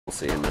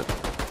See you in a minute.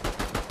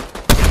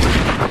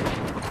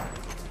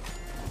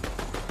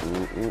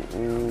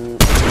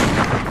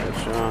 Good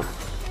shot.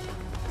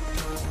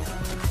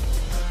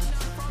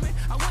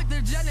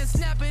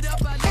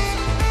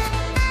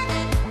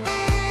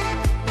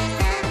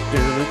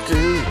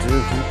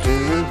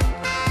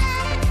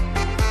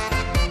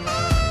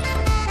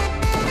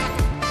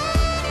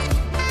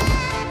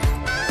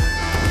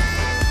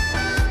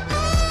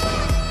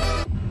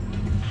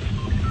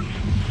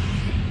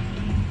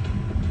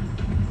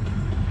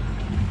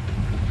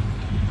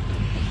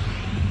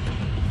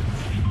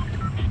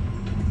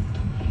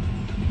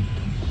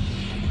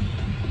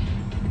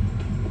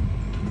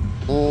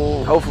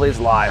 Hopefully it's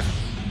live.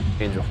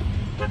 Angel.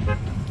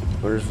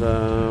 Where's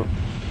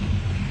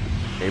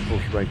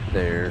April's right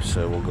there,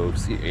 so we'll go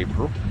see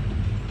April.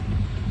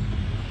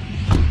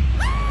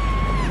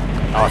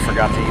 Oh, I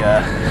forgot the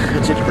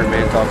gingerbread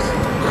man talks.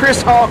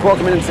 Chris Hawk,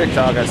 welcome in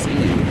TikTok. I see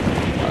you.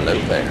 Hello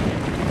there.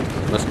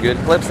 That's good.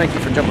 Clips, thank you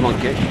for jumping on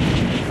kick.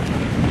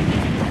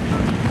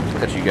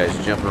 Look at you guys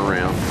jumping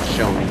around,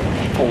 showing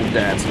old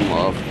dad some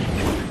love.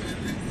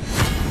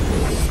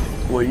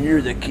 Well,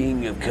 you're the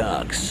king of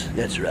cocks.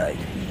 That's right.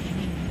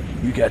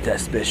 You got that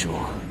special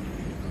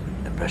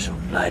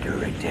lighter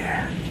right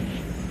there.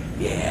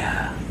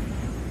 Yeah.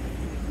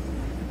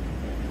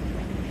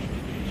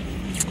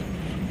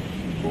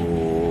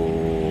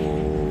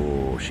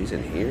 Oh, she's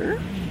in here?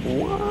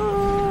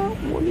 What?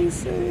 What do you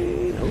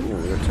say? Oh,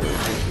 that's her.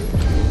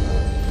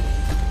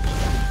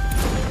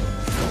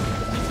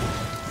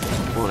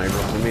 Come on,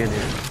 April, come in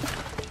here.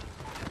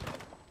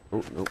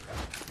 Oh, nope.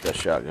 Got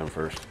shotgun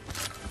first.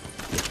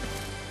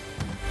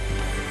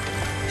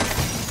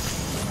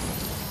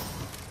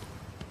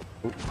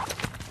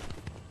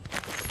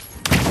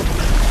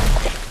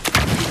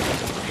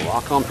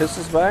 Lock on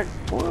pistols back?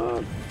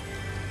 What?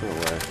 No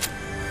way.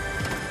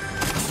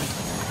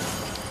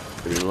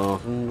 Pretty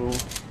lock and go.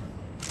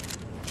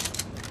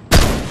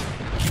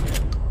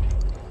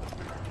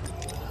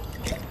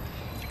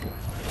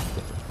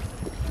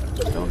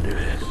 Don't do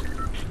this.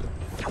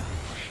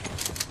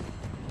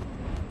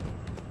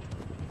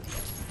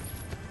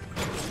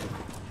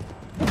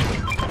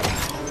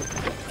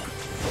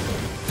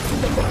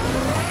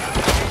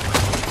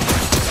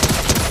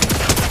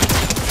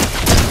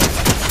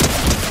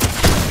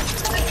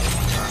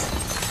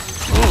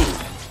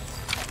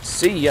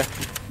 See ya.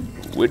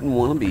 Wouldn't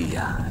want to be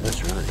ya.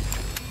 That's right.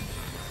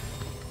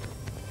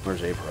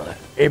 Where's April at?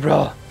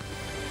 April!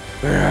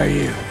 Where are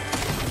you?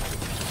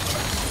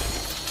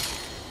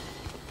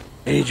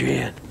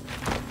 Adrian!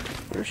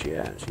 Where's she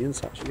at? She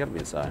inside? She gotta be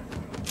inside.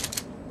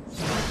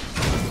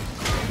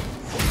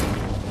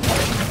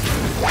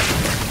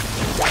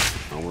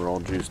 Oh, we're all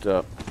juiced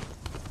up.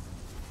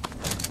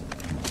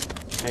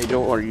 Hey,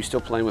 are you still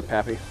playing with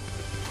Pappy?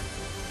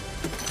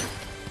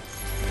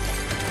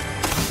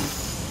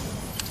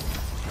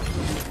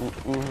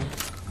 Oh,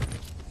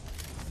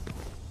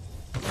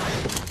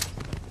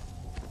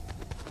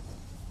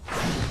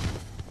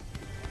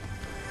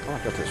 I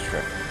got this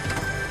trick.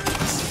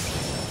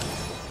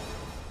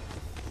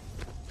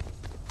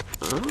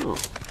 Oh.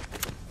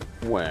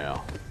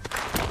 Well.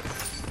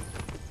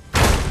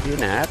 You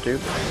didn't have to.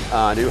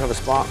 I do have a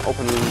spot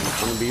open on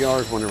the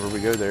BRs whenever we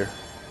go there.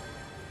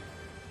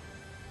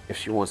 If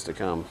she wants to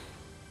come.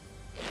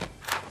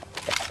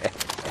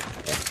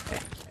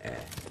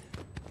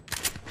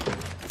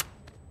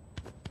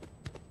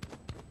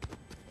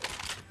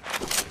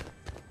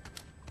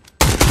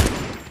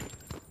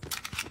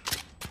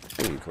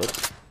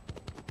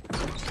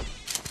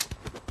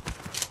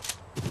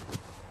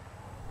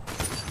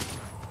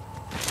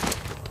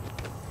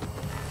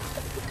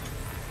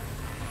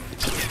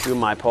 In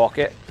my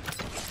pocket.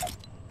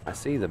 I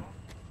see the.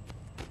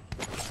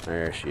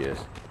 There she is.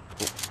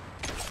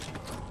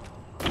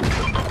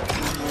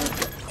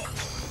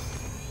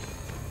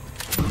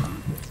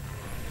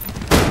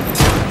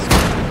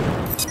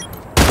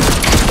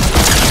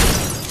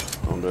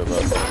 Don't do it,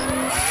 bud.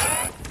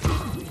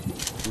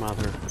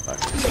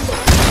 Motherfucker.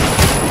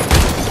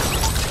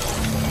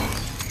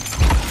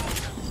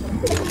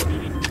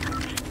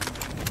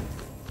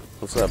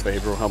 What's up,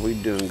 April? How we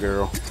doing,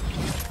 girl?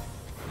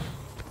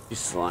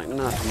 She's like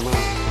nothing much.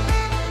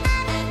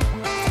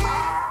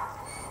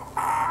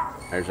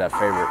 There's that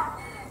favorite.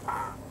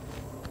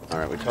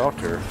 Alright, we talked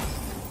to her.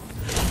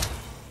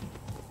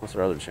 What's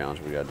our other challenge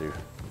we gotta do?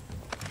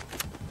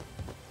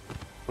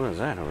 What is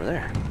that over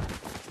there?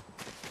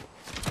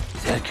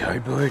 Is that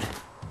cardboard?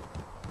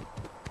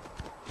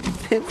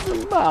 It's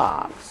a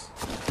box.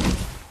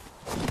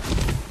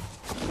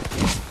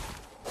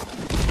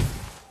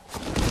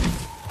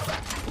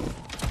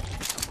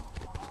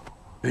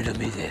 Riddle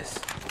me this.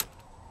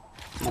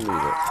 Let me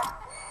read it.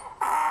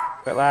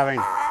 Quit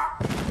laughing.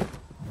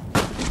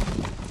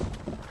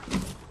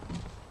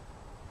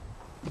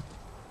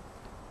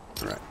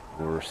 Alright,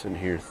 we're sitting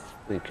here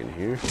thinking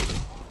here.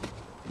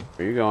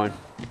 Where are you going?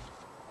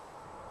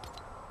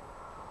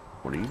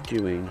 What are you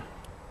doing?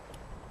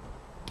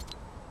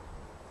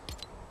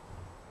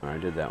 Alright, I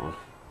did that one.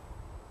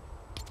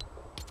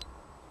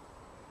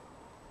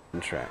 On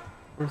track.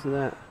 Where's it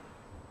at?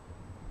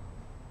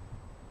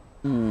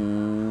 That's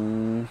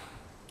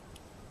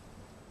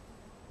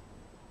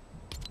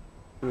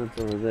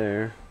over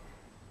there.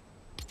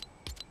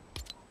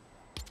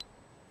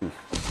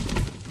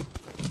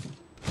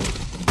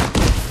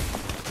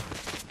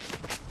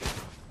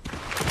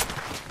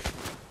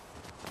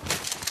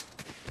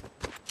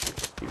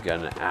 You've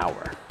got an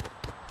hour.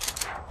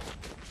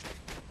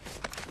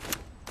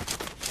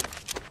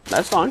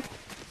 That's fine.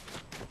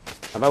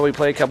 How about we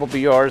play a couple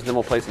BRs, then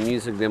we'll play some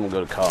music, then we'll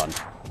go to COD.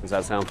 Does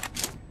that sound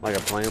like a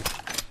plan?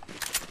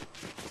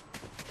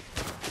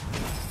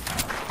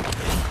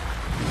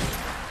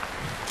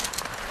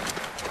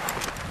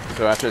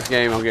 So after this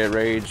game, I'll get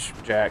Rage,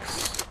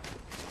 Jax.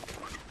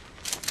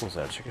 What's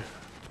that, chicken?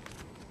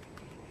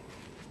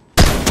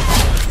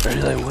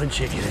 There's only one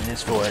chicken in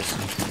this forest.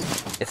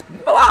 It's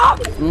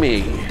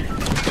me.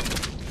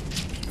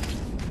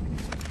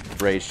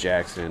 Rage,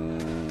 Jax,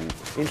 and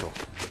Angel.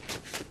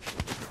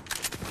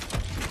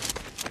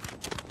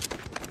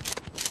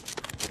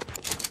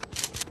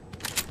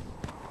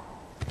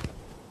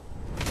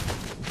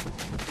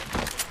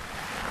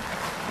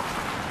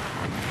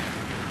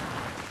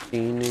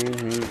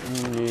 Teenage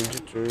Mutant Ninja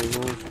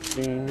Turtles,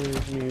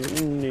 Teenage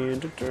Mutant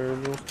Ninja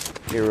Turtles,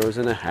 heroes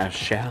in a half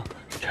shell,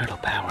 turtle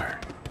power.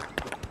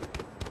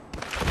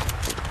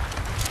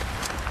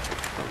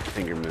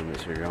 Finger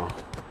movements here, y'all.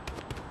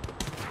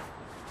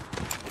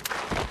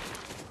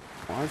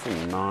 Why is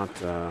it not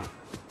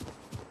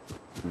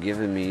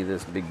giving me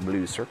this big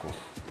blue circle?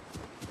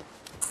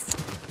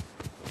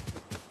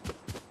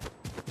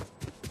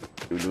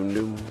 Doom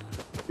doom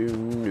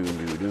doom doom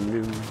doom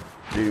doom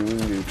doom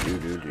doom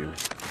doom doom.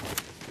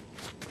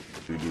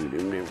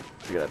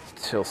 I gotta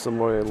tell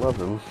somebody I love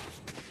them.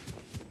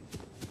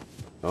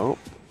 Oh,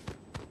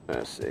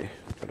 let's see.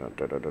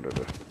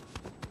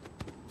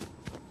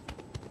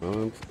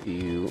 A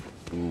few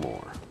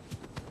more.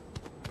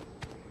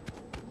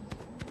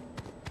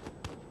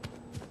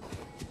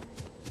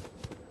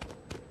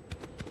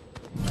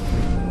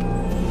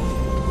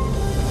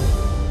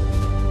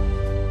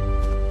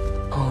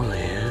 Holy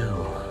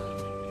hell.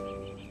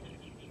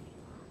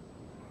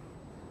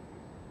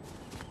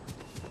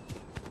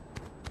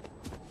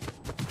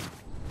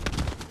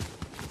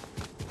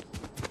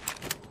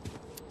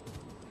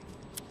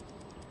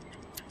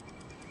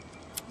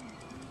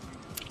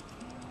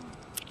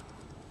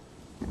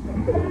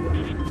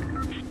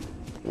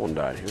 One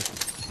died here.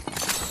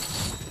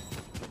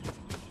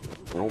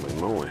 Holy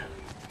moly.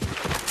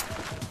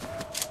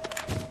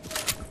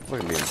 Look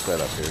at me set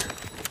up here.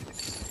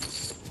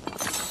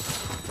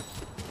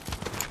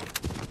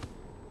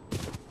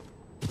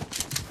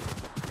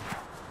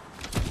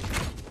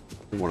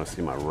 You want to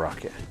see my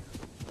rocket?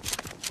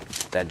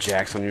 That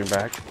Jax on your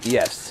back?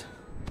 Yes.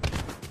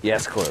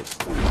 Yes, Clips.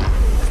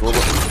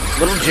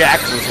 Little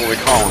Jax is what we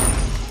call him.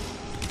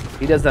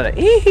 He does that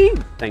ee-hee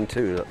thing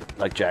too,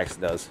 like Jax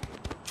does.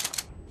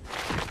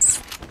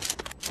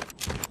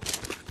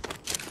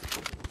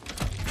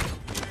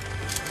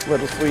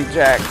 Little sweet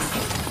Jax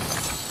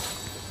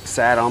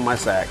sat on my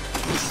sack.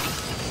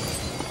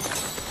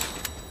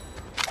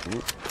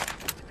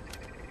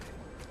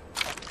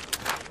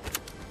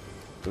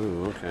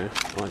 Ooh, okay.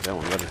 I like that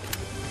one better.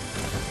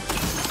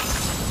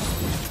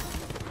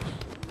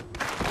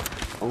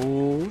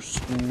 Oh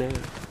snap.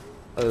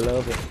 I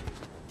love it.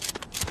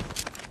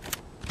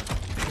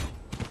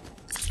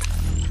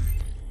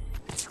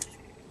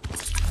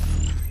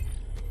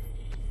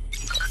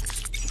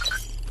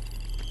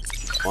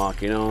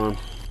 Walking on.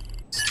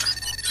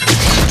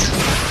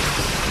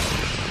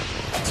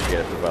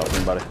 Get it about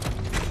somebody.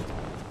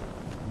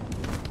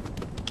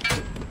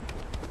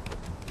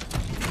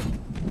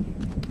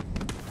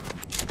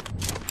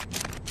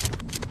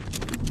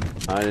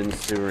 I didn't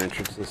see where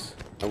entrances.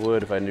 I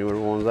would if I knew where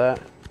one was at.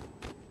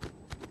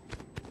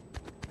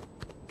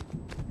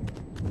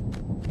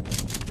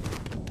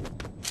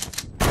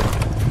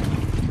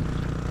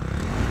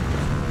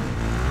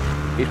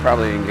 He's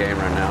probably in game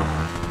right now.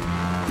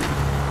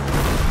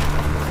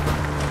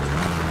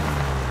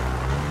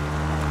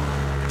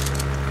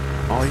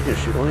 Oh, you can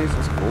shoot on these?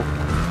 That's cool.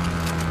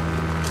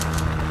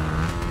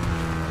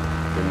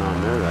 Did not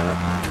know that.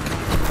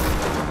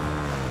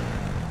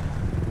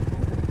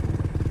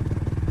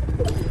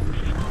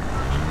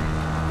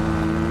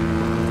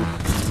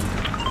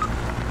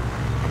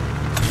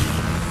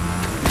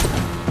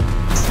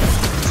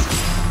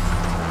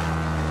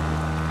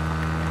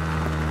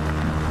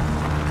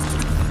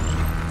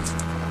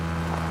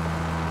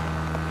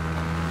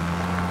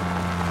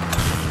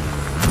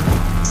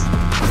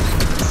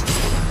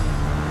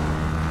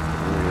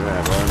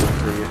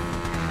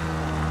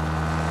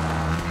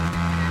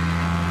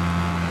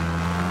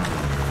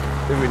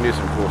 I think we can do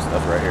some cool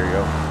stuff right here,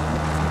 yo.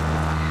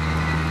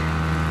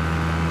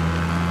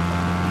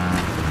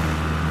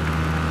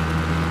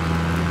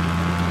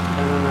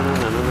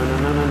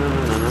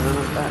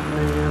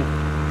 Batman.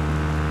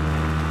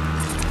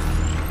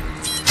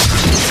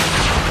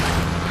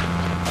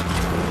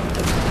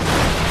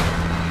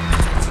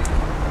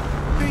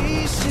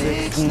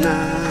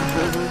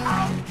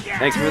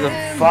 Thanks for the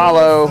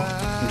follow,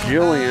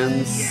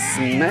 Julian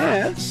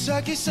Smith.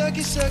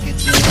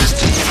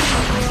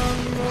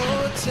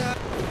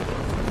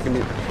 Give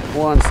me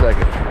 1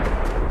 second.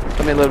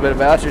 Tell me a little bit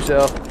about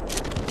yourself.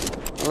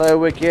 Hello,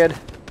 Wicked.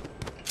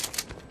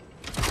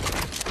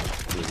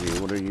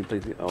 What are you,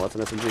 please? Oh, what's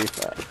an SMG?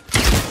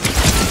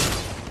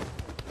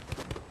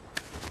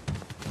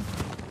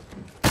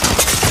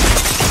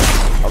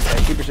 Okay,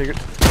 keep your secret.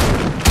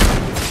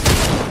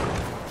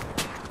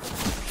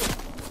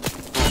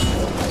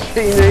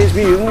 Teenage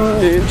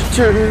Mutant Ninja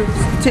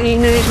Turtles.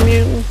 Teenage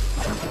Mutant.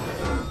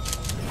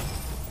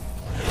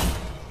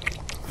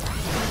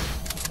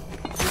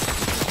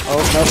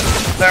 Oh, no.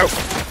 No.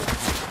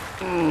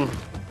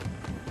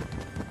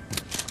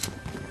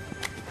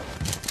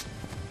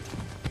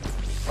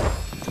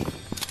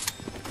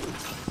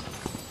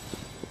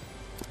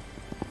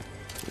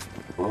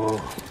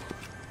 Oh.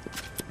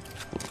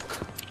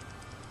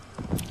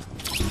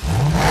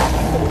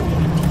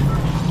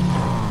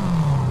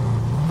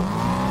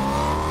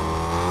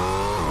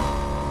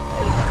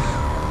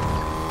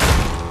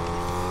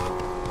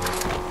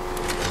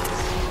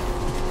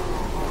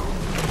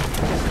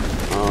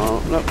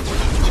 Nope.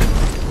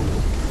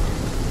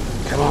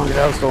 Come on, get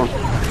out of the storm.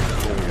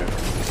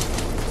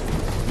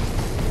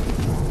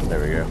 There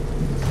we go.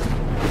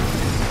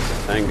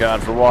 Thank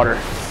God for water.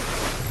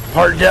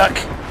 Hard duck.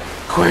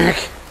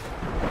 Quick.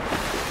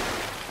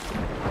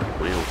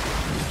 Well,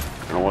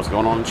 I don't know what's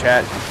going on in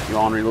chat. You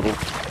ornery little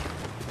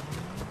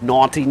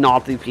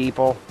naughty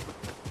people.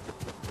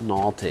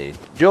 Naughty.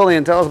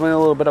 Julian, tell us a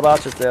little bit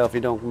about yourself if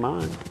you don't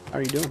mind. How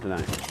are you doing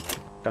tonight?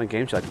 What kind of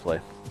games you like to play?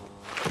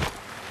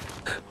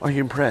 Are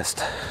you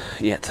impressed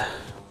yet?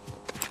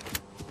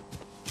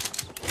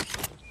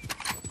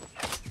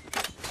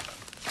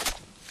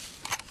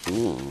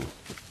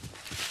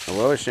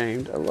 Hello,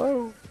 Ashamed.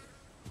 Hello.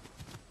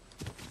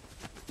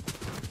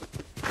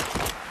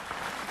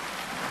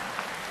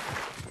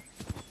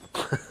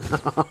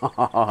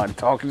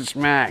 Talking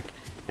smack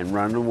and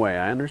running away.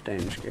 I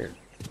understand you're scared.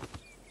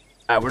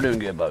 Alright, we're doing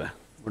good, buddy.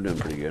 We're doing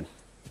pretty good.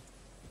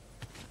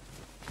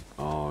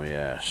 Oh,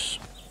 yes.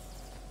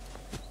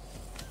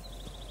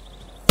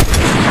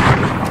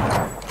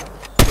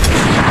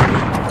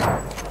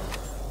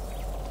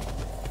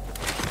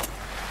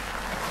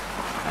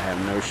 I have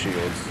no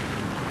shields.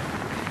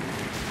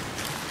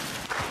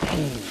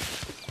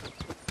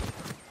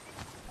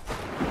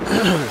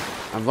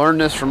 I've learned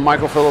this from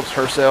Michael Phillips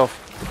herself.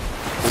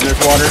 When there's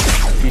water,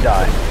 you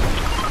die.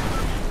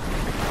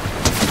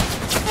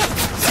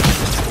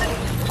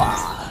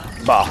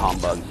 Bah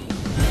humbug.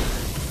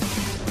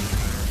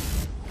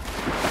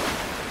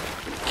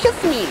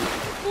 Kiss me.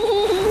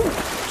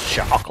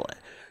 Chocolate.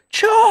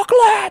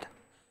 Chocolate!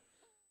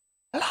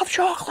 I love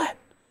chocolate.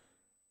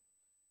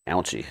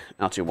 Ouchie.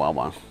 Ouchie, wild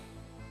one.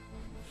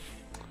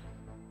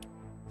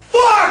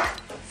 Fuck!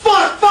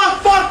 Fuck!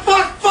 Fuck! Fuck!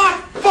 Fuck! Fuck!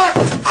 Fuck!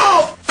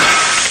 Oh!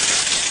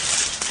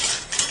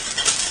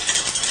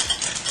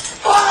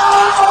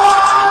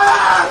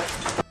 Ah!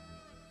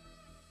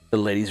 The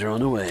ladies are on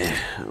the way.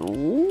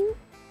 Ooh.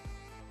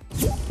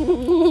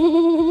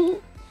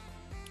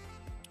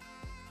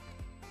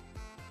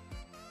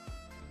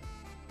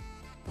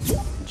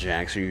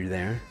 Jax, are you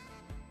there?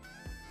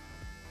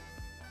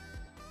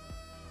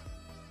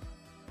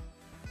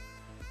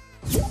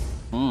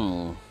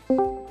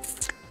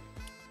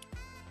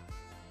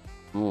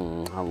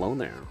 Hello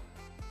there.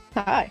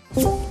 Hi.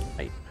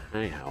 Hey,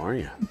 hey, how are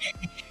you?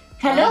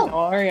 Hello. How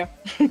are you?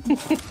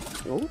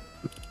 Oh.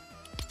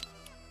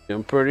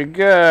 Doing pretty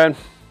good.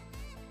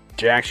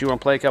 Jax, you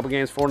want to play a couple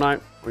games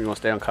Fortnite, or you want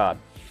to stay on COD?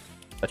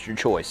 That's your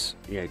choice.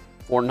 Yeah,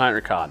 Fortnite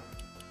or COD.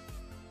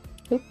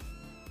 Oop.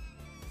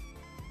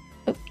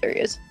 Oh, there he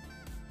is.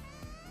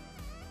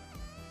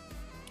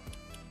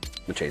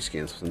 I'm gonna chase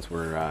skins since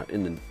we're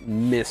in the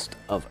midst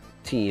of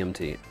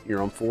TMT.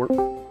 You're on Fort?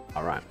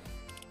 Alright.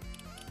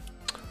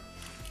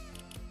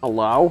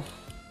 Hello?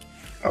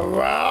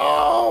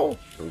 Hello?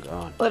 Oh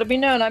god. Let it be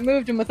known, I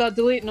moved him without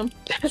deleting him.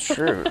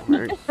 Sure.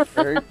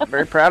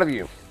 Very proud of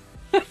you.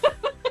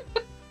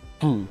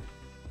 You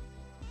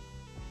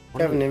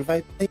have an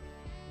invite, please?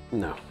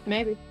 No.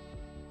 Maybe.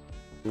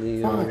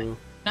 Leo. Fine.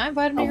 I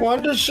invited I him.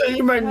 want to show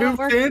you my new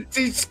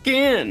fancy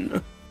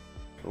skin.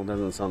 Well,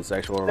 doesn't sound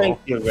sexual at Thank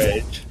all. you,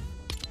 Reg.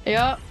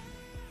 Yep.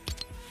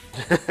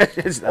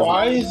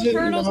 Why is it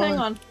Turtles, not? hang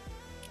on.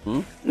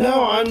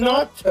 No, I'm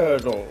not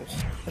Turtles.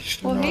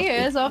 Well, he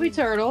is. I'll be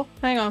Turtle.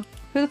 Hang on.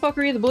 Who the fuck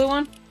are you, the blue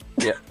one?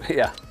 Yeah,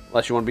 yeah.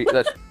 Unless you want to be.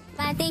 That's...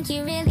 I think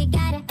you really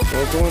gotta.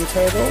 We're doing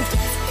Turtle?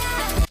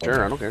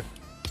 Sure, I don't care.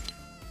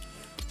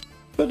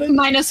 But I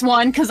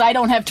 -1 because I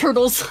don't have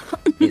turtles.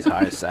 He's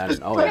high as Saturn.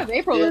 Oh, You yeah. have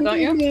April, though, don't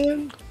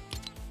you?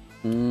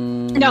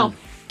 No.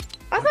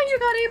 I thought you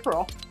got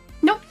April.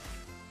 Nope.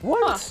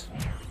 What?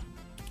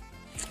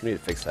 We need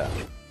to fix that.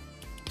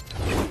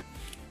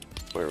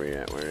 Where are we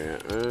at? Where are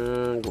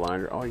we at?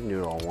 Glider. Oh, you can do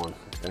it all one.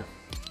 Okay.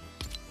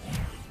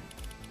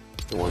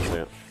 The one's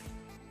there.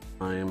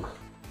 I am.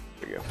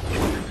 There you go.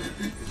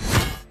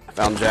 I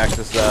found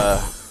Jax's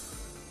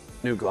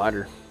new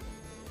glider.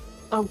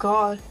 Oh,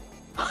 God.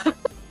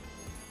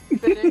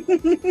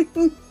 stupid.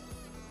 Dude.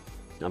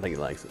 I think he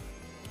likes it.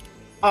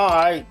 Oh,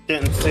 I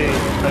didn't see.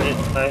 I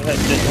didn't have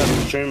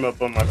the stream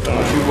up on my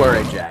phone. You were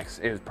a Jax.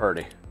 It was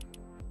pretty.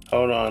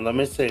 Hold on, let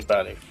me see,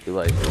 buddy. You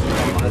like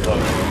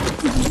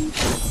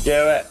Do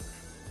it.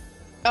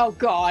 Oh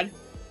God.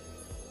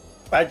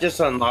 I just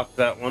unlocked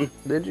that one.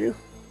 Did you?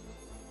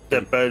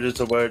 The bird is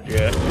a word,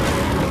 yeah.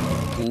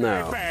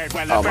 No. Bird,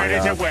 well, Oh a my bird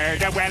is a God.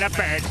 word, well, a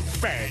bird.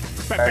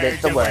 Bird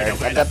is the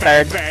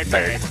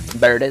word.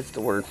 Bird is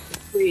the word.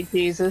 Sweet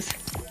Jesus.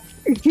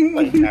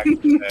 Like hack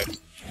attack.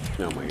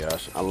 Oh my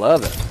gosh. I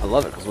love it. I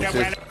love it because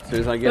as soon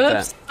as I get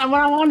Oops, that. not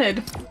what I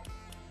wanted.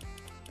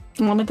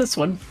 I wanted this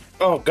one.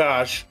 Oh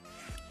gosh.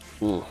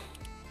 Ooh.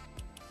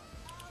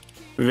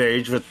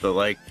 Rage with the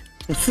like.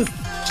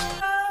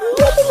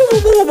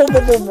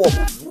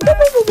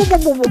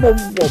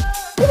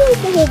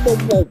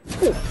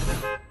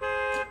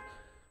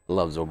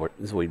 Love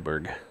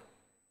Zoidberg.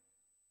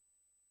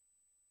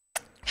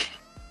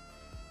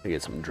 I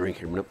get some drink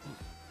here. Nope.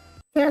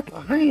 That's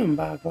a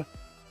hamburger.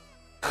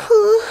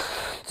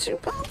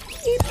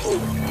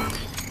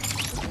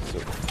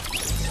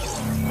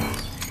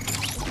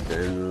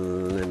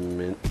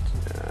 Element,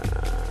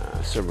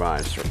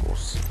 survive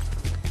circles.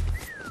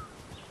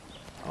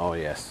 Oh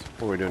yes.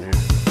 What are we doing here?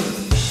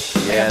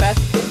 Yes.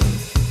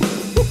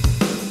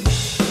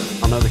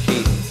 I know the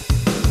key.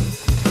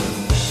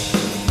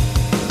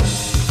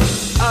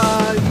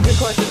 Good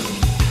question.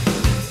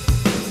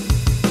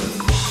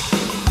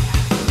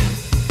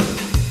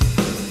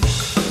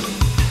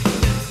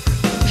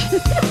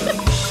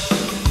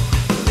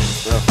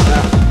 Oh,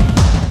 yeah.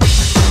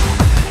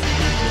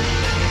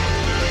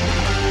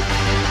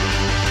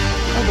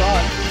 Oh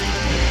God.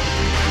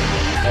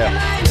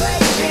 Yeah.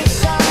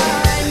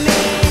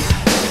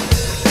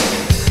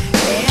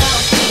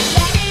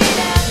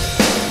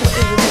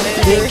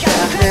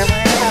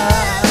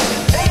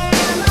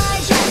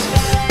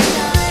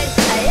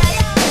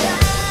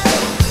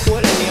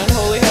 What in the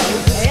unholy house?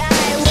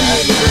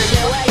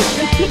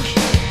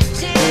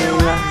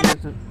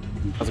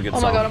 That's a good Oh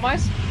song. my God,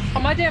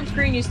 on my damn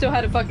screen you still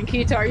had a fucking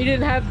guitar. You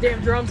didn't have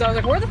damn drums. I was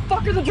like, where the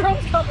fuck are the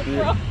drums coming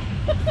from?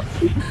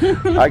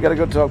 I gotta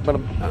go talk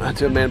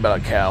to a man about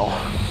a cow.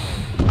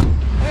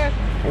 Okay.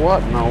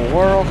 What in the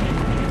world?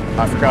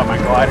 I forgot my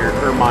glider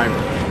or my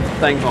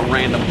things on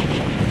random.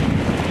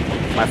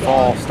 My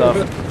fall stuff.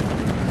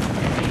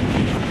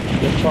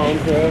 Your phone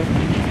trail.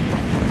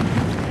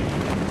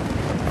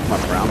 My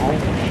brown hole?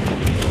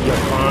 Your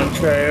pond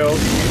trail.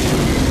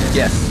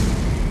 Yes.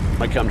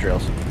 My cum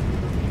trails.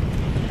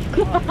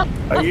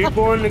 Are you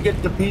going to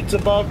get the pizza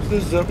boxes?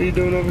 Is that what you're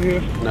doing over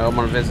here? No, I'm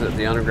gonna visit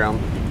the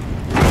underground.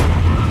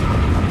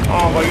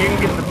 Oh, well, you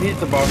can get the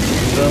pizza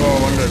boxes. They're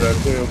all under there,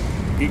 too.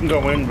 You can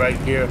go in right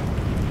here.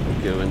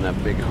 Go in that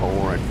big hole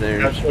right there.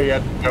 That's where you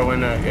have to go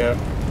in at, yeah.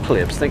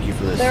 Clips, thank you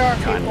for this There are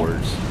kind people.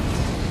 words.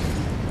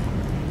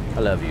 I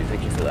love you,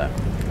 thank you for that.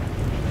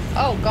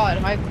 Oh God,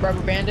 am I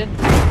rubber banded?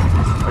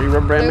 Are you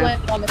rubber band They man?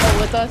 landed on the hill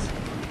with us.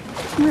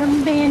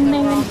 Rubber band We're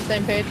on man. the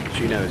same page.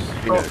 She knows,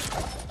 she Oh. knows.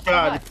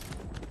 God.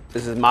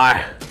 This is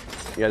my...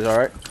 You guys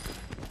alright?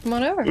 Come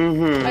on over.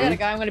 Mm-hmm. I got a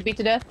guy I'm gonna beat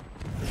to death.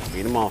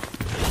 Beat him off.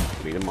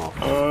 Beat him off.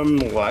 I'm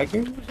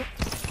lagging?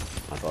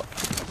 I thought.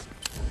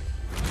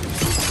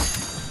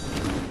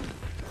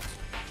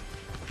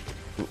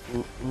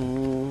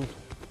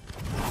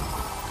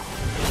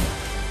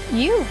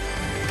 You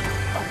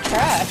are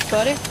trash,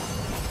 buddy.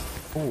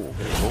 Oh,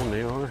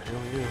 they are.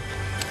 Hell yeah.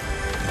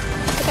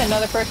 I got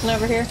another person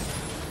over here.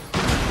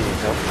 You need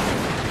help?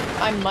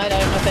 I might. I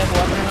don't know if they have a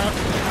weapon or not.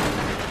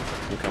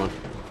 I'm coming.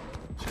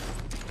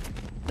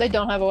 They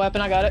don't have a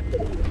weapon. I got it.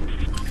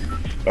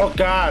 Oh,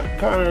 God.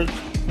 Connor,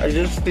 I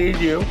just need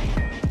you.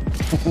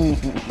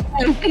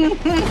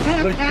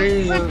 But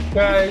Jesus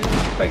Christ.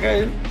 Like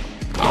I...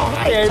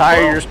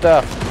 Tire your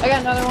stuff. I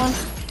got another one.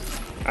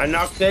 I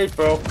knocked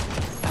April.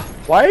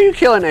 Why are you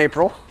killing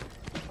April?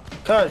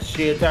 Because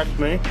she attacked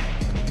me.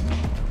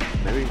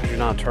 Maybe because you're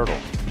not a turtle.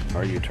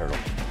 Are you a turtle?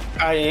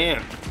 I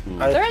am.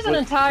 There's an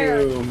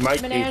entire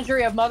Mikey.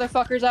 menagerie of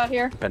motherfuckers out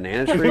here.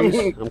 Banana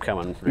trees? I'm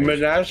coming.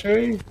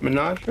 Menagerie?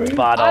 Menagerie? I don't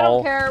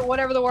Bottle. care,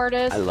 whatever the word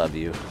is. I love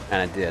you.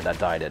 And I did. I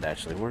died it,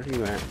 actually. Where are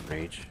you at,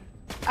 Rage?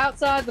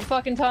 Outside the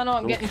fucking tunnel,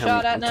 I'm getting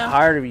shot at I'm now.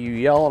 tired of you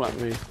yelling at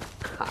me.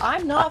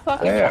 I'm not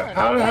fucking Yeah, yelling.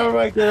 how the hell do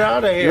I get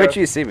out of You here? wait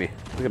till you see me.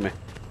 Look at me.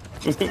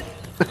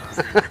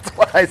 That's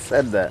why I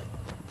said that.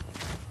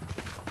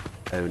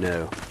 Oh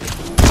no.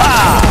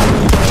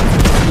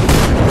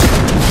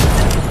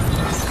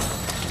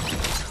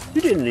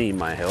 You didn't need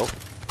my help.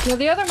 Well,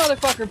 the other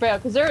motherfucker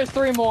bailed, because there is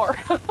 3 more.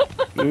 What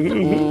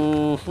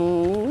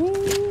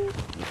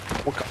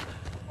kind?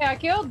 Yeah, I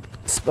killed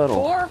Sputtle.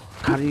 4.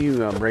 How do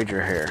you braid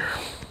your hair?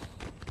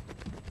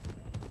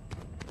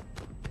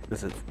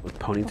 Is it with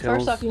ponytails?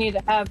 First off, you need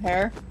to have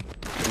hair.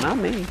 Not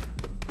me.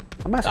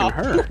 I'm asking Oh.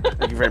 her.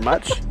 Thank you very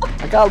much.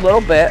 I got a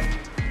little bit.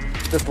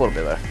 Just a little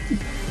bit there.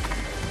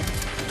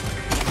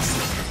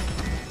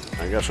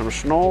 I got some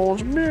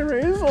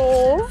snowberries.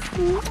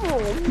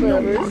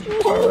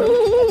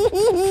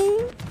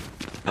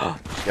 Oh,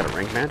 she got a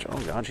rank match? Oh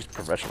god, she's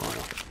professional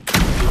now.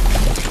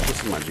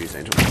 my juice,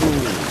 Angel.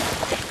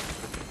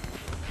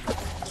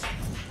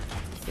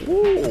 Ooh.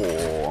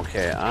 Ooh,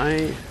 okay,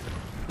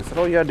 is that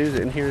all you gotta do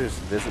in here is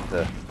visit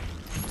the...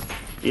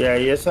 Yeah,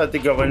 you just have to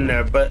go in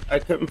there, but I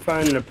couldn't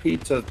find the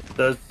pizza.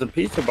 There's the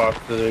pizza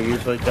boxes are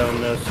usually down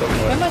there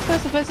somewhere. Am I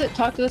supposed to visit,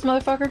 talk to this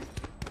motherfucker?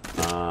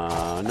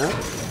 No. I'm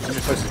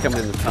just supposed to come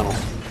in the tunnel.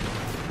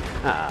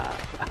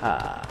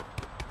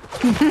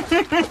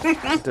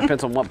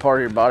 Depends on what part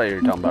of your body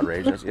you're talking about,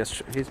 Rage.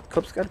 Yes,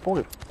 Clip's got a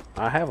point.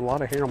 I have a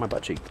lot of hair on my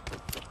butt cheek.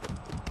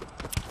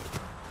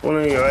 One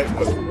of your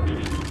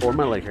right. Or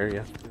my leg hair,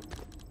 yeah.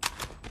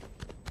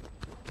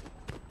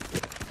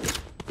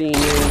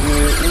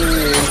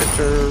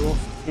 Turtles.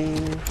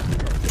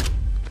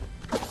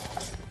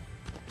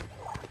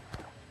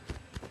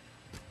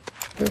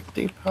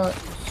 50 pots.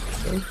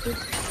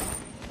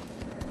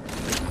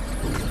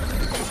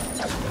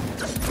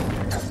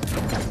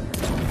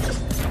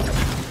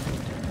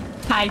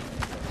 Hi.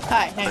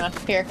 Hi, hang on.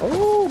 Here.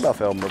 Oh, about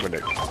fell over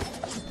there.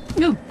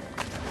 Ooh.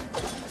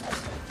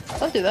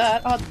 Don't do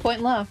that. I'll have to point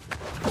and laugh.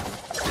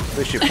 At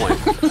least you point.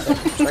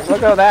 Like,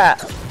 look at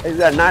that. He's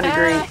got 90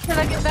 degree. Look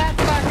at that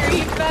fucker.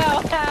 He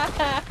fell.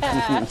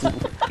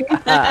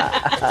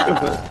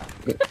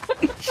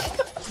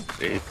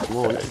 Come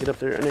on, get up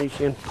there,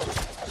 nation.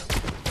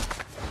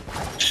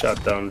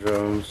 Shut down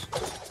drones.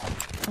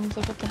 I was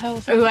like, what the hell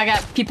is Ooh, I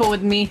got people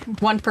with me.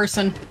 One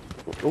person.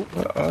 Oh,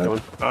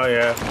 Oh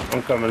yeah,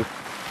 I'm coming.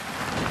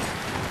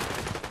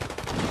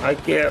 I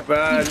can't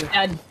run.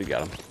 Dead. we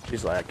got him.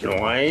 He's like,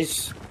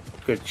 Nice.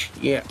 Good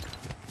shit.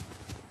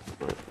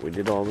 we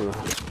did all the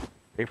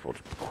April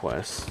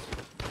quests.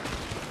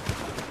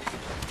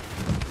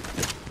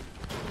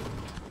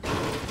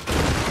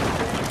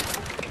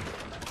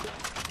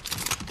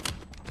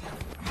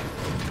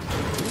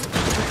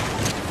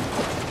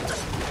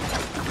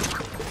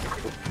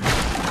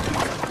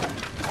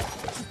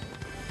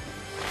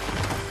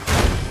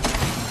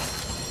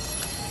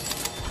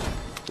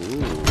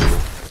 Ooh.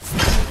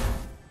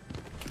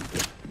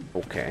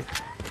 Okay.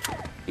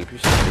 Keep your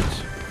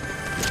secrets.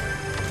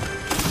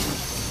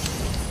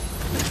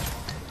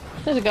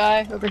 There's a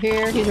guy over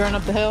here. He's running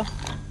up the hill.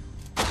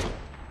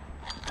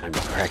 I'm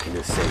cracking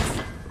this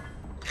safe.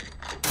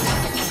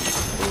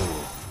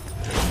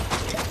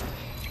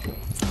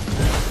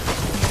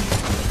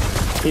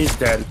 He's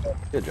dead.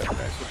 Good job,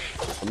 guys.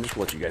 I'm just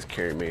gonna let you guys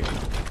carry me.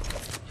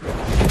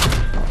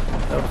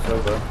 That was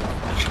over.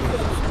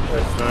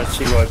 It's not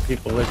see why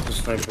people like the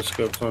sniper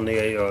scopes on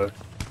the AR.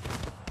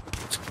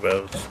 It's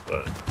gross,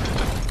 but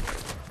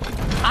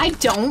I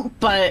don't,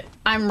 but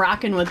I'm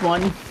rocking with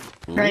one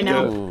right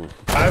now. Ooh.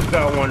 I've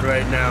got one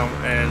right now,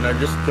 and I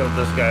just killed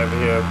this guy over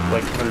here,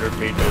 like 100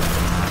 meters,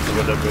 or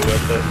whatever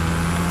with it.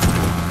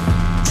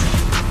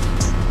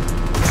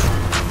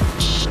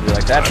 You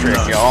like that trick,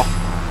 y'all?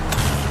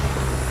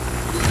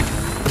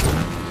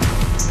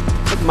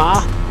 Look,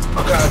 Ma.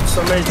 Oh god,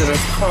 somebody's in a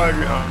car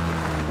now.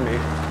 Me.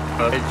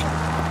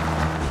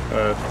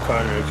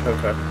 Carnage,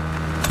 okay.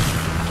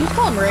 Can you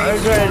call him I Ray?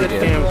 was ready to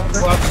damn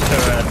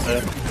cluster at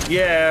it.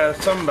 Yeah,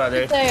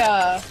 somebody. Say,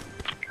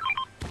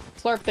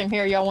 slurp thing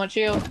here. Y'all want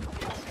you?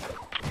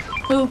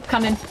 Ooh,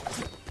 coming.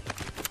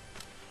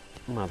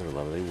 Mother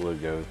lovely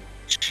would go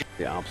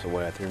the opposite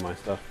way I threw my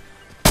stuff.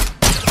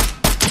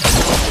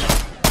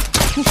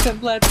 He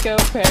said, let's go,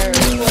 Paris.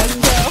 Let's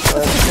go.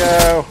 Let's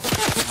go.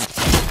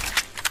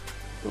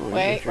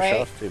 Wait, get your wait.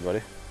 shots too,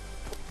 buddy.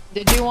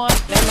 Did you want?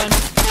 Never mind.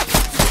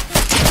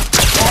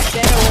 God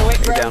damn it, we're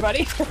waiting for You're down.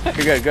 everybody.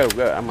 You're good,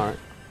 go. I'm alright.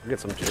 I'll get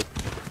some too.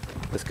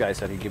 This guy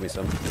said he'd give me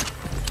some. That's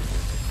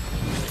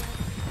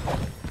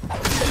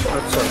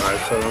so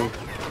nice of him.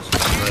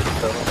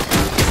 Nice of him.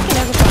 You can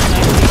never find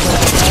nice people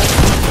like that.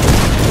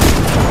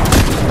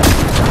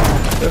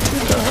 This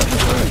is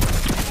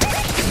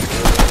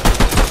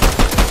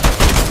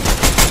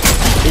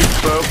He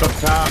broke up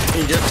top.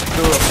 He just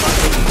threw a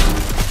fucking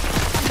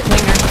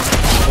Winger.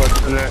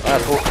 what's in that?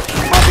 Apple.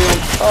 Come on,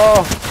 dude.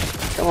 Oh,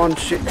 come on,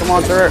 shit. Come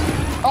on, sir.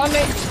 On me.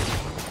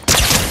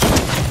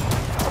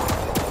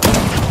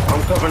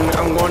 I'm coming.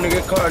 I'm going to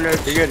get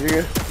Carnage. You're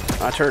good.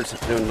 My turret's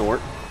doing the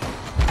work.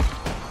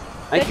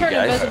 Thank They you, turn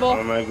guys. invisible.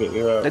 I might get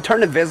you up. They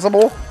turned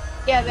invisible?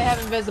 Yeah, they have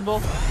invisible.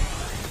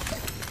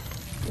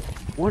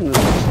 What in the...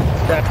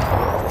 That,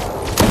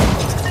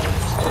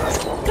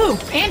 Ooh,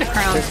 and a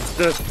crown. it's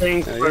the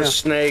thing There you for go.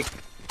 Snake.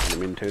 Didn't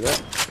mean to do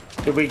that.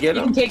 Did we get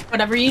You him? can take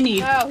whatever you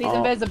need. Oh, he's Oh.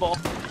 invisible.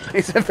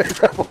 He's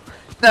invisible.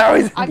 No,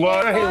 he's... I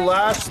Well, can't he find-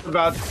 lasts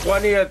about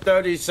 20 or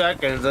 30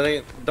 seconds.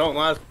 They don't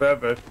last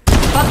forever.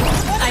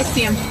 Oh, I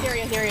see him. Here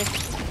he is, here he is.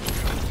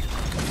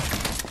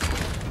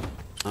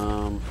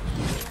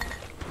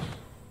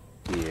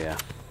 Yeah.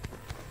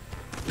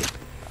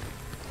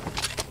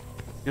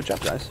 Good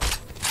job, guys.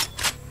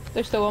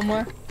 There's still one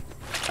more.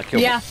 I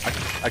killed... Yeah.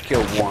 I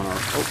killed one.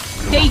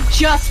 Oh, They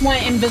just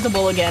went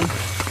invisible again.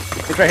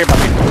 he's right here,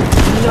 buddy.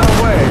 No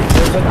way.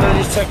 There's a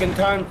 30-second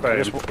time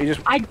frame. He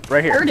just I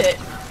right here. heard it.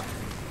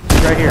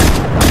 He's right here.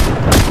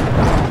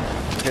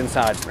 He's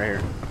inside, right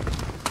here.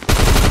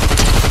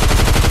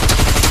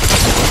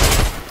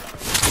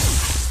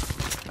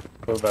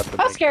 We're about to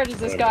How make scared is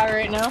this guy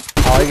right now?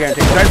 Oh, you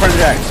guarantee. Right in front of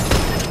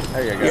Jax.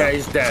 There you go. Yeah,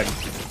 he's dead.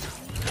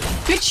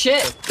 Good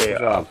shit. Yeah. Good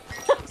job.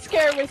 I'm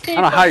scared with I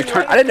don't know how you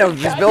turn. I didn't know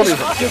this building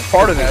was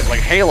part of this, like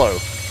Halo.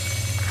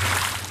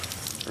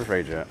 Where's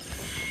Rage at?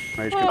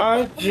 Rage, come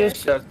I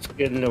just got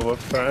getting to a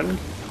friend. you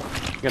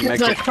gotta make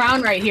There's a it.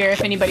 crown right here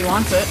if anybody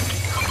wants it.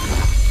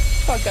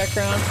 Fuck that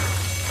crown.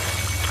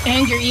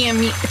 And your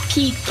EMP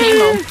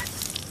camo.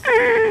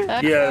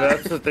 Yeah,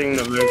 that's the thing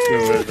that makes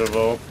you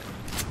visible.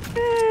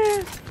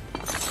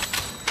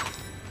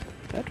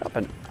 Did I drop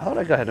an? I thought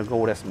I got a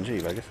gold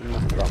SMG, but I guess I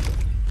must have dropped it.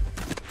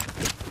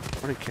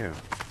 Where'd it go?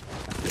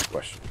 That's a good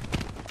question.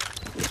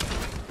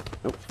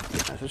 Nope,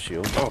 that's a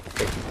shield. Oh,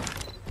 okay. I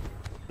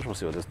just want to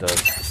see what this does.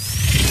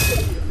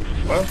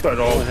 Well, I've got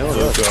all the hell the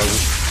is that?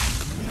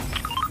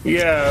 guns.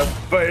 Yeah,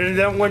 but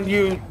then when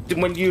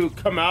you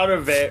come out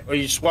of it or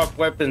you swap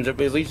weapons, it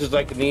releases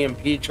like an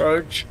EMP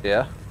charge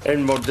Yeah.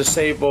 and will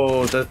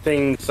disable the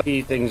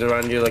key things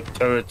around you, like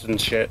turrets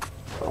and shit.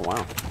 Oh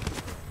wow.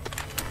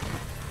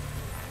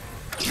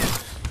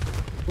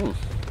 Hmm.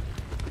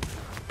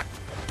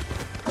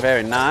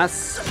 Very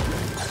nice.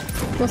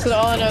 Listen,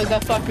 all I know is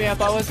that fucked me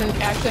up. I wasn't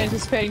actually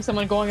anticipating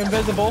someone going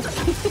invisible.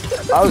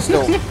 I was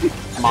still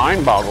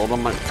mind boggled.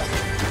 I'm like,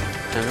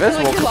 I'm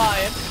invisible. like, you're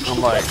lying.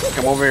 I'm like,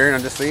 come over here and I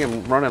just see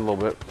him running a little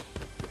bit.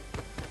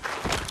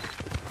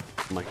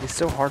 I'm like, he's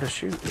so hard to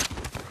shoot.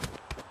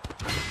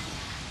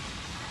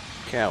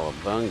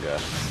 Cowabunga.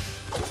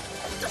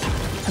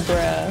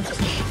 Bruh.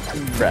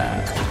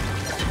 Bruh.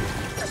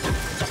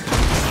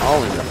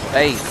 All in the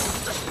face.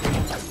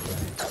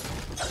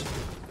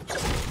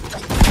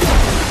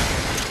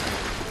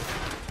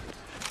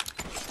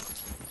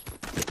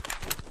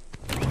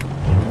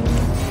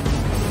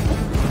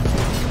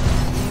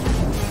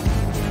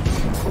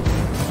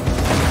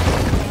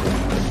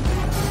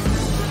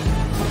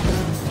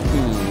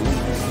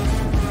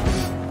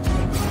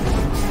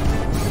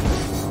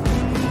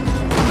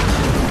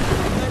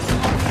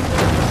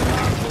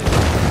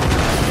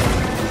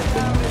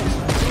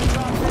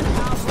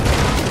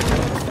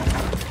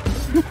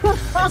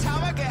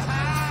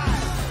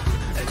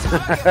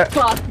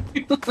 Fuck.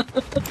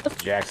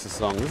 Jackson's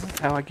song. This is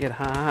how I get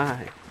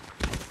high.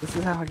 This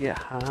is how I get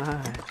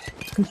high.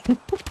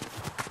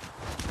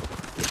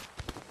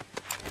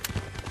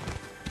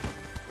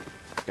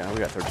 God, we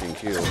got 13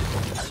 kills.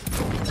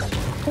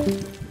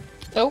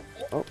 Oh.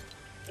 Oh.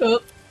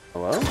 Oh.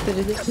 Hello? Did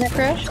his internet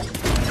crash?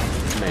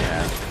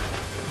 Man.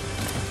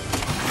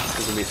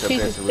 This would be so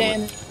Jesus, pissed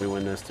Dan. if we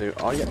win this too.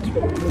 Oh, you got two.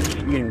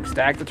 You can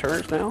stack the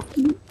turrets now?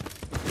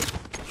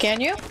 Can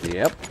you?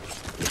 Yep.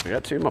 I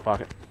got two in my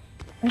pocket.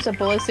 There's a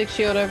ballistic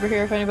shield over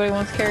here if anybody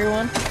wants to carry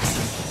one.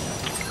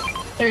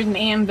 There's an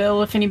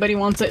anvil if anybody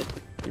wants it.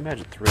 Can you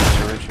imagine 3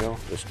 turrets, yo?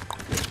 Just,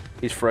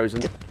 he's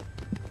frozen.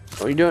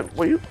 What are you doing?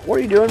 What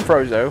are you doing,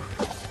 Frozo?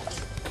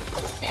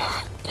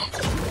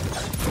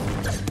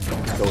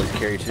 Always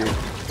carry 2.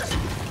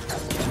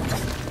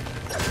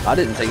 I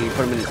didn't think you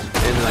put them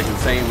in like the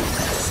same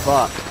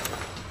spot.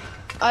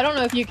 I don't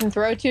know if you can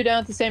throw 2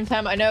 down at the same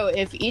time. I know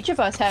if each of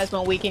us has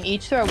one, we can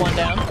each throw 1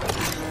 down.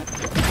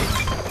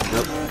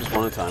 Nope, just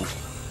one at a time.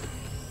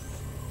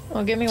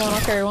 Well, give me one,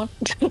 I'll carry one.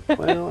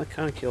 Well, I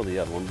kind of killed the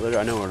other one, but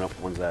I know where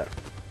one's at.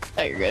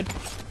 Oh, you're good.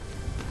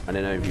 I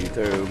didn't know if you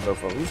threw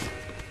both of them.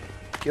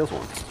 Kills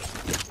one.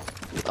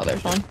 Oh,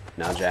 there's one.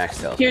 Now Jax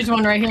tells me. Here's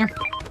one right here.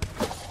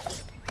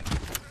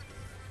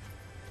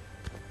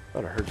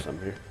 Thought I heard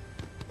something here.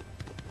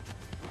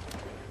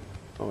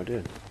 Oh, I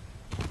did.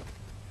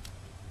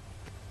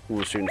 Who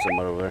was shooting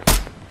somebody over there?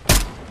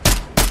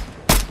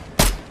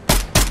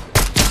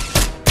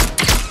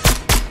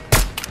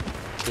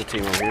 There's a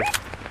team over here.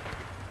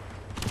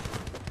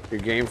 Your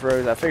game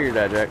froze? I figured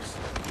that, Jax.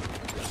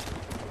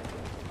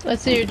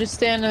 Let's see, you're just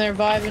standing there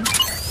vibing.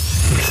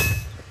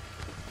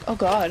 Oh,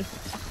 God.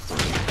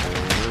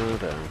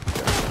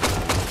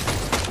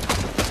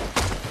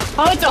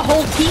 Oh, it's a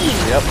whole team.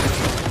 Yep.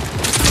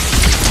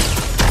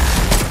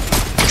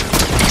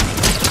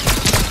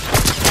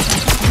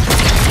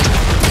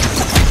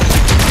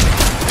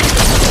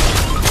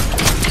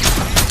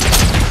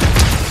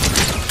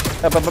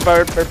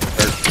 Bird.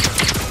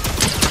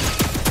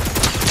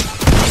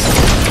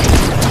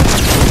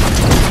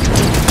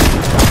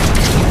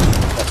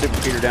 That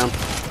super Peter down.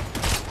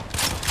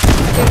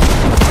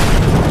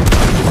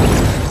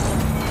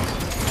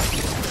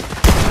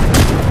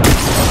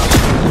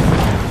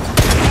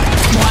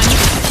 One.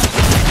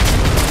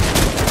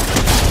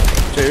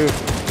 2.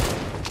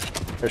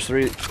 There's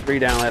three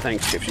down, I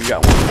think. If you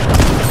got one.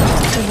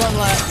 There's one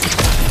left.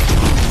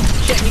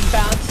 Shit, he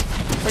bounced.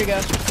 Where'd he go?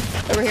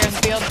 Over here in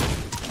the field.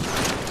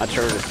 My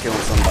turret is killing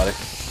somebody.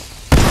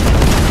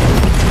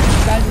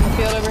 Guys in the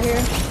field over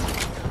here.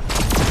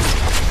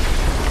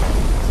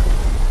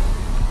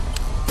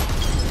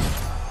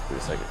 Wait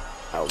a second.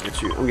 I'll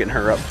get you. I'm getting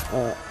her up.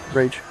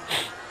 Rage.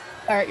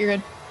 Alright, you're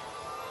good.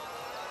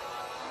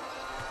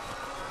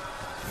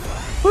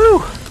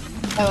 Woo!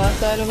 Oh,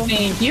 outside of them.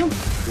 Thank you.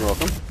 You're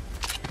welcome.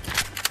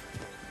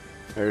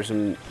 There's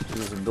an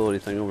ability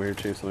thing over here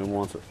too. Somebody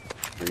wants it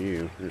for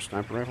you. Your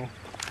sniper rifle.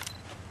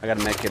 I got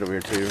a med kit over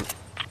here too.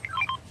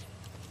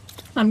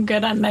 I'm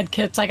good on med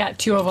kits. I got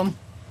 2 of them.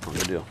 Oh,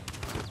 good deal.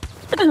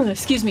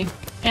 Excuse me.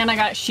 And I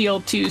got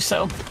shield too,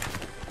 so.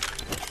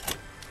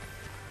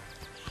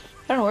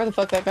 I don't know where the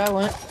fuck that guy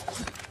went.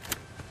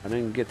 I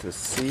didn't get to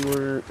see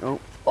where. Oh.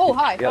 Oh,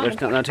 hi. Yeah, found there's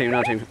him. not team,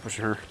 not team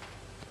pushing her.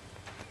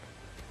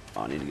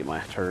 Oh, I need to get my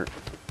turret.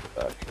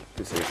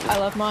 Good see. I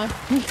love mine.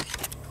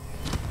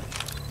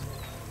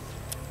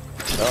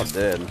 Oh,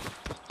 dead.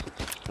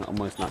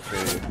 Almost not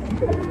fair.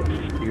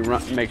 You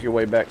run, make your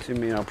way back to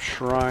me, and I'll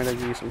try to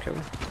give you some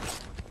cover.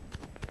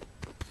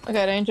 I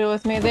got Angel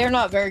with me. They're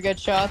not very good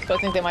shots, but I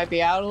think they might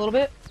be out a little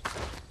bit.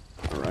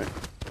 Alright.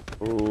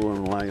 Oh,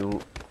 I'm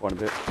lagging quite a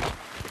bit.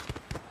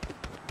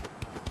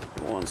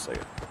 1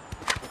 second.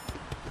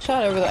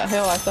 Shot over that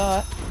hill, I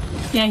thought.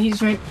 Yeah,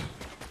 he's right.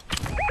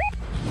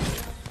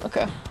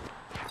 Okay.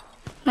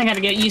 I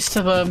gotta get used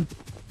to the.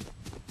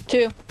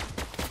 2.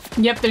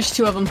 Yep, there's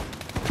 2 of them.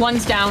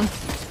 One's down.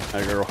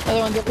 Hey, girl. Other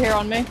one's up here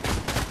on me.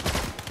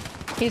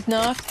 He's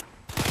knocked.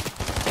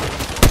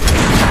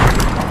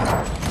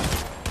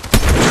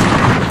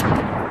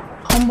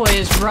 Homeboy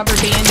is rubber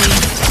banding.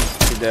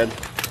 He's dead.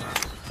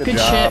 Good Good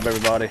job, shit.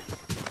 everybody.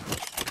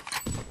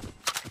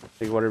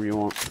 Take whatever you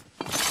want.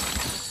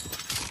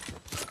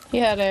 He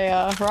had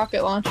a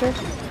rocket launcher.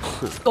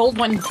 Gold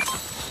one.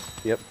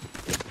 Yep.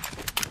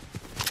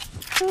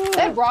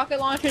 They had rocket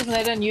launchers and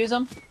they didn't use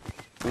them.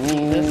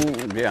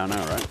 Yeah, I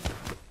know, right?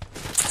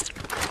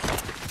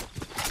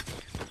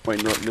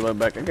 Wait, you load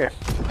back. Okay.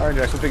 Alright,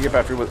 Jax, we'll pick you up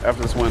after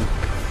this win.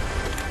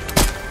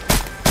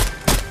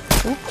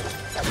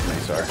 Hey,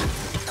 sorry.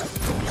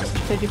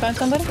 Did you find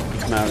somebody?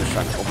 No, I'm just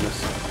trying to open this.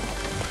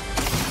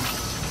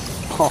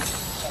 Oh.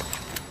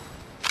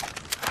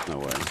 No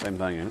way. Same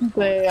thing, ain't it?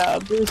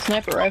 The blue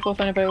sniper rifle if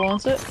anybody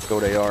wants it.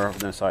 Gold AR,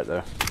 no sight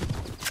though.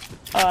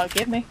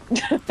 Give me.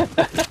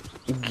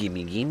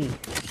 Gimme, gimme.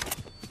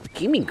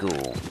 Gimme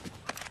gold.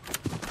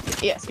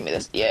 Yes, give me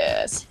this.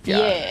 Yes. Yeah.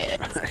 Yes.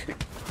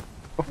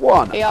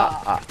 1,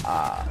 Yeah.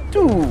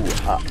 2,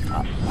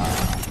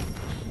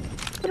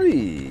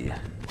 3.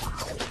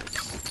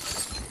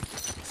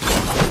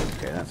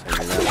 Okay, that's how you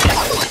do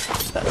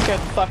that. That scared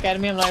the fuck out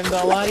of me. I'm not even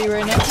gonna lie to you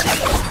right now.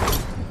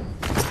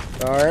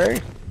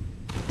 Sorry.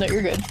 No,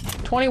 you're good.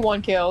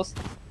 21 kills.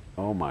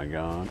 Oh my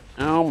god.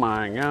 Oh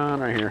my god,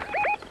 right here.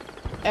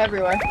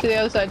 Everywhere. To the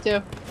other side,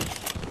 too.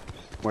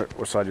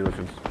 What side are you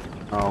looking?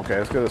 Oh, okay,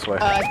 let's go this way.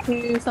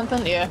 2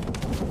 something? Yeah.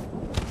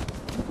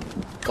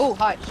 Oh,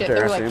 hi. Shit, There,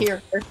 they're I like see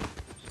 'em. here.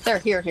 They're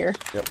here.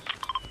 Yep.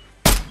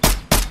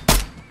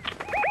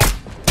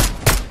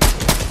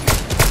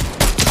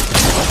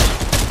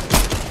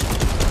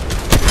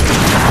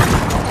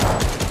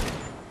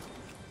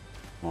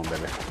 Come on,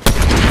 baby.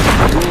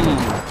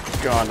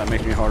 God, that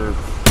makes me harder.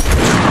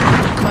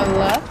 To my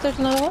left, there's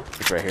another one.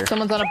 It's right here.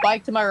 Someone's on a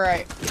bike to my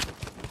right.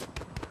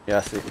 Yeah,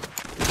 I see.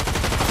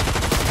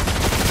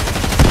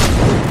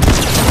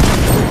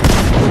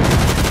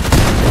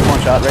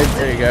 One shot, right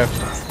there you go.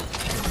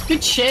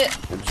 Good shit.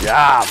 Good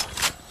job.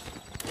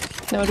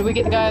 No, did we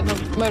get the guy on the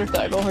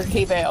motorcycle or did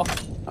he bail?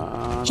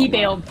 He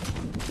bailed.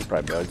 He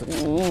probably bailed.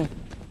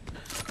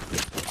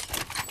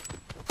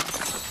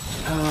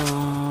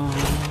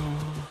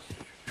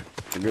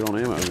 You're good on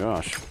ammo,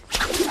 gosh.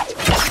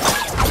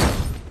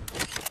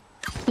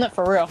 Not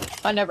for real.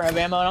 I never have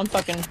ammo and I'm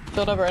fucking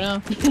filled up right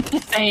now.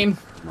 Same.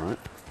 Alright.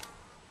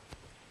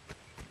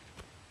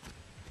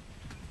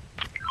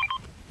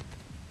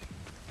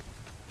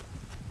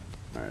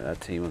 Alright,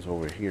 that team was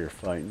over here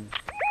fighting.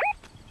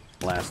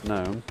 Last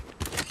known.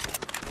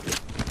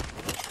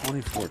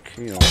 24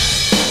 kills.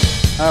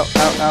 Oh,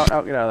 get out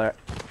of there.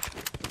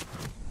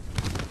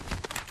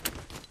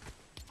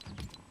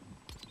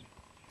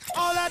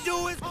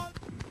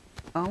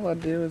 All I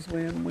do is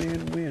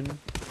win.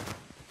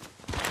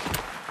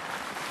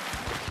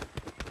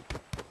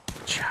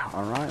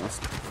 Alright, let's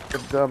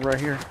get the dub right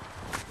here.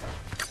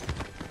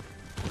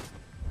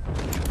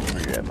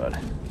 Where you at, bud?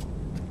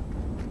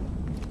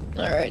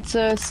 Alright,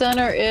 so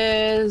center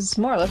is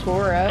more or less where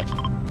we're at.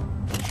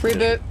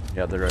 Reboot.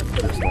 Yeah, they're at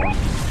the storm.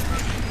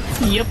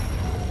 Yep.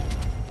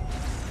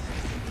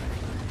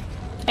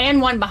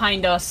 And one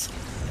behind us.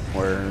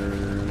 Where?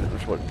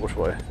 Which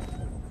way?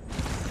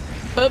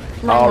 Oop,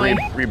 wrong way.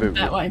 Reboot.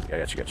 That way.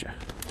 Yeah, gotcha.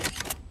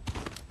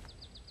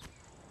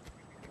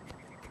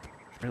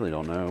 Really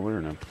don't know. We're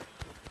in a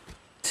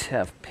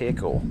tough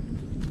pickle.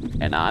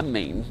 And I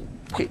mean,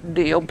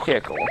 deal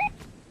pickle.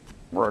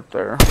 Right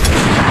there.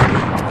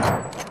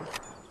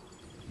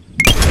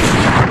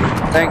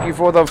 Thank you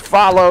for the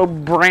follow,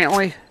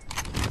 Brantley.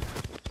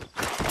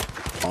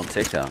 On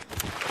TikTok.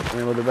 Tell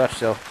me a little bit about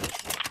yourself.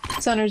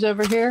 Center's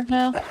over here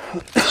now.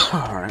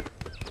 Alright.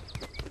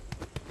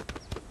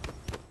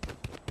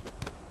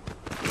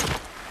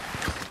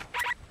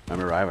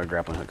 Remember, I have a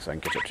grappling hook so I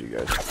can catch up to you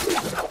guys.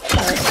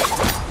 Alright.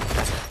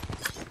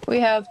 We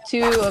have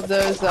 2 of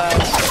those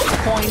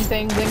coin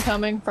things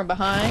incoming from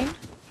behind.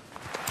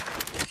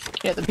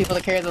 Yeah, the people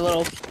that carry the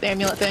little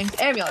amulet things.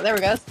 Amulet, there we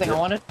go. That's the thing I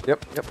wanted.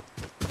 Yep.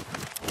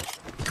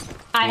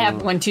 I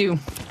have one too.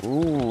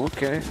 Ooh,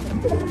 okay.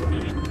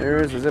 There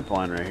is a zip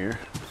line right here.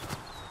 I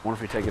wonder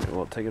if we take it.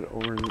 We'll take it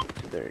over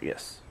to there.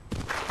 Yes.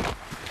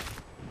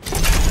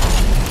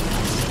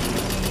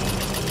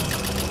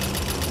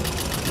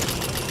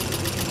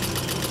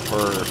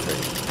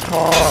 Perfect.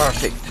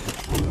 Perfect.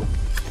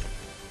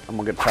 I'm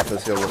gonna get top of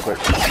this hill real quick.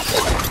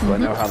 So I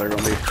know how they're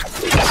gonna be.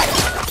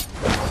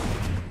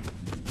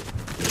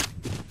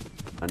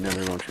 I know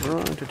they're going to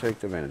run to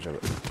take advantage of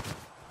it.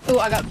 Ooh,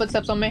 I got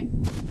footsteps on me.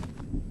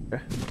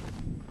 Okay.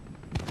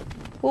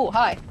 Ooh,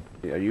 hi.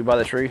 Yeah, are you by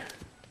the tree?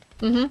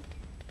 Mm-hmm.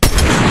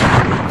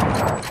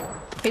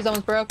 He's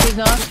almost broke. He's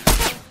not.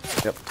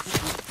 Yep.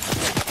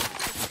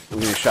 I'm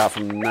getting shot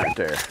from right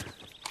there.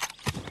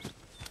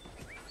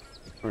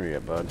 Where are you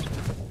at, bud?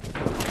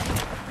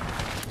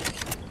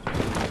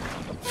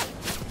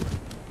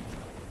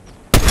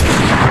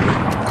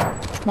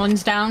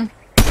 One's down.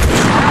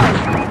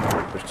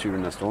 There's two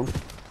in this one.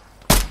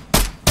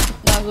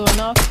 Not good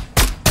enough.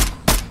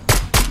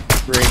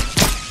 Three.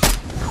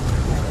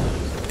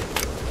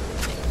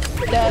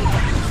 Dead.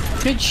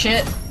 Good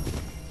shit.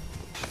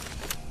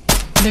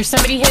 There's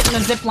somebody hitting the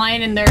zip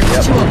line and there's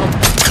two of them.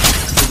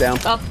 Two down.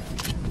 Up.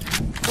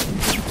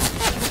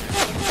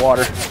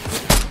 Water.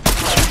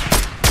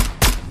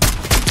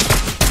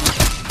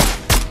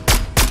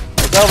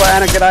 It's over,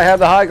 Anakin. I have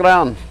the high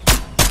ground.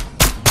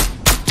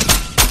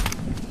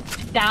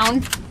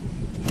 Down.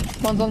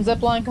 One's on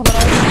zip line coming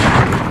over.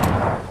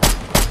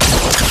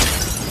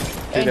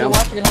 Angel, down.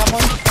 watch, you're gonna have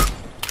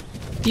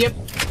one. Yep.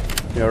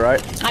 You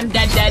alright? I'm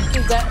dead.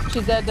 She's dead.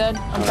 She's dead.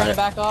 I'm trying to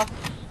back off.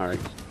 Alright.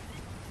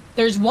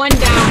 There's one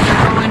down.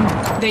 They're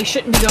going. They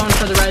shouldn't be going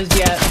for the res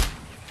yet.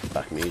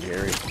 Fuck me,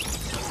 Jerry.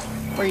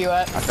 Where you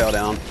at? I fell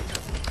down.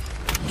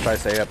 Try to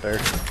stay up there.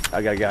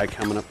 I got a guy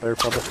coming up there,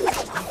 probably.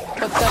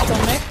 Footsteps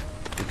on me.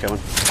 He's coming.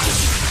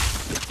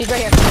 He's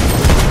right here.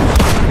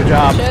 Good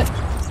job. Shit.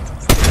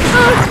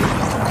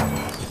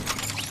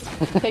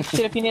 Take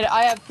shit if you need it.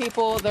 I have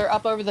people. They're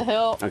up over the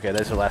hill. Okay,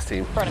 that's the last team.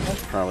 In front of me.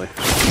 Probably.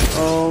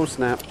 Oh,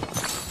 snap.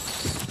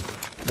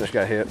 Just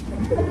got hit.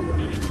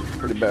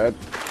 Pretty bad.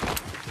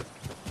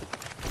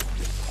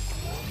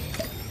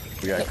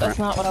 We got That's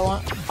not what I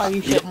want. Are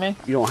you shitting me?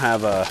 You don't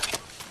have a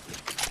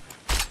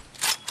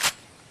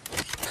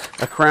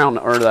crown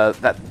or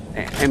that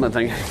amulet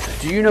thing.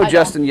 Do you know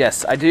Justin?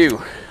 Yes, I do.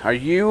 Are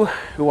you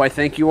who I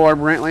think you are,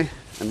 Brantley?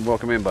 And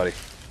welcome in, buddy.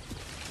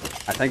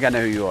 I think I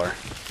know who you are.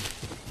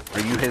 Are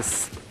you his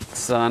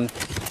son?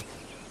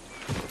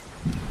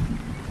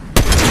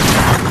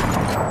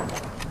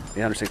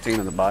 816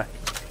 in the buy.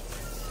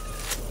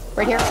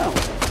 Right here.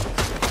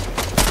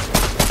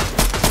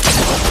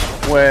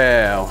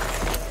 Well,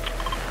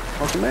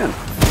 welcome in.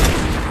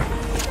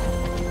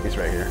 He's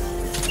right here.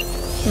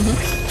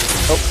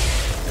 Oh,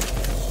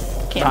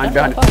 Can't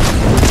behind. Go,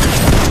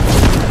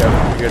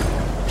 good.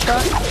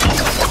 Front.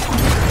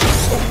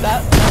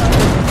 That.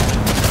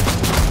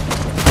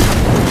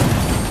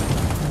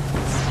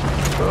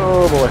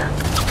 Oh boy.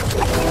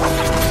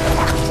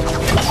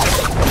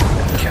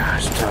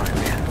 Gosh, talking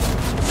man.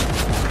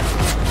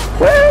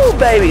 Woo,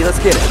 baby, let's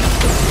get it.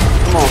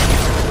 Come on.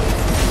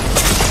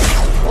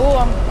 Oh,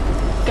 I'm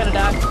gonna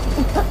die.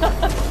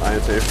 I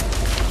am too.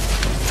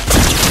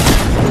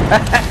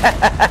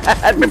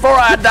 Before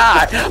I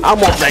die, I'm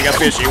gonna take a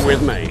fishy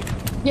with me.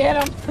 Get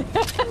him.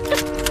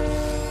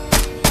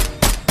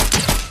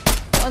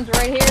 One's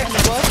right here in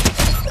the bush.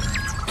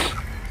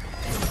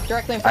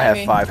 Directly in I front of me.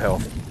 have 5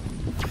 health.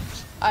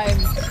 I'm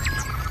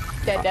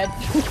dead.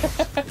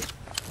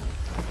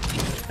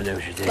 I know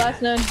what you're doing.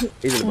 Last known.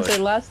 He's in the bush.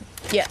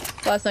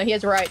 Last known. He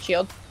has a riot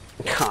shield.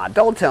 God,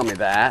 don't tell me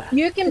that.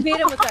 You can beat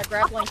him with that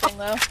grappling thing,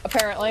 though.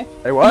 Apparently.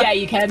 Hey, what? Yeah,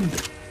 you can.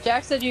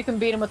 Jack said you can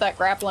beat him with that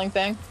grappling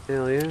thing.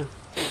 Hell yeah.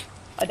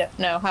 I don't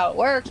know how it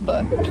works,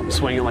 but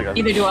Swinging like a...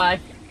 Either do I.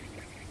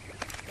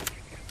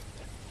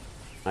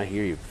 I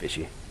hear you,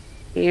 fishy.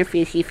 Here,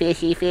 fishy,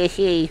 fishy,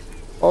 fishy.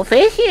 Oh,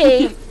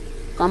 fishy!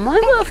 Come on,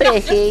 little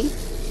fishy.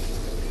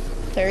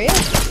 there he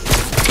is.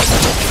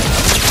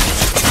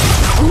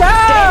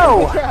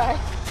 No!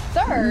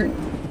 Third.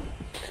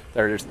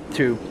 There's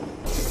 2.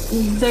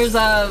 There's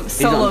a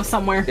solo on-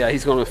 somewhere. Yeah,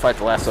 he's going to fight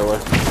the last solo.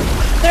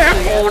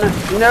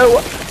 You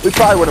know, we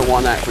probably would have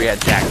won that if we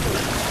had Jack.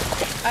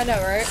 I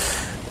know, right?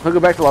 I'll go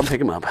back till I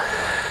pick him up.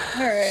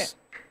 All right.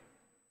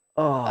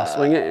 Oh,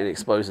 swing it and it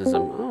exposes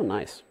him. Oh,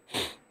 nice.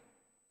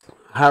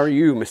 How are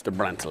you, Mr.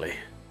 Brantley?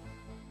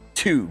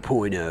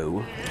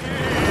 2.0.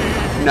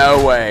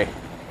 No way.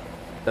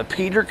 The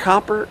Peter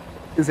Copper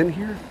is in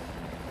here?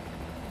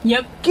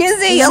 Yep.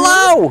 Gizzy,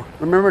 hello!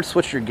 Remember to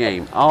switch your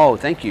game. Oh,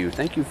 thank you.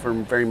 Thank you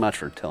very much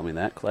for telling me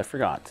that, because I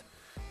forgot.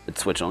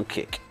 Let's switch on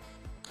Kick.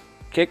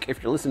 Kick,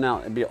 if you're listening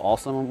out, it'd be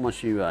awesome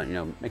once you,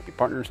 make me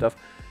partner and stuff,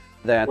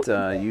 that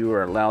you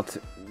are allowed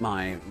to,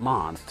 my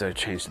mods to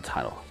change the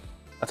title.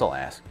 That's all I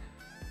ask.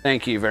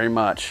 Thank you very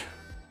much.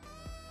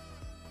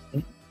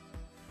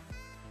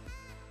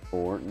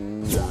 4,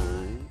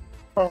 9.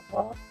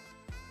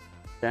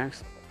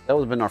 Jax, that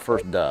would have been our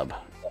first dub.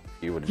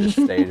 You would have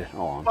just stayed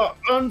on.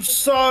 I'm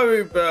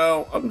sorry,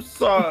 Bill. I'm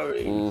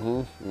sorry.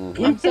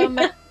 I'm so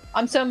mad.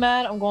 I'm so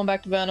mad. I'm going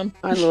back to Venom.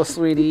 Hi, little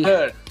sweetie.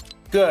 Good.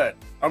 Good.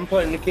 I'm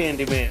playing the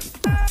Candyman.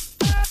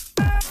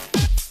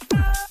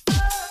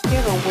 You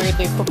have a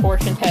weirdly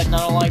proportioned head, and I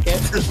don't like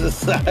it.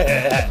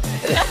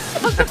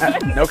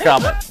 No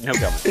comment. No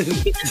comment.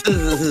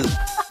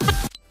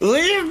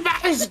 Leave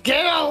my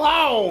skin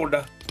alone!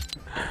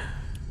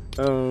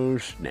 Oh,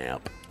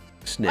 snap.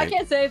 I Snap.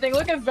 can't say anything.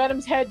 Look at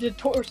Venom's head to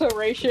torso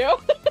ratio.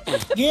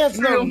 He has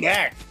no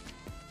neck.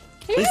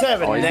 At least I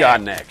have a Oh, he's neck. got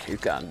a neck. He's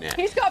got a neck.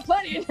 He's got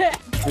plenty of neck.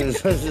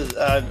 Oops,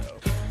 I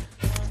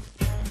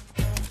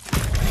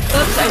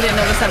didn't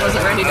notice that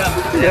wasn't ready to go.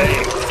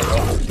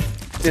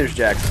 There's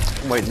Jack.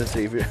 I'm waiting to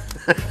see if you.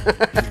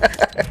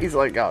 He's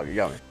like, oh, you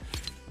got me.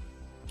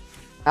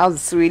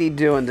 How's Sweetie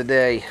doing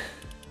today?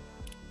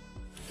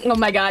 Oh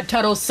my god,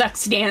 Tuttle's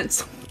sex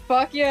dance.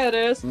 Fuck yeah, it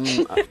is. I'm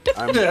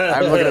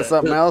looking at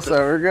something else, so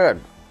we're good.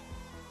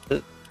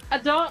 I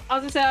was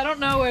gonna say, I don't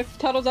know if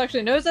Tuttles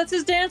actually knows that's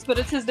his dance, but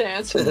it's his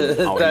dance.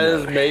 Oh, that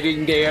is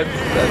mating dance.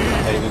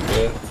 That's mating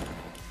dance.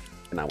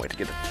 Cannot wait to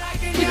get it.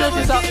 He does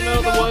this out in the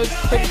middle of the woods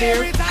for the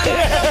deer.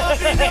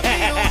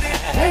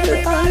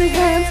 Everybody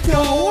hands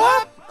go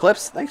up.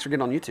 Clips, thanks for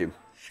getting on YouTube.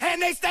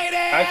 And they stay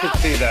there. I could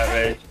see that,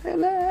 Ray.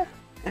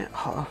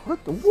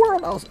 What the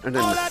world else? And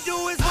then All I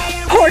do is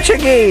win.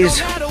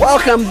 Portuguese,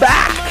 welcome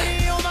back.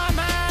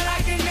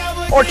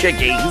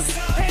 Portuguese.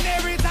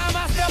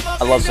 I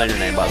love saying your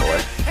name, by the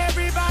way.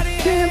 Everybody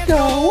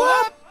go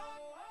up.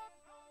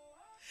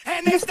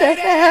 And they stay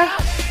there.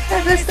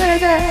 And they stay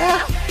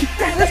there.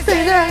 And they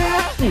stay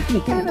there.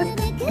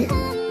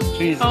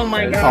 Jesus Oh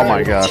my Christ. Oh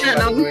my gosh.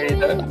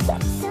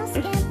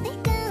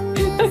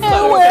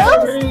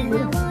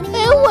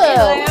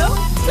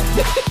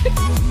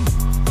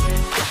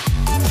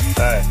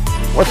 Alright.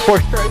 What's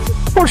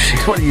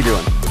Portuguese? What are you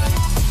doing?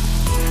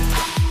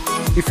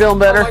 You feeling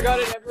better? Oh my god,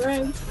 it never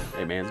ends.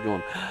 Hey man, it's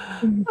going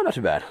not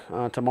too bad.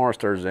 Tomorrow's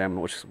Thursday,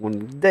 which is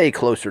one day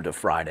closer to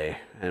Friday,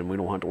 and we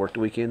don't have to work the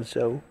weekend,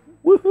 so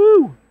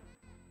woohoo!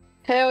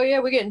 Hell yeah,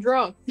 we're getting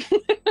drunk.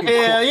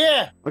 Hell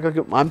yeah!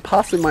 I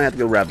possibly might have to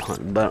go rabbit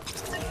hunting, but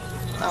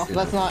Oh,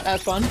 that's not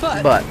as fun,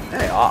 but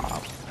hey,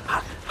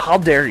 how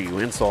dare you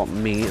insult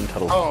me and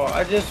Tuttle? Oh,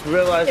 I just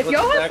realized. if what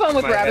y'all the have back fun of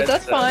with my rabbits, head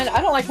that's fine.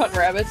 I don't like hunting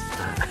rabbits.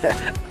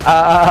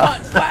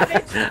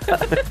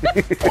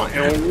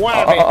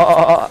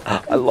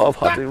 Wabbit. I love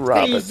hunting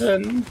rabbits.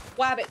 Season.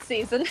 Wabbit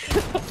season.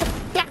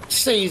 Duck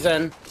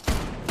season.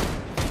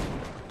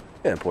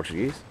 Yeah,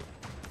 Portuguese.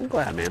 I'm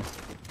glad, man.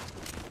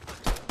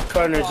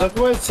 Connors, look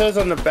what it says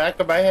on the back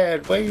of my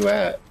head. Where you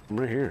at? I'm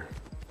right here.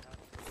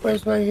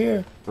 Where's my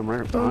hair? I'm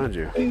right behind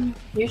you.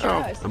 Use your Oh.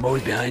 eyes. I'm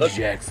always behind you,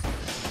 Jax.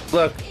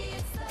 Look.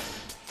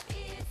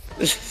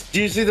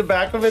 Do you see the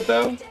back of it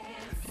though?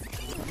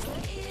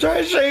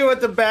 Try to show you what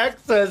the back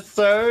says,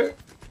 sir.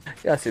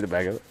 Yeah, I see the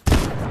back of it.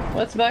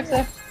 What's the back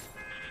say?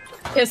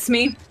 Kiss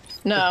me.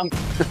 No.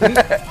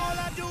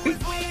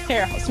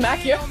 Here, I'll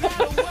smack you.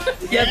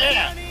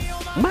 Yeah.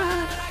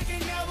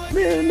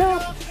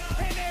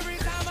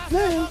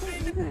 I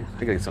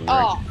gotta get some drink.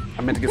 Oh.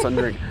 I meant to get some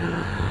drink.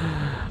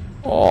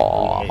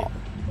 Oh.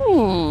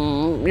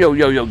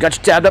 Yo, got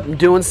you tabbed up and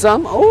doing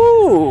some?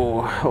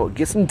 Oh,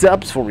 get some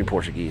dubs for me,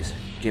 Portuguese.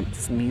 Get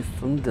me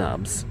some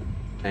dubs.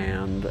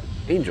 And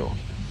Angel,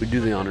 we do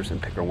the honors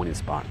and pick our winning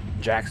spot.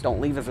 Jax, don't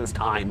leave us this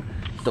time,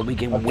 so we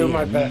can I'll win. do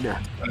my best.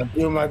 I'll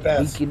do my We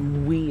best.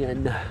 can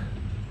win.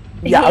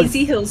 Yeah,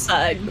 Hazy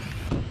Hillside.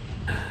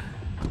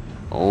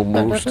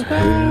 almost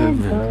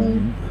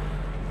heaven.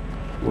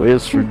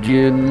 West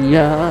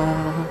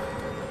Virginia.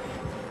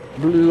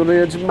 Blue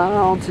Ridge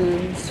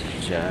Mountains,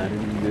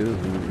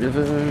 shining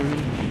river.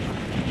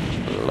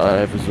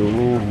 Life is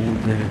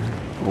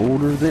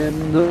older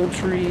than the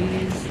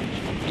trees,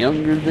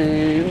 younger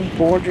than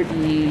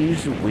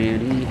Portuguese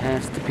when he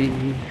has to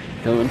pee.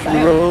 Country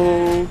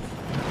road,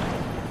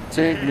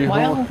 take me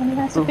Why home. only when he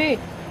has to pee?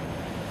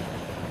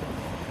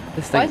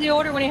 This Why is thing, he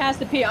older when he has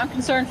to pee? I'm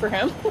concerned for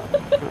him.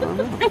 I don't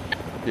know.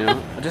 You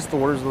know, just the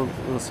words of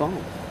the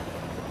song.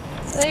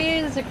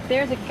 There's a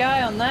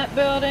guy on that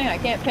building. I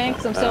can't paint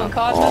because I'm still in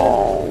Cosmo.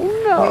 Oh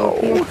no!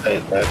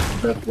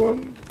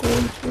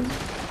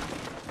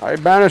 I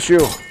banish you.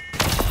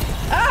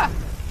 Ah!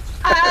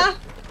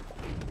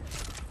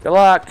 Good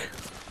luck.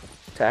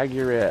 Tag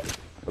you're it.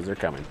 Because they're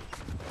coming.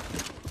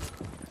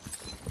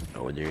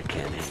 Oh, they're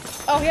coming.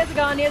 Oh, he has a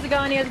gun. He has a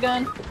gun. He has a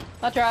gun.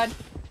 I tried.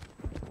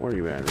 Where are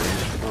you at, Rich?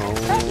 Right, Oh.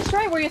 just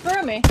right where you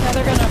threw me. Now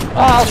they're gonna.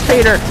 Oh, it's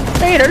Peter!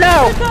 Peter,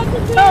 no!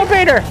 No,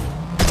 Peter!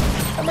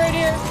 I'm right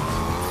here.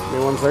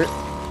 Anyone's there?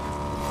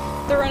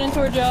 They're running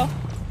towards y'all.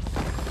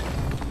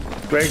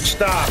 Greg,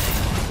 stop.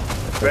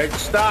 Greg,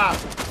 stop.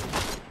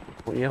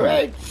 Oh, yeah.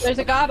 Greg. There's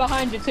a guy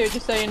behind you too,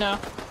 just so you know.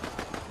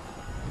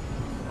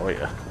 Oh,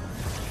 yeah.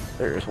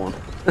 There's one.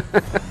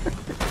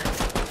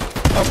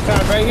 Oh,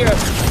 God, right here.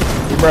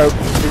 He broke.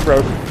 He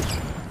broke.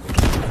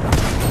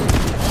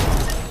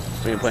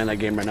 We ain't playing that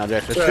game right now,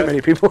 Jack. There's too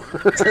many people.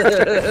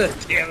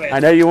 Damn it. I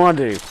know you want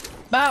to.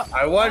 Bow.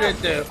 I wanted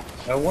to.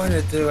 I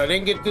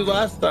didn't get to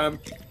last time.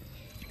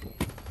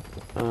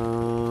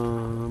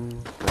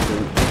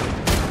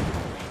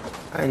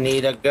 I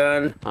need a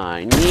gun.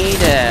 I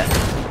need it.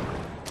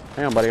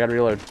 Hang on, buddy. Gotta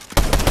reload.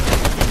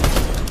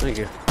 Thank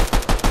you.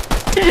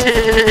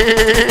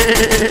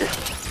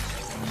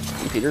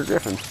 Peter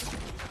Griffin.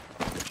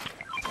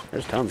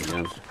 There's tons of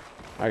guns.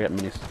 I got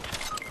minis.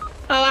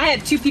 Oh, I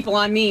had 2 people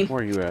on me.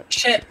 Where are you at?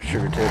 Shit.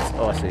 Sugar tits.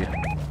 Oh, I see you.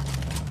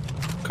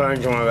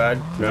 Carnage on my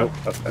bad. Nope.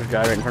 There's a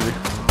guy right in front of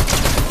me.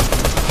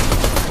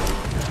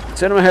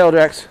 Send him a hail,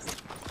 Jax.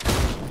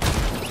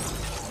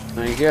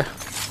 Thank you.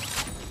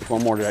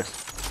 One more, Jax.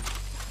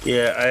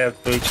 Yeah, I have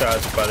 3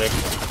 shots, buddy.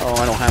 Oh,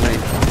 I don't have any.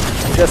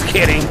 Just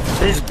kidding.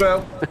 He's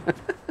broke.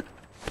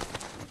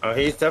 Oh,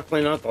 he's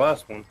definitely not the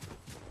last one.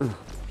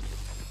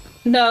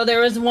 No, there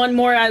was one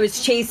more I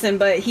was chasing,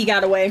 but he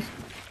got away.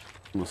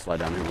 I'm gonna slide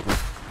down here with him.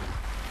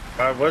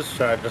 I was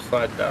trying to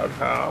slide down.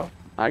 How?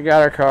 I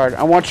got our card.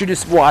 I want you to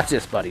watch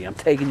this, buddy. I'm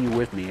taking you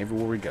with me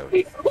everywhere we go.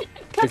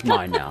 He's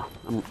mine now.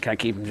 Can I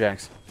keep him,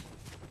 Jax?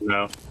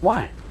 No.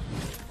 Why?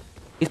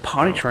 He's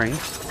potty trained.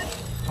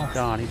 Oh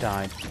God, he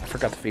died. I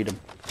forgot to feed him.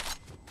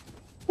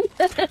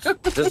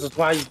 This is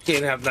why you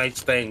can't have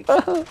nice things.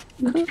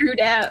 True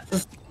that.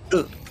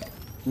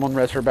 One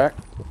res her back.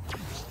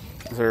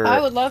 Is there... I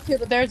would love to,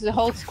 but there's a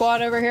whole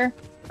squad over here.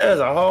 There's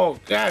a whole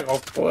gaggle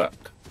fuck.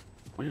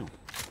 Wow.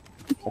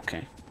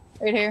 Okay.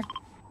 Right here.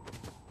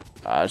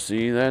 I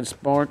see that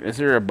spark. Is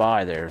there a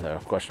buy there though?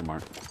 Question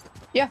mark.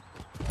 Yeah.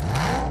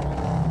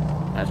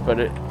 Let's put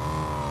it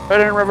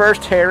in reverse,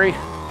 Terry.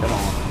 Come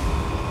on.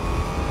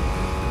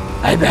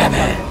 Hey,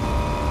 baby.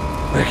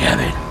 We're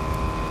coming.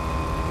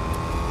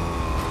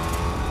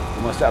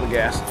 Almost out of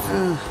gas.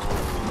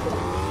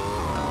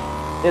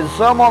 Is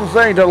someone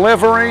saying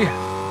delivery?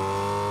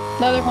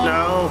 Another one.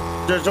 No.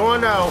 There's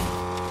one now.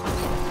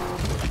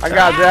 I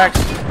got Jax.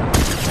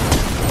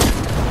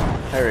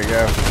 There we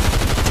go.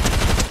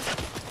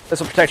 This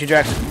will protect you,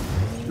 Jax.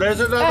 There's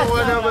another That's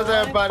one not over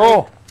there, right. buddy.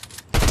 Oh.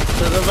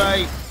 To the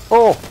right.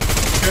 Oh.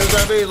 Here's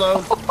our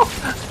reload.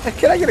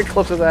 Can I get a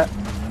clip of that?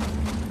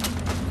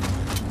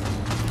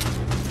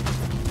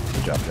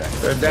 Good job, Jax.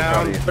 They're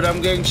down, but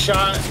I'm getting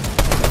shot.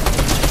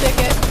 Stick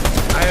it.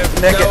 I have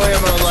Stick no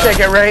ammo it. left. Stick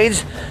it, Rage.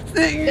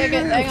 Stick it.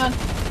 Hang on.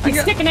 He's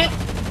sticking it.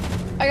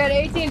 I got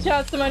 18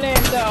 shots to my name,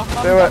 so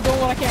I'm Do it. doing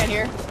what I can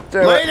here.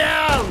 Do Lay it.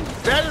 down!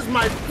 That is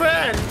my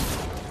friend!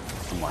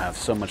 I'm gonna have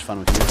so much fun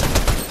with you.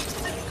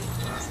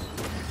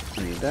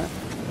 I need that.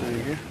 There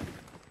you go.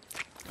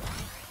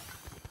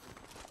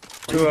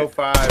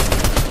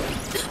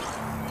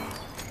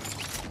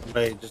 205.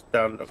 Wait, just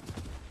down the...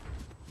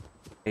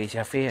 Eat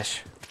your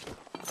fish.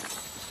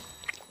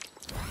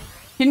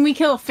 Didn't we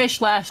kill a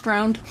fish last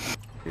round?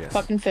 Yes.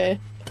 Fucking fish.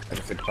 I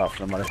just picked off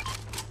somebody.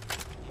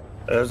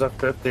 There's a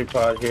 50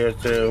 pot here,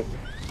 too.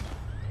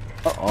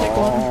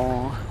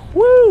 Uh-oh.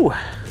 Woo!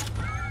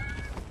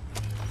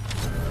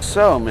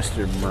 So,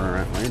 Mr.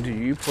 Brantley, do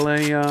you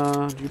play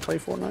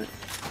Fortnite?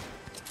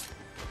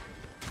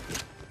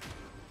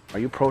 Are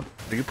you pro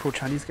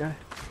Chinese guy?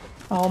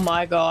 Oh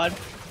my god.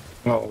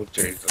 Oh,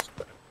 Jesus.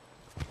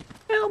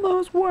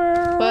 Elmo's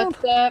World!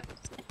 What's up?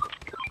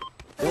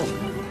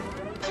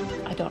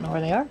 I don't know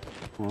where they are.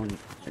 Well,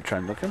 you're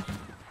trying to look him?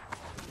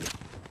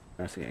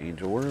 I see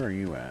Angel. Where are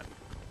you at?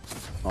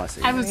 Oh, I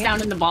see. I was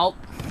down in the vault.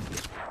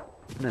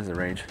 What is it,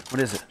 Rage?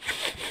 What is it?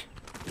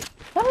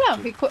 I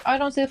don't know. I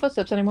don't see the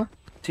footsteps anymore.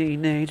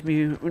 Teenage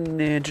Mutant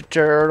Ninja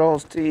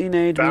Turtles.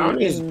 Teenage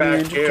Bounty's Mutant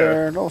back Ninja here.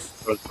 Turtles.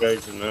 What's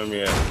raising them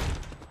yet?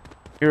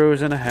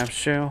 Heroes in a half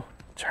shell.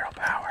 Turtle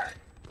power.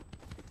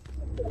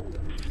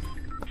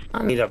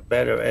 I need a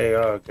better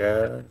AR,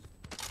 guys.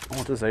 I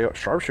want this AR.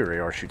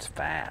 Sharpshooter AR shoots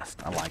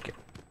fast. I like it.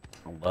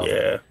 I love it.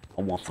 Yeah.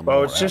 I want some Oh,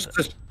 more. it's just of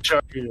to show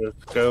you the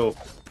scope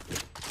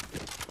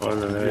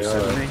on an it. You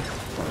send me? AR.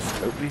 Want to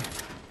scope me?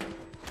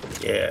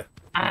 Yeah.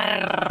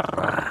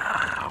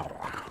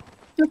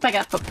 Oops, I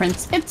got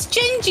footprints. It's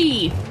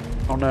Gingy!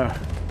 Oh no.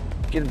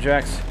 Get him,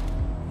 Jax.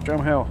 Show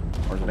him hell.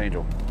 Or is it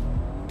Angel?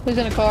 Who's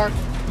in a car?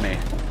 Me.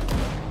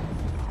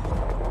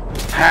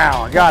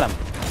 How? I got him.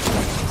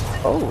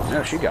 Oh,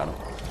 no, she got him.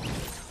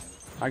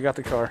 I got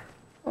the car.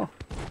 Oh.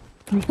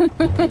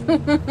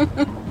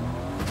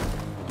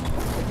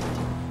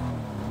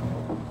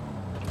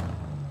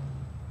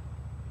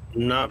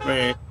 Not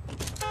me.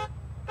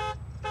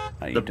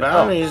 How you The doing?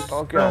 bounty's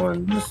Oh, God.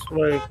 going this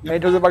way.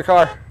 Angel's in my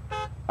car.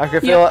 I can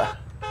feel it.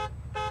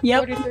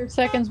 Yep. 43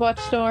 seconds, watch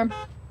storm.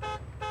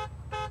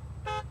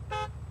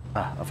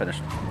 Ah, I'll finish.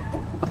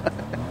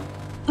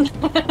 Let's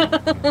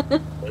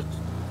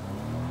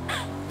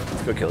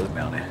go kill this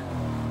bounty.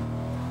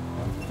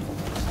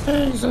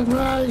 Jesus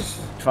Christ.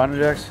 You find him,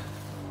 Jax?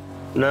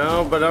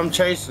 No, but I'm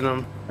chasing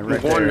them. They're I'm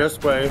right going there.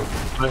 this way.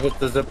 I hit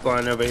the zip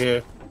line over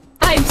here.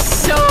 I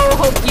so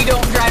hope you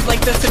don't drive like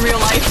this in real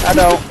life. I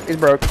know. He's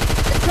broke.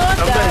 It's not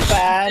that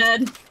bad.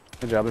 Dead.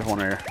 Good job. There's one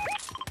here.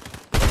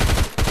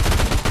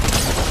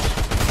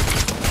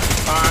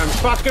 I'm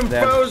fucking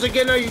Damn. froze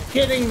again. Are you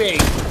kidding me?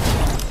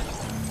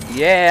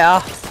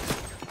 Yeah.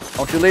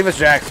 Don't you leave us,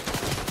 Jax.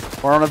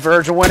 We're on the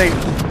verge of winning.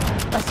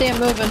 I see him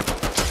moving.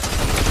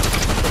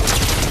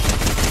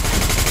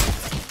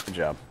 Good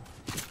job.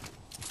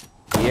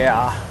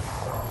 Yeah.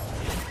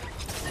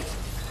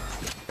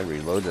 I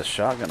reload this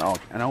shotgun. Oh,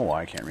 I know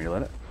why I can't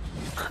reload it.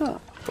 Huh.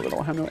 But I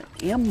don't have no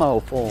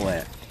ammo for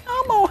it.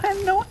 Ammo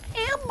have no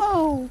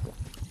ammo.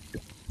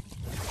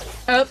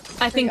 Oh,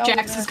 I think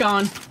Jax is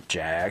gone.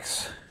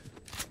 Jax.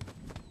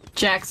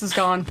 Jax is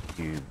gone.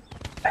 You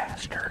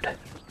bastard.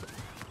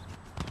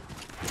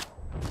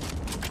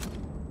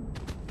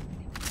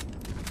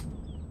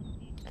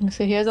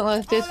 So he hasn't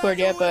left Discord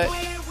yet, but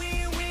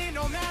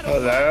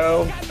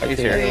Hello? He's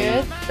there he here.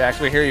 is. Jax,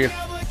 we hear you.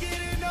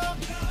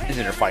 He's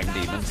in there fighting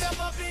demons.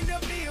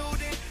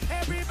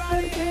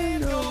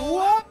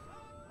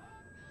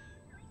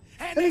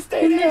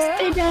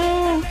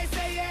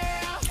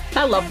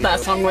 I loved that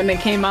song when they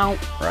came out.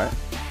 Right?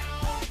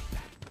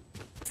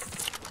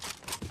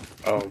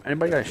 Oh,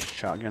 Anybody got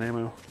shotgun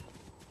ammo?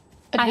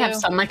 I have do.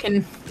 some I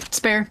can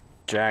spare.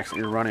 Jax,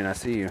 you're running. I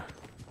see you.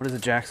 What is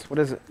it, Jax? What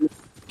is it? I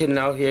can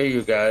now hear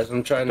you guys.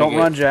 I'm trying Don't to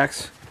run,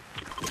 Jax.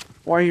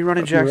 Why are you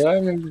running, Jax?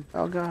 Running.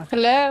 Oh, God.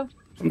 Hello.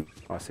 Oh,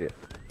 I see it.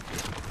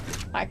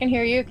 I can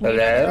hear you. Can you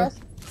Hello? hear us?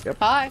 Yep.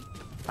 Hi.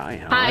 Hi.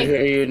 Hi. I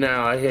hear you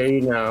now. I hear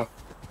you now.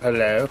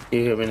 Hello? Can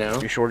you hear me now?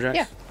 You sure, Jax?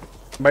 Yeah.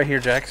 Anybody here,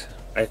 Jax?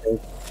 I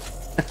think.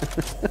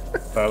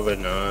 Probably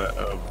not.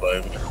 I don't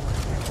blame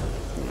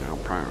you. No,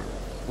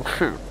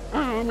 probably.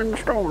 I'm in the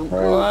storm.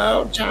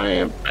 Hello,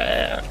 giant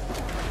bear.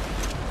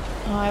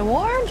 I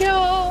warned you.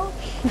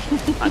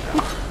 I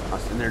know. I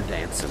was in there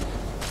dancing.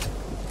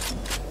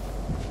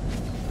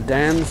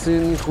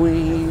 Dancing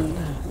queen,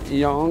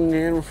 young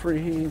and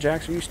free.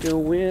 Jax, are you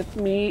still with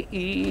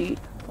me?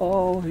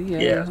 Oh, yeah.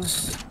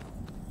 Yes.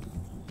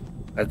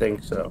 I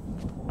think so.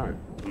 Alright.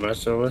 Am I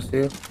still with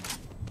you?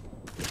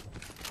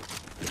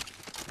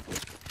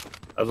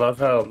 I love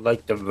how,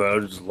 like, the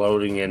road's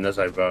loading in as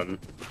I run.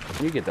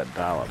 You get that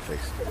dial-up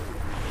fixed.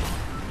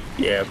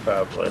 Yeah,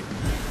 probably.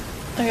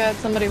 I got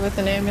somebody with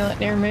an amulet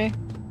near me.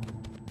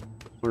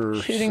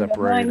 We're Shooting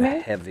separated behind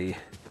me? heavy.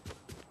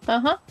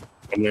 Uh-huh.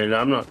 I mean,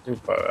 I'm not too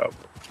far out.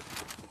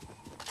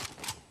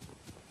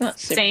 Not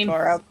super Same.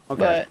 far up,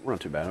 Okay, we're not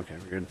too bad. Okay,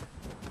 we're good.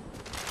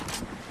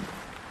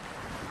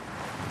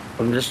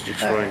 I'm just but...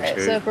 destroying Alright,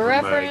 shit. so for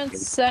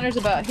reference, center's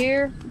about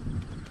here.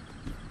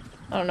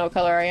 I don't know what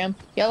color I am.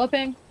 Yellow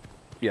ping?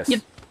 Yes.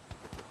 Yep.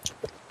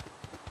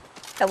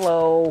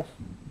 Hello.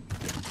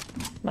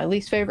 My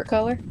least favorite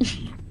color.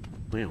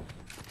 Wow.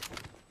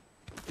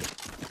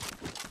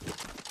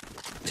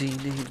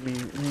 Teenage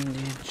Mutant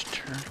Ninja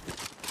Turtle.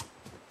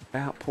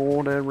 About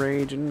pulled a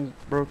rage and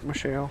broke my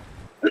shell.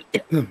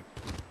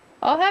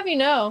 I'll have you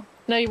know.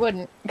 No, you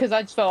wouldn't, because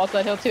I just fell off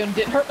that hill too and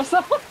didn't hurt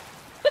myself.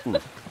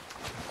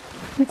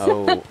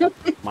 Oh,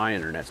 my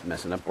internet's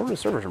messing up. Or the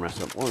servers are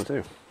messing up. One or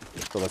two.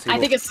 So let's see. I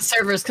think it's the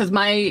servers because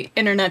my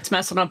internet's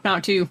messing up now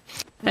too,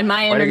 and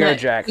my Way to go, internet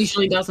Jax.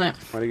 usually doesn't.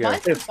 Where'd he go?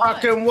 Mine's It fine.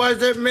 fucking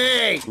wasn't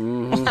me!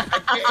 Mm-hmm.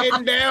 I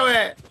didn't do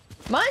it!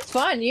 Mine's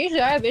fine.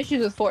 Usually I have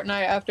issues with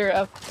Fortnite after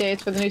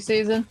updates for the new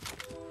season.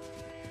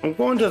 I'm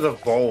going to the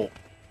vault.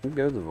 We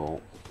go to the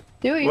vault.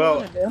 Do what you Well,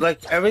 want to do.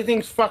 like,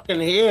 everything's fucking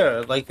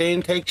here. Like, they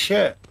didn't take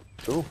shit.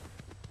 Cool.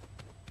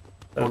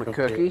 Want a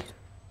Okay. cookie?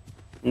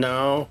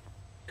 No.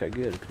 Okay,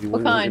 good. You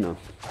What wouldn't, kind? You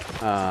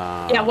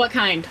know. Yeah, what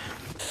kind?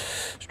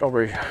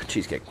 Strawberry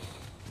cheesecake.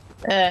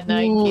 No,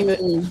 you can keep it.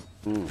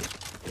 Mm.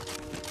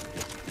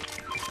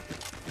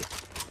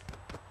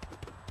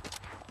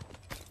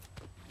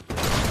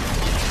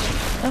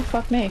 Oh,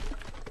 fuck me.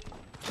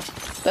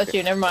 That's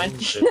you, never mind.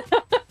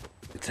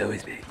 It's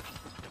always me.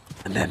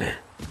 And then me.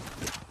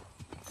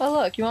 Oh,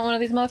 look, you want one of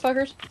these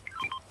motherfuckers?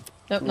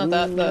 Nope, not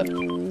that.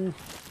 The...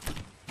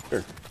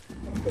 Sure.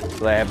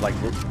 So they have like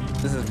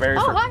this is very.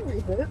 Oh, fir- hi,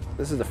 Reboot.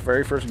 This is the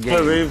very first We're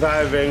game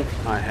reviving.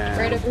 I have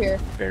Right over here.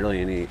 barely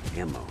any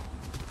ammo.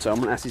 So I'm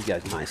gonna ask these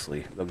guys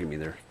nicely. They'll give me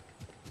their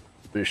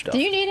stuff. Do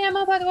you need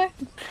ammo, by the way?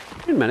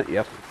 In a minute,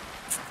 yep.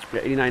 We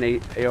got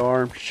 89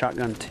 AR,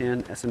 shotgun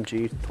 10,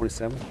 SMG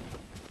 27.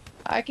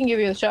 I can give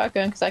you the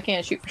shotgun because I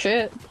can't shoot for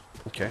shit.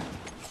 Okay.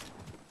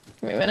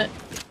 Give me a minute.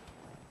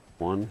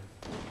 1,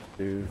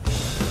 2.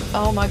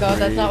 Oh my god,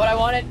 that's Three. not what I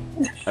wanted.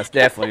 That's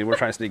definitely we're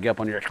trying to sneak up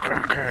on your.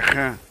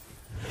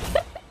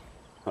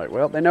 Alright,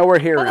 well they know we're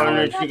here now.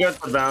 Honey, she got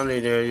the bounty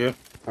near you.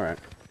 Alright.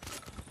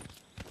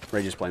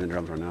 Ray just playing the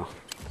drums right now.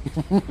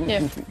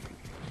 Yeah.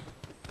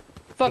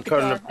 Fuck I'm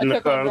guitar. I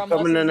took on drum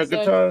coming in a lessons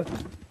guitar.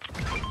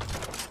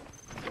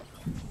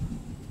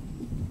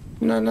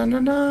 Na na na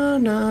na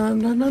na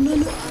na na na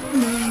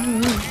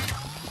na.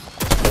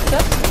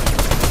 instead.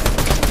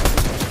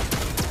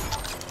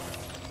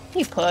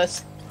 You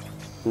puss.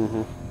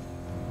 Mm-hmm.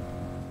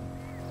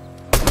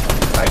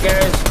 Hi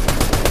guys.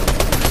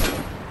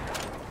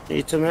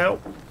 Need some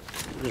help?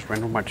 Just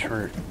ran over my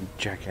turret, you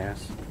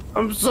jackass.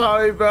 I'm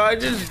sorry, bro. I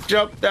just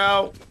jumped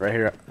out. Right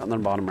here, on the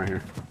bottom right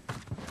here.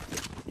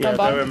 Yeah,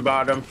 bottom? they're in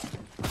bottom.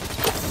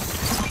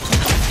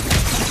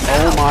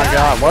 Oh my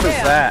god, what is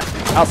that?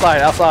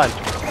 Outside, outside.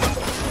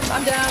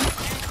 I'm down.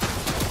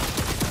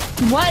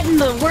 What in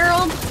the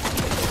world?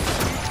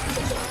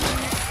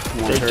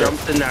 One They turret.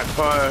 jumped in that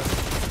car.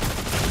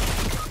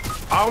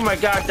 Oh my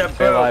god, that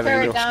Stay alive, broke.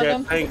 Angel. Down Shit,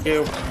 them. thank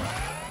you.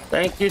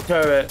 Thank you,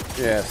 turret.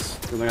 Yes,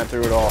 we got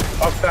through it all.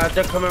 Oh god,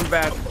 they're coming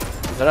back.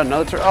 Is that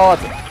another turret? Oh,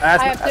 I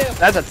have two.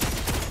 that's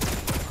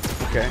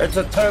a... Okay. It's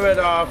a turret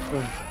off.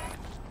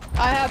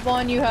 I have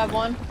one, you have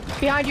one.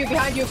 Behind you,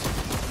 behind you.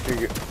 Here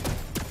you go.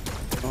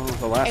 Oh,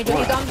 the last Angel,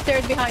 one. he's on the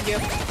stairs behind you.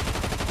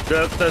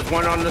 There's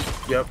one on this.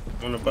 Yep,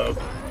 one above.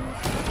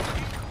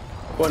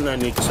 One I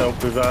need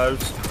self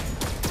revives.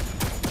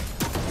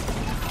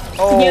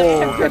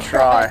 Oh, good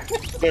try.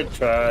 Good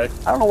try. I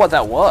don't know what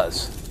that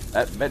was.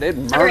 That it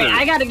murdered. All right,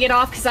 I gotta get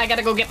off because I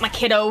gotta go get my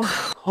kiddo.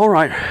 All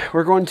right,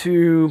 we're going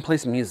to play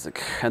some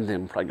music and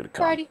then probably gonna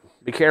come. Alrighty.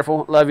 Be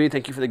careful. Love you.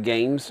 Thank you for the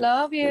games.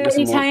 Love you. Get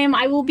some more- Anytime,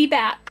 I will be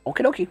back.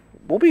 Okie dokie.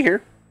 We'll be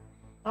here.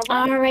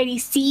 Alrighty,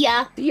 see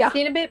ya. Yeah. See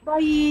you in a bit,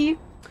 bye.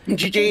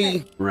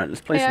 GG. All right,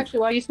 let's play Hey, some. actually,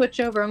 while you switch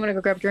over, I'm gonna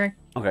go grab a drink.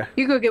 Okay.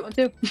 You go get one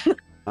too.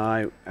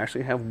 I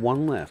actually have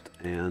one left,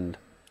 and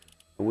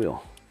I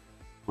will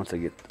once I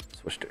get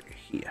switched to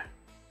here.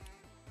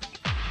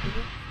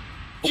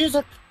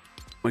 Music.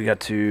 We got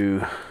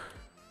to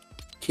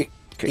Kick.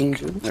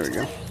 There we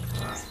go. All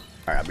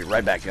right, I'll be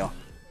right back, y'all.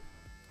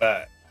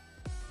 Bye.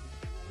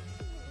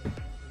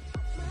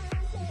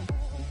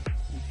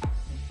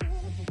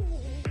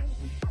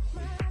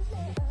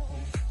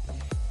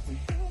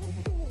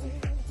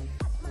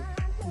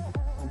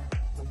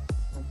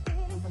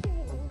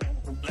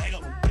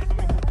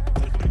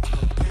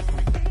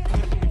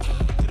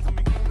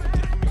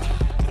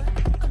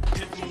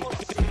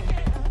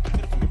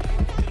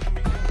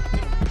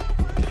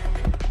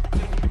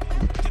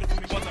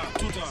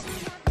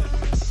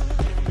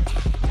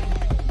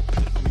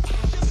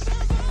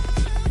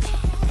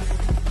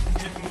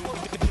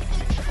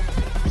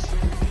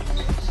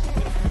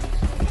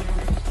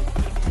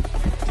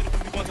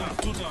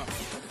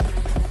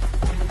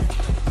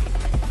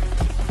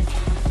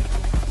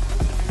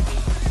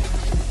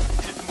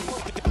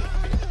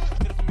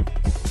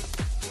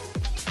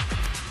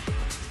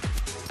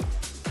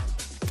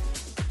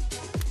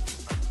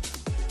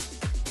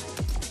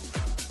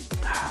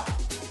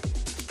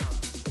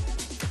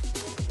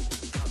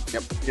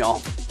 Yep,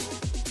 y'all.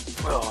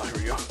 Oh,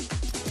 here we go.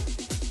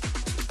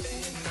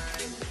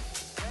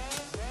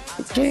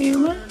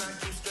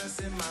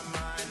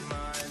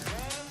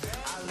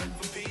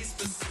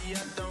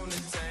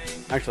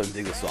 I actually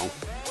dig this song.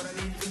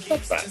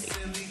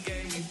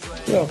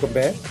 Welcome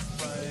back.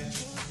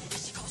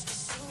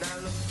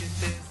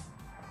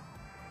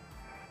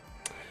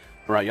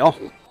 All right, y'all.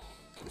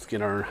 Let's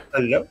get our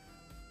Hello.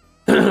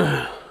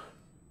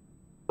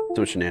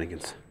 some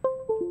shenanigans.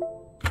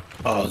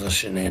 Oh, the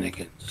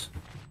shenanigans.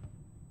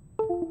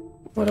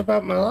 What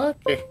about my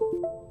lucky?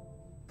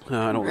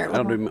 I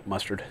don't do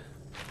mustard.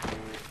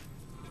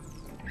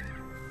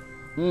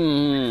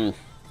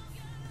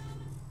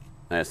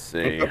 Let's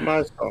see. Look at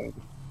my song.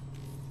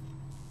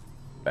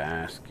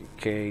 Basket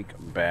cake,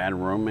 bad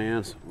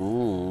romance.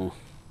 Ooh,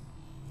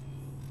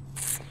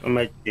 I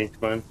might change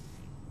mine.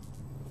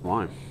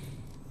 why?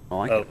 I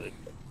like I'll it. leave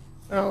it.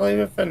 I'll leave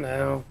it for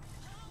now.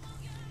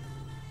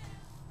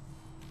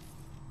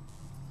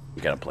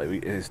 You gotta play.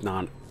 It's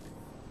not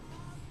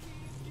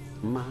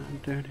my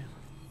dirty.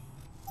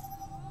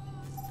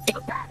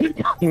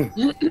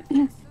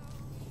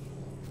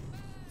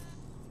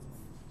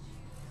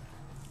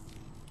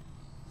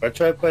 I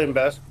tried playing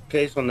basketball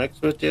case on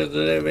Xbox the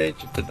other day, mate.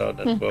 It did not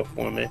that well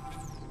for me.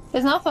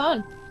 It's not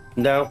fun.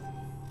 No.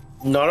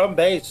 Not on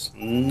base.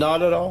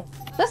 Not at all.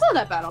 That's not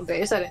that bad on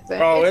base, I didn't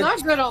think. Oh, it's it's-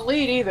 not good on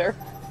lead either.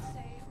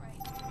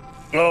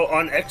 Oh,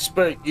 on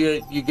expert,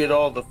 you get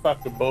all the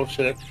fucking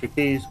bullshit extra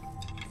keys.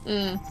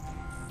 Mm.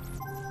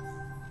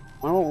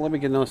 Why don't let me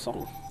get another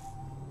song?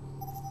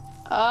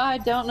 I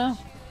don't know.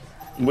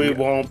 We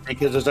won't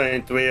because there's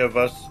only 3 of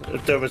us.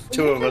 If there was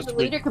 2 of us, The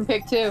we... leader can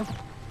pick too.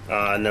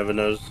 I never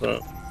noticed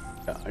that.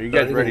 Are you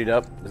guys readied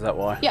up? Is that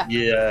why? Yeah.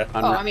 Yeah.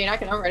 I'm, Oh, I mean, I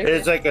can already.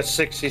 It's like a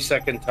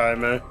 60-second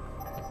timer.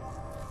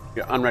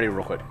 yeah, I'm ready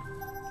real quick.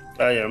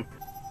 I am.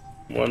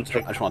 1 I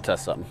second. just want to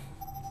test something.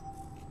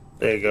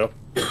 There you go.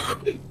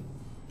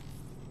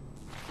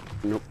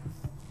 Nope.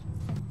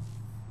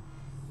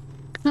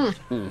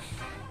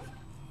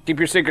 Keep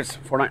your secrets,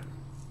 Fortnite.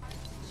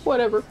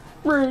 Whatever.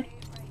 Rude.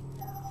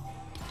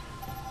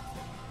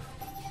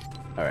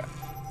 All right.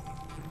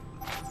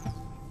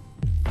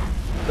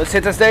 Let's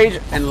hit the stage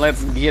and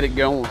let's get it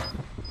going.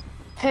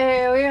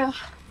 Hell yeah.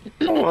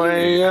 Oh,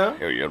 yeah.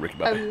 Here we go, Ricky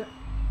Bobby.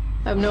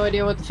 I have no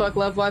idea what the fuck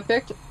level I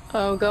picked.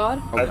 Oh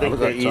god. I think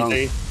they're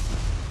easy.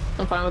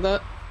 I'm fine with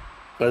that.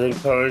 I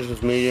think courage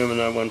was medium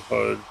and I went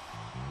hard.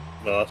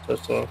 Last I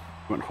saw.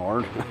 Went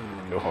hard.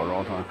 Go hard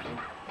all the time.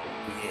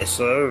 Yes,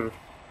 sir.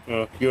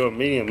 Well, you're a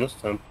medium this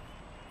time.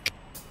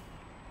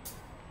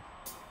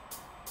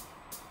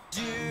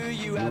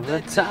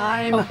 The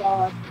time Oh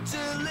god.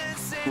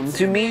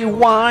 to me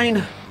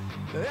wine.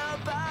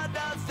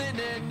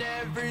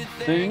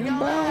 Think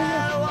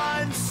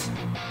about it.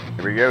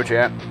 Here we go,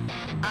 chat.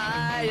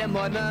 I am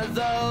one of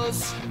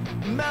those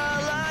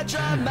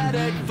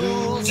melodramatic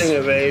fools. King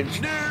of age.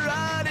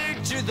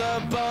 Neurotic to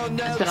the bone.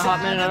 It's been a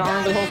hot minute. I don't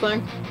remember the whole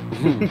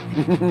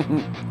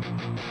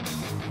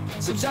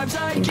thing. Sometimes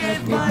I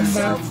give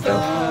myself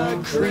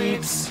the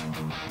creeps.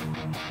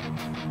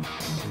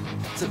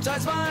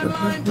 Sometimes my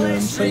mind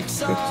plays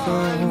tricks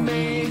on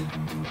me.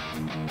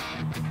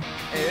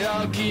 It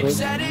all keeps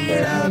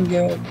adding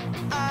up.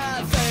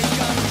 I think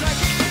I'm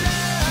cracking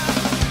up.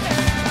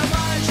 Am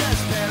I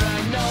just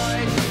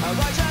paranoid? Am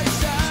I just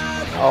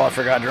sad? Oh, I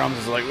forgot drums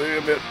is like a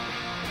little bit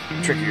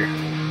trickier. A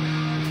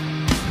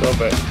little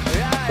bit.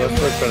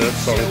 Let's work for this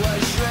song.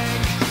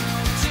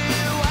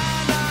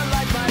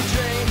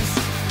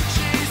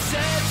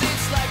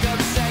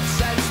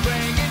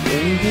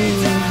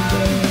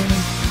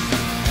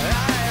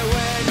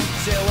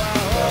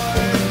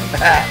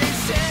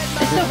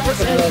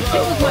 It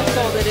was my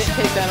fault they didn't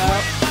take that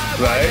out.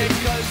 Right?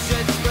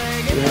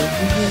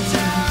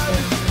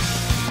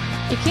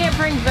 You can't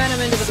bring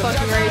Venom into the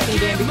fucking racing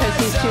game because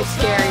he's too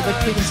scary,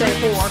 but you can say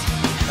 4.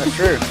 That's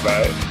true.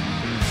 Right.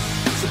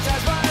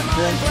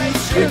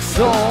 It's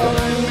on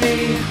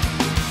me.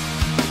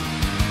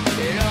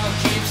 It all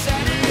keeps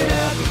adding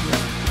up.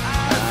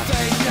 I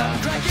think I'm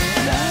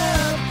cracking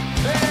up.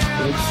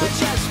 Am I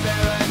just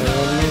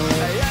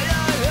paranoid?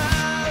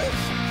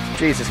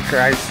 Jesus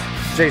Christ.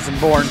 Jason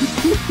Bourne.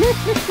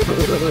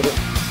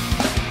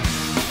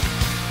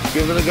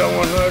 Give it a go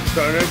on her,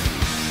 Turner.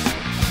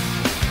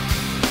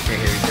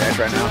 Can't hear you guys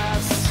right now.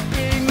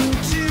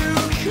 Into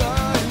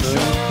control.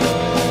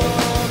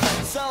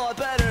 So I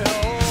better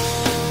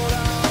hold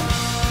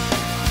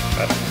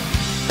on.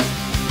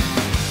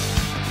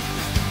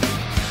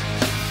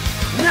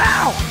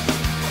 Now!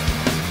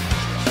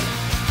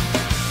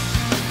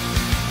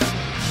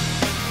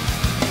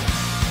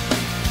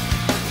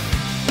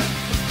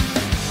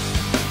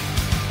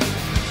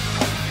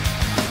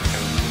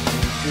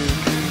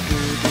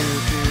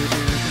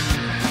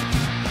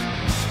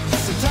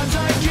 Sometimes I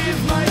give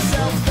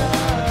myself the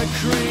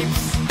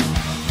creeps.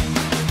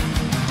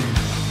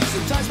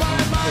 Sometimes my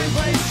mind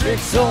plays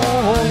tricks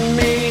on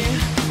me.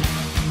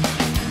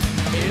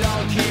 It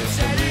all keeps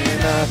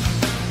adding up.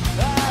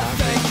 I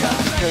think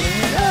I'm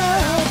cracking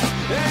up.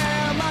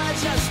 Am I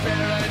just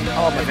paranoid?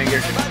 Oh, my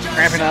fingers are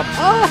cramping up.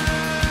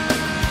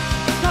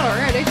 Not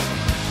already.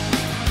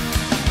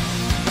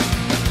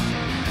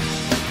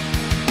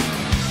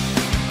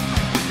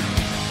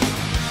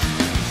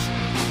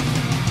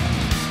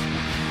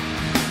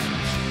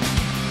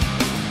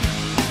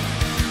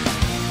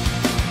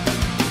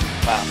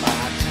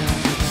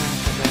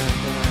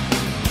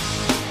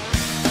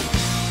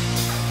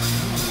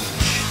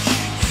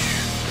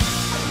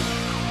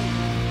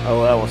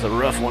 Oh, that was a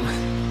rough one.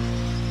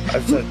 I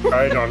said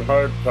right on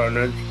hard,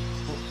 Turner.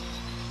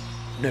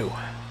 No.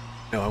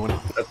 No, I went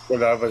on. That's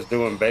what I was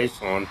doing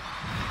bass on.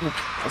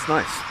 That's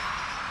nice.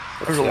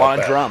 There's a Not lot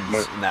of bad.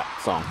 drums in that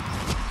song.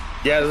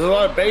 Yeah, there's a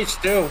lot of bass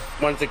too,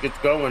 once it gets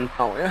going.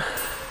 Oh, yeah?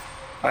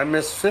 I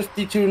missed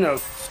 52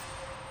 notes.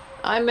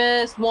 I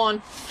missed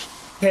 1.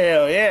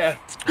 Hell yeah.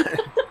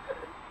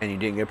 And you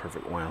didn't get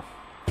perfect. Wow.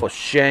 Well,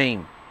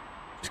 shame.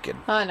 Just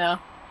kidding. I know.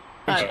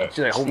 I know. She's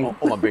like, hold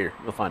my beer.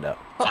 You'll find out.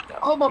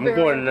 Oh, my beer.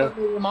 going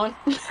to- Mine.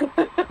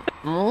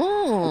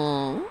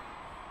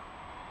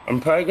 I'm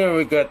probably gonna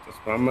regret this,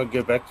 but I'm gonna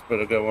give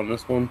Expert a go on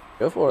this one.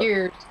 Go for it.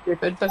 You're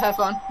stupid, but have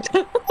fun.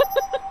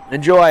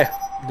 Enjoy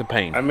the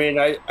pain. I mean,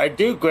 I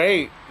do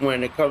great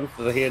when it comes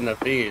to hearing the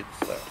feeds.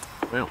 So.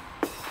 Well,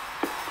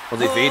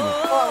 what's he feeding? I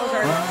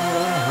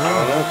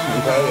don't know.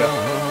 I'm telling you.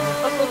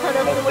 Let's go turn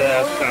over the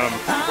Let's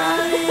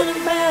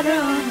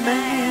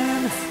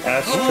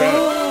ask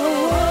Trent.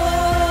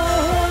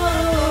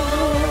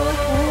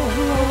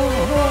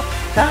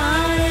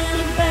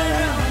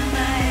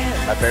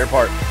 My favorite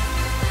part.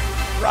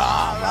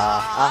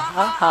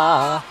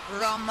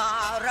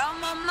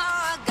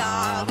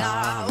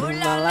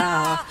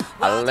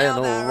 A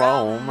little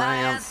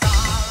romance.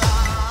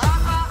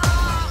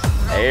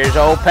 Here's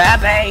old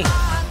Pappy.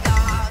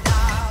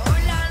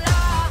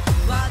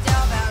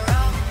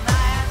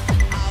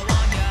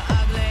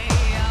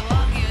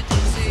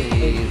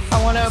 I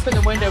want to open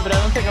the window, but I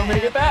don't think I'm going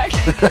to get back.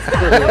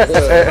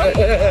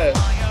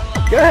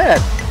 Go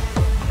ahead.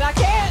 I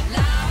can't.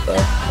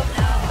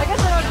 I guess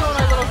we're not doing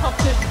our little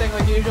competition thing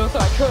like usual, so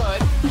I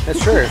could. That's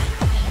true.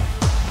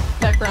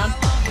 Next round.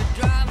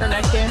 Or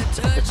next game.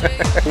 Just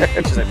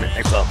like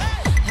next up.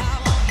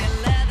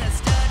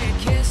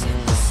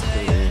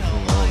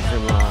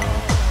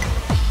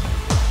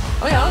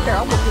 Oh yeah, I don't care.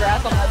 I'll whoop your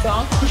ass on that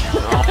song.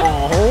 Oh,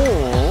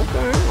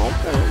 okay.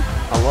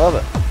 I love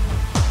it.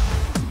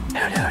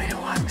 How do you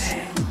want me?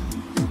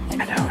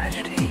 I know what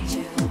you need.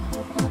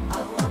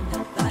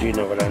 Do you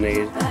know what I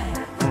need?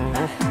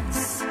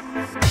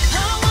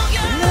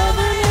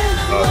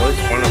 Oh, where's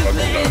one of them?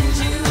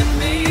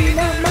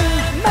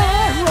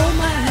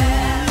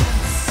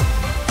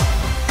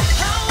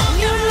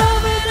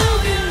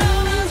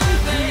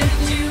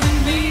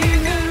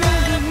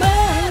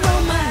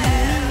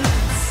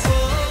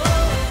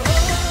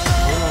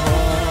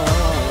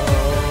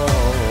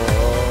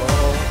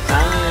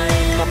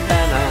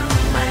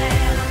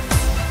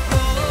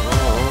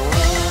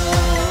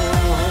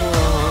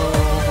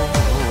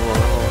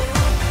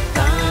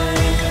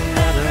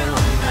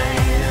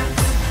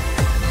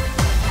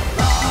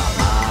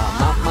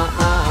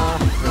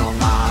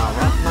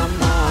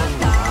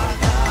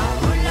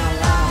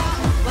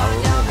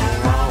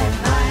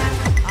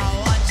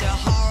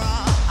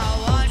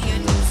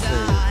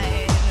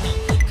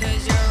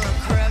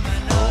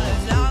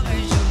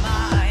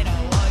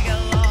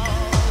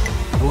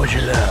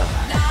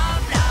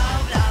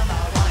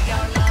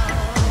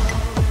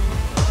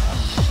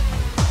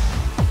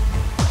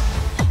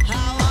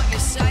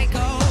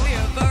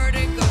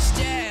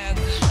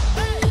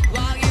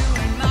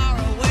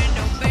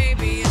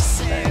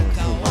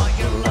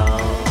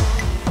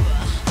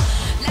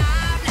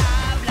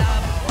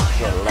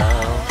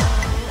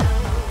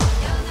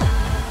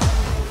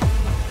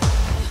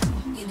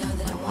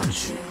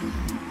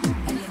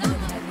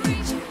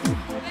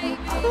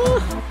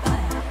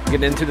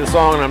 Getting into the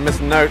song and I'm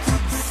missing notes.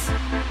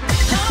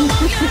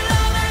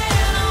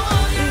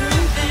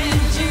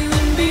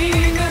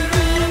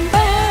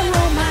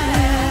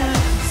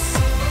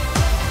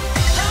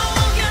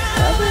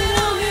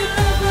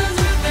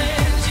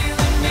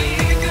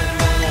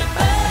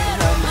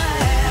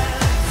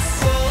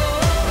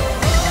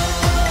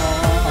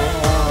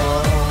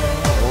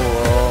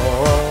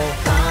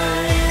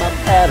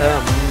 Better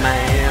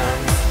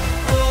man.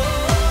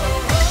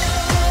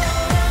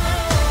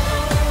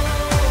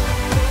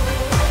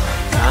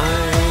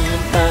 I'm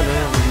a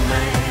better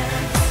man.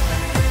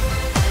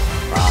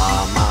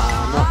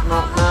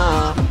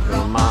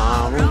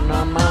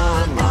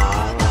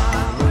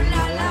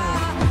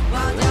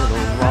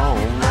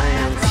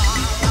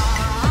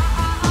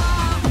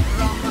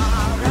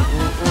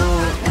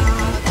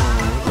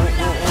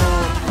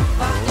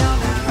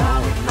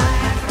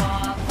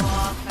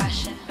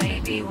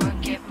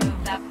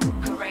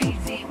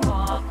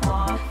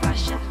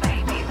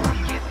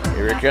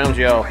 Here it comes,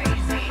 yo.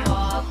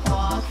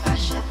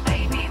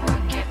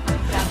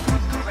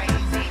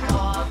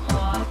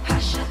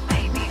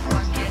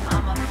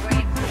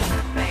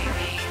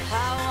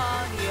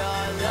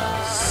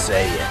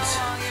 Say it.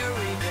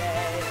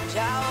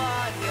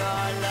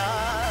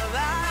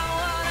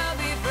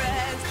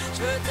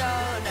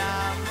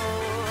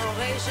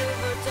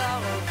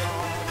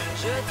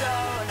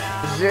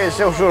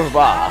 C'est toujours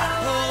pas.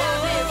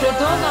 Je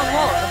donne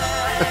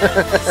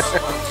amour.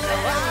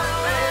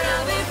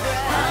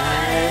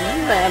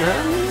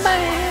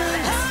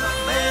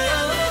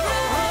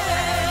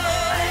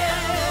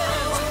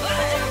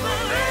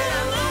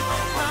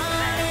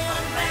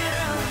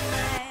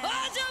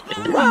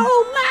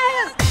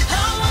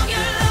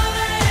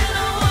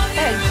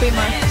 Hey, just be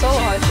my solo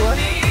high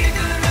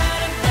score.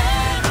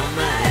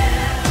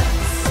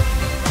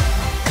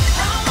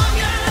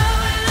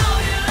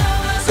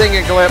 Sing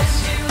it, Glips.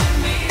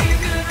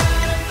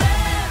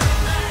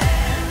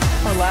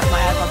 I'll laugh my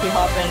ass off you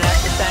hop in and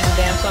actually sang the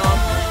damn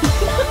song.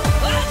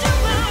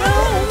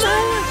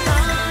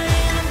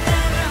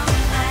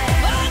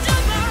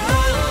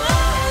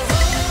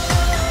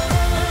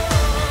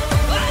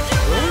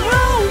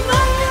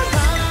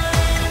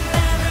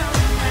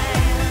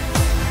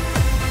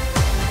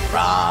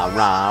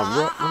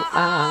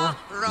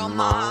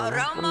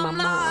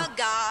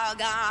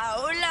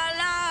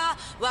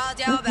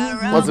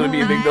 What's gonna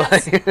be a big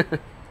delay?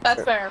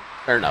 That's fair.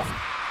 Fair enough.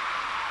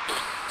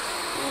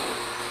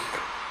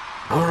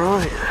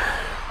 Alright.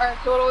 Alright,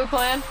 so what are we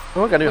playing?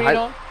 Oh, I got a new What are you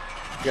high. doing?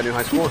 Got a new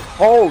high score.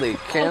 Holy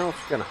cow!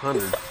 She got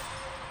 100.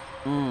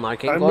 I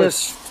can't I close.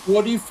 missed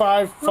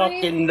 45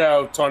 fucking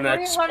notes on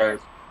expert.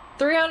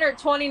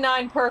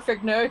 329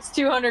 perfect notes,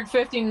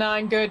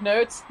 259 good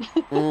notes.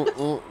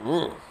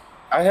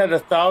 I had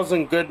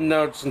 1,000 good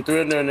notes and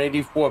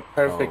 384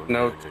 perfect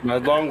notes. My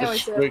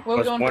longest Yeah, streak what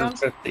was we doing,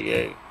 Drums?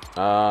 158.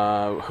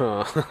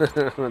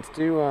 Let's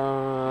do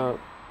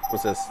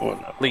what's this? Oh,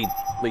 no. Lead.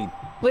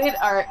 Lead,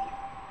 alright.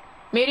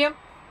 Medium?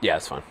 Yeah,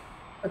 it's fine.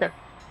 Okay.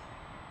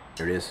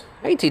 Here it is.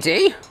 Hey,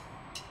 TT.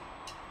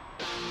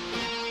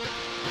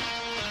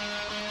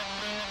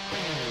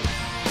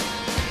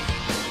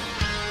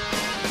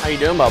 How you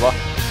doing, Bubba?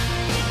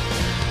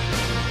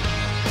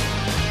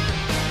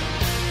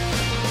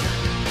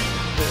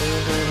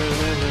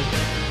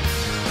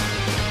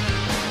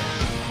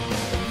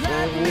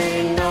 Let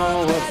me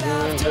know what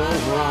I've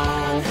done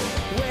wrong.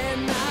 When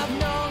I've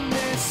known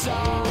this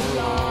all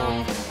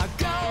along, I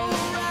go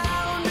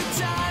around a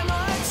time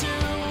or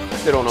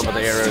two. They don't know about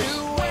the arrows.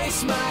 To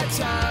waste my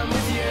time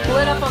with you.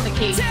 Split up on the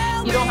key.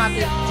 You don't have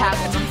to tap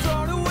on them.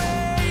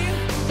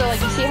 So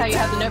like you see how you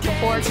have the note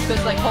before, you're supposed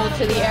to like hold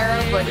to the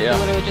arrow, but Yeah. you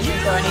literally just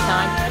go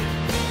anytime.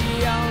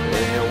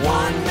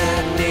 One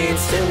that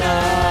needs to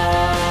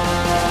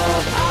know.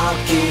 I'll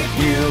give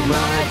you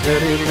my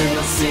dirty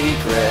little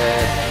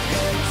secret.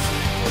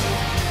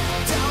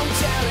 Don't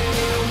tell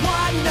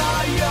anyone, no,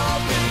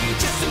 you'll be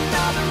just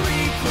another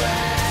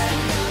regret.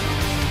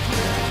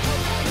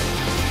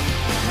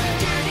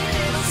 Dirty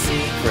little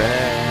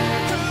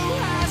Secret. Who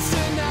has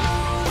to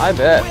know? I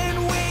bet. When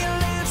we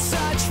live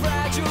such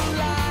fragile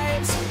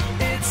lives,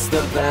 it's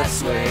The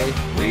best way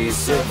we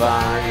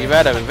survive. You've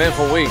had an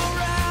eventful week.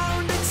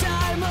 around a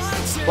time or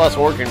two. Plus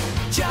working.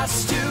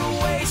 Just to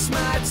waste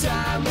my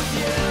time with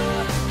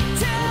you.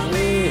 Tell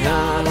me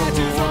I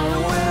don't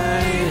wanna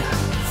wait.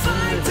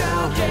 find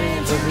out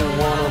games If you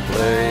wanna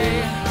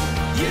play,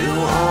 you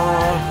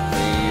are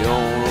the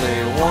only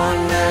one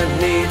that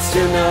needs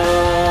to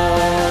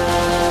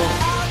know.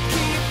 I'll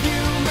keep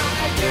you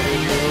my Dirty dirty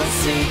little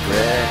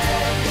secret.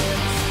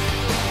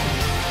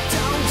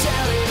 Don't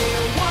tell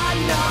anyone,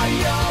 no,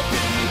 you'll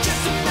be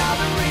just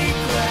another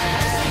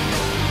regret.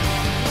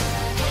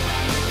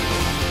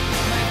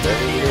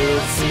 Dirty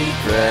little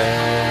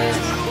secret.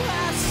 Who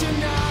has to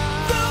know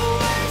the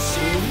way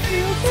she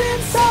feels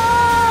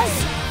inside?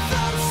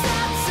 Those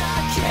steps I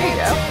can't There you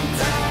go.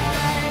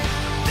 deny.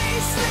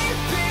 These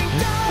sleeping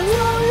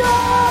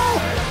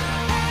dogs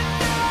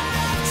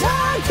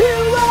time to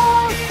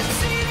walk.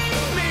 It's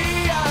eating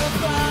me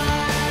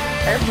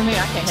apart. Fair for me,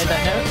 I can't hit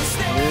that note.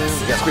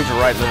 You got screecher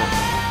right now.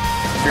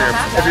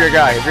 If you're a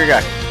guy, if you're a guy.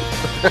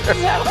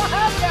 No, I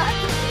have that.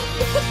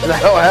 I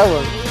don't have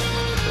one.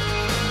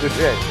 Good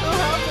shit. I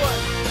don't have one.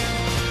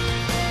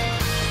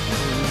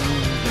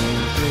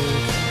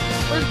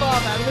 Where's Bob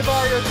at? Let me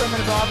borrow yours for a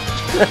minute, Bob.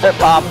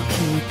 Bob.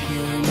 Keep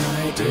you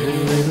my dirty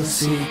little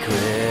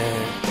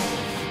secret.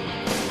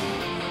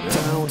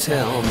 Don't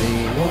tell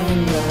me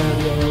one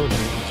night will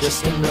be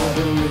just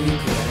another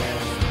regret.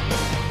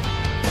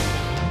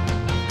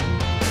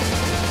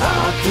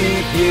 I'll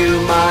keep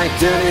you my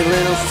dirty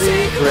little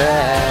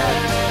secret.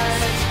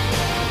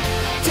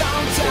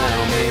 Don't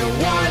tell me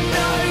one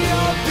night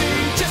you'll be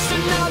just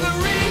another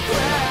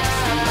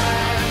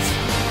regret.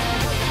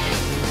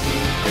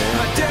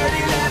 My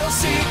dirty little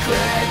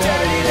secret,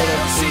 dirty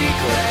little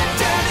secret,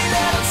 dirty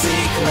little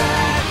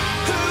secret.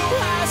 Who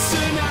has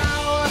to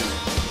know?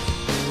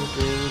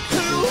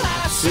 Who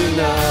has to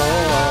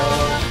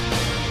know?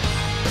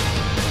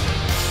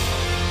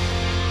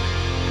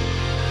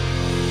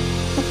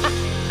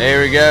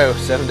 There we go.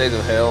 7 days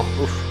of hell.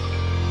 Oof.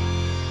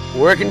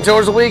 Working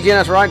towards the weekend.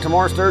 That's right.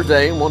 Tomorrow's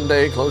Thursday. 1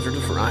 day closer to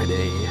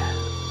Friday.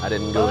 I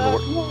didn't go to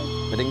work.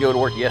 I didn't go to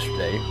work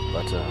yesterday,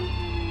 but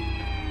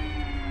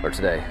or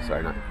today.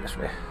 Sorry, not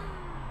yesterday.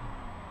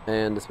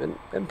 And it's been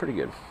pretty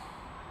good.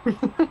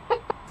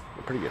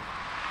 Pretty good.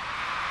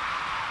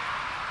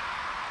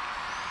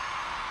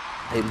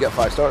 Hey, we got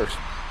 5 stars.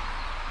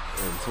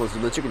 And someone's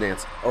doing the chicken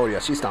dance. Oh yeah,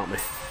 she stomped me.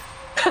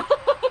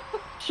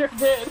 Sure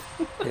did.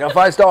 I got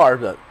 5 stars,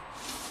 but.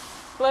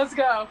 Let's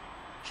go.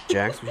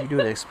 Jax, was you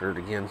doing expert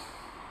again?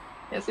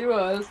 Yes, he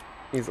was.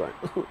 He's like,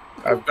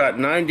 I've got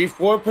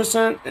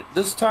 94%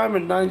 this time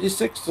and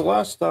 96 the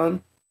last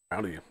time.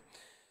 proud of you.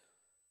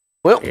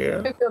 Well,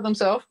 Yeah. Who killed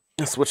himself?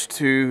 let's switch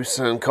to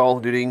some Call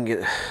of Duty and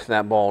get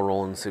that ball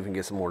rolling, see if we can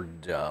get some more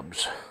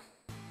dubs.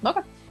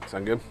 Okay.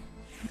 Sound good?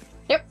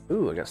 Yep.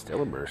 Ooh, I got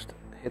Stellar Burst.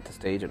 Hit the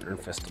stage and earn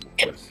festival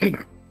quiz.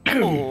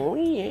 Oh,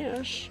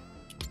 yes.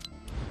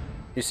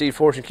 You see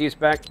Fortune Keeps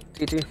back,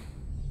 TT?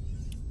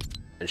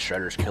 And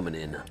Shredder's coming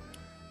in.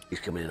 He's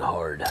coming in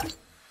hard.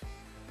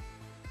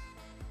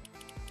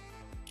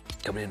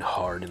 Coming in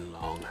hard and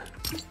long.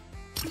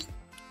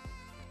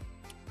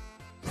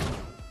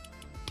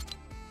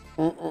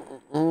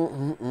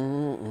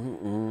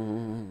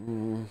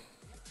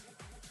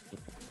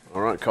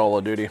 Alright, Call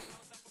of Duty.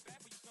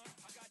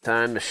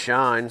 Time to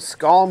shine.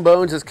 Skull and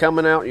Bones is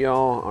coming out,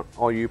 y'all.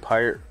 All you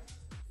pirate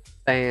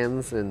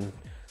fans and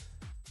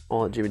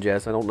all that Jimmy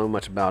Jazz. I don't know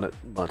much about it,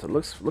 but it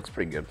looks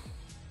pretty good.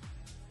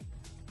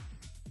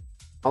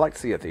 I like to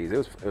see it these.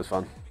 It was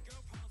fun.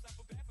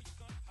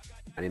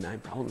 99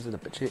 problems in a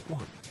bitch hit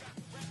one.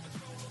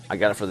 I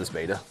got it for this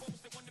beta.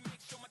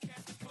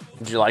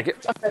 Did you like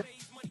it? Okay.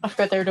 I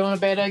forgot they were doing a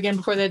beta again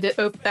before they did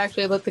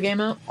actually let the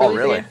game out. Oh,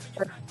 Release the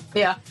really? game.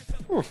 Yeah.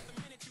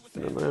 I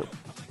don't know.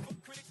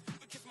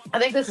 I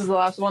think this is the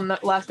last one,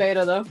 last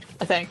beta though.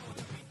 I think.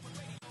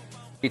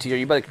 PT, are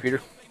you by the computer?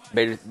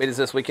 Beta's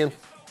this weekend?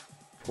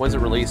 When's it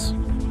release?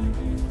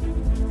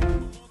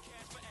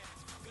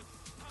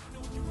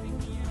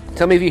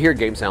 Tell me if you hear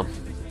game sound.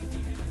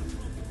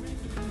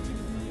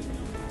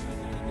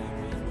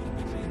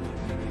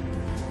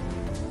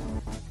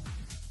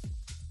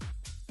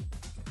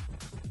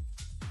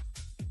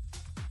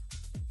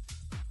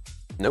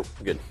 Nope,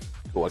 good.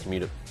 Cool, I can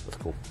mute it. That's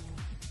cool.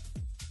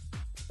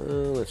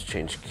 Let's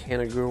change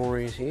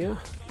categories here.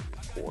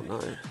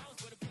 4-9.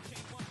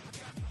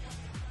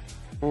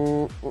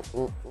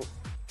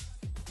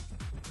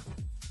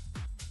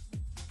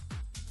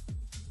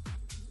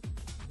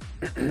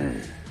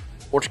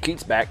 Orchard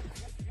Keats back.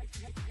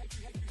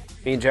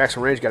 Me and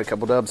Jackson Range got a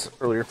couple dubs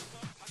earlier.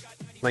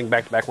 I think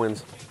back-to-back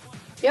wins.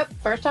 Yep,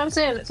 first time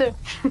seeing it too.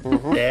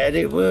 That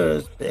it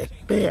was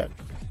back.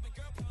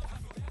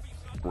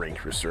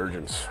 Ranked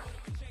Resurgence.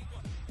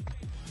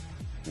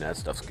 That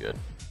stuff's good.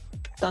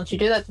 Don't you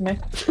do that to me.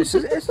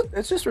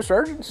 It's just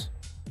Resurgence.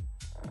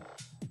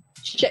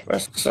 Shit.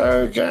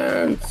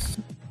 Resurgence.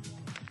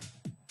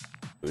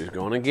 Who's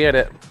gonna get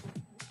it?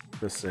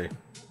 Let's see.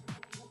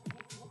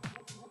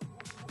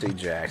 See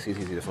Jax, he's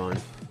easy to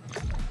find.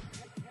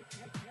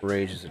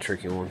 Rage is a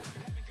tricky one.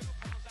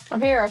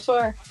 I'm here, I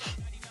swear.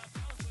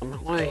 I'm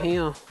right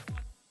here.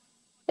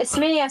 It's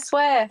me, I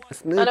swear.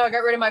 It's I know I got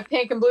rid of my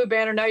pink and blue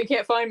banner, now you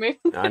can't find me.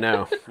 I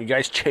know. You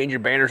guys change your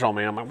banners on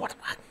me. I'm like, what?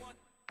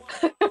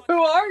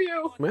 Who are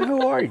you? Man,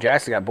 who are you?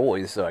 Jackson got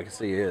boys, so I can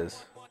see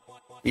his.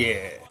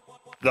 Yeah.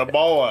 The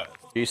boy.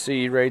 Do you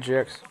see Rage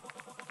X?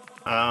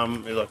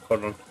 Look,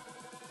 hold on.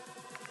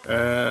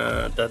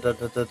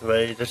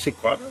 Wait, does she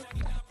quad?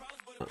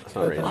 That's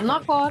not Rage. I'm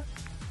not caught.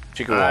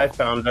 She can I walk.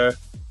 found her.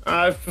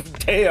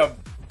 Damn.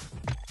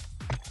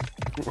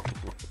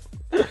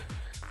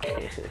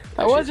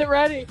 I wasn't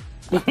ready.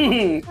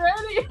 Ready?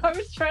 I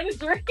was trying to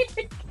drink.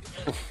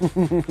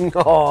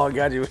 Oh, I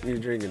got you when you're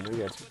drinking. I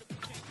got you.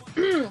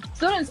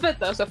 Still didn't spit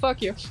though, so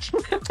fuck you.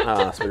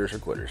 Spitters are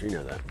quitters. You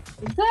know that.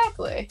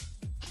 Exactly.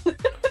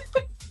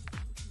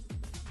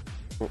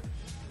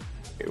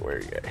 Okay, where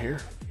are you at here?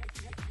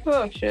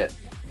 Oh shit.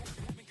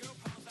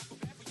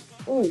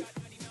 Ooh.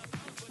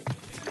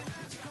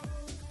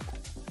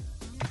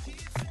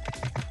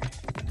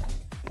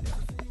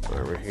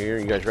 over here.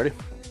 You guys ready?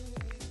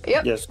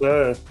 Yep. Yes,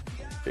 sir.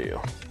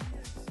 Deal.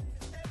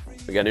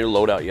 We got a new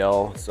loadout,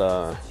 y'all. It's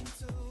I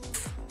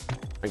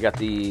got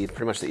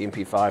pretty much the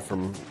MP5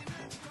 from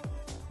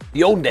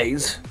the old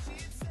days,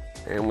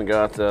 and we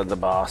got the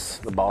boss.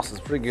 The boss is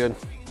pretty good.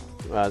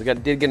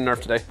 Did get a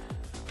nerf today.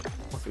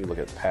 Let's look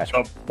at the patch.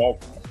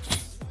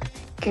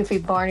 Goofy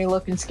Barney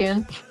looking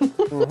skin.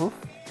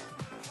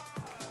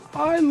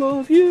 I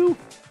love you.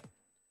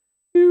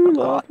 You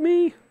love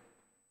me.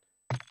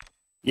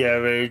 Yeah,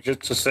 Rage,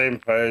 it's the same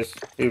price,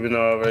 even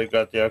though I already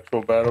got the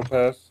actual battle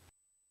pass.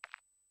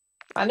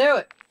 I knew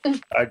it.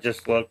 I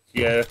just looked,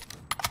 yeah.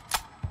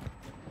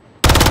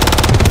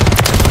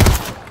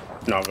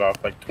 Knock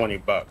off like 20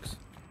 bucks.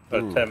 Or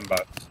 10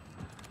 bucks.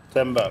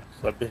 10 bucks,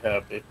 I'd be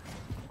happy.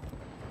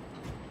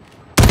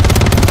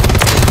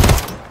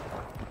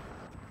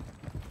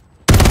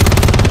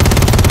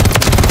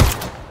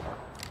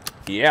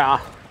 Yeah.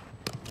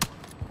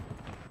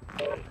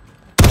 Oh,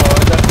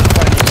 that's a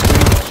tiny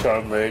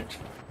screenshot, Rage.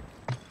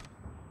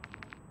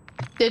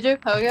 Did you?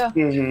 Oh yeah.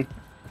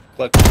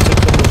 Like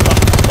 600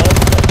 bucks.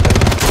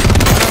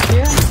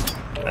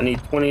 Yeah. I need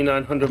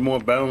 2,900 more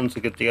bones to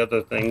get the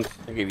other things.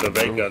 The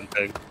ray gun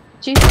thing.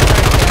 Jesus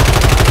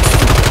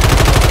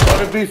Christ.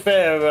 Well, to be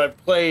fair, I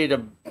played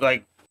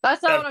like.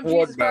 That's not what I'm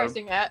Jesus bound.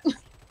 Christing at.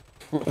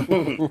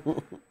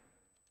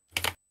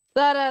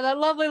 That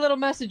lovely little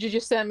message you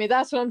just sent me.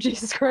 That's what I'm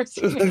Jesus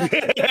Christing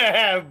at.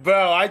 Yeah,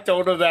 bro, I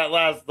told him that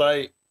last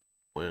night.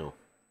 Wow.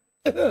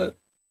 I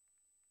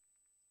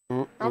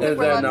don't think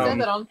we're allowed to say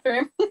that on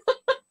stream.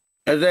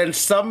 And then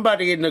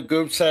somebody in the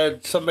group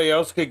said somebody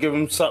else could give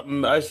him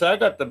something. I said, I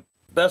got the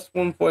best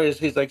one for you.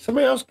 He's like,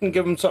 somebody else can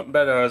give him something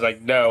better. I was like,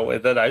 no.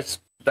 And then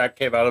that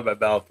came out of my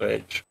mouth,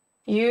 Rage.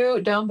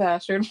 You dumb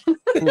bastard.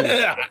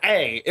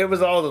 Hey, it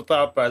was all the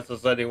thought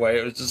process anyway.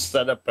 It was just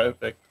set up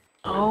perfect.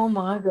 Oh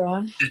my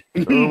god.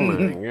 Oh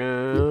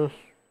my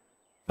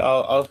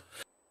gosh.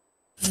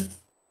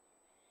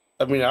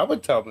 I mean, I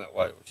would tell him that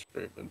while he was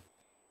streaming.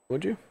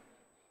 Would you?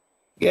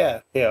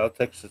 Yeah, I'll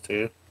text it to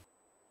you.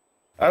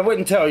 I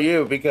wouldn't tell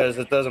you because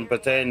it doesn't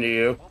pertain to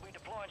you.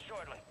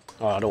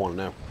 Oh, I don't want to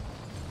know.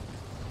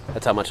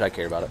 That's how much I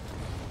care about it.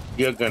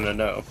 You're gonna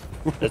know.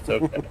 It's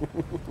okay.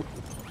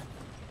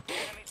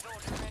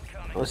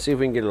 Let's see if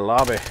we can get a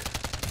lobby.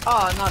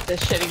 Oh, not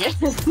this shit again.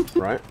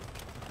 Right? I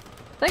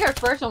think our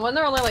first one, wasn't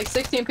there only like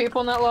 16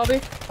 people in that lobby?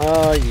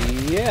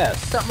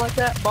 Yes. Something like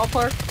that,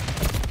 ballpark?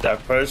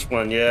 That first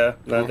one, yeah.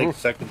 And I think the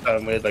second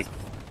time we had like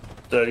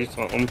 30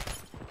 something.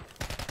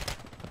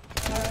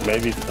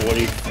 Maybe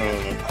 40. I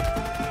don't know.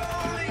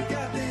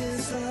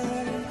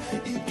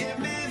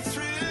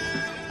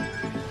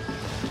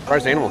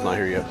 Surprised Animal's not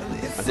here yet.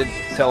 I did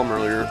tell him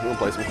earlier we're gonna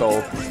play some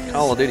Call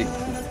of Duty.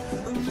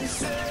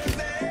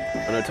 I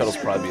know Tuttle's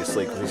probably be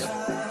asleep because he's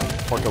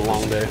worked a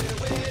long day.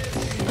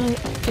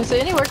 You say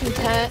any working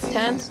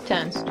 10s,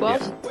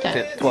 12s?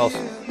 Yeah. 12s.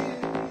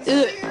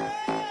 Ugh.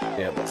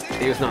 Yeah, but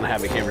he was not in a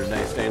happy camper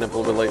today, staying up a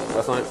little bit late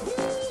last night.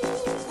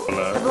 I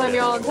blame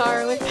you all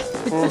entirely.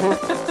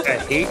 Hey,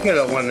 he could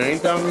have won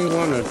anytime he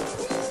wanted.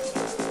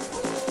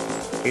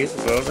 He's a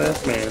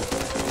grown-ass man.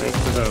 Makes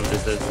his own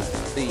decisions.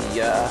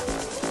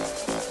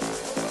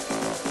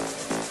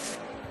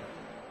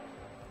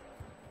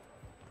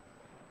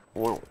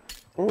 Wow.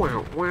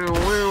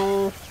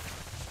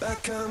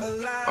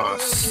 Oh,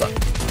 suck.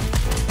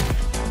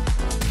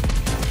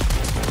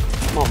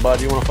 Come on,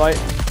 bud. You want to fight?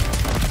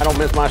 I don't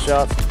miss my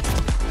shots.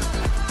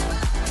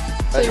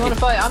 So you want to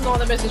fight? I'm the one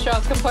that misses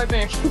shots. Come fight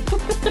me.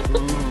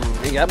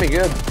 He got me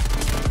good.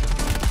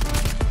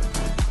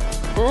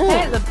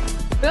 Hey, the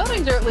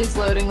buildings are at least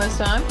loading this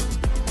time.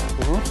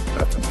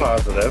 That's a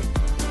positive.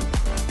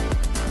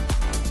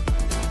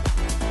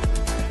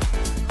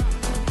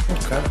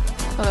 Okay.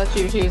 Oh, that's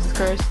you, Jesus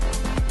Christ.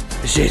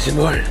 It's Jason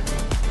Bourne.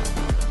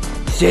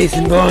 It's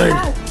Jason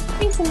Bourne.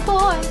 Jason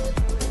Bourne.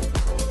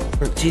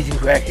 I'm cheesy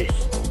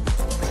crackers.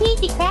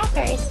 Cheesy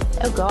crackers.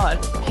 Oh god,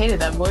 hated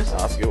that voice. Oh,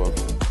 that's a good one.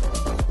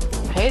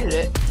 Hated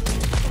it.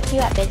 You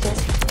got bitches.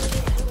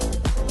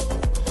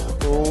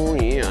 Oh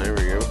yeah, there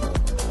we go.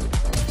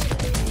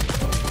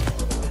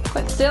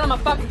 Quit stealing my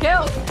fucking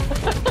kills.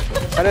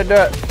 I did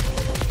that.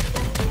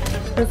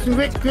 It's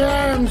Rick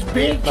Grimes,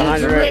 bitch.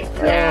 Behind It's you, Rick Rick.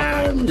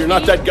 Grimes. You're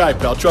not that guy,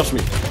 pal. Trust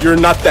me. You're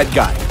not that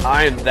guy.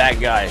 I am that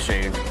guy,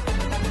 Shane.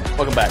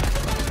 Welcome back.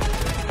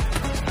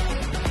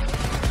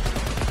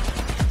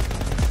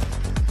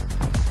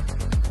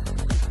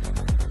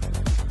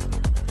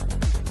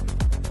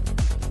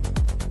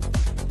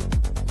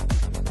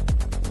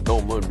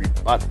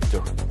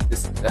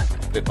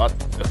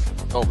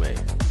 Oh man.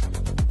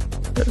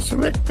 It's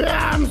Rick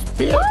Grimes,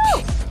 bitch.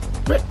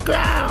 Rick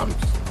Grimes.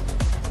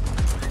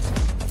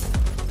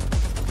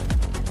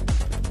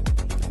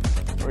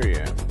 Where you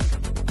at?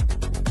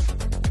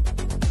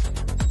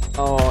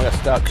 Oh, I got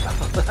stuck.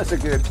 That's a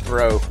good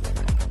throw. I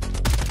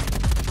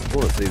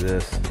want to see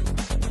this.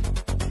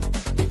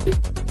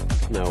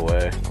 No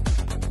way.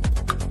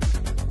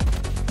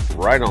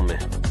 Right on me.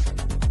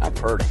 How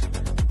pretty.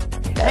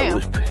 That Damn.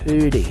 was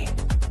pretty.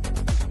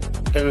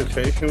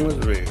 Penetration was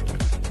real.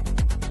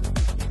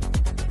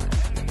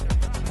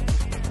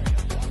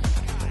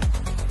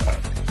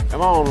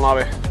 Come on,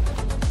 lobby.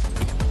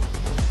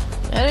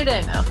 Any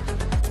day now.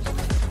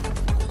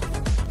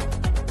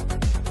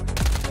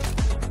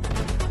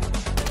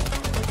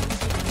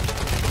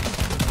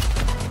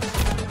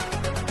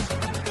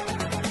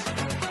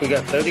 We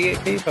got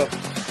 38 people.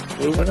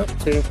 We went up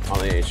to. On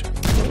the H.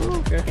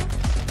 Okay.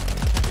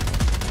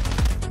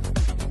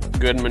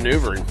 Good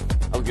maneuvering.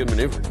 Oh, good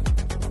maneuvering.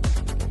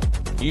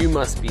 You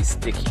must be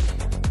sticky.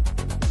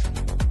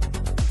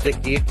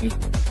 Sticky icky?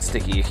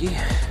 Sticky icky.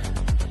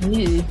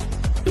 Yeah.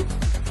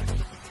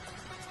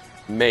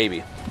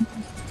 Maybe.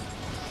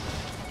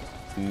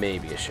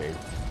 Maybe a shame.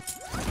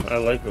 I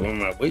like it when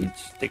my weed's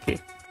sticky.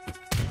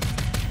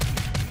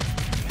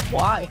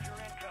 Why?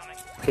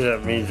 Because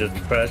that means it's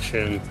fresh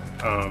and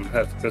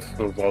has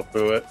crystals all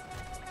through it.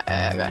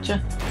 I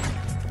gotcha.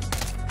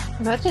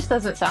 That just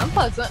doesn't sound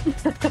pleasant.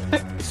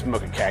 You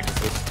smoking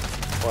cactuses.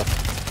 What?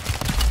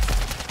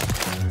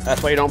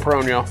 That's why you don't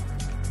prone, y'all.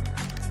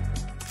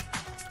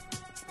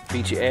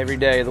 Beat you every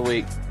day of the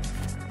week.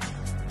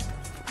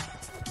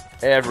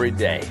 Every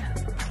day.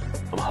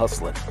 I'm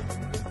hustling.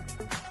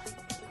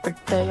 Every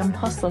day I'm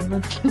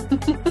hustling.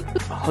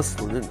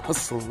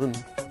 Hustling.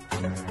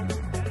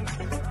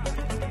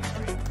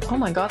 Oh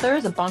my god, there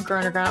is a bunker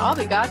underground. I'll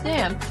be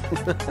goddamn.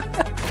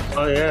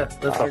 Oh yeah,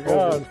 that's a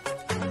whole.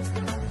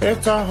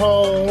 It's a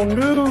whole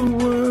new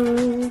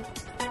world.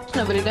 There's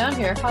nobody down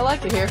here. I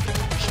like it here.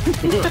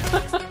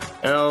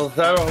 That'll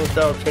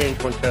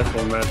change when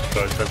Tesla match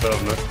starts. I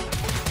don't know.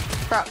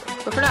 Probably.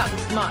 But for now,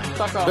 this is mine.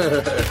 Fuck off.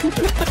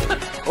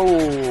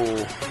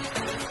 Oh.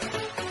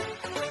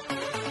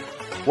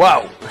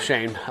 Wow.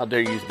 Shame. How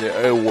dare you use the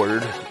O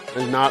word.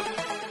 It's not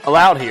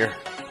allowed here.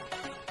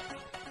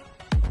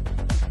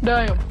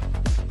 Damn.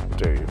 How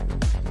dare you.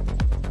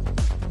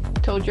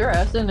 Told your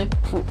ass, didn't it?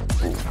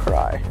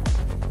 Cry.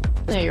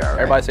 There you are.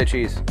 Right. Everybody say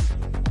cheese.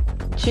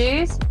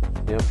 Cheese?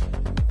 Yep.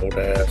 Old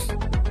ass.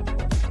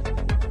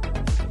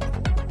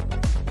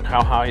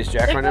 How high is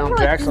Jack right now?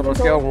 Jack's on a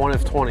scale of 1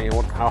 to 20.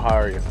 How high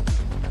are you?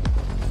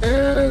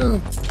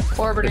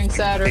 Orbiting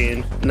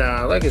Saturn.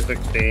 Nah, like a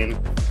 16.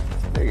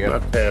 There you go.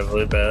 Not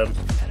terribly bad.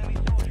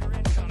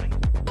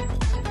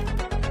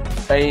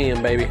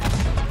 Bam, baby.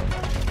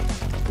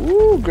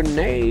 Ooh,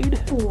 grenade.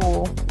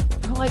 Ooh,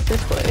 I like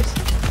this place.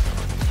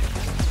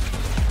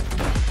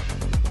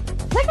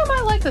 I think I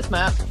might like this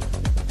map.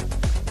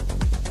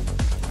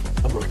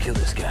 I'm gonna kill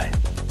this guy.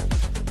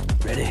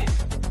 Ready?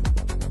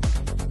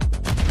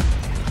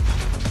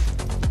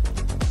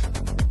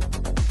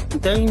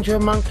 Danger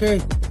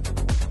monkey.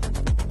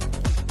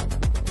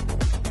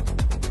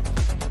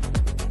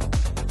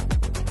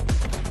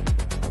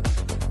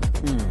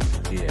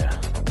 Yeah.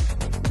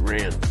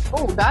 Ran.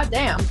 Oh,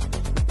 goddamn.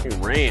 He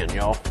ran,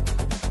 y'all.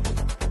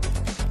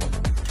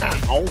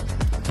 Ow.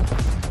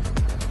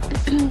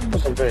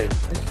 What's the big?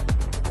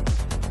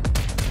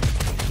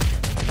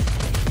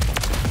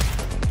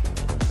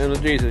 And the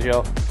Jesus,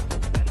 y'all.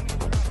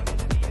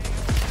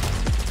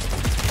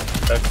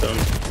 That's them.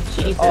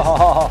 Jesus.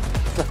 Oh,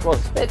 so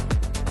close.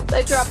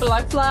 They drop it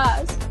like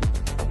flies.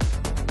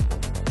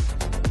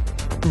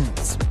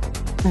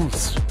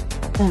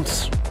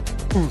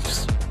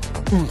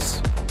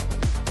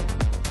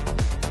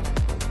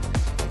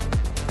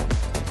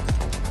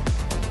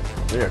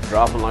 They're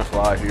dropping like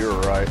flies, you're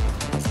right.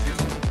 Excuse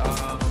me.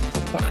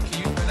 Can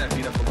you turn that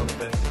beat up a little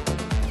bit?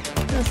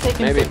 It's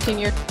taking Maybe. 15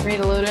 years for me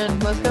to load in.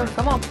 Let's go.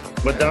 Come on.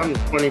 We're down to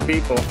 20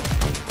 people.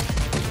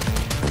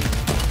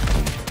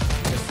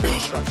 Just the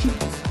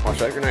instructions. Watch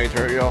that grenade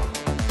turret, y'all.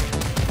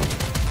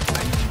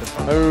 I need the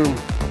phone. Boom.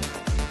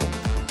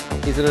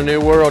 He's in a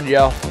new world,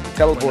 y'all. When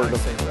Teleported I him.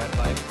 say red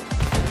light,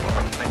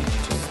 I need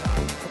you to stop.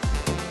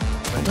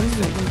 When I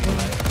say red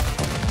light,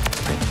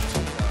 I need you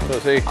to So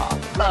see.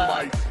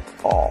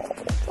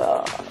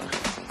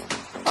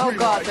 Oh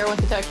god, there went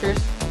the textures.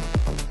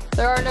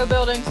 There are no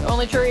buildings,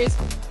 only trees.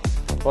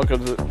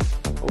 Welcome to.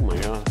 Oh my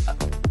god.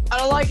 I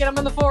don't like it, I'm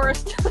in the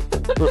forest.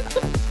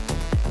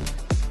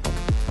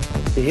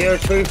 You hear a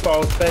tree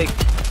fall, fake.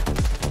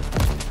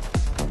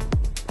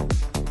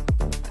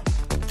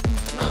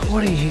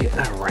 What are you getting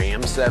a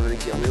Ram 7 to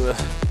kill me with?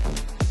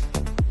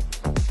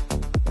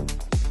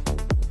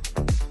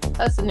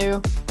 That's the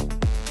new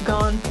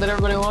gun that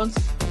everybody wants.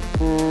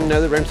 No,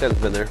 the Ram 7's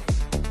been there.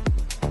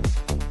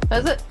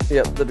 Is it?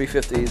 Yep, the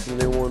B50 is the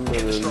new one,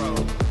 and then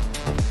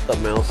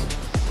something else.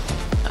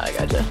 I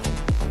gotcha.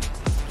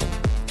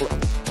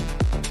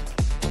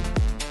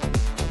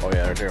 Oh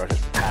yeah, right there. I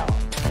just pow.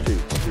 2,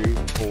 3,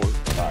 4,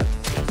 5,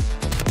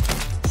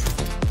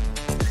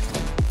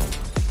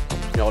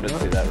 6. Y'all didn't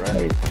see that,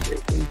 right?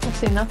 I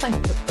see nothing.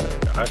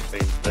 I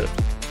think that.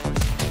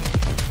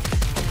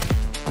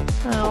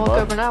 I'll walk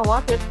over now,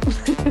 watch it.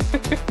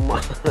 Come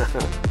on.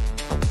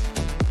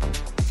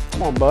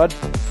 Come on, bud.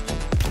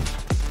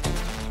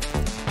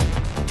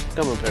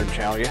 Come up there and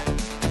chow you.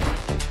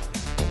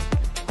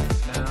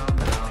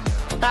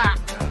 Ah!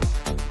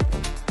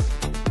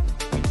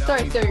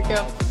 Sorry, there you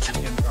go.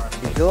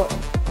 You feel it?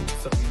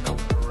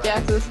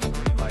 Jax's.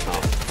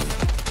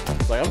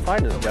 It's like, I'm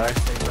fighting this guy.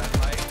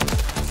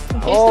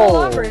 He's still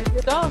operating,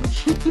 you're dumb.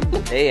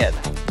 Dead.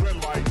 Red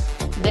light.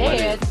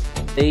 Dead.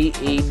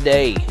 D-E-D.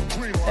 Dead.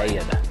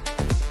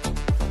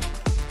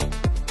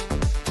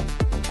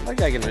 I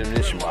like I get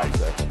ammunition box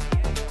though.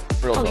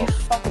 Real Oh, you talk.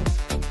 fucking.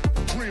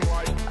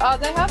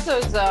 They have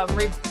those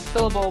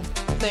refillable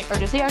thing. Or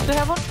does he actually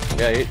have one?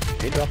 Yeah,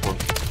 he dropped one.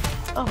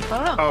 Oh, I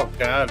don't know. Oh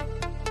God.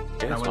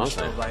 Yeah, Now it's when fun.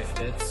 show life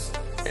hits.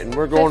 And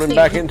we're going Let's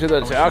back see. into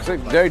the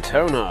Toxic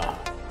Daytona.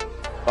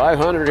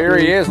 500, here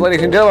he is,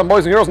 ladies and gentlemen,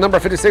 boys and girls, number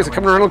 56,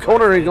 coming around the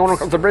corner, he's going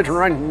across the bridge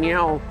right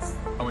meow.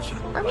 I want you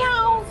to move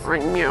Meow.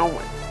 Right meow.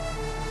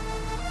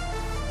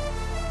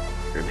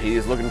 And he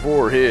is looking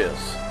for his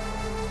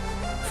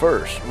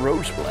first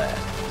road splat.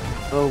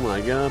 Oh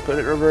my god, put it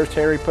in reverse,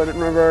 Terry, put it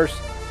in reverse.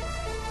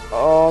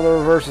 Oh, the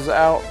reverse is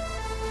out.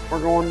 We're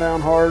going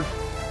down hard.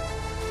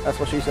 That's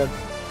what she said.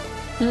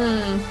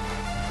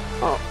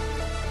 Oh,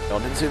 y'all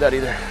didn't see that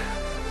either.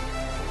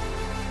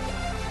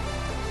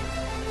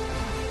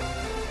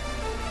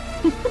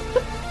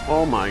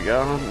 Oh my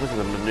god, look at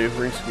the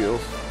maneuvering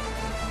skills.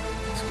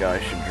 This guy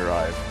should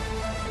drive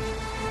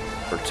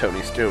for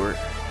Tony Stewart.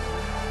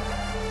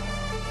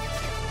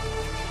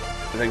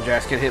 You think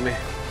Jax can hit me?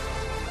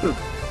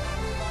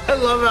 I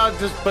love how it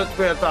just puts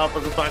me on top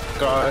of the fucking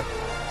car.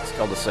 It's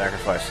called the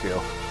sacrifice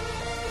skill.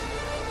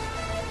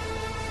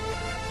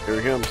 Here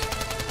he comes.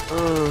 I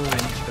need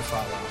you to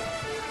follow.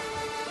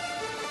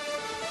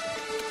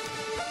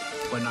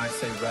 When I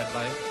say red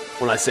light,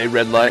 When I say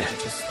red I light, need you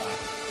to stop.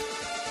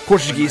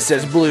 Portuguese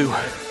says blue.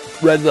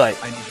 Red light.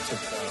 I need you to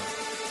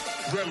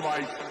go. Red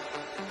light.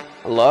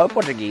 Hello,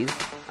 Portuguese.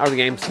 How are the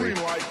games? Green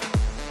light.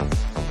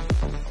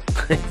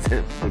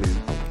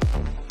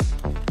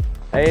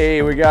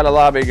 Hey, we got a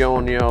lobby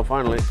going, yo,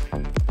 finally.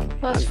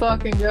 Let's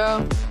fucking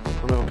go.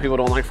 I don't know if people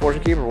don't like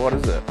Fortune Keeper, what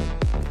is it?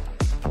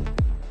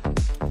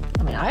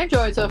 I mean, I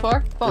enjoyed it so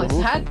far. I've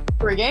only had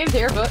 3 games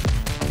here, but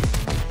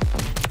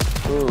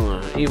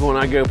Even when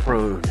I go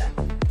prone,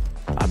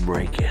 I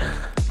break you.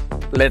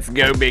 Let's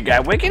go, big guy.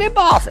 Wicked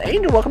boss.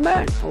 Angel, welcome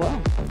back.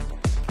 Hello.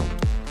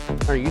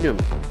 How are you doing?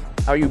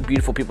 How are you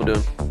beautiful people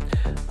doing?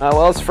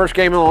 Well, it's the first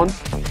game on.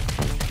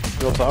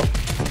 Real talk.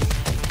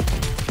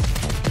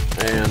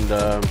 And,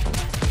 yeah.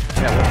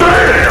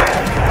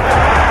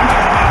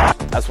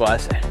 That's what I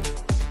say.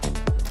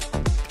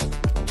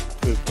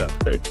 We've got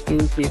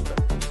 13 people.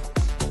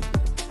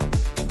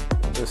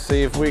 Let's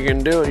see if we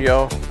can do it,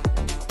 y'all.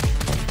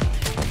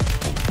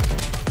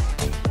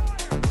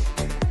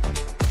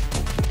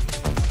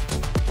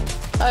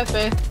 I have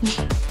faith.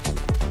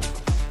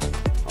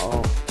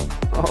 Oh.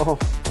 Oh.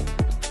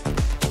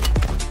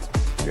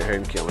 Go ahead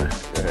and kill me.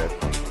 Go ahead.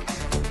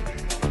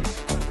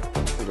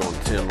 We're going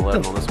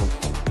 10-11 on this one.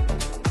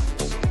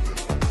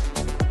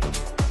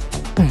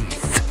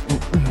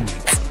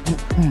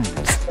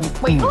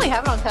 Wait, you only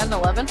have it on 10 and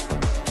 11?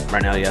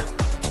 Right now, yeah.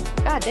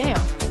 God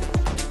damn.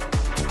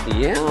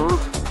 Yeah.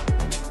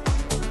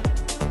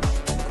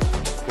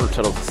 Word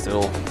Tuttle's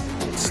still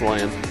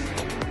slaying.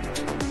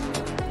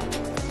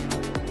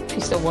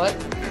 He's still what?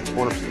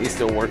 Wonder if he's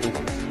still working.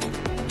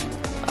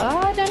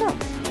 I don't know.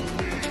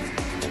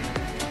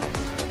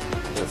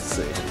 Let's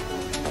see.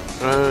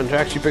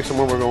 Jax, you pick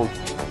somewhere we're going.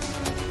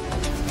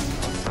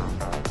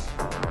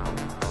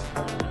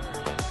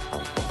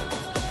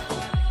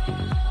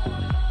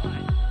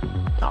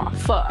 Oh,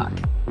 fuck.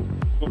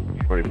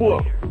 Ready?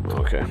 Whoa.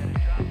 Okay.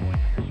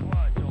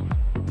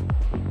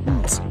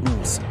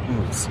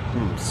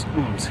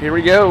 Here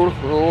we go,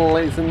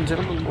 ladies and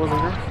gentlemen, boys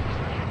and girls.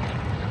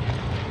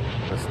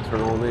 Let's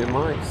turn on the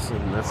mics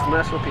and let's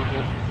mess with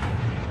people.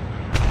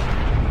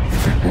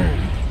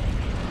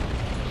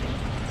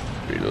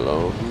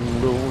 Below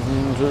the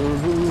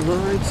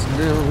lights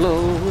down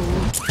low.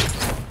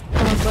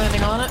 Someone's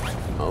landing on it.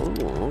 Oh,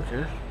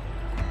 okay.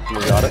 We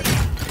got it.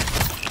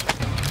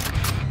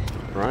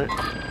 Right.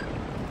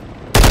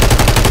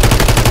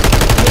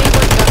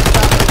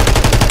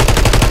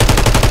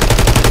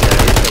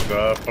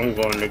 I'm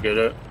going to get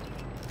it.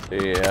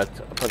 Yeah,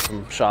 put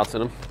some shots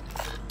in him.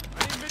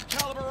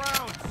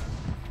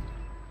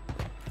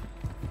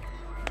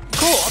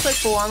 Cool, I'll take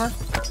full armor.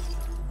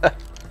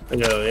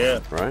 Yeah.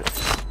 Right.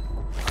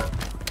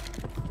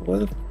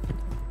 What?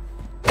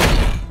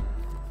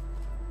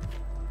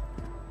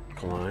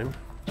 Climb.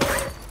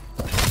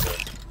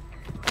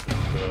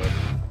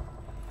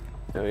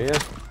 Oh yeah.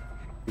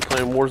 You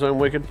playing Warzone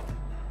Wicked?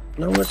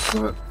 No, it's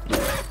not.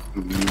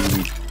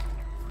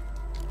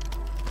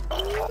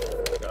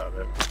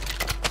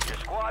 Your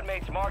squad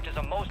mates marked as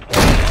a most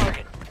wanted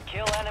target.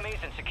 Kill enemies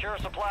and secure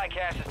supply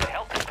caches to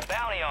help keep the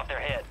bounty off their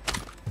head.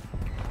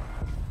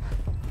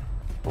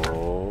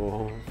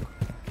 Oh.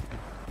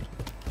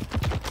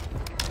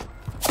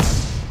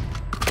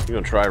 You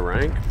gonna try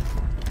rank?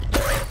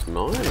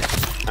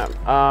 Nice.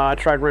 I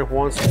tried rank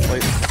once and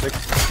played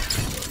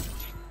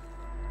 6.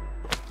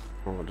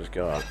 Oh, I just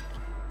got.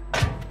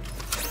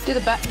 Do the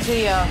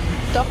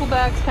duffel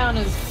bags count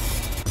as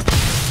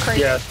crates?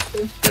 Yes.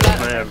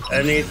 Ma'am.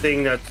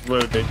 Anything that's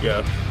loaded,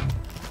 yeah.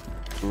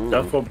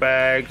 Duffel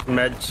bags,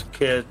 meds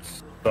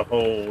kits, the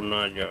whole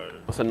 9 yards.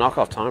 What's the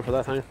knockoff time for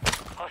that thing?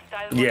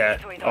 Yeah,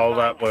 all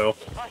that will.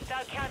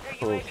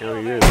 Oh,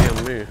 counter you,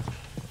 damn me.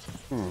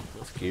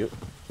 That's cute.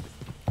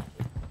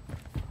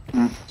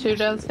 Shoot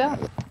down the sky.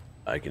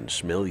 I can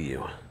smell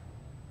you.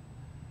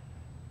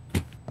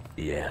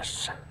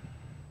 Yes.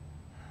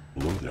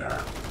 Hello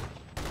there.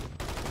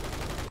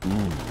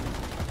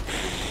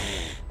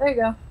 There you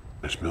go.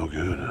 I smell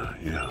good.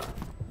 Yeah.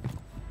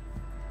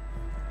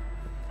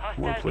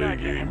 Want to Hostile play a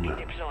Guardian has game?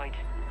 been deployed.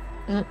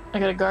 I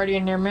got a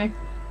guardian near me.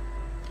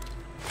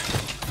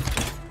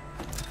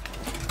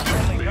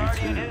 Friendly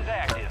Guardian is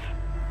active.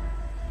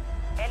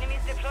 Enemies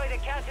deployed a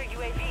counter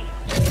UAV.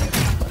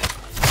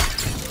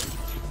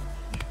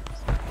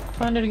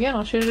 Find it again.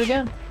 I'll shoot it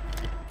again.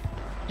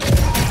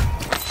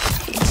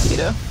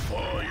 Mosquito.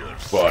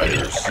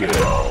 Fire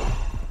sale.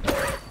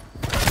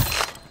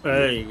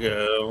 There you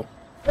go.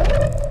 You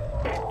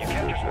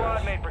kept your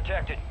squad mate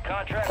protected.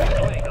 Contract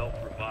complete.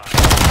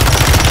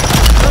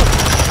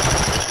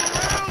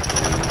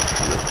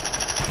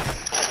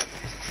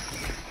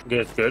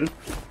 Get good.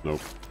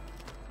 Nope.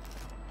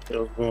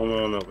 What's going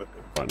on over here?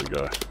 Find a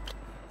guy.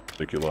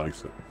 Think he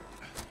likes it.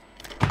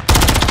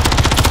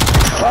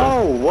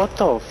 Oh, what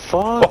the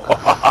fuck?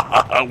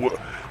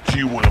 Do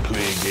you want to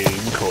play a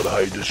game called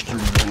Hide the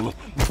Strudel?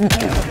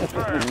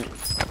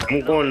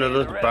 I'm going to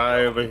this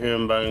buy over here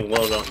and buying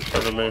loadout in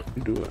front of me.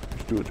 You do it.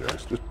 Just do it,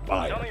 Jax. Just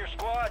buy Some of it. your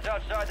squads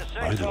outside the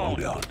Buy safe the zone.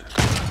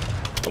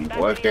 loadout. I'm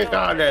working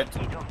on it.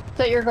 Is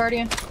that your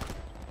guardian?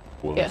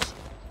 Well, Yes.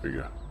 there you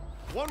go.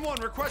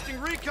 1-1 requesting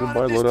Go recon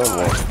buy at this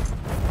loadout.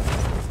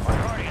 time. Our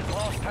Guardians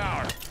lost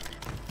power.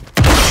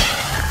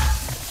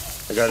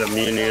 I got a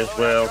muni as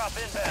well. Drop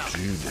inbound.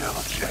 You now,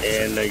 Jax.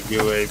 And a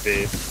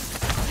UAV.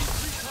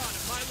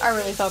 I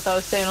really thought that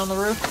was staying on the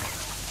roof.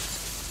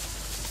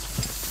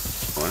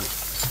 Alright.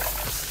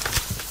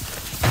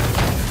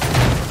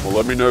 Well,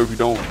 let me know if you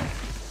don't.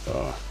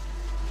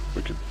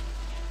 We can.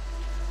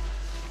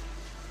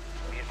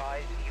 Be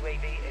advised,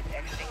 UAV is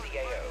exiting the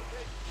AO.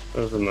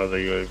 There's another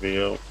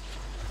UAV out.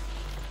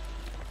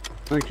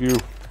 Thank you.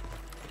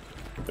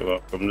 You're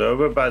welcome.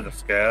 Over by the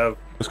scab.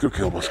 Let's go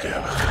kill my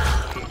scab.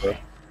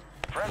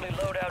 Friendly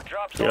loadout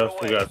drops You on the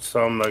also way. got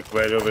some like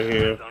right over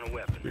here. On a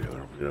weapon.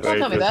 Yeah, Don't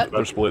tell me that.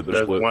 They're split.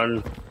 They're There's split.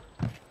 one.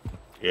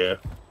 Yeah.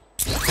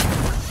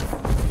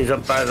 He's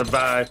up by the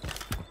buy.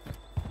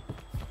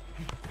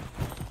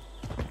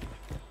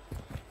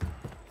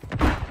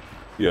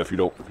 Yeah, if you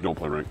don't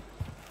play rank,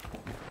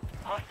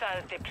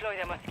 Hostiles deploy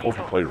the or if you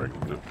mosquito. play rank,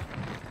 you know.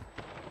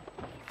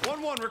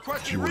 1-1 Do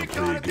requesting you wanna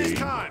recon play a at this game?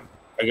 time.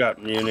 I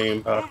got muni in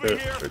Over pocket.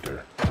 here. Right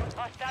there.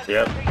 Hostiles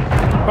Yep. deploying-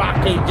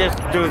 Fuck, he just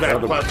threw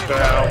that cluster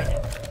out.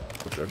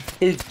 What's that?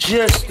 He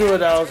just threw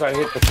it out as I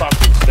hit the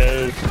fucking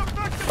stairs.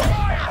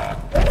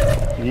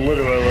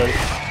 Literally.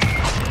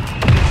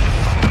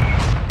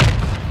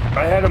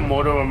 I had a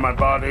mortar on my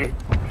body.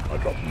 I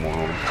dropped him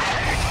on.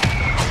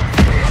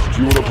 Do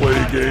you want to play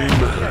a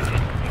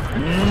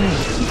game?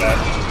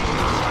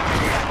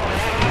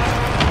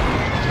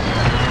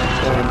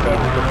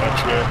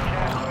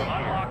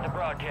 Unlock the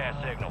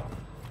broadcast signal.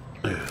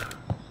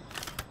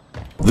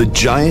 The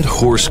giant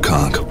horse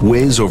conch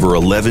weighs over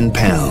 11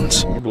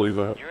 pounds. Can you believe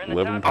that?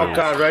 11 Oh pounds.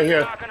 god, right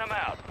here. Knocking them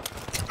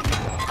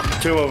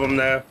out. Two of them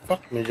there.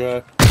 Fuck me,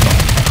 John.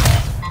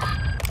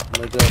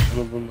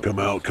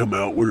 Come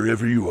out,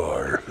 wherever you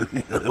are.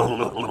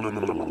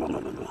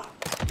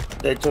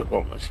 They took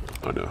all my shit.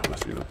 I know, I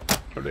see them.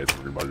 They're dancing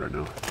for everybody right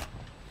now.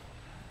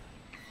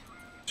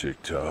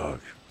 TikTok.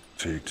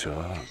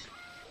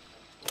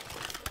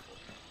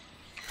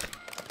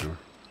 Sure.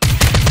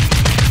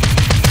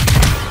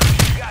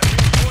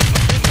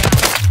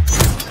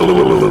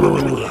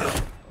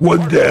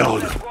 One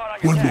down,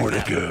 one more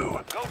to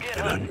go,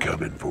 and I'm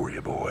coming for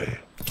you, boy.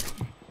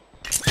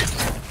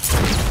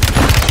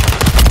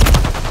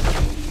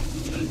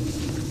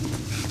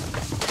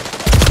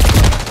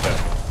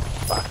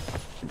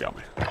 You got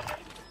me.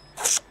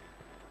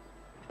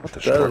 What the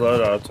There's shark?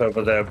 loadouts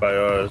over there by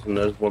ours, and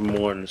there's one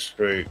more in the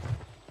street.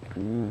 The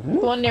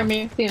one near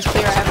me seems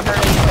clear. I haven't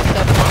heard any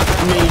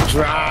footsteps. Me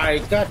dry.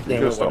 God You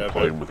damn gotta it, stop whatever.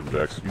 playing with them,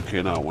 Jax. You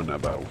cannot win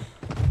that battle.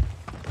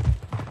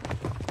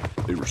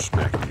 They were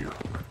smacking you.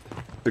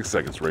 6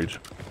 seconds, Rage.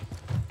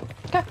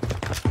 Okay.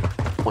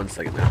 1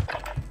 second now.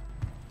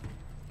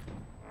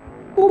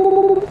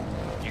 You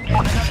get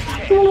another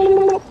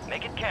chance.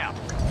 Make it count.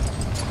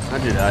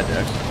 How'd you die,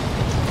 Jax?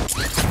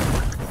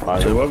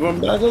 Two of them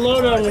by the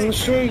loadout in the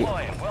street.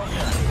 Deploying. Well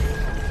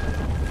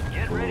done.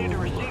 Get ready to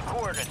receive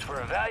coordinates for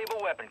a valuable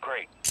weapon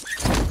crate.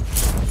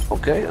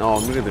 Okay. Oh,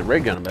 I'm gonna get the ray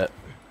gun, I bet.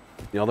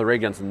 You know, the ray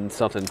gun's in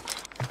something.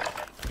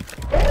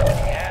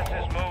 Gas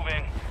is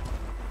moving.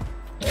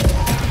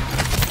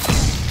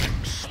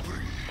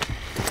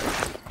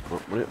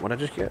 What did I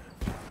just get?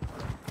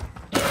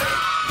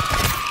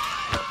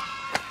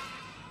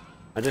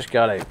 I just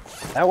got a.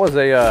 That was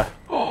a.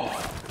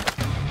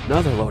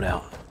 Another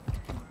loadout.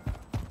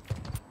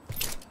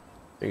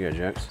 There you go,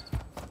 Jax.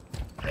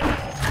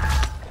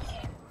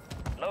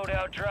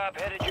 Loadout drop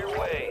headed your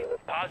way.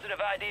 Positive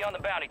ID on the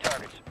bounty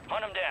targets.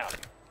 Hunt them down.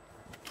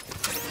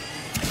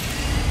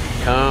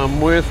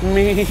 Come with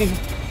me,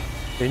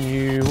 and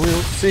you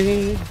will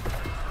see.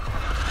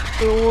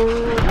 your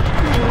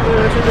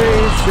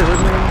imagination.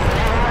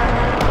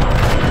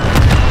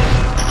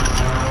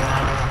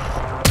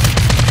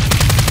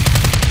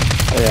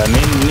 Oh yeah,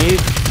 need.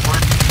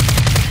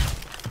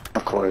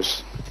 Of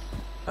course.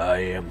 I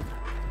am.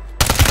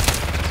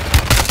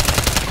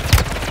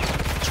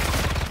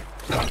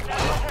 They're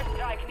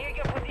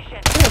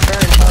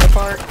very far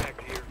apart.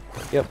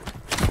 Yep.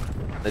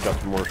 They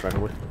dropped the mortar right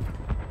away.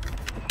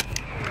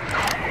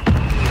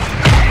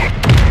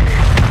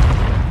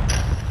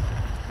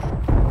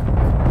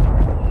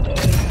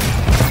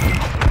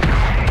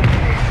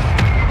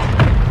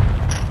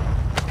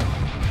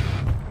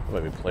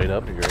 Might be played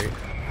up, be great.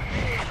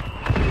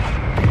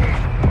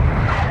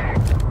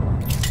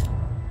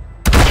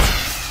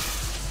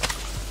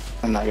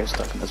 I'm not getting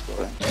stuck in this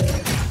building.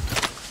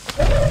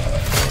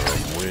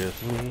 Come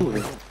with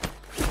me.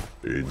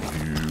 And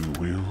you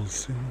will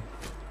see.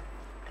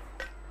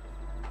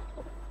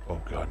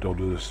 Oh god, don't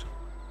do this.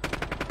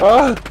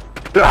 Ah!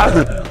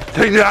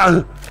 Take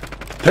that!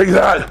 Take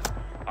that!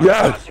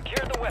 Yes!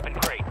 Secure the weapon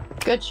crate.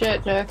 Good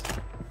shit, Jax.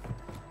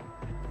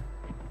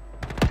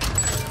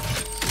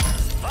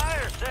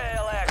 Fire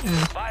sale action.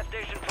 Buy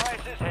station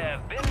prices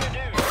have been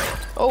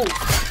reduced. Oh.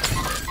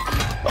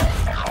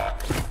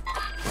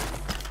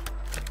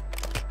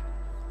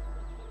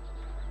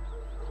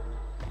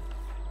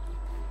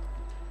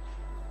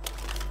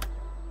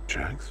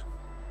 Jax,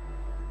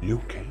 you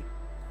okay?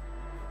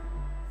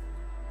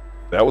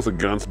 That was a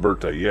gun's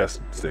birthday, yes,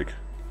 Stick.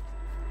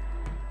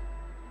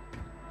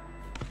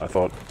 I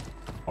thought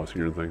I was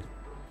hearing things,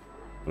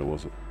 but it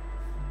wasn't.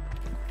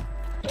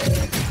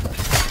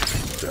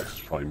 Jax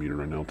is probably muted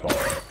right now, talking,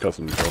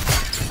 cussing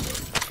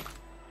himself.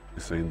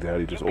 He's saying,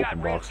 Daddy, just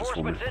open boxes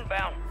for me.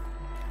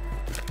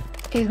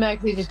 He's mad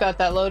 'cause he just got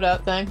that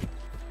loadout thing.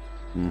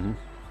 Mm-hmm.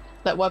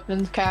 That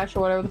weapons cache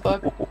or whatever the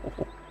fuck.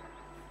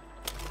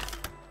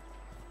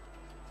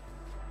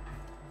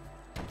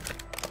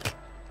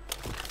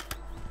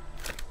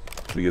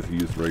 Did he get to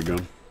use the ray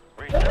gun?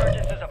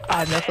 I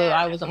have no clue.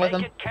 I wasn't with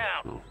him.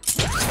 Oh.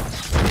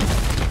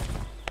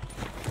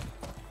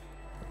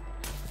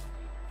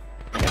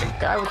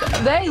 Guy with the...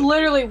 They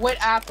literally went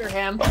after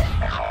him.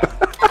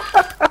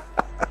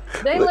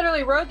 They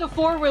literally rode the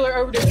four-wheeler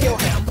over to kill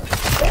him.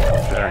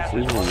 Jax,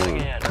 leave him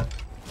alone.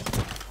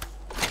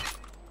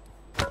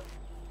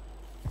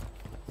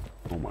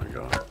 Oh my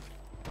god.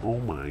 Oh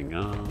my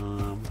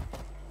god.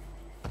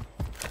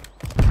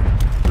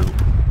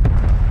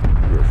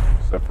 We're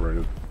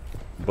separated.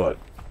 But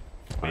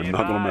I'm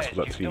not gonna mess with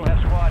that team.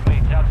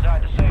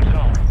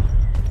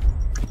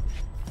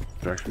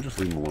 Jax, you just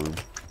leave him alone.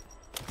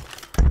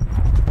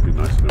 It'd be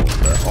nice to know what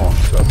that on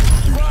stuff.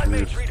 Squad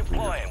mates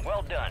redeploying.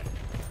 Well done.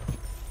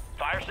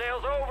 Fire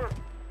sales over.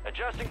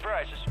 Adjusting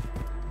prices.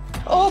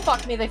 Oh,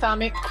 fuck me. They found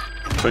me.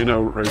 Say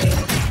no, Rachel.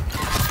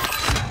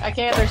 I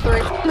can't. There's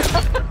three.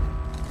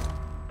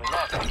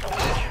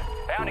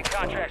 Bounty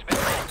contracts been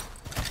sold.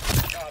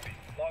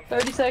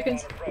 30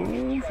 seconds. Roll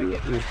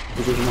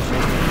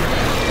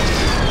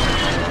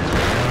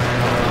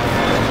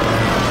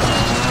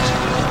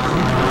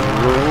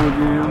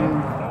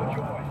again.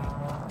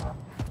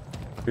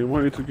 Can't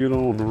wait to get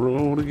on the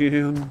road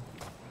again.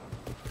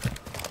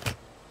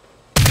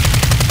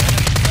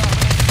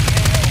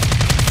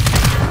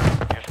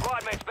 Your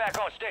squad mates back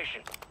on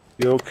station.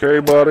 You okay,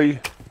 buddy?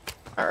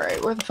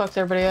 Alright, where the fuck's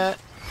everybody at?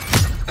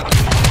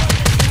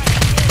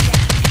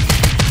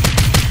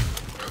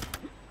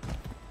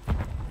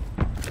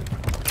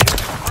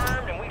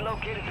 Confirmed and we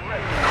located the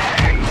rest.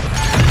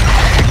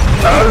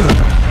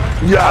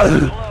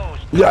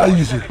 Yeah,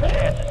 easy.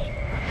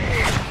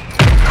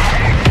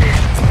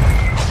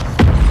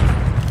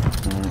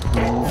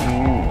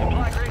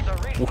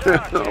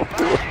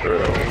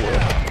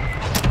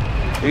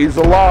 He's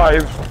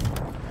alive.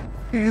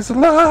 He's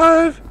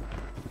alive.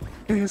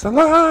 He's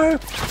alive.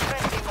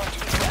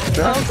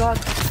 Oh god.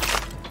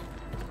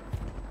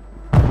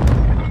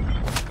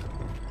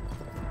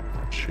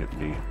 Shit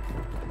me.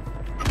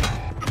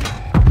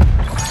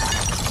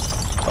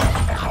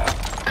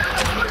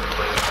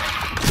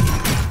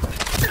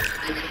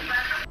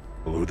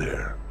 Hello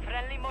there.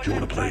 Do you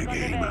want to play a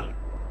game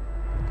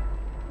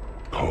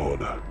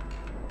called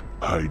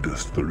Hide the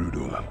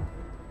Strudel?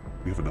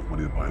 We have enough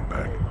money to buy him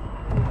back.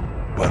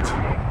 But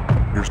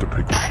here's the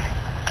pickle.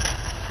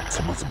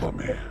 Someone's above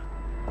me.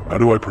 How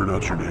do I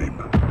pronounce your name?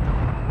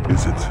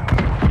 Is it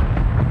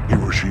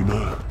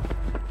Hiroshima?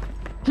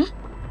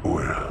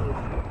 Or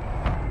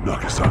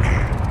Nagasaki?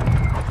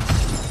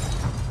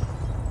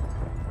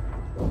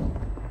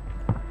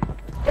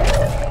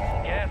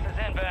 Gas is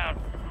inbound.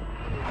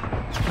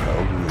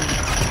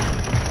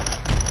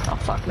 Oh,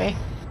 fuck me.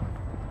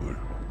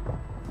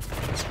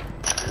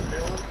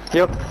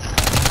 Yep.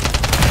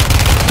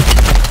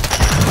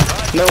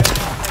 Nope.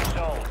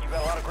 You got a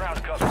lot of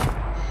ground cover.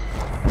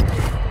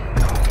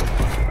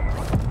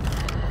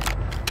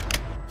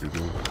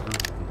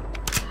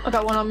 I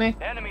got one on me.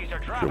 Enemies are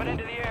dropping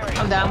into the area.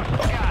 I'm down.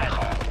 Guys,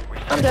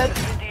 I'm dead.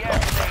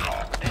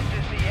 this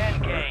is the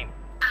end game.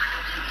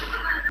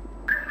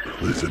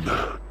 Listen,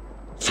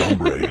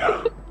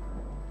 Sombre.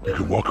 You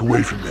can walk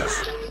away from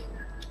this,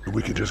 and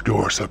we can just go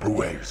our separate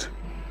ways.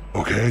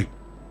 Okay?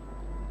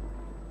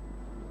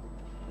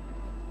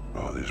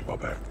 Oh, they just bought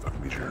back. Fuck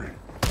me, Jerry.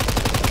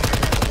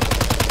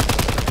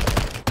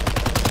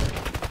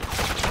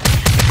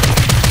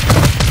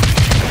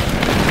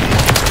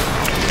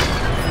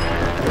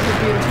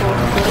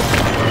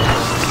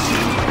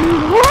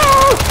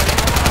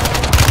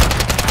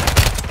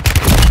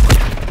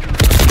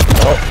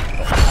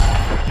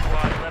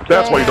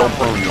 That's why you don't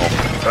prone, y'all.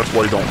 That's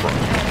why you don't prone.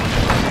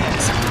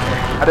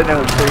 I didn't know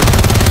it was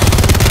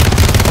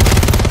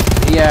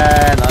free.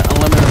 Yeah,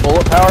 unlimited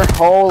bullet power.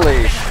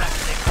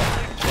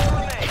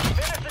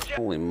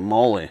 Holy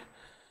moly!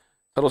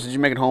 Tuttles, did you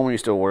make it home or you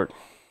still work?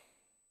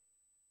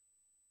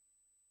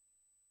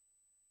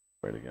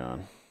 Pray to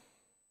God.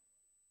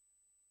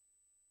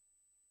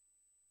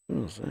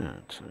 Who's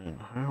that? And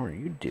how are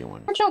you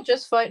doing? Aren't y'all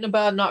just fighting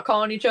about not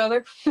calling each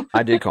other?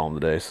 I did call him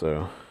today,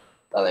 so.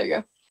 Oh, there you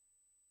go.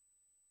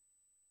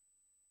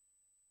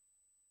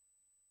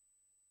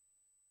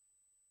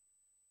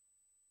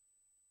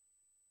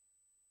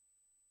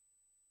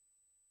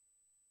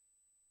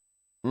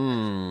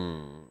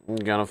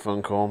 Got a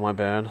phone call, my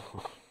bad.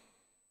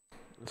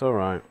 It's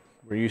alright.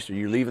 We're used to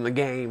you leaving the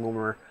game when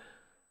we're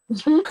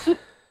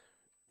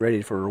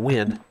ready for a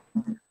win.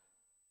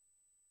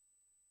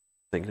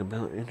 Thinking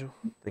about it, Angel?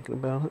 Thinking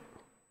about it?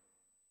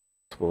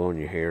 It's blowing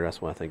your hair, that's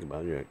why I think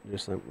about it.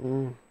 Just like,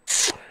 do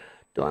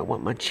I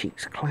want my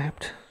cheeks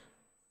clapped?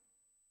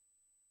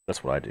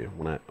 That's what I do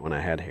when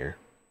I had hair.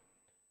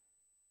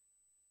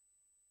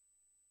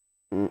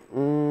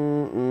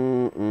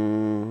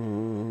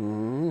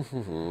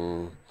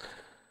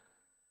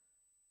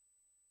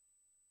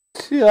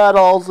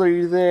 Tuttles, are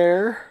you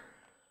there?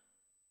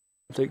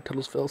 I think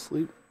Tuttles fell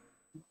asleep.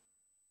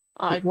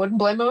 I wouldn't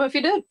blame him if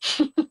he did.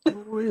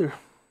 Either.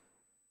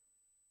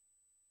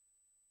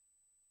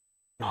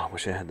 Oh, I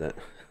wish I had that.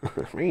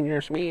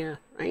 Rangers, Mia.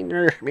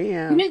 Rangers,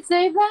 Mia. You didn't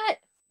save that?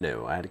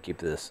 No, I had to keep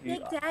this.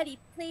 Big Daddy,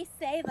 please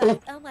save us.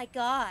 Oh my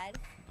god.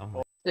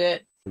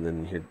 It. And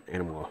then here,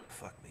 animal.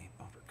 Fuck me,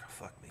 bumper,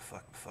 fuck me,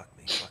 fuck me, fuck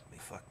me, fuck me,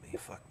 fuck me,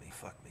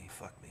 fuck me,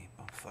 fuck me,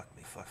 fuck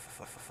me,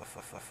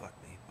 fuck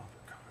me, bumper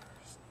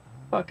cars.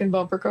 Fucking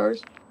bumper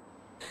cars.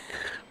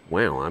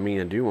 Wow, I mean,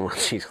 I do want my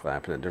cheeks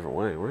clapped in a different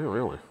way. Wow,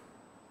 really?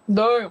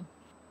 Damn.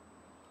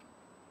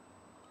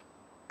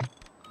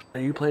 Are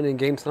you playing any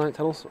games tonight,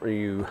 Tuttles? Or are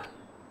you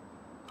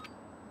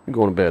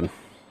going to bed?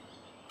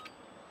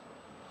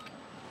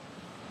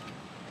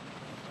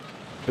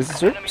 Is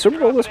the Super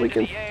Bowl this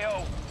weekend?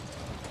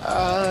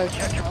 I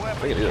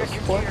think it is.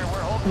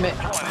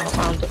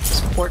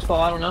 Sports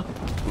ball, I don't know.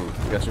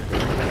 Yes, sir.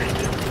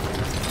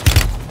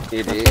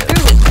 It is.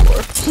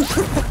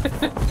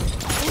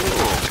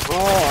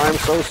 Oh, I'm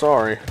so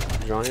sorry,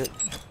 Giant.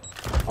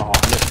 Oh,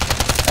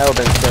 that would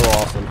have been so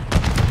awesome.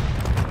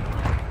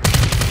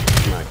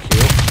 Not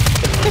cute.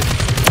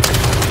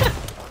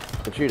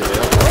 What you doing?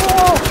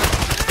 Oh!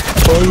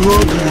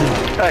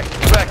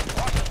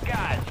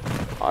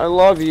 I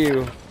love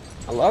you.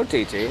 I love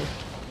TT.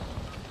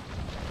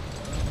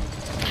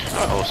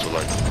 I also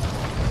like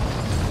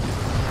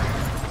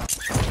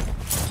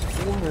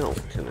What else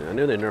can I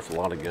know they nerfed a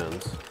lot of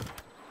guns.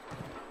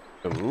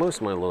 But most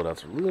of my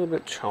loadouts are a little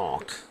bit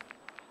chalked.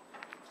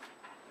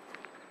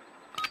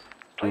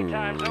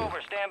 Playtime's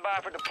over. Stand by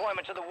for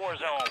deployment to the war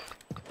zone.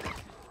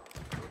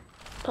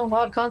 A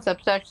lot of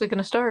concepts actually going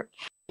to start.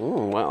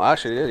 Well,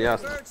 actually, it is, yeah.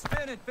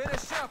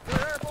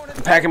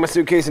 Packing my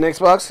suitcase and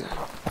Xbox.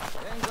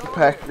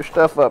 Pack your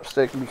stuff up,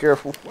 Stick. Be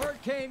careful.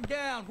 Word came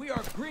down. We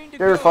are green to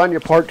You ever go. find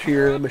your part to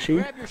your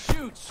machine? Grab your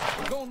chutes.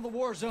 We're going to the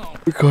war zone.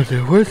 Because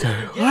they were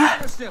there.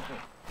 Get simple.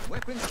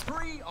 Weapons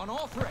free on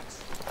all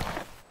threats.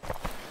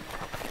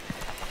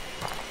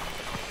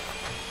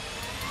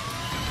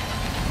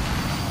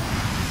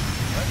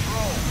 Let's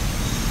roll.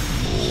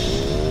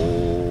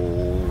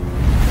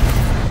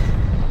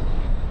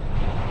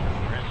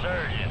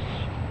 Resurgence.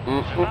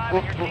 Survive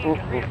and your team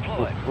can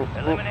redeploy.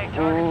 Eliminate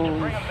targets to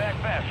bring them back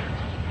faster.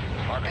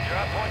 Mark a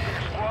drop point for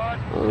your squad.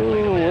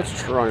 Oh, let's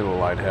try the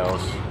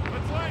lighthouse.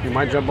 You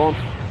might jump on.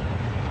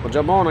 Well,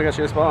 jump on. I got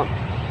you a spot.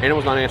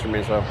 Animal's not answering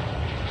me, so.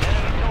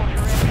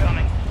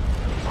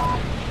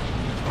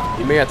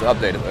 You may have to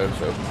update it though.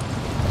 So.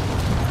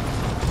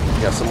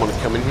 You got someone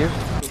coming here?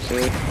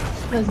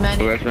 There's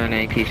Manny. Where's my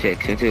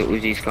AP6 until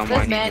Uzi's come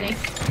There's on? Manny.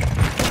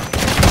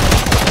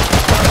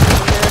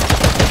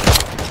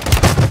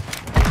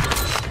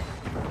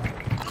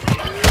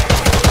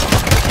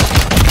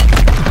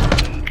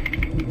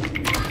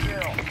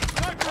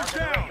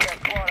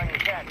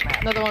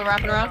 Another one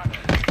wrapping around.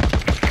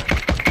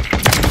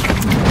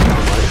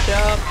 Good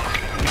job.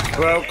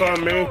 Broke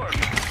on me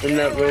in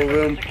that little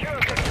room.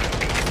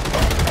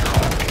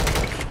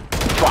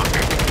 Fuck.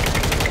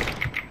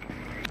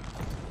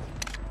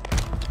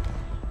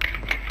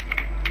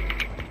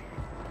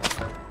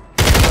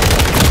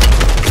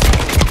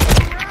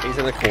 He's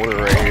in the corner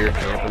right here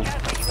camping.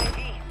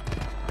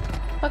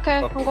 Okay,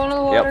 I'm going to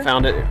the water. Yep,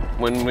 found it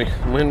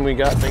when we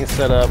got things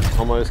set up.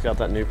 Almost got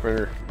that new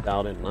printer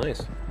dialed in.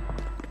 Nice.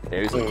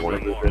 Yeah, he's in the corner.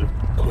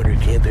 water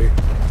camper.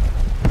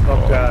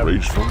 Oh god.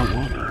 Rage from the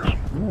water.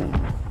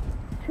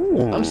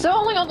 I'm still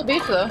only on the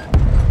beach though.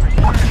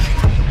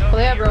 Well,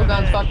 they have rail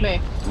guns. Fuck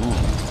me.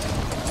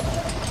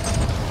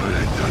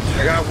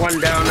 I got one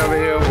down over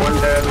here, one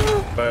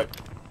dead, but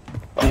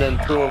and then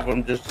two of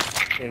them just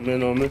came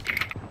in on me.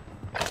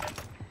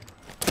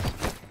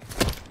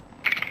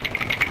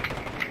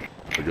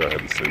 The guy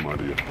had the same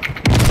idea.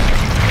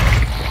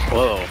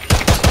 Whoa.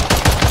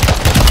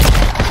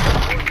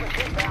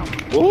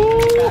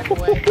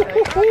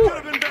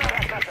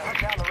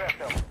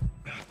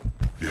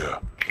 Yeah,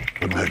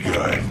 I'm that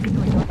guy.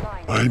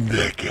 I'm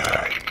that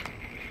guy.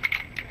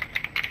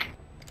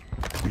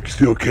 You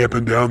still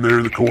camping down there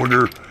in the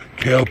corner,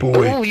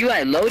 cowboy? Oh, you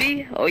at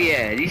Lodi? Oh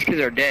yeah, these kids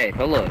are dead.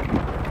 Hold up.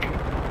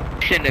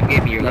 Shouldn't have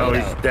given me your loadout. No,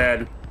 he's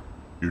dead.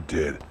 You're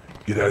dead.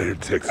 Get out of here,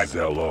 Texas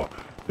outlaw.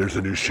 There's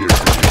a new sheriff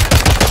for you.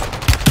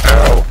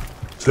 Ow!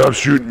 Stop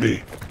shooting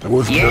me. That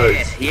wasn't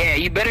nice. Yeah,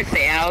 you better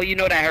say ow. You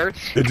know that hurts.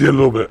 It did a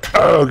little bit.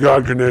 Oh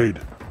god,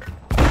 grenade.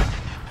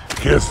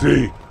 Can't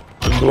see.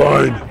 I'm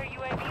blind.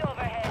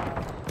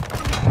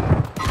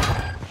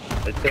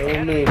 They're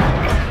killing me.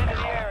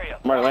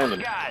 I'm already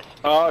landing.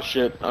 Oh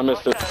shit, I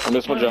missed it. I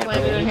missed my jump.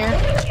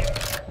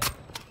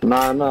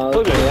 Nah,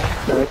 Look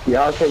at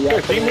y'all say y'all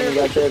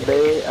got that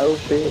bed. Oh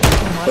shit.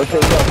 What's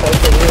it got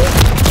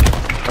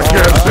I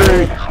can't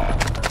see.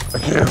 I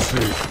can't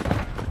see.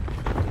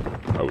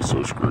 I was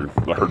so screwed.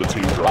 I heard the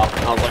team drop.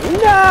 I was like,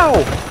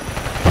 no!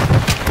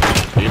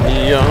 In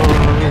the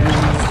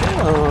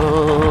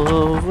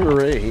arms of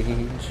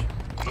rage,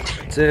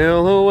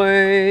 sail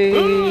away.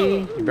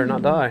 You better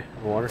not die,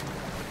 water.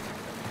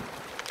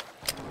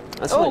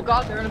 That's Oh like,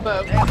 god, they're in a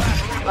boat.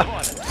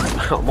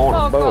 I'm on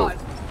a boat. God.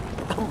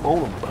 I'm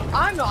on a boat.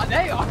 I'm not,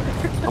 they are.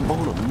 I'm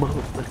on a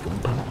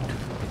motherfucking boat.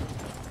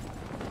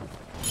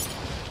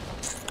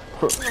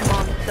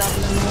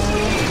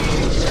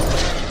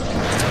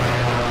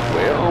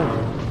 Well,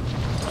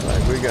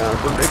 like we got a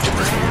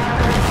predicament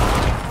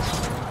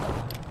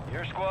here.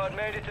 Your squad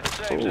made it to the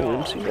safe Oh,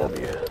 zone.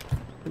 MCW.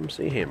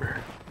 MC Hammer.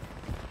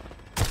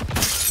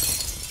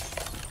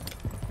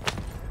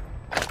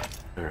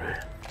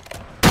 Alright.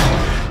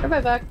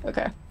 Everybody back?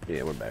 Okay.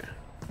 Yeah, we're back.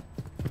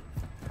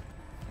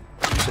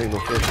 Signal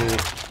 15.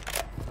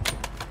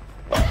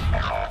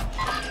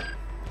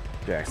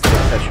 Jackson,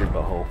 that's your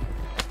butthole.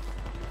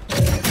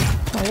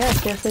 Oh yeah, I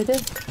guess they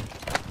did.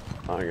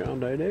 My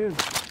god, they did.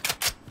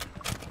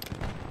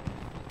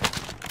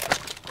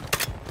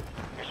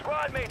 Your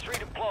squad mates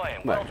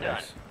redeploying. Well Well done.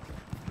 done.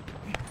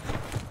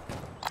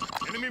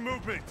 Enemy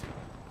movement.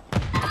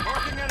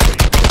 Marking enemy.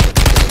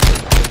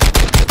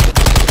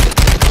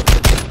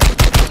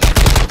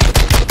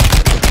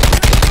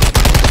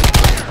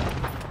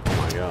 Oh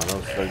my god, that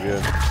was so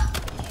good.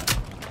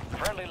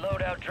 Friendly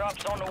loadout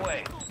drops on the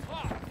way.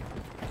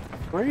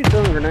 Where are you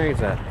throwing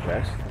grenades at,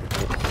 Jax?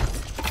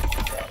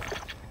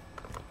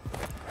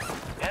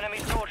 Enemy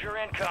soldier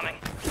incoming.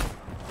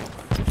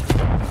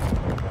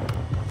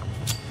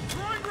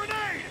 Throwing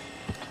grenade!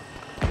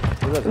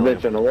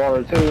 Bitch in the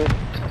water too.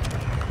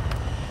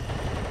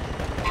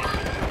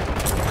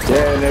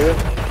 Yeah, nigga.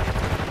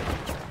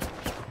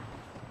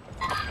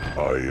 I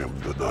am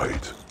the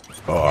knight.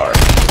 I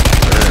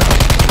am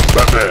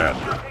Batman.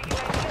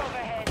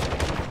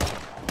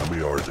 How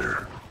many are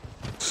there?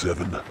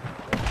 7?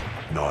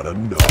 Not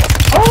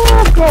enough.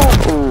 Oh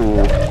god!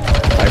 Ooh.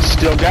 I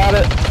still got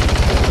it.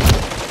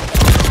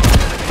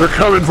 They're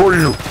coming for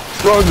you.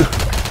 Run.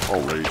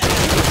 Oh, rage.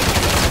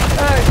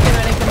 It's too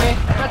many for me.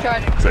 I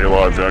tried. Stay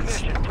alive,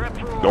 Jax.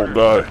 Don't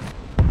die.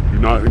 Do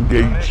not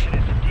engage.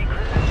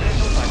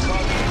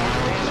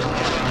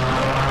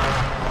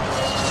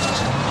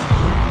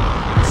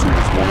 See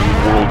this one in the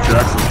world,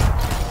 Jackson.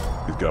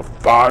 He's got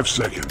 5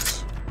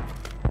 seconds.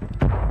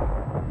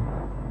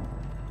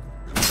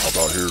 How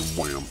about here,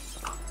 wham.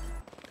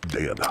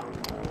 Dead.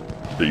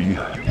 D. E.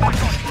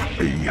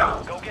 D.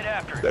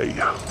 Dead.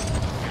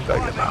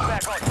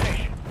 Back on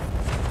station.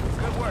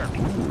 Good work.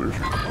 Ooh, there's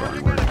your body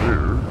right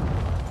there.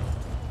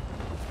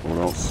 Going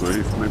out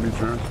safe, maybe,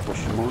 Jack?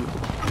 Question mark?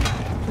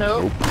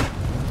 Nope.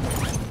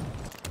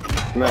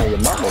 Man, your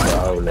mama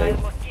got old name.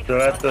 They're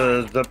at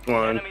the zip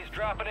line. Enemies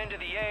dropping into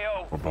the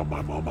AO. What about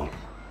my mama?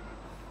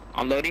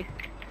 On Lodi?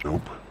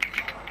 Nope.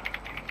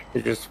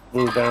 He just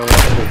flew down off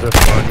the zip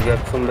line. You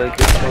got somebody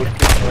get close to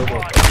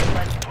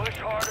Push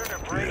harder to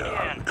break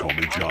Yeah, in. call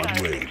me John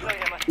Wayne.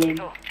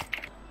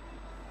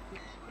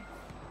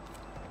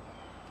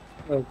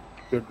 Oh,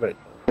 good right.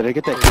 Did I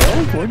get that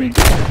kill? Where'd he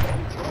go?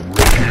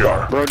 Right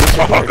here. Bro, just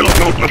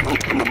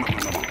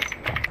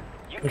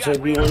I said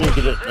we want to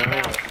get it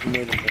now. You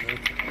made it.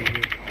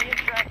 Being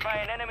tracked by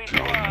an enemy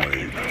John squad.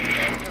 Wayne.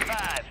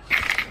 Survive.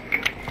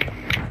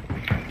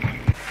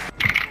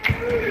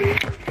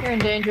 You're in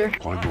danger.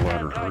 Climb the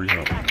ladder, hurry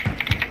up.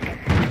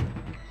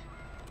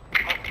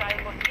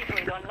 Hostile mosquito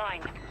is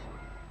online.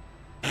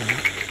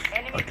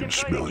 I can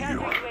smell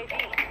you.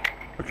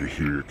 I can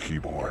hear your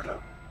keyboard.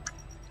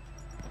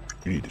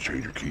 You need to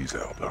change your keys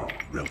out, though.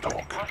 Real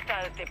talk.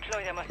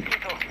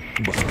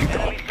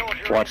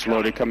 Watch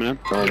Lodi coming in.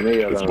 On me,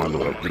 It's my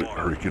little. Get it.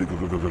 Hurry. Get it.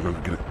 Go.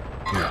 Get it.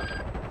 Yeah.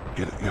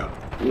 Get it. Yeah.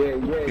 Yeah.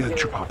 Get it,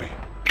 your poppy.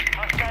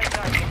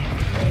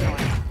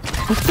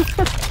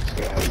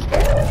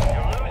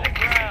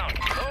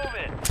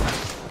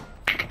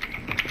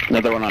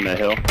 Another one on the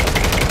hill.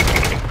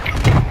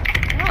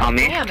 On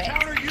me. Damn it.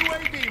 Counter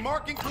UAV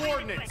marking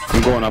coordinates.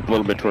 I'm going up a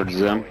little bit towards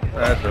them.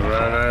 That's alright,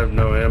 I have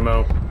no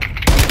ammo.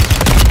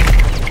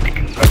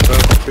 I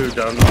found 2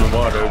 down in the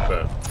water,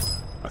 but...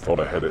 I thought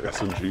I had an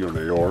SMG or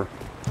an AR.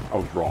 I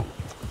was wrong.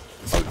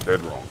 I was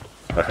dead wrong.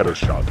 I had a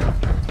shotgun.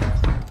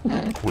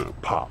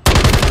 Went pop.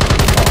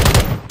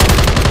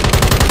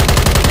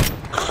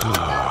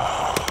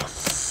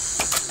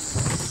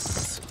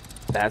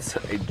 That's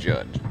a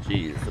judge.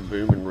 Jeez, the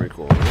boom and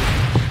recoil.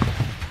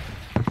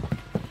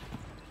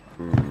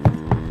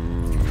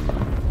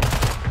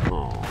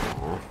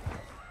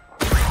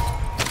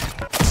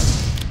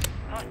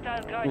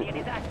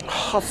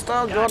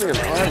 Hostile Guardian.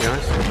 Alright,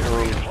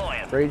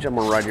 guys. Rage, I'm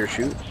gonna ride your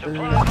chute. What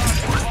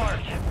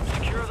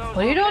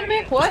are you doing to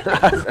me? What?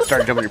 I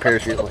started jumping your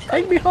parachute. Like,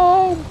 take me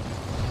home.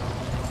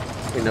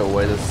 Ain't no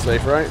way this is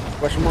safe, right?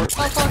 Question mark?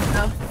 Oh fuck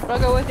no. But I'll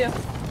go with you.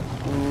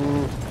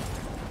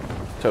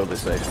 Totally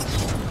safe.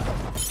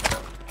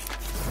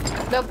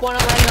 Nope, one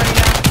I'm running on you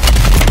now.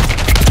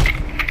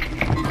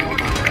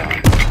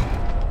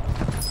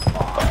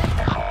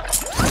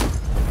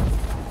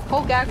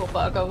 Whole gag will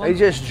fuck over. He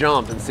just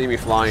jumped and see me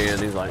fly in.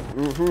 He's like,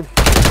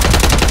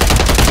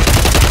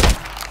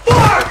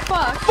 Fuck!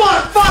 Fuck!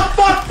 Fuck! Fuck!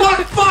 Fuck!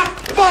 Fuck! Fuck!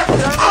 Fuck!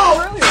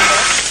 Ow!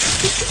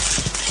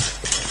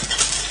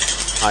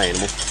 Hi,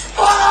 animal.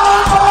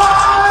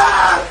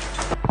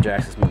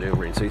 Jax is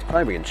maneuvering, so he's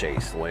probably being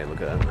chased the way I look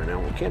at him right now.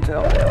 We can't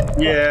tell.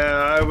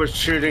 Yeah, I was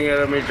shooting at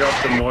him. He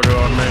dropped the mortar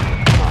on me.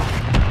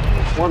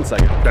 1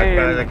 second. That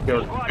guy that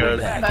killed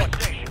good. I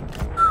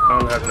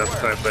don't have enough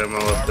sniper ammo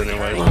left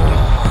anyway.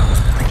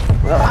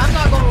 I'm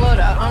not gonna load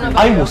up.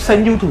 I will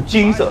send you to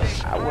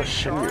Jesus. I will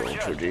send you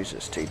to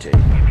Jesus, TT.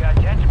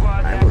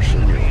 I will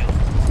send you.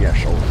 Yeah,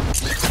 shoulder.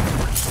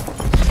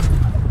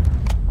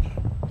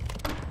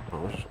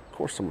 Oh, of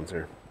course someone's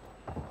here.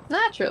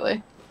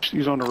 Naturally.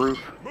 He's on the roof.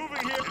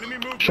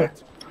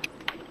 Shut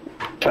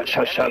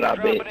up,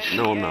 bitch.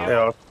 No, I'm not. Yeah,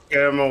 I'll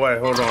scare him away.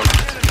 Hold on.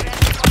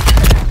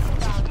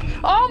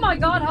 Oh my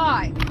god,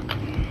 hi!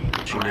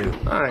 She knew.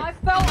 I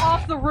fell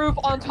off the roof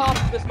on top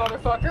of this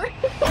motherfucker.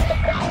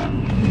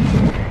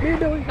 You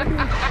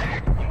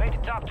made the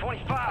top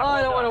 25. Oh,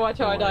 I don't want to watch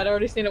how I died. I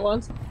already seen it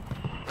once.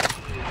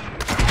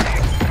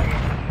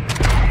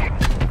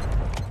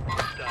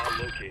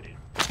 Located.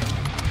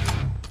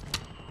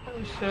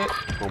 Oh shit.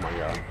 Oh my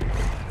god.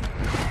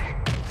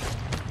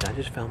 I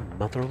just found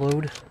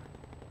motherload.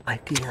 I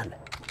did.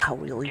 I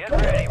really Get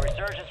did. ready,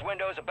 resurgence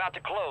window is about to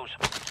close.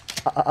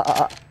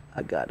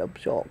 I got a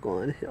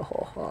shotgun.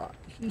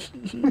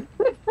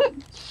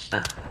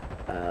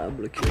 I'm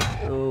gonna kill.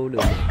 Oh no.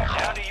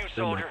 Down to you,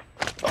 soldier.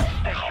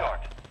 Stay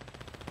sharp.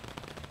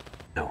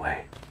 No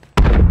way.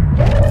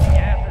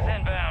 Gas is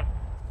inbound.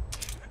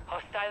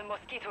 Hostile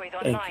mosquito is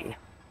Thank online. you.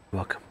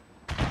 Welcome.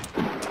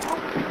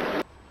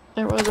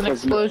 There was an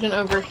explosion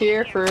over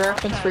here for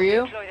reference for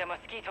you. Deploy the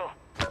mosquito.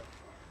 Give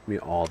me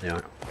all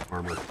the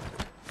armor.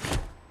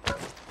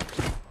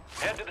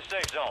 Head to the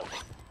safe zone.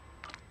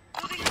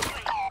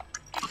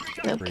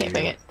 Nope, can't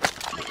make it.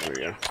 There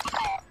we go.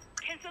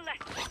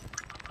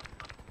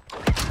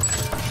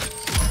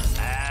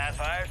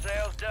 Fire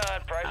sale's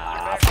done. Prices are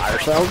back. Fire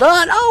sale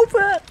done.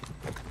 Open.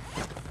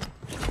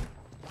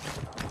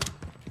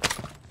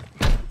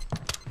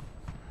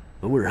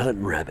 Well, we're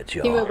hunting rabbits,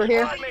 y'all. You over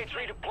here? Squad mates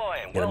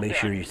redeploying. Gotta Well make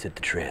done. sure you set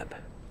the trap.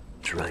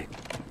 That's right.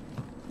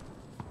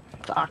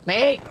 Fuck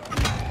me.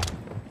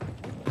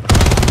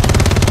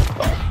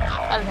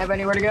 I don't have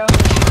anywhere to go.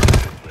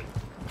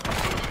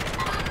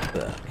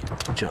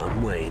 Fuck.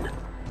 John Wayne.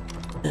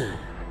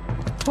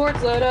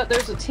 Towards load up,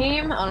 there's a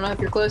team. I don't know if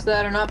you're close to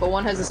that or not, but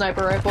one has a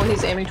sniper rifle.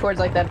 He's aiming towards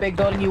like that big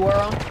building you were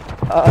on.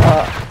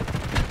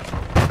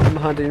 I'm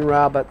hunting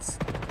rabbits.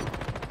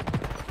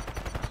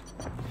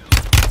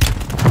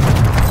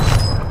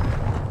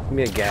 Give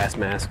me a gas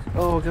mask.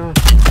 Oh god.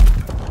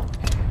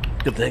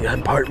 Good thing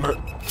I'm part of my...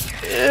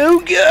 Oh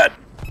god.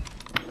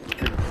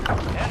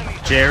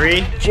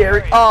 Jerry?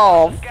 Jerry.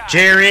 Oh.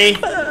 Jerry?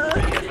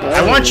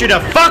 I want you to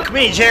fuck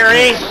me,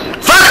 Jerry!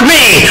 Fuck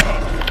me!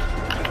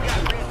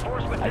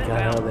 I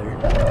got out of there.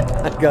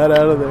 I got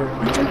out of there.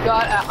 You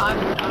got I'm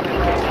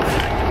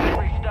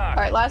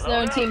Alright, last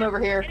known team over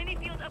here.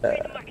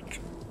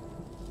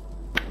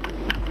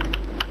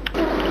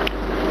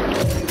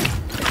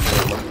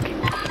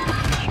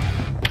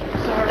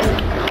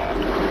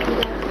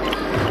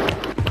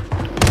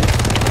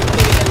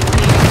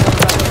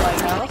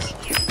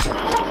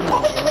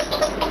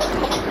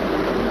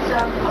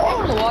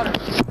 Oh, in the water.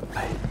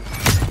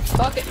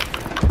 Fuck it.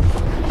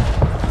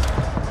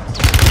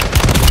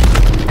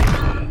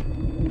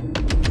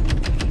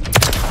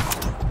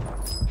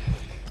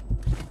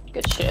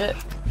 Good shit.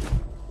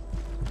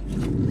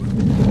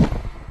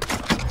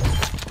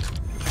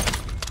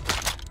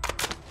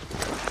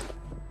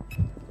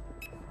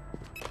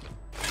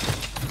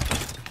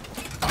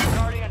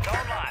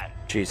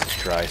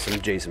 Jesus Christ, I'm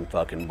Jason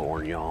fucking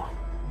Bourne, y'all.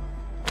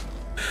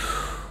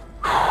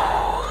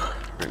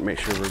 Alright, make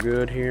sure we're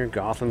good here.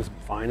 Gotham's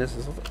finest.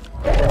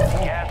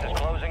 Gas is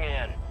closing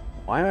in.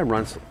 Why am I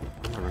running slow?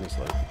 I'm not running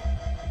slow.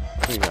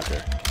 What do you got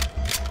there?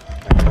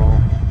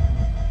 Crackle.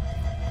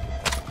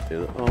 Do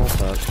the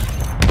fuck.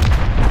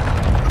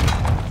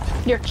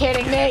 You're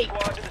kidding me.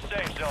 Squad to the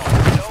safe zone.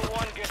 No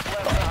one gets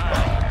left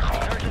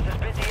behind. Surges has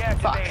been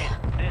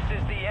deactivated. This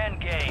is the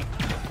end game.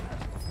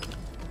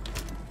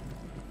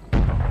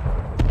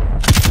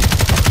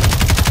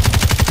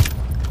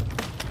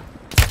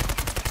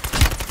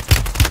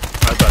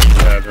 I thought you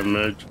had him,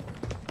 Midge.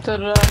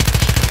 Ta-da.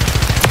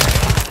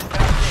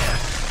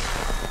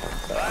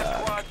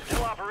 Squad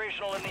still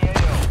operational in the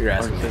AO. You're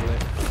asking me.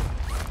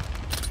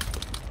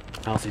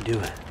 How's he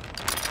doing?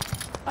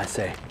 I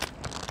say.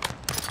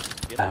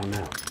 I don't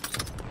know.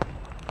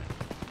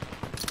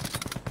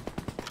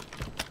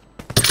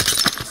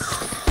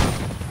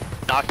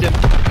 Knocked him.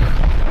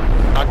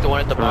 Knocked the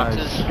one at the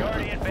boxes.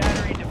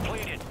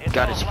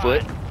 Got his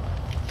foot.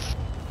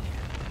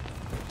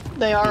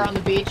 They are on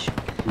the beach.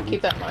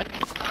 Keep that in mind.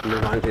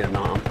 Reminds me of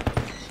Nom.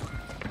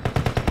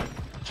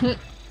 There's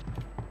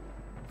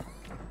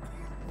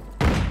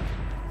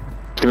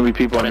gonna be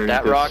people One at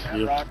underneath that rock.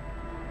 this.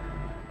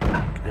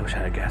 I wish I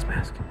had a gas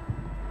mask.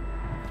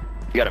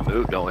 We gotta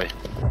move, don't we?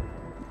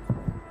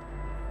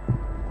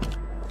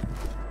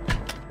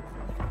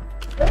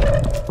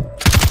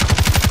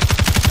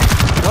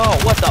 Oh,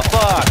 what the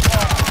fuck?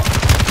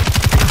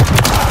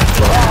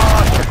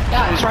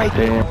 Yeah, it's right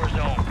there.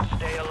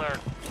 Stay alert.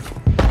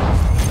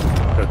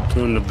 Got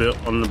two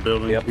on the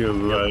building Yep. here,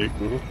 right?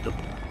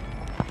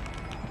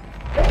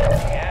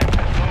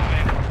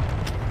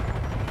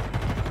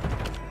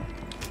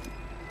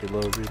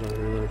 Reload, reload,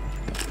 reload.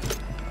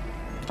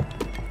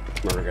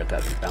 Murder got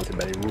that bouncy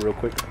Betty real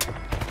quick.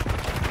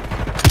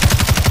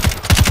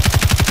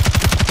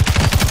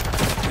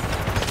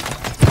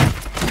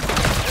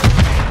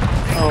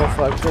 Oh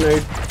fuck,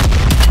 grenade.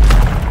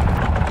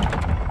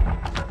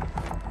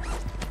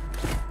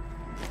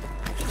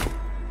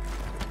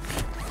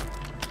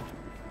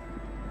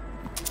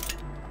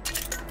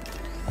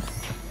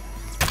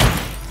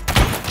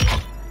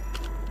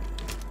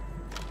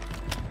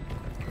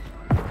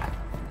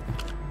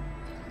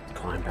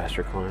 Climb,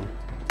 Pastor, climb.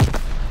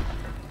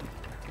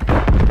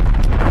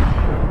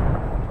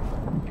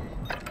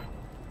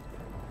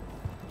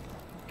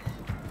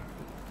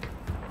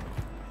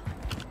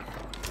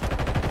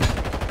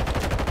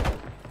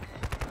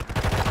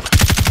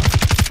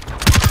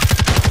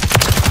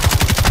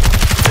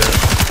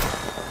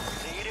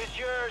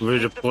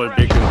 Redeploy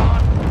Beacon.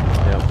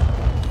 Yep.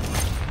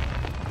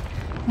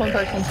 one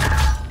person.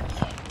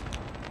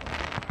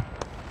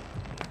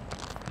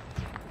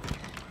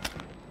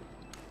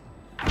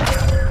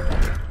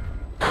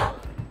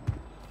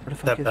 Where the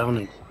fuck That is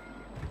bounty.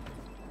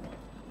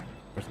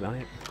 Where's the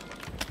bounty?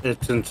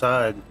 It's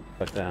inside.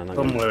 Fuck that, I'm not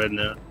Somewhere in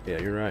there. Yeah,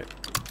 you're right.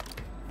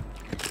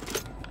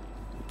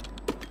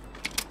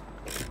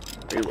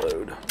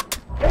 Reload.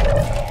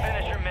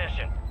 Finish your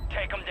mission.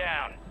 Take them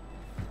down.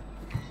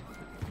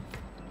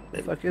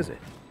 Where the fuck is he?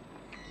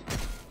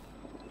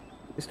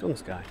 He's still in the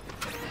sky.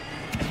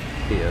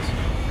 He is.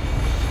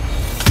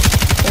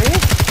 There he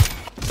is.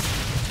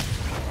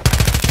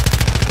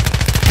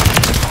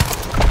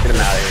 Get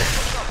him out of here.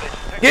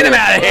 Get him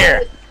out of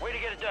here!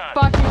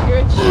 Fucking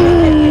good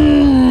shit.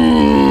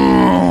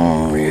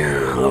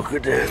 Yeah, look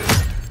at that.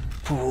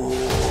 Oh,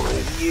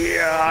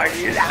 yeah.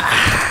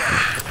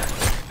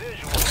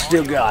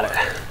 Still got it.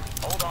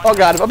 Oh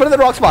god, I put it in the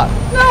wrong spot.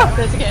 No!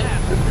 This again.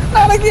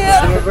 Not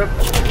again! No!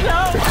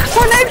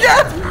 For Ninja!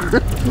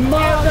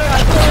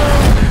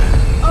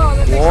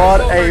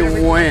 What a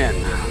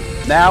win.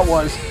 That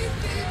was...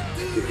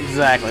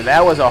 Exactly,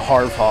 that was a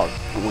hard-fought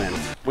win.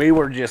 We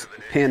were just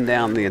pinned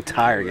down the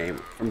entire game.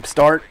 From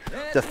start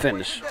to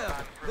finish.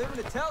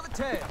 Living to tell the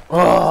tale.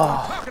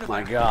 Oh,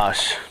 my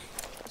gosh.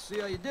 See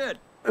how you did.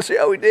 Let's see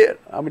how we did.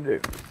 How we do.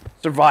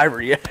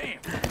 Survivor, yeah.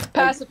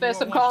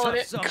 Pacifist, I'm calling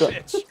it.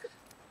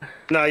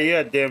 No, you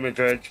had damage,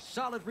 Reg.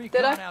 Solid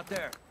recon out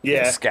there.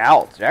 Yeah.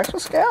 Scout. Jax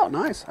was Scout.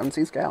 Nice. Haven't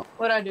seen Scout.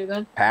 What'd I do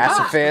then?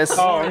 Pacifist.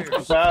 Oh, I'm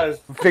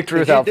surprised. Victory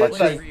He without did fuss.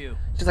 like-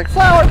 She's like,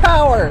 flower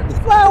power!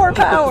 Flower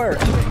power!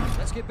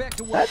 Let's get back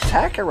to work. That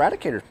attack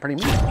eradicator's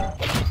pretty mean.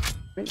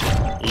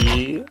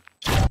 Yeah.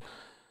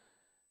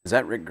 Is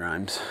that Rick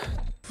Grimes?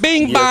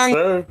 Bing Yes, bang!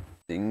 sir.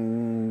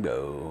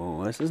 Dingo.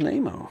 What's his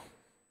name?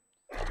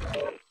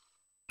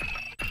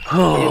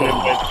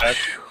 For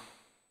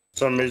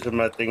some reason,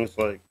 my thing's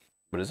like.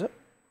 What is it?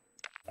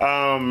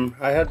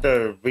 I had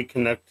to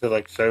reconnect to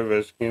like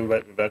servers. Can you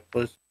invite me back,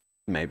 please?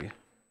 Maybe.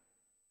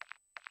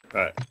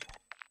 Alright.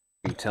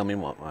 You tell me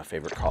what my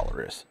favorite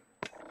color is.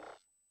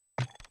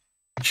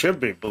 Should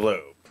be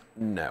blue.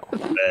 No.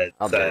 Red,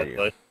 How dare you.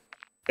 sadly.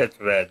 It's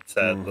red,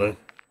 sadly.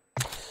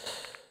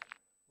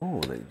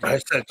 Oh, I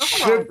said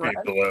should be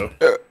blue.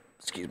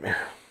 Excuse me.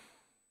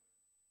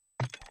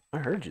 I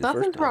heard you the first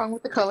Nothing's time. wrong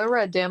with the color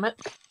red, damn it.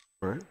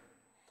 All right.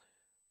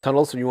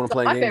 Tunnel, so you want to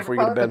play a My game before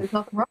you favorite go to color, but bed? there's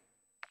nothing wrong.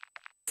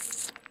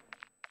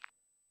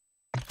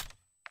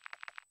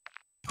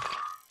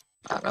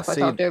 don't know if I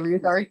talked over you.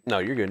 Sorry. No,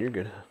 you're good. You're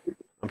good.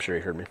 I'm sure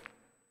he heard me.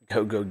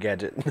 Go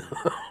gadget.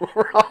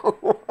 Wrong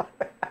one.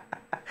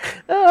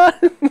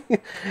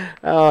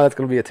 Oh, that's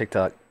gonna be a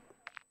TikTok.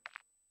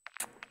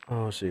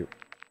 Oh shoot.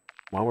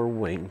 While we're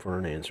waiting for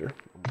an answer,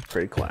 I'm gonna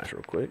create a class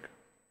real quick.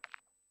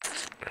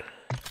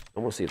 I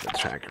want to see if the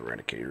track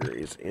eradicator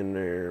is in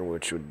there,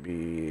 which would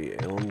be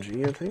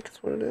LMG, I think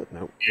that's what it is.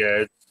 Nope.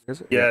 Yeah, Is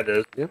it? yeah, it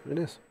is. Yep, it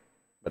is.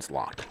 But it's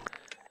locked.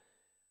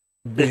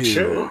 It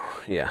should.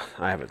 Yeah,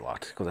 I have it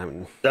locked because I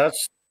haven't.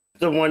 That's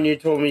the one you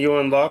told me you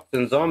unlocked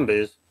in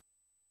zombies.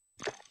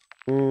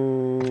 I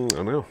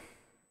don't know.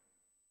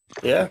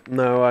 Yeah.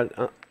 No,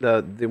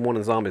 the one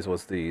in zombies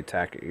was the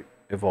attack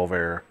evolve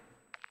error.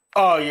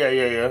 Oh yeah.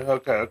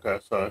 Okay.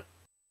 Sorry.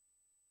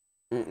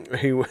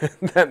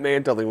 That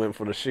man totally went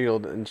for the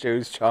shield and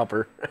chose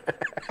Chopper.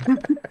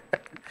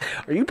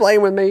 Are you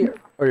playing with me,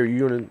 or are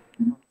you gonna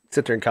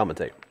sit there and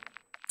commentate?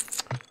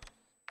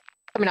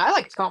 I mean, I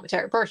like his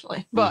commentary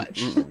personally, but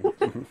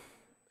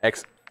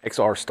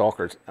XR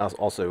Stalker's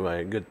also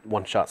a good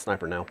one-shot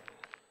sniper now,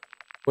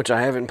 which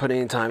I haven't put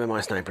any time in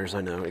my snipers.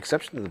 I know,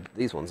 exception to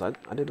these ones. I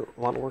did a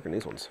lot of work in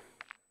these ones.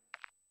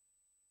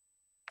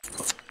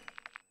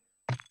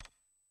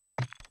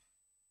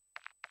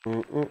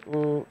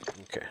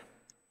 Okay.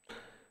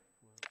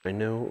 I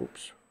know.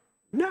 Oops.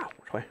 No.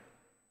 Which way?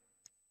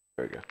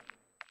 There we go.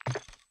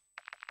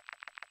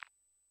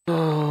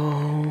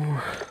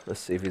 Oh, let's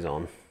see if he's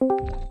on.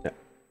 Yeah.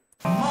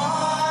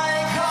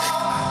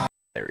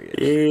 There he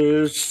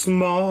is.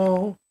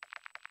 Small.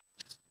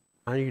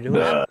 How you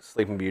doing,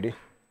 Sleeping Beauty?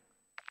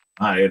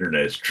 My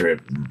internet's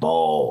tripping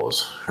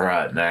balls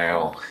right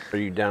now. Are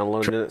you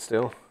downloading it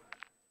still?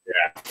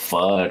 Yeah.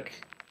 Fuck.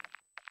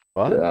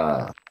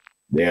 What?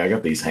 Yeah, I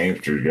got these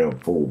hamsters going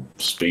full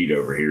speed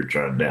over here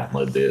trying to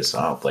download this.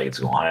 I don't think it's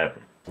gonna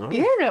happen. the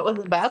internet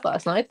wasn't bad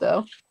last night,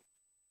 though.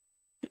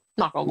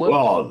 Not gonna wood.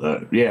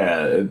 Well,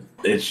 yeah,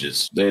 it's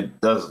just it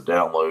doesn't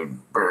download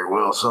very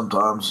well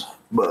sometimes.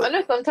 But I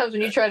know sometimes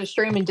when you try to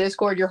stream in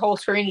Discord, your whole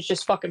screen is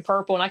just fucking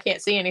purple and I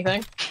can't see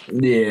anything.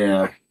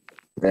 yeah,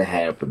 that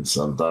happens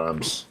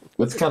sometimes.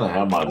 That's kind of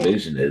how my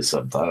vision is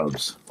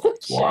sometimes.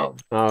 It's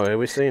wild. Oh, yeah,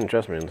 we've seen.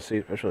 Trust me, in the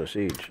siege, especially the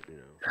siege.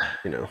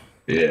 You know.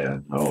 Yeah.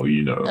 Oh,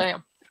 you know.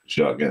 Damn.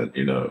 Shotgun.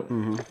 You know.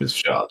 It's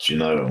shots. You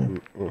know.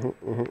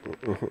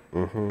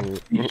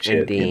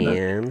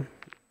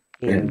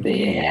 And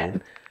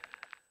then.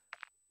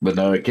 But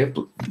no, it kept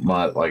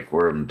my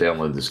where I'm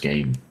downloading this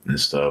game and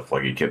stuff.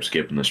 Like it kept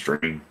skipping the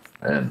stream,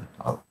 and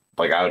I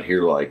would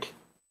hear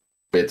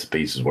bits and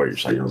pieces where you're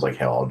saying. I was like,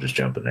 hell, I'll just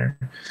jump in there.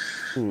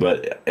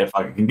 But if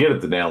I can get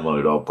it to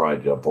download, I'll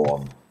probably jump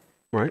on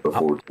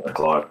before 10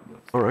 o'clock.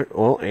 All right.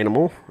 Well,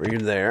 Animal, are you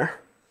there?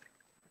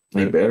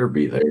 He better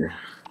be there.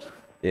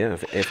 Yeah.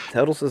 If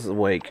Tuttles is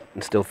awake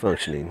and still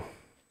functioning,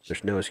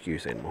 there's no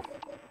excuse, Animal.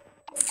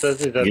 Says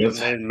he's at the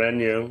main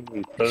menu.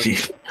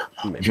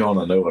 You want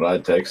to know what I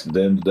texted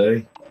them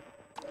today?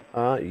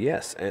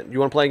 Yes. And you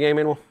want to play a game,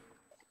 Animal?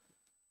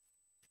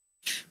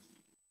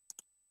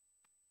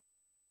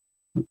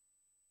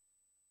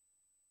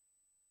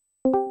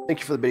 Thank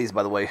you for the biddies,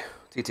 by the way,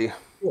 TT.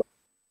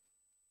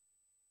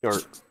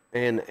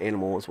 And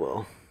Animal as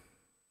well.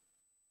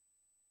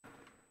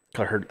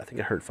 I think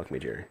I heard "fuck me,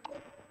 Jerry."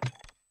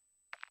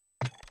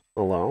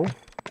 Hello.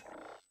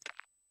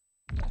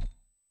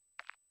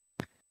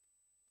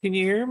 Can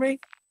you hear me?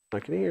 I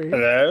can hear you.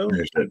 Hello.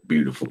 There's that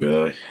beautiful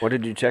guy. What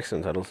did you check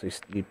in titles?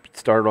 You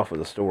started off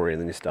with a story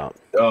and then you stopped.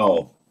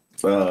 Oh,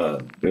 it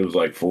was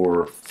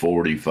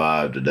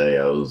 4:45 today.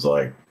 I was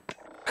like,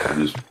 I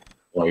just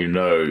want you to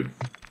know,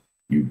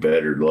 you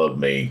better love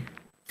me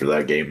for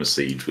that game of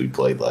Siege we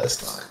played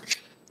last night.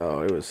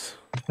 Oh, it was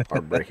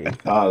heartbreaking.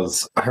 I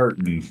was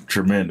hurting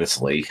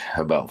tremendously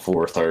about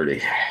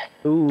 4:30.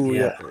 Ooh,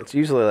 yeah. It's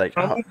usually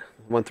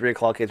when 3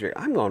 o'clock hits,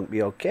 I'm going to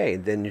be okay.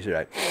 And then you're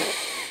like,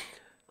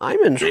 I'm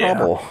in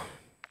trouble.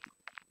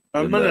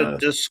 I'm gonna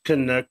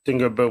disconnect and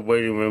go back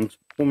waiting rooms.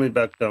 Pull me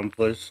back down,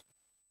 please.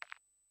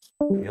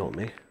 Yell at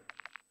me.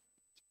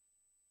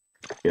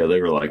 Yeah, they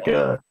were like,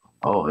 oh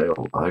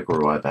hell, I think we're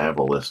about to have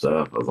all this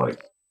stuff. I was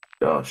like,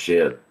 oh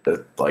shit,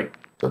 that's like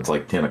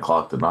 10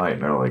 o'clock tonight.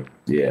 And they're like,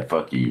 yeah,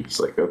 fuck you.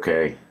 It's like,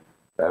 okay,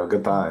 have a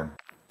good time.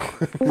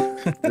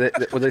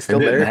 Were they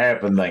still it there? Didn't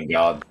happen, thank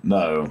God.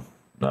 No.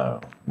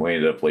 We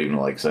ended up leaving at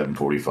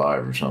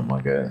 7:45 or something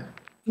like that.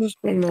 What's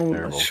going on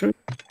with my shirt?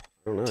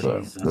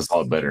 So that's a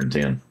lot better than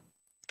 10.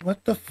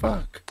 What the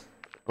fuck?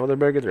 Oh, they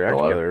better get their act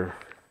together.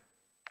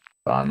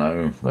 I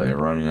know. They're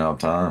running out of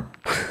time.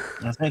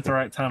 That's not the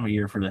right time of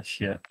year for this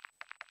shit.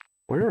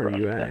 Where are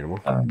you at, Animal?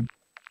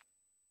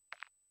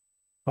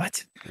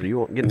 What? Are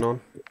you getting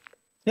on?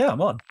 Yeah,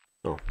 I'm on.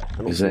 Oh,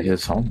 is that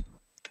his home?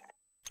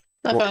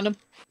 I found him.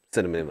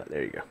 Send him in.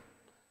 There you go.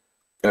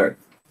 All right.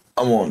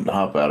 I'm going to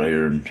hop out of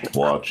here and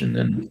watch and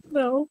then.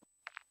 No.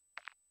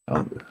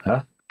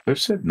 Huh? Who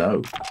said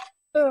no?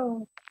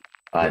 No.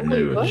 I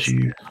knew it was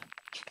you.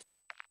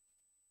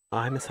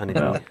 I miss Honey.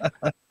 No.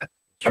 I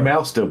mean,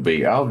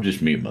 I'll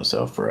just mute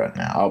myself for right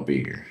now. I'll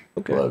be here.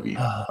 Okay. Love you.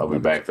 I'll be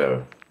back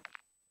though.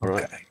 All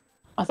right.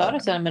 I thought I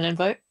sent him an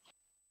invite.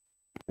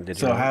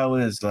 So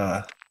how's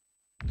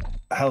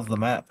the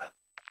map?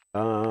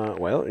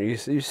 Well, you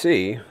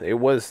see, it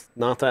was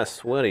not that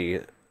sweaty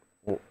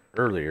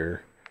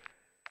earlier,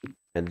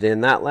 and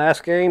then that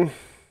last game,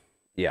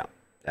 yeah,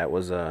 that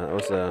was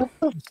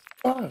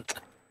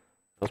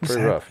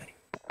pretty rough.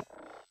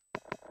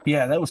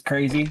 Yeah, that was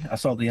crazy. I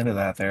saw the end of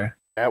that there.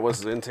 That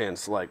was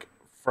intense. Like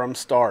from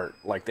start,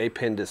 like they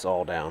pinned us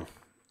all down,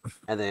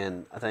 and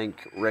then I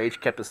think Rage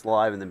kept us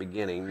alive in the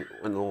beginning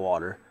in the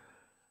water,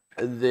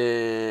 and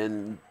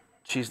then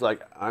she's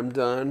like, "I'm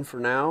done for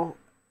now."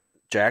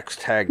 Jack's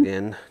tagged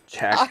in.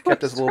 Jack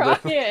kept us a little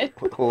bit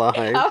alive.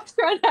 I was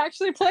trying to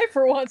actually play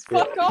for once.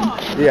 Fuck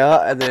off.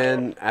 Yeah, and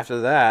then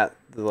after that,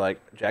 like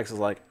Jax is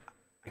like,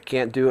 "I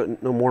can't do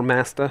it no more,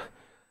 master."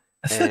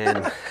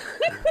 And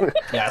yeah,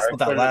 that's what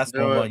that last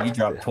one. You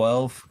dropped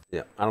 12.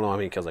 Yeah, I don't know how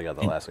many kills I got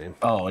the last game.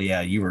 Oh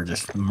yeah, you were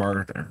just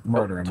murdering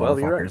 12,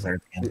 motherfuckers there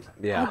at the end.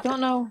 Yeah. I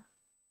don't know.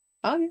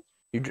 Oh,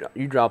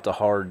 You dropped a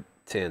hard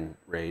 10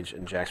 Rage,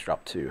 and Jax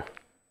dropped 2.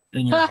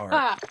 In your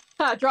heart.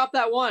 Drop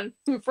that one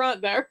in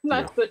front there.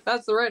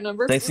 That's the right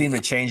number. They seem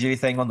to change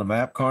anything on the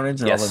map,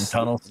 Carnage? Are all them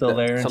tunnels still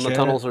there? Some of the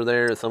tunnels are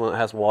there. Some of it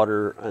has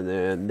water, and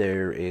then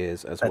there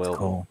is as well.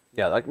 Cool.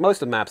 Yeah, like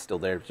most of the map's still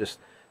there. Just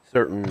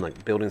certain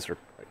like buildings are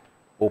like,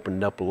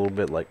 opened up a little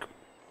bit, like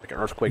an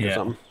earthquake or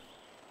something.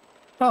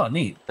 Oh,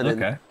 neat. And okay.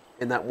 Then,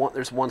 in that one,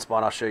 there's one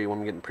spot I'll show you when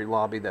we get in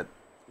pre-lobby. That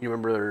you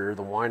remember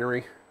the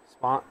winery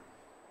spot.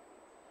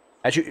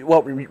 I don't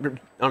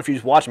know if you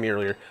was watching me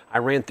earlier. I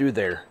ran through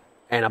there.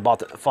 And I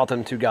fought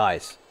them 2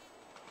 guys.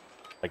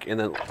 Like, and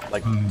then,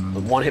 like,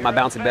 one hit my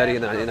Bouncy Betty,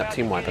 and then I ended up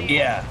team wiping.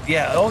 Yeah,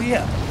 yeah, oh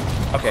yeah.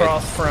 Okay.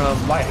 Across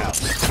from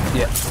Lighthouse.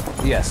 Yeah,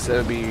 yes, it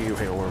would be,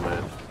 hang on, where am I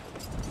at?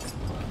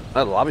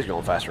 Oh, the lobby's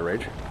going faster,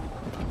 Rage.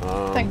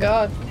 Thank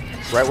God.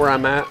 Right where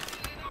I'm at,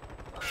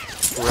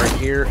 right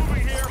here.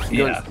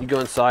 You Yeah.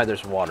 go inside,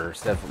 there's water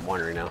instead of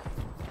winery now.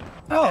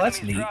 Oh,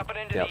 that's neat.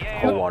 Yep,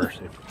 whole water,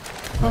 too.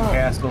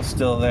 Castle's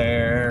still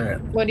there.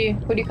 What are you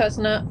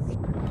cussing at?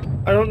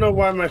 I don't know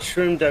why my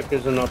stream deck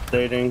isn't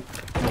updating.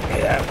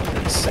 Yeah, that was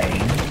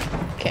insane.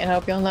 Can't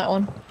help you on that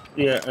one.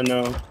 Yeah, I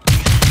know.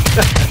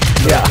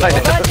 Yeah, I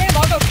know. God damn,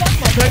 I'll go fuck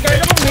myself. Like, I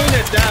don't mean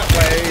it that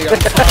way.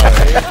 I'm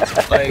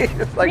sorry.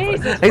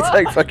 It's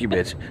like, fuck you,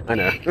 bitch. I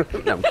know.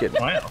 No, I'm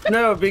kidding. Wow.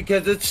 No,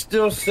 because it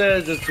still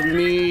says it's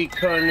me,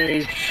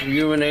 Carnage,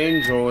 you, and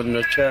Angel in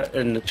the chat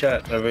and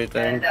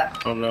everything. I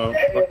don't know.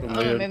 Fucking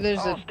weird. Maybe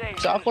there's a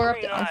software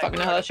update. I don't fucking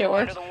know how that shit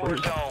works.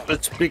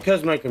 It's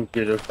because my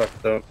computer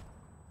fucked up.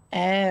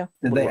 Oh.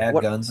 Did they add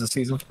guns this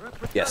season?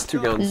 Yes, 2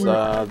 guns.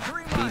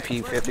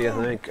 BP50, I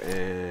think,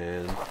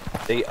 and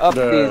they upped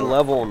the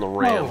level on the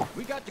RAM.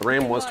 The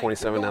RAM was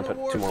 27, now put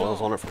 2 more levels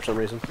on it for some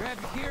reason.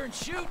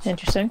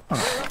 Interesting.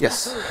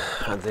 Yes,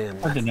 and then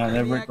I did not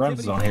have Rick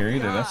Runs on here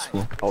either. That's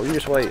cool. oh, you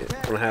just wait.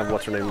 We're gonna have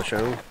what's her name on the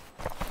show.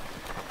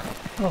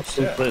 Oh,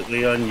 shit.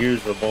 Completely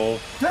unusable.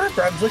 Rick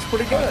Runs looks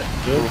pretty good.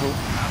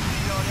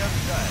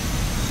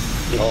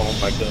 Oh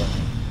my god.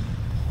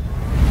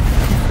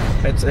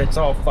 It's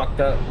all fucked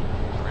up.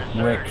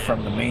 Rick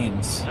from the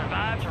memes.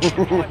 Alright,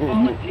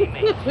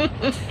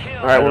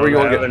 where are we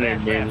going to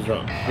get?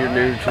 You're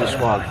new to the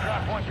squad.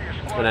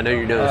 But I know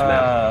you know this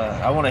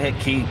map. I want to hit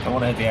keep. I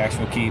want to hit the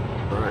actual keep.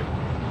 Alright.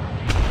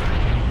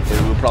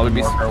 It will probably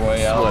be work our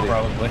way out, sweaty.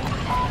 probably.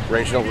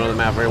 Rage don't know the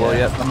map very well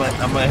yet. I'm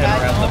gonna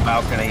head around the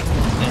balcony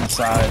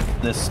inside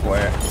this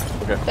square.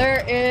 Okay.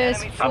 There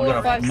is 4, I'm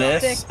gonna 5,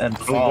 miss 6 and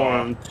fall.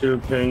 I'm going to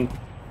ping.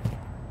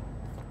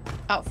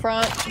 out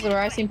front. Is where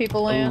I seen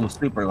people land. Ooh,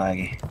 super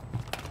laggy.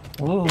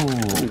 Ooh.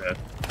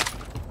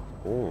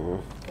 Ooh.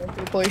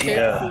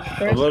 Yeah,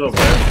 a little bit.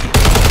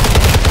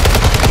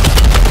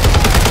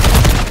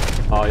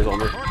 Oh, he's on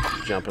me.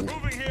 Jumping.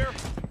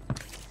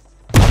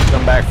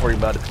 Come back for you,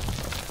 bud.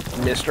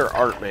 Mr.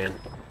 Artman.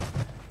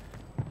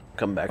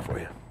 Come back for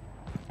you.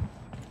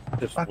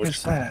 The fuck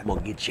is that? I'm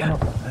gonna get ya.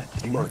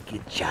 I'm gonna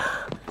get ya.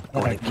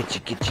 I'm gonna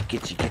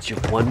get you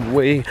one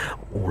way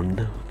or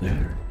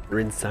another. You're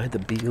inside the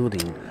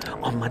building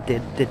on my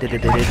dead body.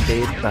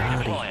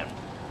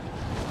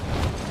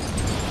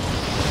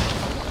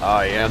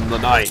 I am the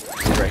knight.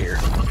 He's right here.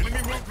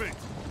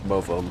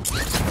 Both of them.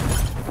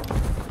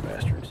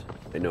 Bastards.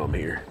 They know I'm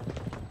here.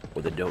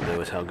 What they don't know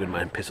is how good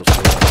my pistols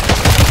feel.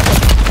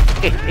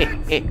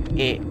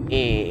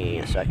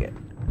 Suck it.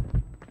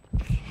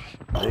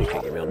 You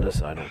can't get me on this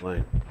side, I don't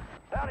think.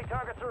 Bounty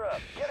targets are up.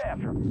 Get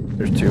after them.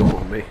 There's 2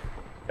 on me.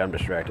 I'm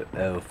distracted.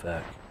 Oh,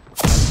 fuck.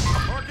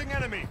 Marking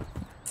enemy.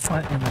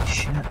 What in the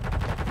shit?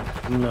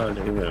 Not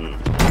even.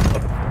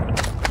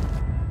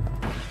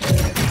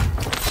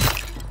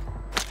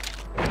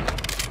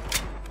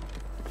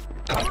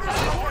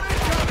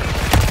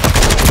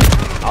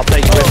 I'll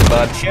take you with you,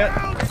 bud. Shit.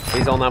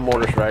 He's on that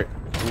mortar strike.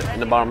 In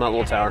the bottom of that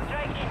little tower.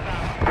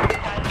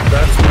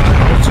 That's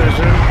my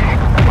decision.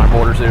 My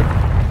mortar too.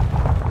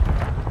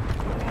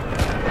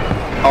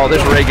 Oh,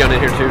 there's a ray gun in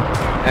here too.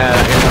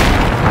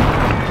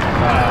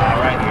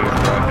 Right here,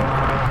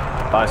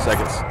 bro. 5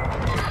 seconds.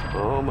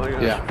 Oh my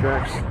gosh, Yeah.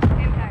 Drax.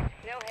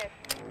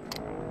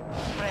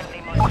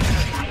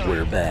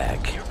 We're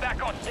back.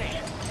 Back on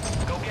station.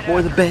 Go get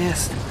We're the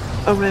best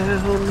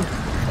around.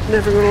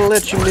 Never gonna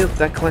let you milk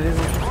that clown.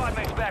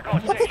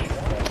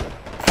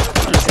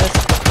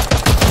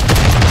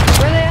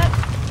 Where they at?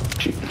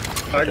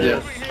 I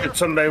just hit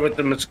somebody with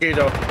the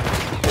mosquito.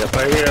 Yep.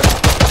 Right here.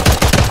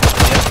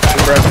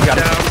 Yep. Got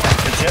Down.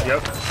 it.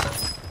 Yep.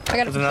 I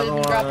got a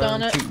precision dropped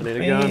on it. I need a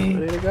gun. I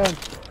need a gun.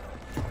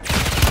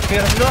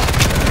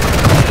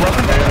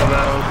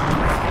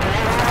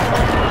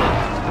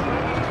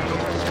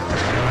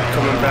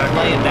 Coming back.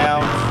 Laying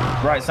down,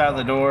 right side of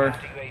the door.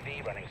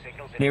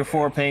 Near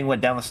 4 ping,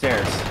 went down the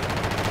stairs.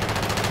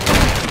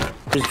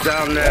 He's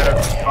down there.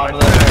 Bottom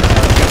of the stairs.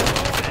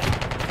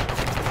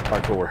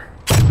 Hardcore.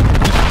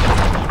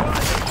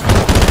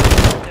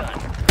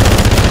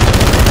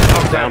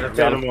 Down.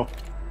 Got him.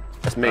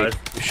 That's me. Nice.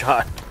 You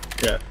shot.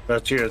 Yeah,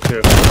 that's you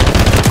too. I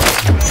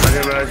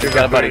didn't realize You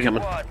got a buddy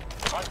coming. Yeah.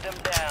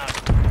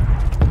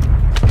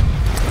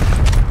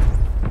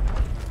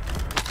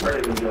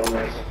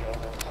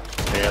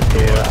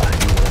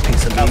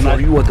 Piece of meat, or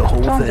you want the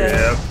whole thing?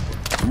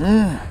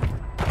 Yeah.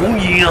 Oh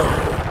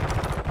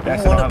yeah.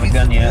 Jackson don't have a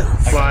gun yet.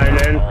 Flying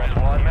in.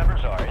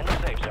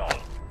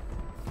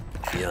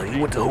 Yeah, you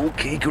want the whole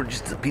cake or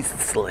just a piece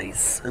of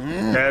slice?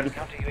 Dead.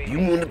 You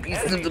want a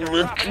piece of the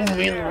Macho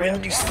Man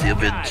Randy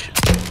Savage?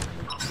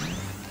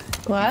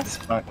 Glass?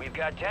 We've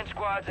got 10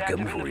 squads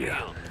Coming active for in the you.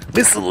 field.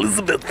 Miss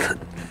Elizabeth.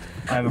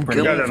 I haven't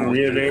Got a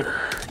mutiny.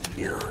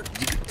 Yeah,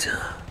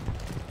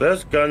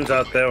 There's guns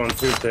out there on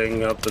 2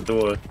 ping out the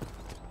door.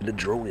 the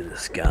drone in the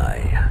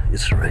sky.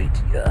 It's right,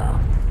 yeah.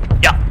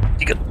 Yeah,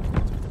 you can.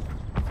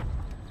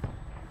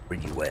 Where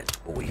you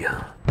at, boy? Where you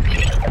at?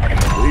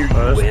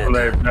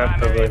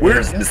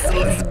 Where's Miss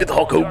Elizabeth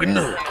Hulk Hogan?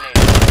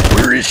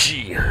 Where is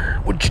she?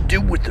 What'd you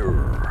do with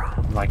her?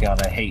 Oh my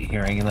god, I hate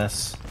hearing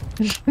this.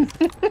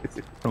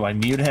 Do I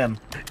mute him?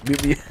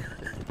 Mute me.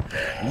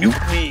 Mute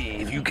me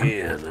if you can.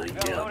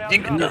 Yeah,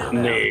 dig it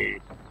down.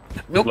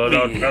 Milk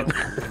me.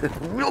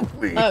 Milk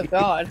me. Oh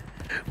god.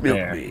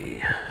 Milk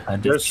me.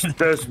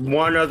 There's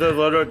one other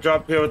loader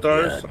drop here with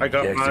ours. I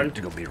got Jackson, mine.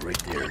 they're gonna be right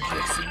there,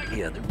 Jackson.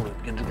 Yeah, they're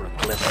gonna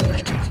collect the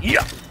streets.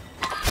 Yeah.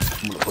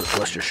 I'm gonna put a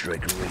cluster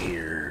strike right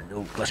here.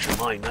 No cluster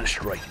mine, not a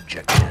strike, you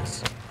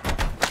jackass.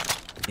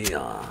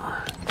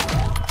 Yeah.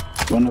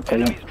 Wanna pay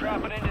him?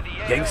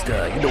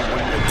 Gangsta, you don't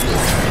want to do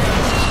this.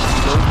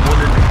 You don't want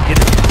to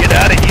get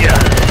out of here.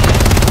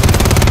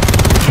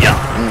 Yeah.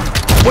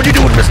 What are you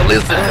doing, Miss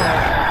Elizabeth?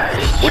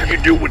 What did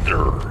you do with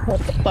her? What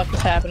the fuck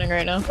is happening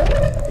right now? He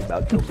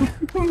about killed me.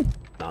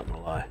 Not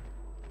gonna lie.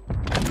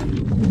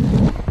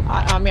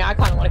 I mean, I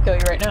kind of want to kill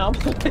you right now.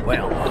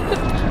 Well, what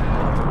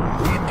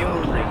are you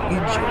doing?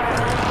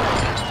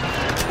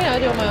 Yeah, I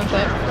do my own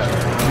thing.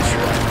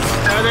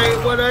 That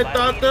ain't what I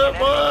thought that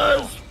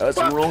was. That's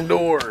the wrong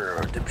door,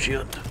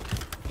 dipshit.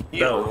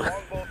 No.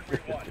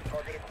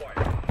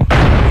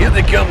 Here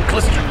they come,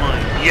 cluster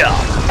mine. Yeah.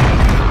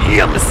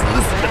 Yeah, Miss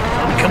Elizabeth,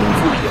 I'm coming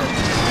for you.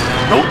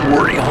 Don't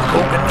worry, Hulk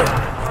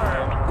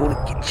Hogan. Gonna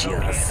get you.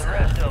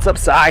 What's up,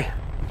 Cy?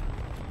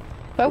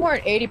 If I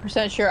weren't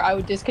 80% sure I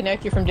would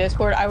disconnect you from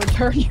Discord, I would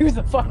turn you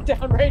the fuck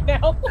down right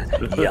now.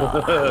 Yeah.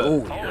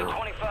 Oh, yeah.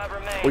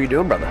 What are you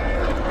doing, brother?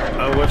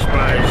 I wish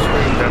my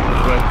stream that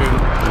was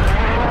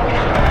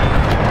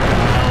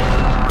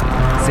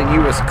working. Seen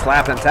you was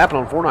clapping and tapping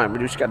on Fortnite. We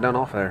just got done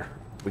off there.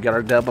 We got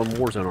our dub on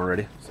Warzone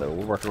already, so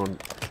we're working on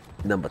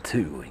number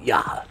 2.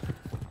 Yeah.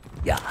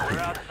 Yeah.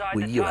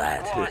 Where you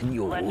at?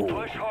 You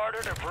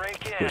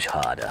push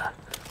harder,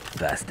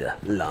 faster,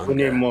 longer. We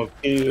need more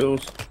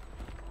kills.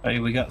 Hey,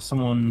 we got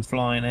someone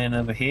flying in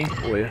over here.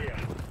 Oh, yeah.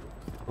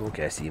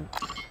 Okay, I see him.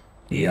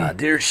 Yeah,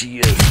 there she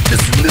is.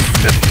 Miss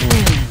Elizabeth.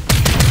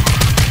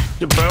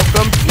 You broke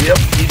him? Yep,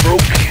 he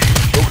broke her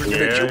to the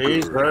Yeah, Joker.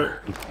 he's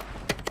hurt.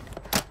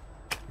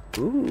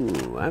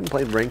 Ooh, I haven't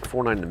played ranked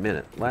Fortnite in a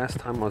minute. Last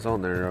time I was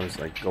on there, I was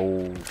like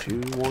gold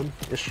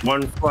 2-1-ish.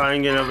 One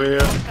flying in over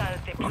here.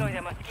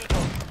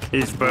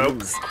 He's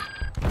broke.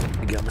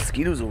 We got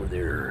mosquitoes over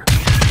there.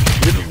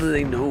 Little do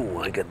they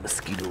know, I got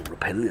mosquito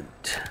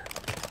repellent.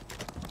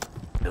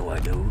 No, I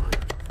know.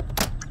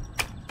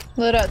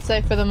 Load out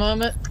safe for the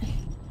moment.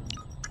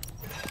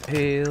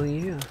 Hell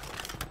yeah.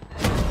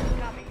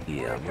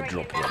 Yeah, I'm gonna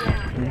drop that.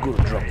 I'm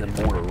gonna drop that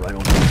mortar right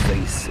on your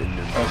face and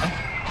then.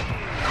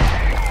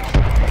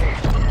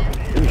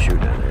 Let me shoot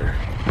down there.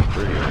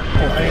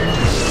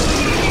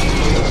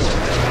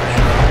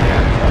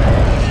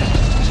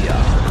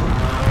 Yeah.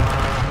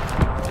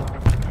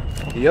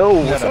 Yo,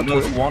 what's up,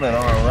 Most Wanted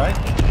on our right?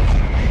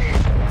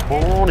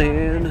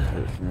 Wanted,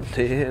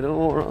 dead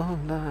or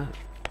alive.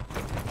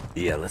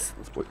 Yeah, let's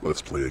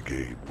play a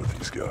game with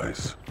these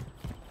guys.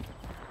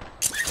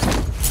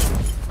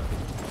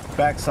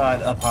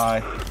 Backside up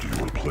high. Do you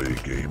want to play a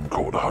game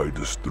called Hide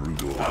the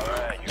Strudel?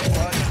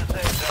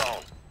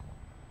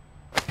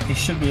 He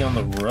should be on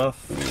the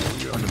roof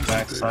on the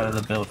back side of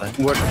the building.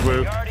 What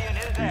roof?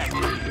 He's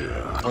right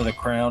there. Where the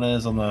crown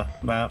is on the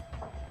map.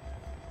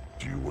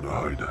 Do you want to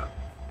hide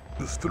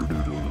the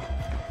Strudel?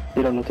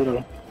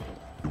 Tíralo.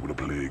 You want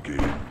to play a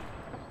game?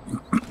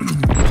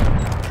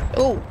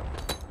 Oh.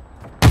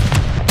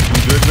 You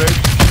good, Rick?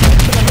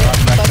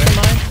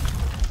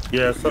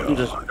 Yeah, something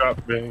just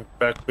dropped me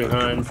back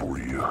behind. For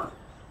you.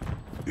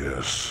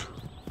 Yes.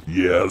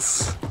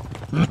 Yes.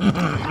 He's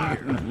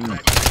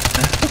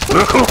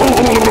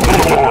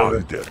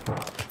dead.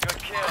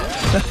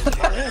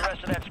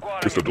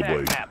 Just a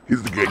delay.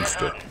 He's the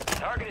gangster.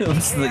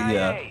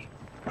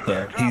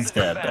 Yeah, he's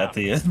dead at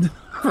the end.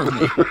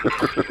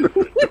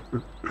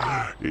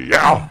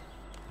 Yeah.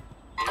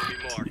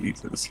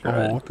 Jesus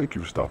Christ. Oh, thank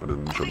you for stopping in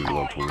and showing me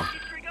love, Twitter.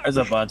 There's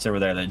a bunch over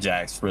there that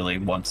Jax really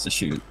wants to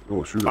shoot.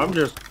 Oh, shoot! I'm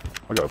just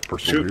I got a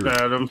personal shooting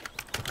at him.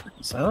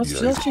 So let's Yeah,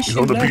 just he's shoot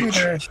on the every beach.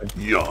 direction.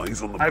 Yeah,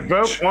 he's on the I beach.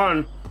 broke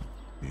one.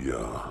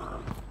 Yeah.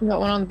 You got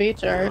one on the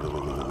beach, alright.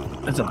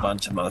 There's a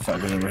bunch of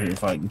motherfuckers over here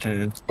fighting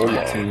too. Hold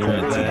Like on. two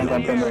right there.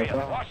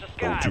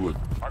 Don't do it.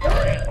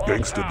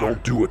 Gangster,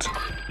 don't do it.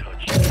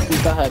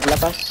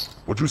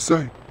 What'd you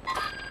say?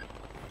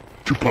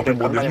 Chupapi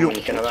moñaño.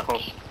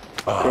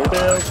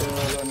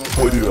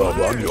 Puede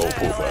hablarlo,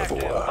 por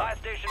favor.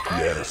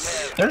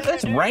 Yes.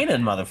 It's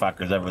raining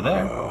motherfuckers over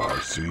there. I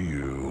see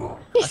you.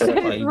 It's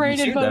raining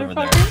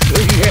motherfuckers.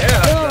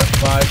 Yeah,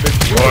 that's why I've been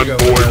Run,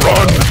 boy,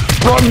 run!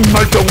 Run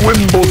like the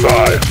wind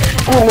bullseye!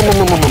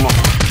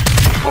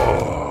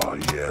 Oh,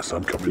 yes,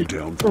 I'm coming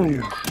down for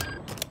you.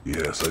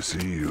 Yes, I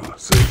see you.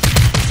 Say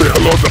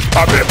hello to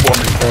Papi for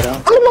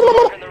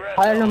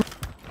me.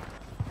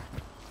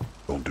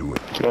 Don't do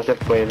it. No se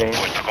puede.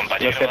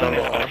 No sé dónde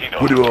está.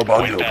 Puede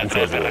hablarlo, por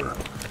favor.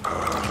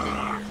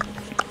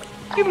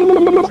 You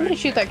can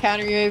shoot that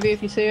counter UAV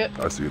if you see it.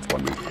 I see it's by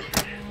me.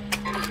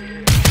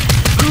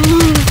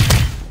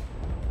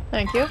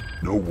 Thank you.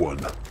 No one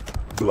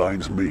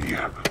blinds me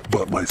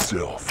but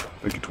myself.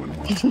 Thank you, Twin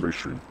One. Great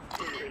stream.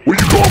 Where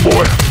you going,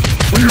 boy?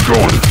 Where you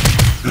going?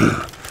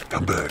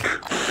 Come back.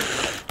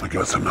 I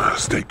got some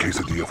steak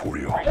quesadilla for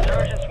you.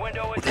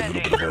 With a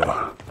little bit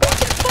of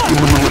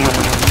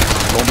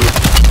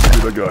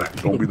Don't be the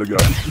guy. Don't be the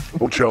guy.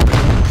 Don't chow me.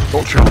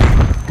 Don't chow me.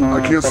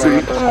 I can't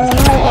see.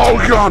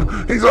 Oh,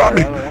 God. He's on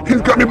me.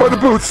 He's got me by the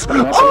boots.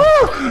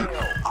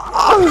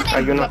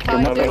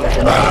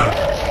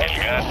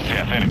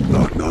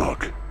 Knock,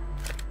 knock.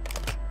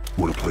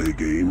 Wanna play a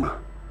game?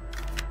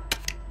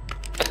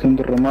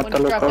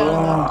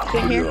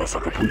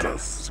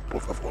 Sacapuntas,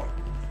 por favor.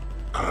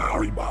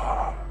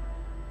 Arriba.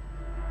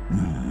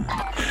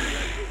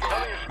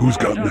 Who's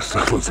got Miss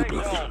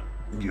Elizabeth?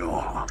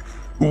 Yeah.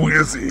 Who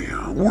is he?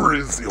 Where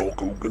is the Hulk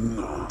Hogan?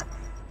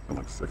 I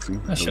look sexy.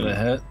 I should have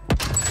hit.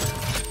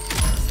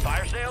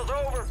 Fire sale's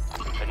over.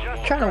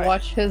 I'm trying to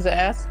watch his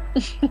ass.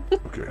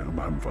 Okay, I'm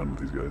having fun with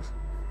these guys.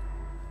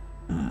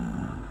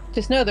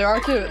 Just know there are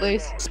two at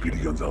least. Speedy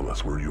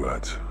Gonzalez, where are you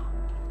at?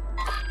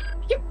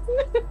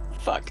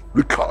 Fuck.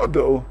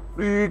 Ricardo.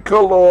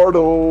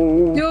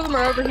 Ricardo. Two of them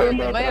are over here.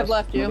 They may have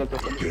left you.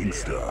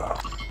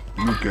 Gangsta.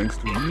 You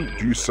gangsta.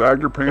 Do you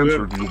sag your pants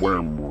or do you wear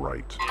them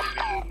right?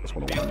 That's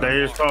what I want to know.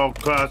 They just all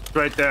crossed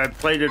right there. I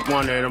plated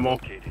one animal.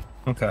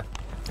 Okay.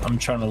 I'm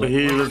trying to look.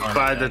 He was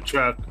by the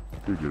truck.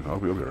 You're good. I'll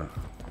be up there.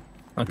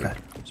 Okay.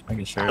 Just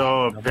making sure.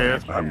 Oh, up there.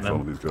 I'm having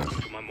fun with these guys.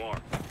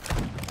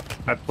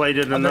 I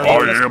plated I another.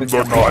 am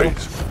the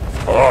night.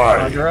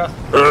 I am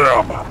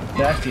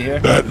Jack, you here?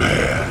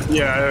 Batman.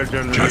 Yeah, I heard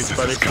them. Justice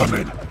is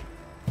coming.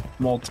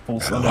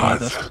 Multiple A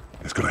lot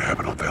is going to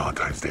happen on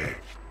Valentine's Day.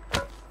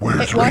 Where's Hey,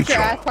 watch your Rachel?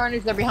 ass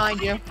partners, they're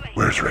behind you.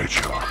 Where's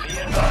Rachel?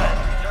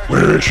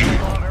 Where is she?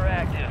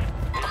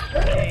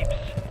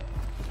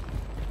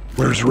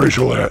 Where's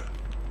Rachel at?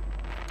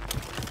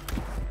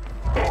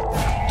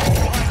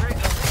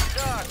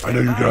 I know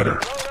you got her.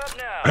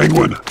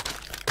 Penguin!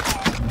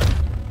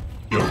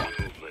 Yo,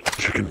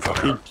 chicken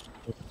fucker.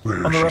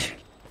 Where is she?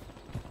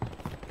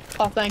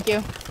 Oh, thank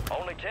you.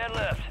 Only 10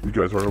 left. You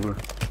guys are over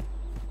there?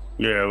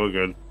 Yeah, we're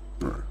good.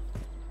 Alright.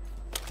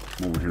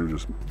 I'm over here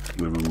just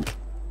living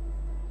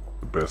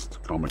the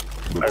best comic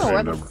book Oh, where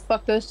scene the ever.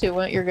 fuck those two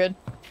went? You're good.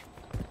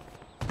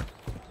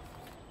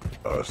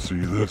 I see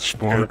that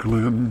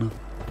sparkling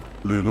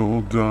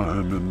little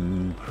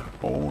diamond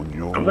on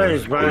your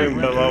Somebody's running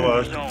below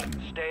us.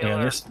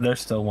 Yeah, there's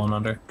still one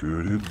under.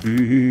 Could it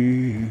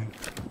be?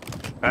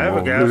 I have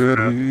a gas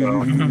mask, though.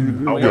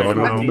 I'll wait Got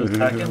a 15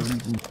 man.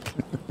 seconds.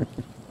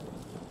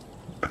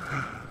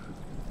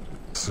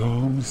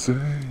 Some say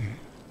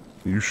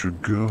you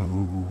should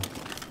go,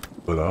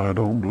 but I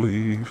don't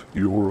believe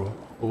you're a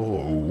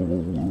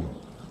hoe.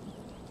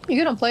 You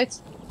good on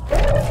plates?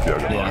 Yeah, I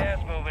got Yeah.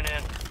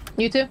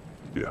 You too?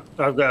 Yeah.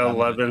 I've got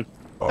 11.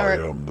 I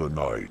am the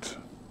knight.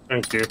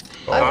 Thank you.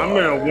 I'm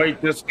gonna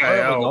wait this guy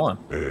Where are we out.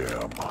 going?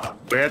 Am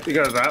We have to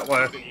go that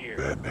way.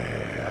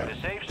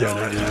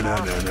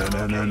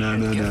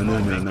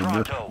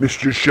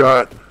 Missed your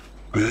shot.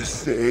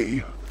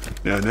 Say.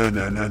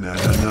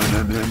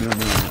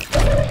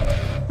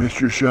 Missed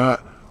your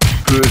shot.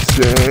 Good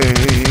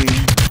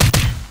save.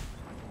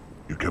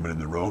 You're coming in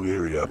the wrong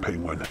area,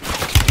 Penguin.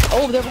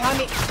 Oh, they're behind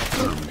me.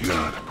 Oh my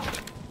God.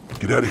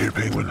 Get out of here,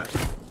 Penguin.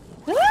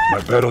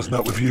 My battle's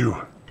not with you.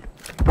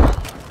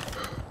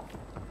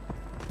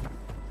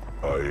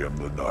 I am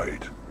the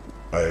knight.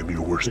 I am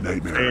your worst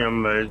nightmare.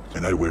 Damn, mate.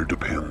 And I wear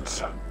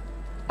depends.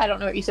 I don't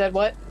know what you said.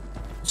 What?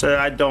 So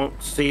I don't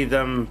see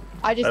them.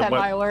 I just had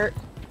high alert.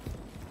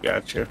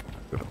 Gotcha.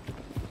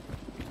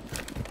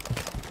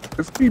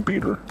 It's me,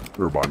 Peter.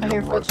 I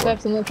hear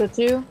footsteps and that's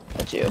you.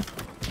 That's you.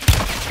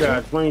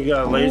 God, when you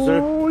got a laser?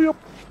 Oh, yep.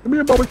 Come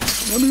here, Bobby.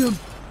 Let me in.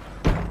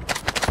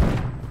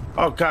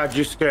 Oh God,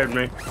 you scared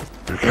me.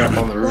 Up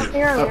on the roof.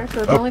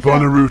 Up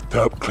on the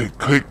rooftop. Click,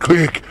 click,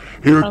 click.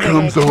 Here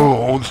comes the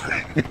horns.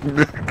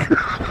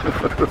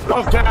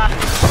 Oh God!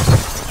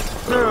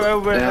 They're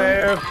over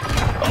there.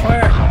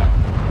 Where?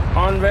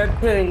 On red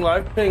ping,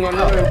 live ping on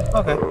the roof.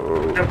 Okay.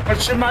 They're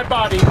pushing my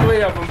body.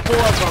 3 of them, 4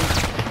 of them.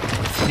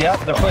 Yep,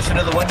 they're pushing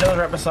to the windows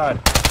right beside.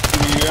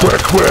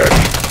 Quick, quick.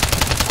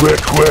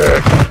 Quick,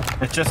 quick.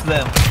 It's just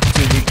them.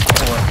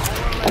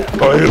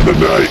 2v4. I am the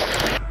knight.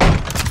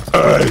 I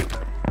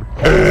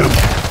am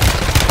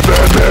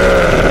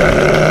Batman.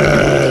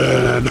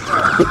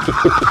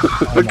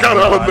 I got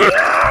out of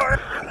there.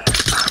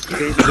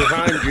 He's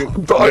behind you.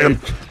 I'm dying.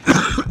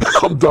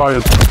 I'm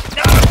dying.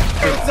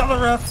 It's on the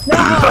roof. No!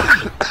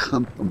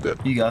 I'm dead.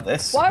 You got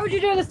this. Why would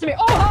you do this to me?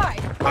 Oh, hi!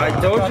 I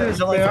told you it's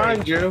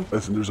behind you.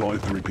 Listen, there's only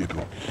 3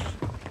 people.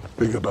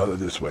 Think about it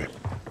this way.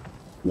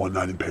 One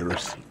night in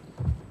Paris.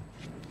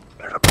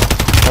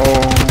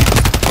 Oh.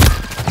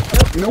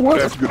 You know what?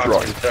 That's a good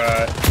try.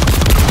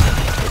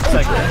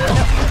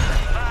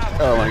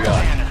 Oh my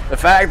god. The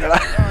fact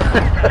that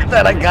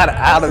that I got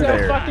out of so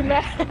there. Fucking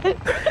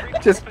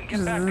mad. Just good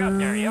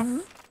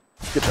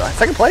try.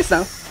 2nd place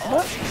now.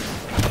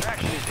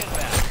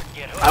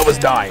 I was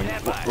dying,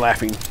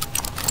 laughing.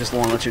 Just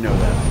want to let you know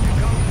that.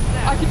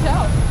 I can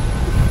tell.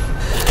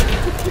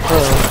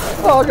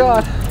 Oh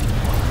god.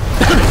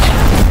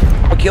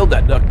 I killed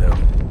that duck though.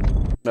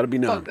 That'll be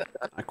known.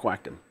 I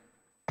quacked him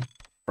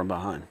from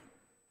behind.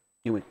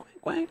 He went quack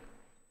quack.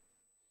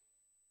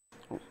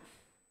 Oh.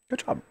 Good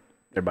job,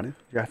 everybody.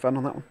 You have fun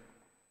on that one?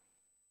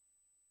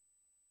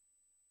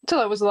 Until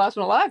I was the last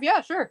one alive.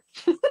 Yeah, sure.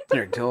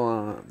 There,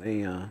 until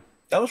they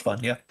That was fun,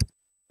 yeah.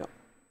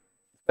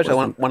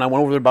 especially when I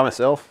went over there by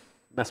myself,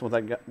 messing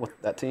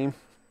with that team.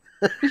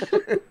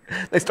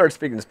 They started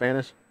speaking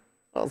Spanish.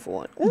 I was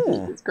like,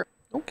 "Ooh,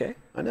 okay,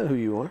 I know who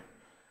you are."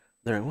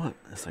 They're like, "What?"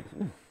 It's like,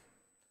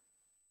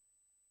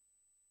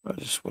 I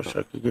just wish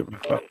I could get my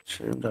fucking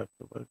stream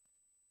afterwards.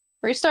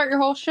 Restart your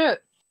whole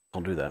shit.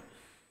 "Don't do that.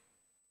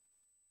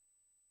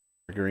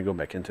 You're gonna go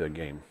back into a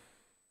game."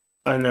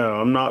 I know,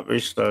 I'm not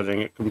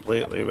restarting it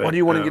completely. Why do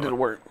you want to get it to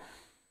work?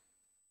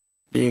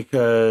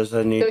 Because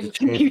I need to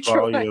change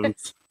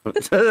volumes.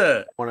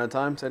 One at a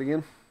time. Say it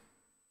again.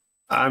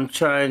 I'm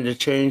trying to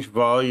change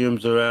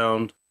volumes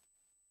around.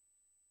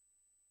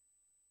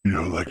 You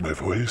don't like my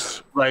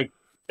voice? Like,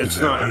 it's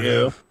Is that not what I you.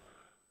 have?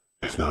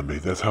 It's not me.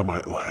 That's how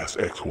my last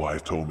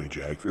ex-wife told me,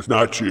 Jax. It's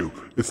not you.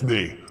 It's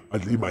me. I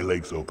leave my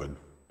legs open.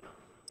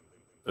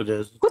 It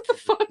is. What the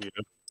fuck? You.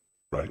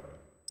 Right.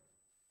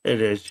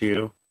 It is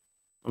you.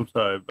 I'm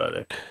sorry,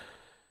 buddy.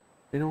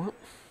 You know what?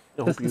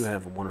 I hope you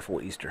have a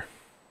wonderful Easter.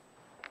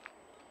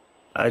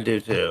 I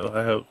do too.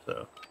 I hope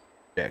so.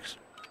 Jax.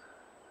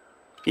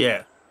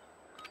 Yeah.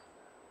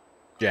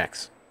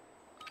 Jax.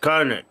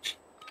 Carnage.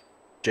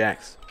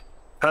 Jax.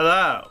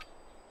 Hello.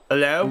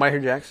 Hello? Am I here,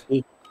 Jax?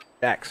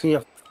 Jax.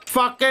 You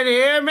fucking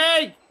hear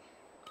me?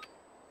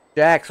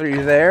 Jax, are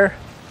you there?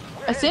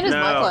 I seen his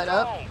mic light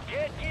up.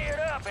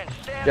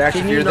 Jax,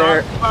 Can if you you're not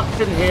there.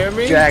 fucking hear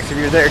me? Jax, if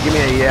you're there, give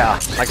me a yeah.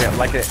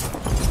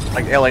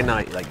 Like LA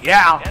Knight. Like,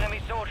 yeah.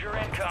 Enemy soldier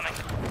incoming.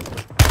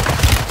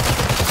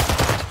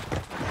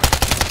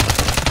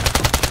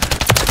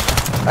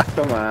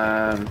 Come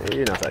on.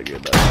 You're not that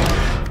good, though.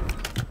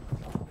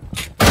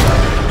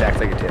 Jax,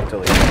 take a tip.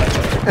 Totally.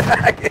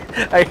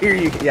 I hear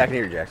you. Yeah, I can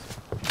hear you, Jax.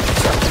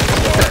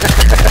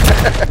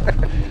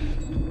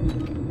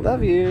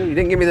 Love you. You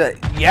didn't give me the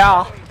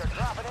yeah.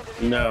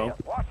 No.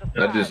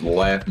 I just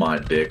laughed my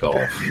dick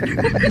off.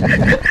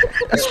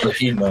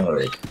 You know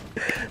it.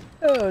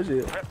 Oh,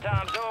 shit.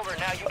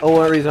 Oh,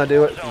 one reason I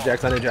do it is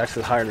Jax. I know Jax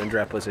is higher than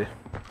Draft Pussy.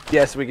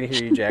 Yes, we can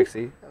hear you,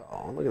 Jaxie.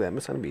 Oh, look at that,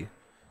 Miss Honeybee.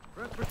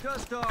 Prep for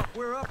dust off.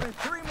 We're up in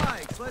 3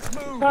 mics. Let's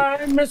move.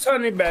 Hi, Miss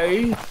Honeybee. There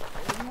you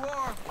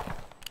are.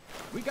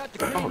 We got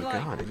the Oh, green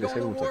light. God. They We're just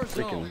hit going him to with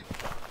a war zone.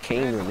 freaking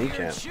cane in the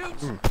kneecap.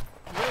 Shoots. Hmm.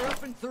 We're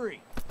up in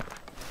 3.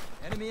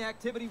 Enemy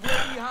activity will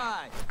be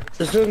high.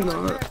 Is there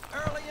not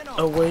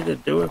a way to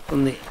do it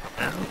from the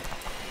out?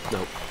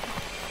 Nope.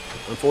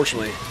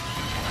 Unfortunately.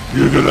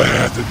 You're gonna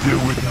have to deal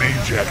with me,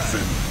 Jackson.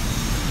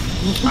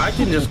 I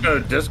can just go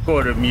to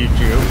Discord and mute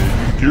you. You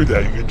can do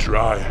that. You can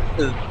try.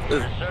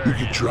 You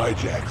can try,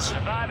 Jax.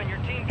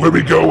 Where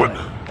we going?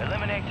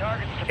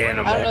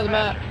 Animal. I don't know the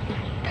map.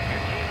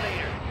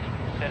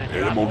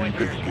 Animal, you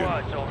pick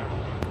again.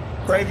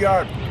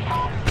 Graveyard.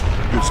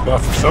 Good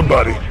spot for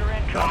somebody.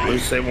 At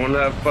least they won't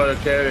have fun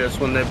to carry us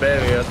when they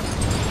bury us.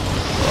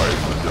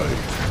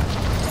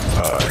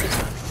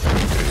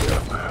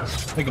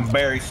 We can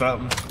bury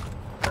something.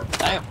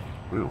 Damn.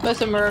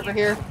 Most of them are over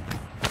here.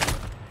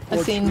 I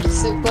seen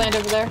soup land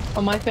over there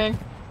on my thing.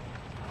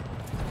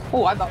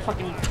 Oh, I about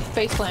fucking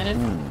face planted.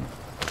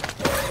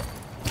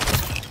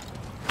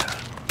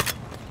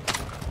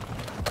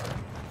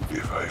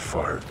 If If I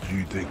fart, do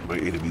you think my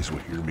enemies will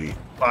hear me?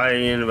 I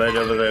ain't right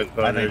over there.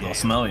 I think they'll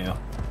smell you.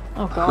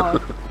 Oh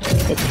god.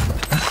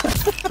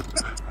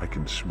 I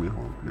can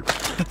smell you.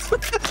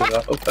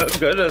 I'm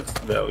gonna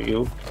smell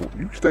you.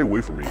 You stay away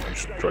from me. You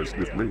should try to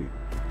sniff me.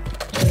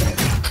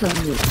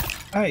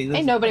 Hey,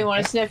 Ain't nobody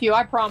want to sniff you,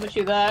 I promise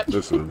you that.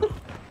 Listen,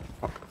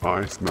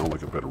 I smell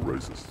like a bed of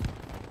roses.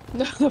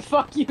 No, the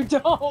fuck you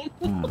don't.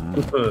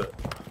 Oh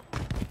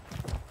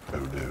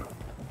no.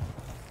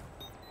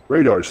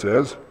 Radar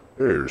says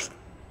there's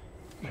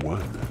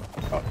one.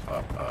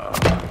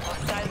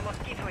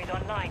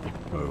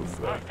 Oh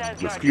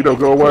fuck. Mosquito,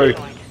 go away.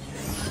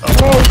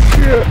 Oh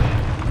shit.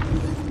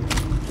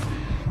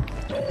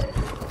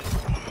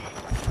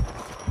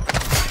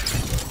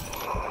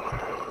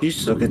 You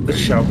still get the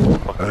shovel.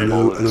 I don't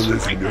know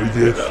if you know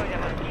this,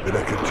 but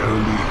I can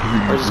totally hear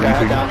you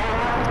breathing.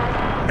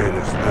 And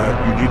it's not,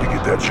 you need to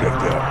get that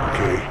checked out,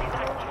 okay?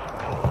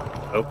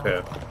 Okay.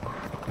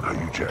 Now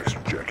you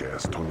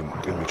jackass, told him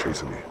enemy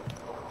chasing me.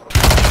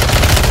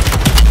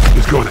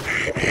 He's going,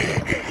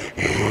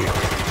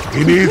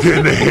 he needs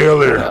an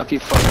inhaler.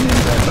 He's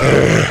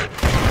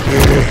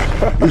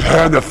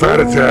having a fat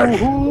attack.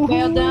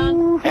 Well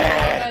done.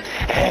 Right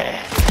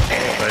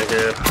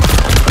here.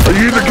 Are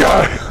you the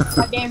guy?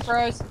 My game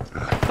froze.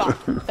 Fuck.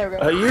 There we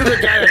go. Are you the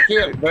guy that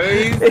can't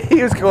breathe?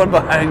 He was going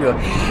behind going,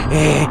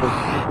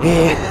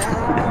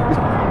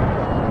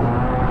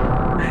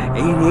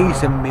 he needs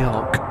some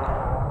milk.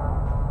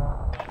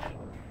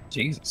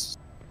 Jesus.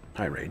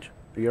 Hi, Rage.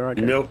 Are you alright?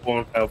 Milk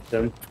won't help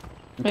them.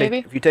 Maybe.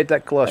 If you take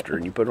that cluster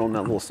and you put it on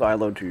that little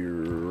silo to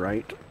your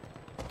right.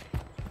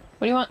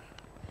 What do you want?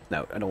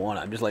 No, I don't want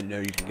it. I'm just letting you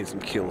know you can get some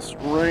kills.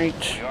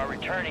 Right. You are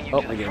returning you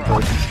Oh, to my the game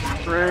front.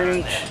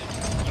 froze.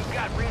 Right. You've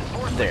got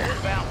reinforcements There.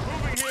 inbound.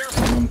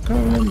 I'm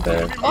coming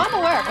back. Oh, I'm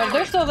aware, but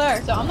they're still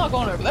there, so I'm not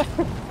going over there.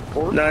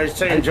 No, he's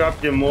saying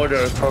drop your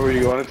mortar. How are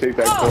you want to take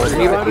that course?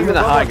 Even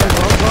the high guy.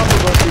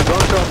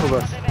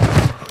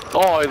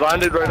 Oh, he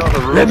landed right on the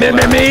roof.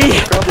 Remember me?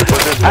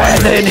 I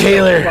had the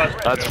inhaler.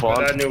 That's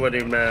fun. I knew what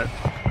he meant.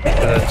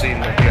 I've seen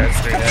the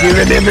yesterday. Do you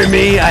remember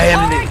me? I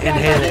am the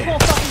inhaler.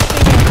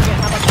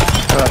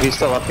 Oh, he's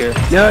still up here.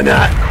 No,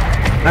 not.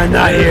 I'm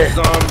not here. There's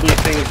zombie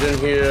things in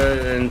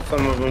here, and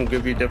some of them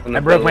give you different I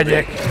broke my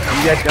dick. abilities.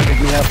 You guys gotta pick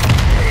me up.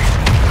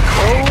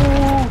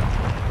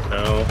 Oh!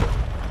 No.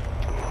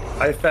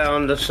 I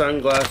found the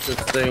sunglasses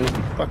thing.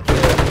 Fuck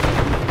yeah.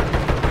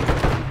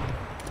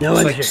 No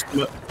one's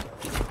here.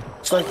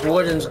 It's like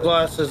Warden's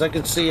glasses. I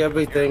can see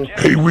everything.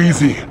 Hey,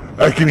 Wheezy,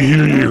 I can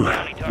hear you.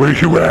 Where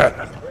you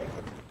at?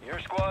 Your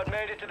squad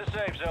made it to the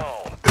safe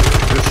zone.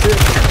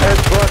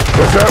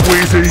 What's that,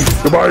 Wheezy?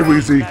 Goodbye,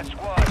 Wheezy.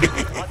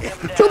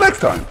 Till next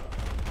time.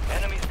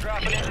 Enemies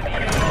dropping into the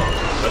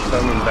That's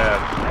coming back.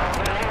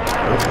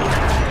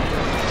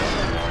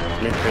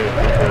 Me too.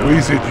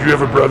 Wheezy, do you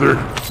have a brother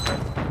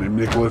named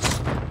Nicholas?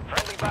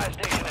 friendly buy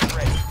station is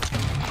ready.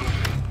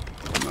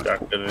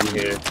 Got it in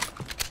here.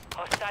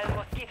 Hostile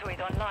mosquito is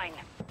online.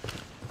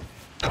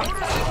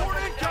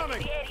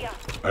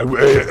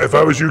 If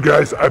I was you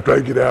guys, I'd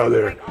probably get out of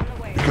there.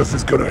 Because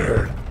it's gonna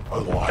hurt a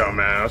lot.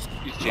 Dumbass.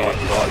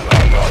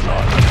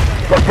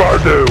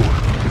 Barbardo!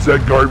 Is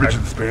that garbage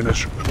in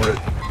Spanish or in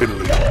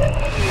Italy?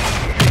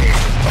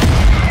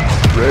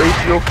 Ray,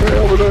 you okay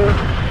over there?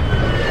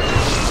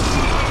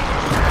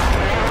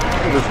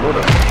 Oh, there's one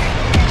up.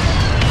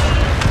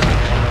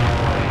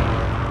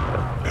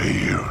 Hey,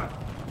 you.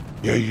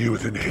 Yeah, you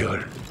with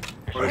inhaler.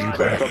 Are you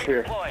back? Up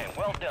here.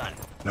 Well done.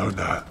 No,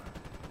 not.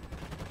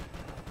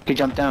 He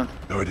jumped down.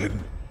 No, I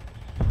didn't.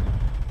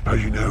 How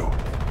you know?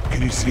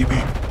 Can you see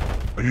me?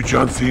 Are you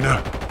John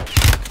Cena?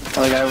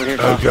 Oh, the guy over here.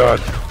 Oh, God.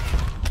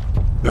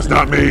 That's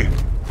not me.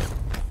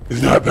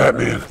 It's not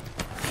Batman.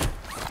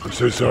 I'm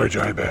so sorry,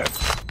 Giant Bat.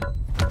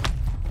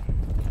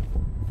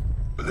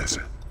 But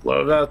listen.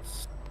 Well,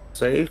 that's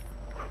safe.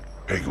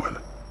 Penguin,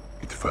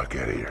 get the fuck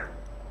out of here.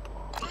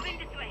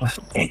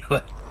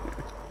 Penguin.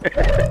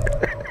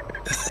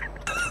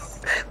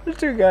 There's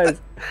two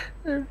guys.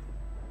 Hey,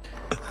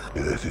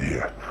 listen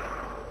here.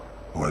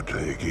 I want to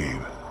play a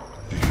game.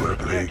 Do you want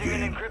to play a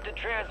game? Encrypted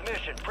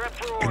transmission. Prep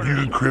for Can orders. you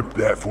encrypt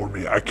that for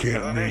me? I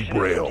can't read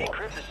Braille.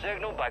 Decrypt the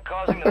signal by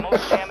causing the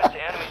most damage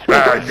to enemy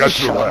Ah, I got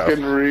your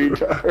Fucking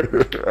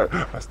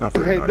laugh. That's not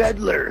very Hey, nice.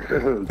 Riddler.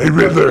 Hey,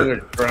 Riddler. There's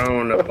a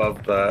drone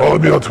above that. Follow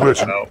me on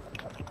Twitch. Oh.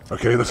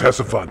 Okay, let's have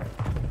some fun.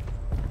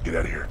 Get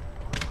out of here.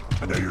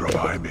 I know you're all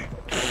behind me.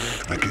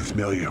 I can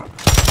smell you.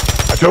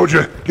 I told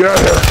you, get out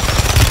of here.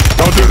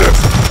 Don't do this.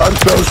 I'm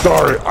so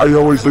sorry. I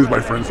always lose my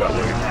friends that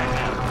way.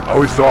 I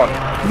always thought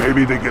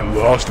maybe they get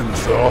lost in the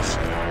sauce,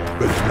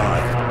 but it's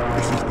not.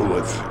 It's these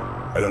bullets.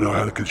 I don't know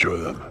how to control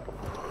them.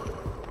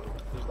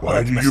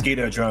 Why do you?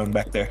 Mosquito drone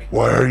back there.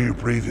 Why are you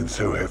breathing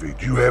so heavy?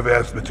 Do you have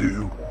asthma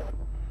too?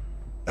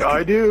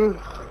 I do.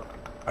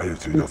 I do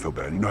too. Don't feel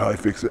bad. You know how I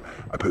fix it?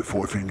 I put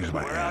 4 fingers in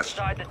my ass.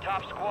 outside the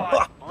top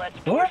squad. Let's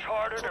push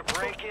harder to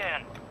break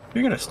in.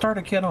 You're gonna start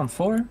a kid on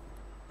 4?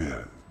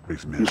 Yeah,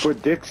 You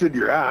put dicks in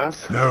your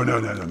ass. No. You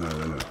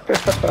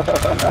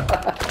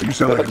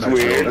sound like a nice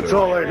weird. That's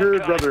all I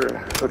heard,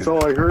 brother. That's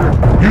all I heard.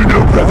 You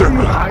know, brother. Where are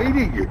you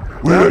hiding?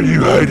 Where are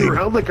you hiding?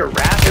 Around like a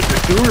rat in the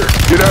sewer.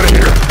 Get out of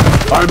here.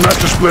 I'm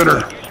Master Splinter.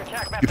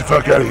 Get the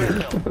fuck out of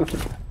here.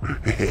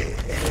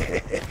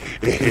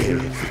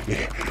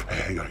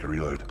 Hang on, I can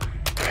reload.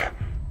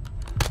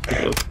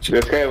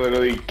 This guy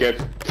literally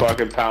gets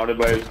fucking pounded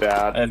by his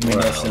dad.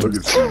 Wow, look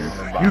at you.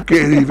 You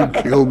can't even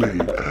kill me.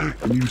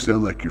 And you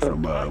sound like you're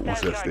from, what's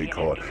that state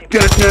called?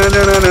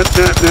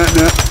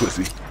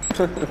 Pussy.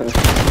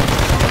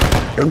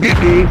 Come get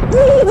me. I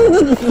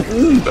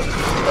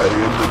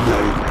am the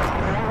night.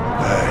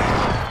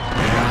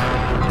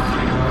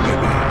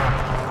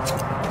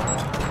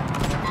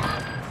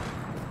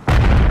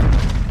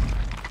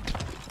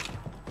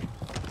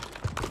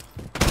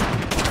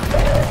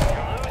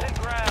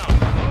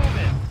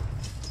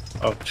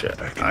 Oh shit!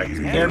 I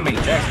can Hear me,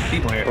 Jack.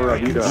 People here.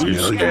 You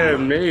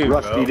scared me,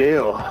 Rusty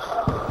Dale.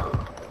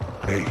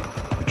 Hey,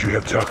 did you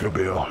have Taco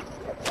Bell?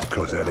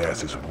 Because that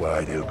ass is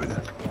wide open.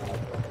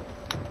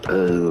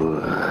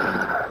 Oh.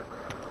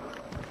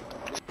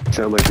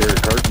 Sound like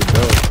Eric Cartman,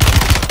 though.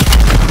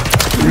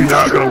 You're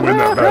not gonna win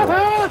that battle.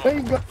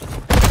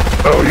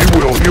 Oh, you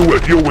will.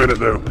 You'll win it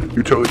though.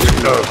 You totally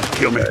did. No,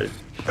 kill me.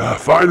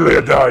 Finally,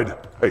 I died.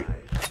 Hey,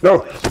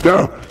 no.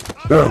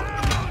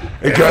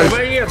 Hey guys,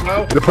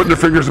 they're putting their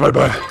fingers in my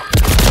butt.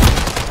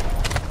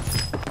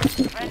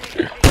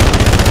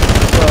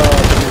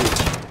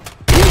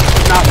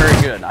 Not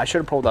very good. I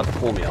should have pulled out to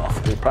pull me off.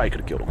 It probably could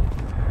have killed him.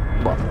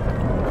 But.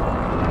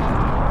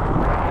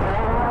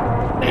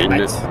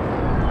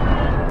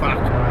 Fuck.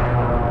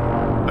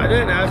 I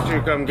didn't ask you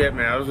to come get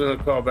me. I was gonna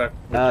call back.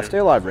 Stay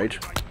alive, Rage.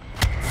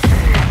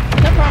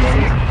 No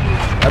problem.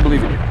 I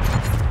believe in you.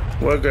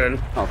 We're good.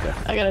 Okay.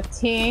 I got a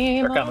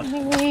team on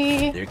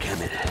me. They're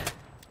coming.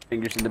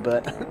 Fingers in the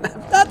butt.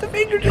 Not the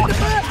fingers in the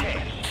butt.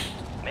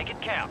 Make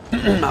it count.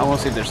 I want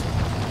to see if there's.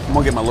 I'm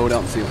gonna get my loadout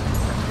and see if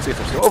there's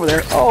still over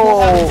there.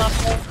 Oh.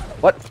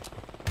 What?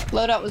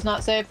 Loadout was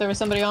not safe. There was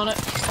somebody on it.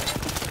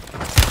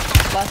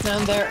 Last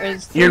known there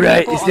is. You're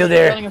right. He's still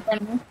there. In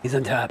front of me. He's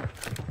on top.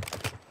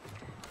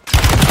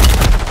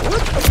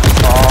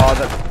 Oh,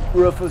 the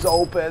roof was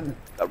open.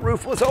 The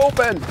roof was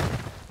open.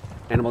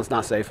 Animal's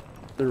not safe.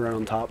 They're right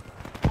on top.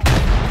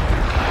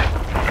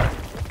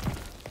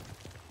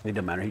 It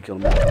doesn't matter. He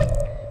killed him.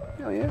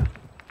 Hell yeah.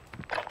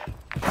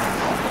 Is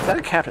that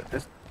a Captain?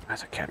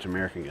 That's a Captain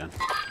American gun.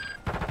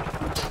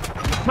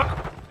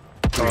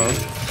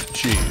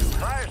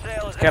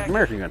 It's a Captain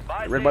American gun.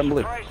 Red, white, and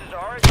blue.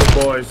 Good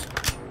boys.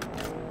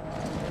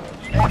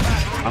 I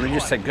mean, you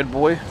just said good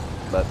boy,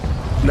 but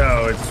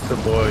no, it's the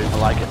boys. I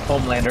like it.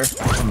 Homelander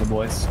from the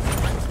boys.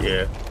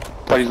 Yeah.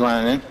 Buddy's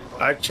lying in.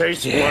 I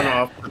chased one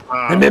off the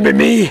top. Remember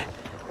me?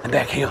 I'm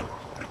back here.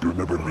 You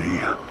remember me?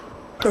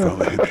 I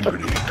finally hit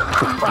puberty.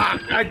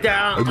 I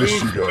down. I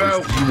missed you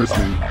guys. You missed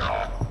me.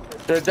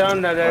 They're down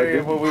in that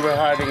area where we were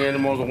hiding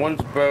animals.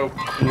 One's broke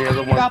and the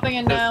other one. Dropping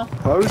in now.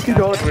 How is he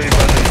going? I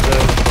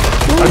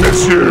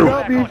missed you.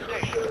 I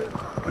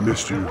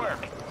missed you.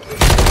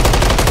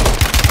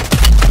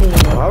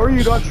 How are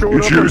you not showing You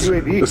up choose on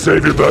UAV? to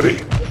save your buddy,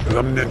 because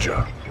I'm a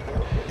ninja.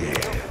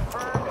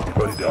 Yeah. Your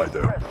buddy died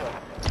though.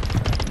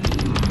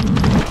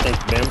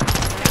 Thanks, man.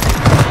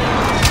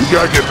 You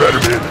gotta get better,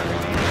 man.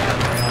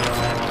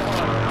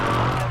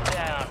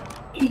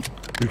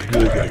 You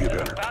really gotta get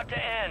better. About to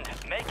end.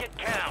 Make it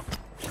count.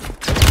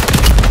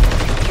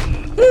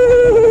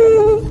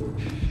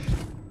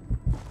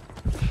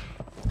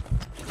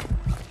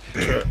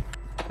 Damn.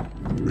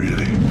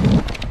 Really?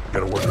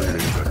 Gotta work on your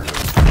name better.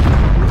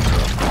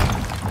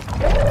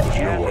 But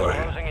you know why?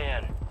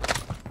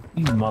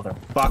 You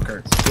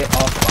motherfuckers. Get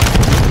off my...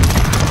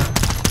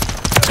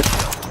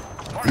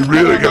 You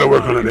really gotta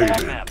work on the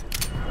name, man.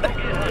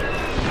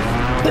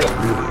 Really.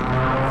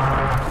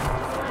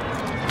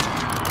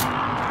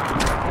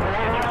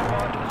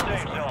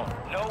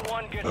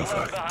 Oh,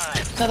 fuck.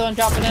 Another one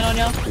dropping in on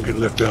y'all. I'm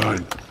getting left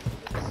behind.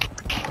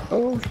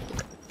 Oh.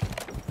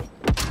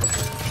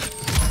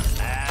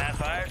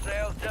 Fire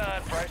sale's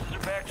done. Prices are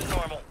back to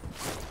normal.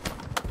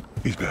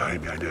 He's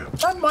behind me, I know.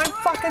 Not my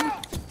fucking...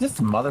 This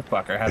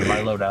motherfucker had my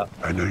loadout.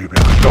 I know you're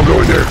behind. Don't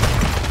go in there.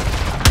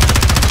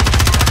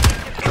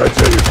 Try to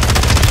tell you.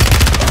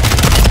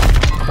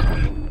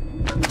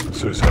 I'm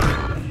so sorry.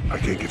 I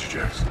can't get you,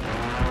 Jax.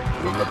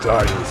 I'm gonna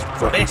die in this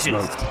fucking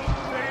smoke.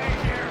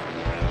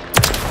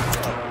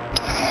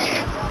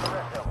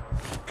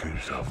 Kill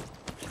yourself.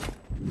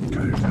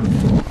 Kill yourself.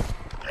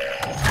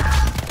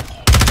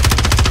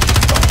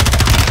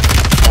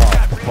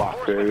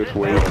 Just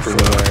wait for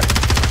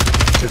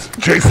Just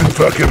Jason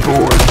fucking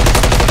Bourne.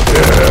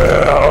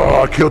 Yeah.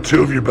 Oh, I killed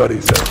 2 of your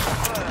buddies.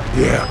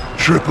 Yeah.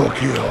 Triple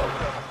kill.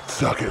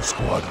 Suck it,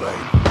 squad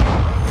lane.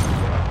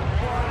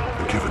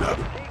 I'm giving up.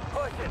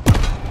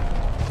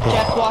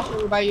 Jack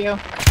Washer by you.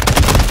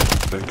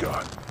 Thank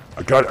God.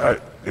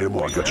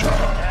 Animal, I got you. I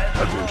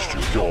managed to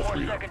kill all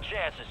 3 of them.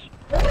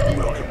 You're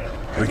welcome.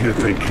 And again,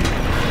 thank you.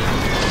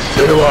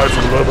 Stay alive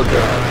for the love of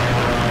God.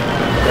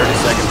 30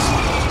 seconds.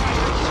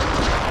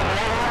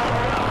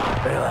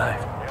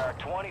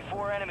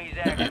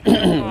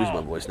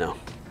 voice now.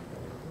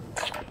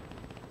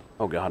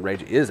 Oh god,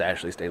 Rage is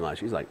actually staying alive.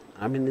 She's like,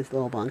 I'm in this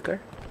little bunker.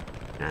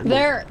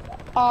 There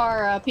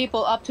are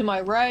people up to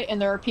my right,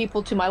 and there are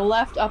people to my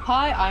left up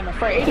high. I'm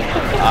afraid.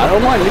 I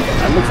don't mind you.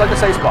 That looks like a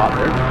safe spot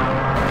there.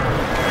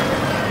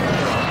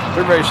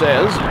 Everybody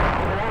says.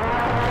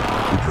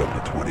 We're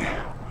dropping a 20.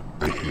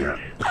 Right here.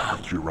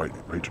 To your right,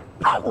 Rage.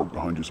 Or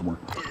behind you somewhere.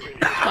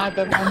 I've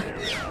been one.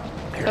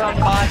 They're on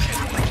the bot.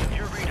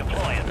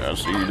 I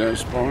see that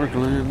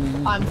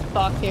sparkling. I'm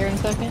fucked here in a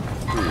second.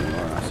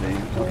 I see.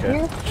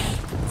 Okay.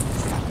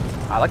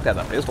 I like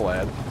that pistol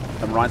ad.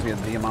 That reminds me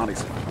of the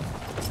Diamantes.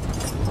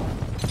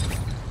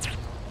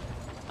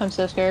 I'm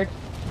so scared.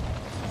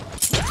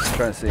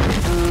 Trying to see.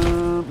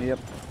 Yep.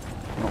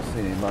 I don't see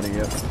anybody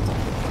yet.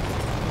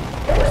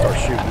 Start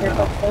shooting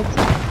now.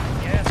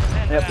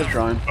 Yep, they're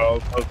trying. Oh,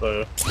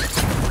 okay.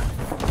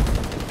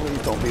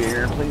 Please don't be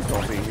here. Please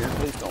don't be here.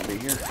 Please don't be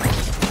here.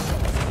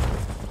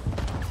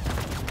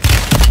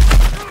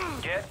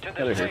 Get to Get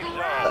the out of safe here.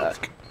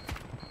 zone.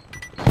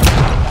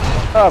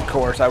 Of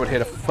course, I would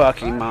hit a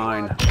fucking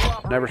mine.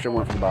 Never should have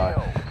went for the buy.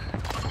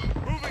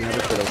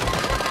 Never should have.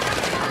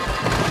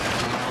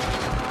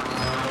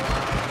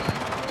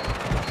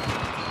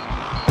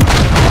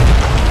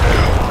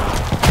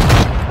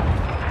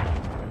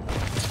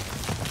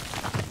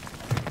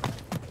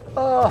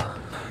 Oh,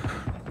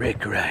 Rick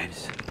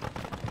Grimes.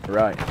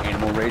 Right,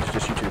 Animal Rage,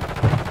 just you two.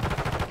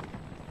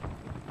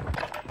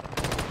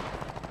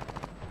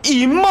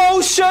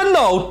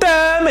 Emotional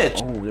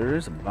damage! Oh, there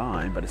is a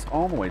vine, but it's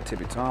all the way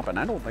tippy top, and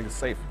I don't think it's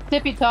safe.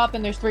 Tippy top,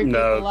 and there's 3 people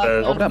No, left.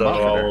 there's Oh, that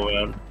no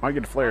box might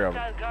get a flare of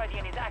it.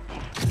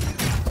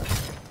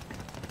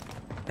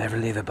 Never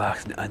leave a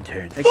box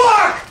unturned. Fuck!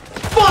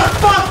 Fuck!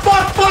 Fuck!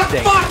 Fuck! Fuck!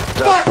 Dang. Fuck!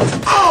 Fuck!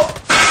 Oh!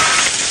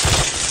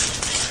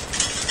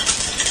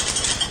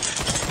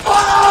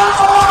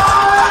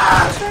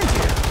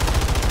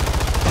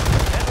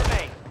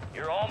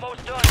 You're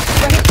almost done.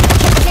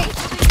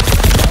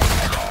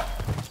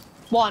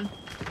 One.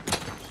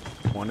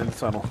 One in the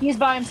tunnel. He's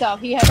by himself.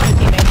 He has 2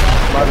 teammates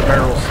left. By the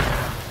barrels.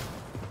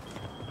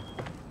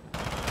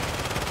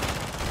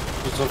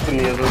 Just looking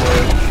the other way.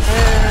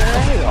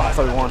 Oh, I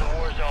thought we won.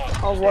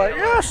 I was like,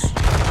 yes!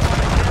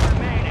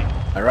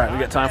 Alright, we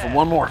got time for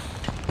one more.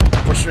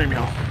 For stream,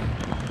 y'all.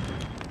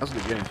 That's a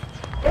good game.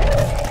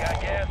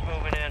 Got gas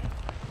moving in.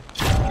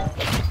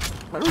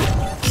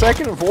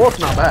 Second and fourth,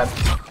 not bad.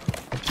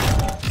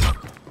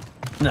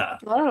 Nah.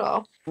 Not at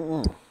all.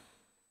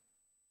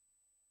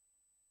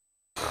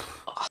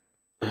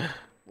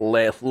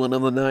 Last one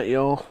of the night,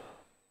 y'all.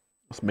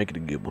 Let's make it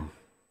a good one.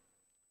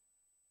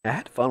 I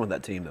had fun with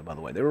that team, though, by the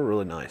way. They were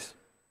really nice.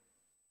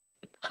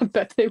 I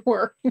bet they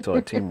were. So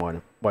I team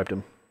wiped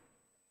them.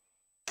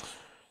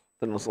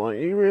 Then it was like,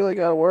 you really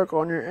got to work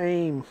on your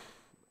aim.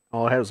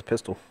 All I had was a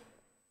pistol.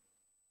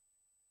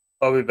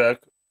 I'll be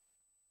back.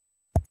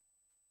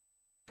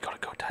 Gotta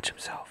go touch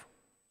himself.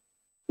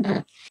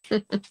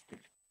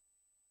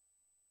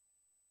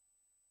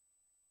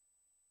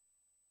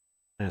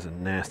 There's a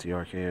nasty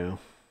RKO.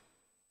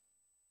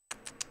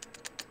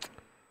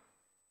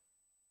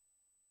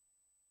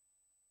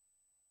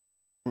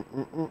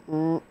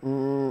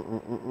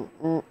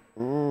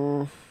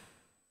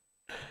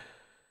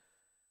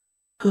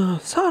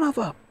 Son of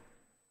a...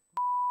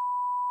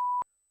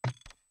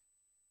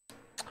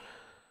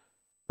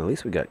 At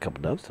least we got a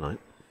couple dubs tonight.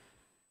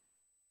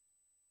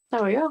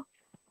 Oh, yeah.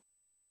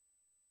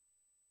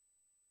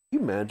 Can you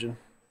imagine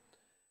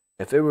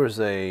if there was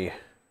a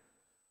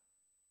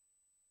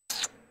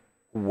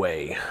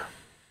way,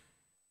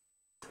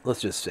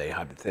 let's just say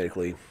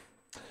hypothetically,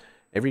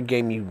 every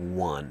game you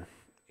won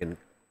in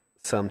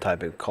some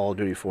type of Call of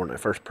Duty Fortnite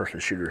first-person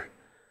shooter,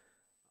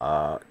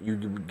 you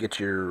get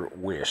your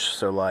wish.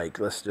 So, like,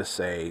 let's just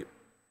say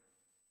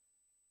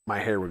my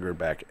hair would grow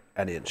back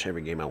an inch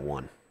every game I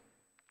won.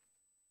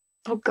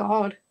 Oh,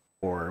 God.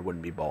 Or it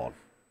wouldn't be bald.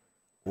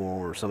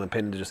 Or some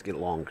opinion to just get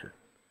longer.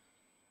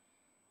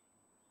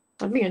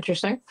 That'd be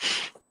interesting.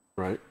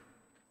 Right?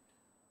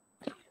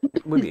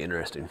 It would be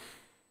interesting.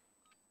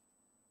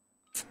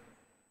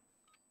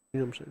 You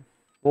know what I'm saying?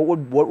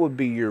 What would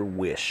be your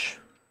wish,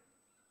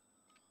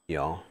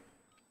 y'all?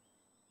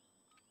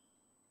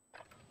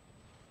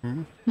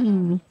 Hmm?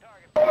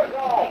 I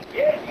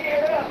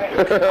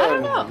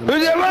don't know.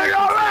 Is everybody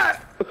all right?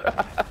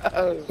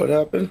 What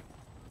happened?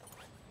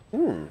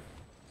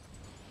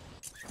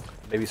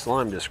 Baby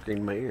slime just screamed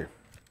in my ear.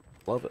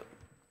 Love it.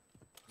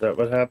 Is that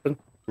what happened?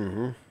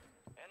 Mm-hmm.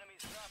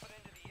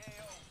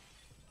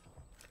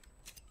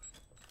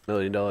 $1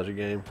 million a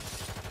game.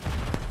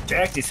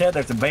 Actually said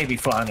there's a baby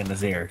flying in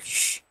his ear.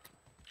 Shh.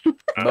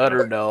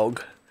 Butter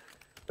dog.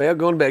 Well,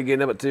 going to bed,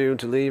 getting up at 2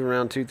 to leave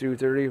around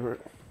 2:30.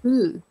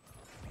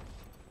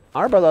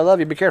 All right, brother. I love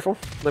you. Be careful.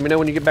 Let me know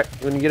when you get back.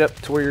 When you get up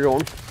to where you're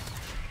going.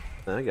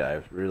 That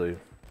guy really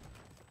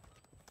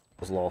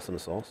was lost in the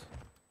sauce.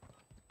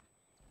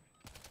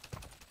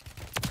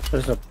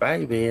 There's a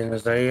baby in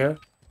his ear.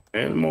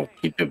 Animal,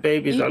 keep your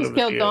babies You out just of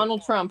his killed ear.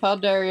 Donald Trump. How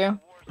dare you?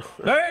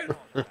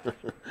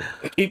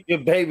 Keep your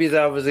babies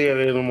out of his ear,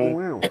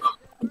 animal.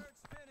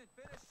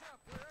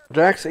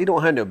 Jax, he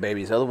don't have no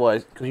babies.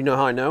 Otherwise, because you know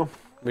how I know?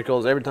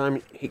 Because every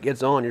time he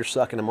gets on, you're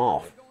sucking him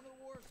off.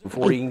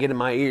 Before he can get in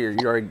my ear,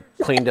 you already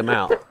cleaned him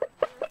out.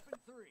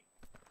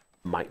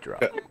 Mic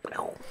drop.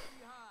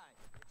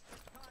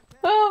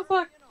 Oh,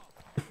 fuck.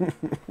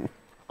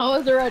 I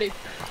was ready.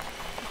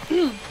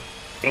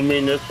 I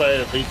mean, this fight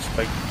at least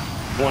like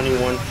 20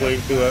 or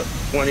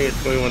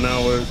 21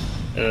 hours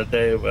in a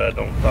day, but I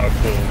don't talk to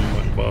him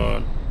much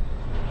fun.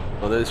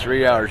 Well, those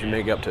 3 hours you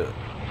make up to it.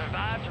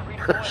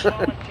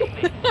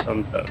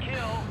 I'm done.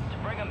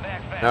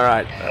 All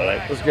right,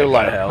 let's go to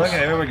Lighthouse.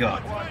 Okay, here we go.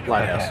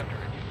 Lighthouse.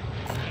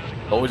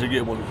 Always a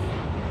good one.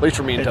 At least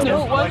for me and Tony.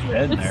 No, it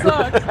wasn't. It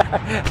sucked.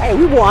 Hey,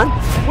 we won.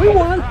 We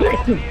won.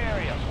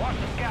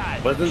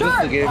 Wasn't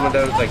this the game where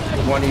there was like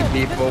 20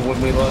 people when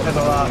we lost? There's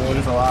a lot.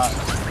 There's a lot.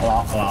 A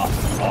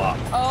lot.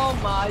 Oh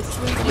my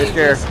sweet Be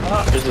scared.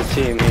 There's a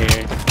team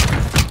here.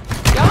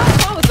 God,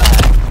 what was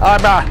that? All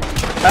right, bye.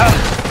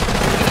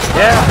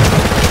 Yeah.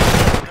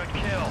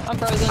 I'm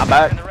frozen. I'm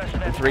back.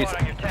 It's Reese.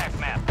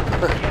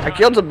 I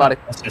killed somebody.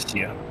 That's just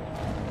you.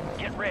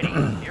 Get ready.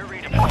 You're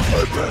ready to I'm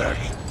back.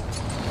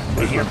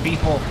 We hear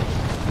people.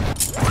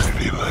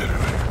 See you later.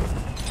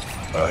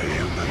 I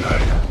am the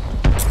night.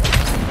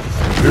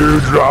 Who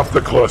dropped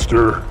the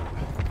cluster?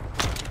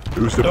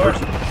 Who's the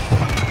person?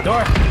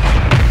 Door.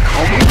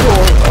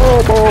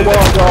 Oh my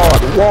God!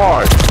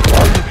 Why? Why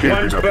are you keeping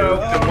One's up broke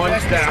there? and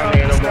one's down,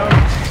 animal.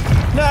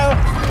 No!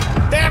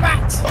 Damn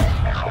it!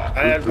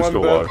 I had Just one a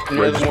boat lot. and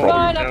the other Raise one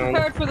God, was I'm down.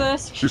 prepared for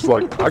this. She's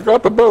like, I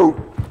got the boat.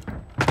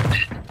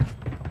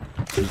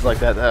 She's like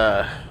that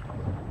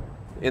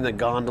in the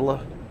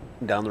gondola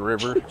down the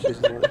river.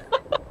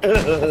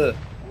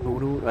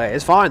 Hey,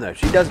 it's fine though.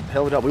 She does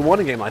held it up. We won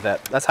a game like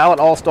that. That's how it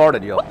all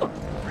started, yo.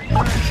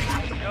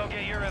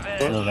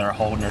 So they're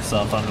holding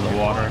herself under the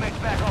water. Like,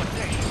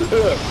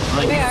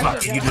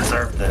 fuck, you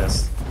deserve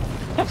this.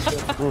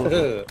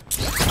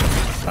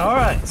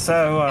 Alright,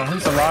 so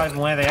who's alive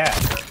and where they at?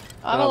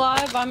 I'm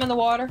alive. I'm in the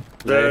water.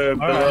 They're Alright,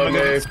 below I'm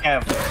gonna go me.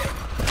 scav.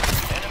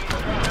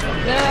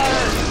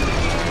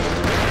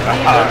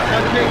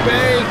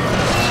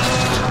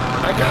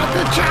 I got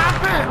the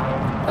chopper!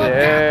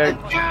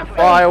 Yeah.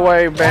 Fly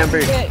away,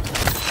 Bambi.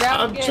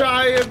 I'm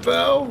trying,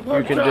 Bo.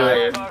 I'm can do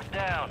trying. it.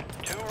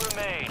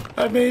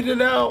 I made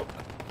it out.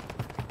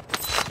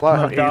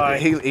 Well, die.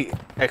 he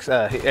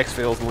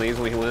X-fills and leaves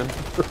when he wins.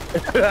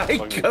 I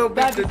go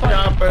beat the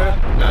chopper.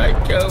 I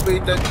go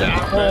beat the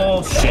chopper.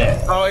 Oh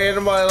shit. Oh,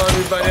 Animal, I love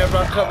you, buddy. I'm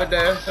not coming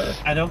there.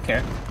 I don't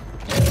care.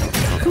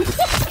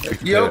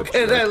 You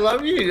okay? I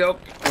love you. You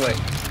okay?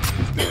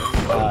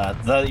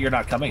 Wait. You're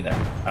not coming there.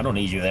 I don't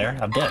need you there.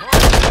 I'm dead.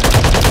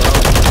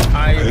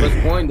 I was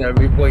going there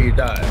before you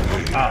died.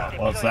 Oh,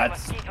 well, so that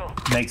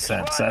makes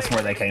sense. That's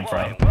where they came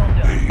from.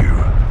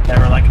 They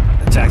were like,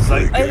 Jack's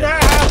like, hey,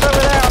 that house over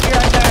there. I'll be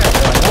right there.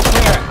 Like, we'll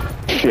clear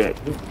it. Shit.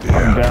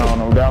 I'm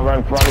down right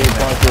in front of you.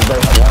 Punch your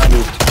back behind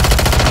you.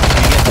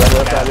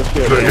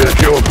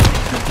 Kill him.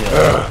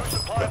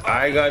 I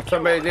got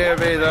somebody near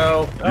me,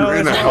 though. You're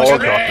in a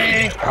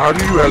helicopter. How do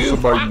you have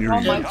somebody near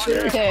you?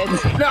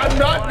 No, I'm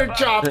not in the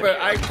chopper.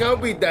 I go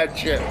beat that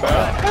shit, bro.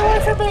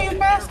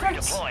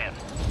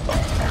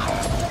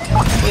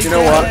 You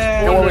know what?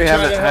 You know what we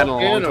haven't had in a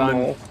long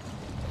time?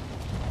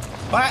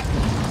 What?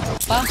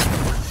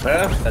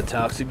 A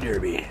toxic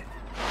derby.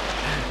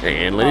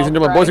 And ladies and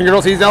gentlemen, boys and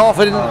girls, he's off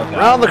and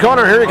around the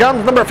corner. Here he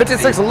comes, number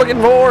 56, looking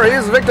for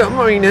his victim.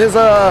 I mean, his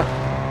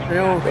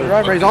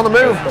driver. He's on the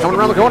move, coming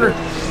around the corner,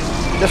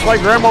 just like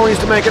Grandma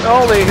used to make it.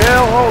 Holy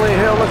hell!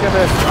 Look at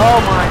this!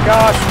 Oh my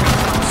gosh!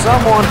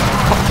 Someone!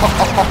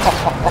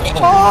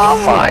 Oh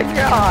my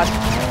God!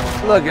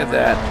 Look at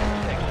that!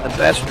 The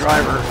best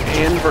driver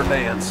in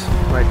Verdansk,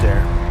 right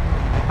there.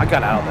 I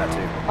got out of that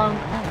too.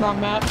 Wrong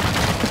map.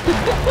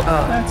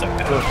 That's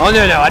okay. Oh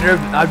no, I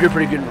drove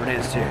pretty good in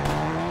Verdansk too.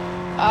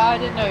 I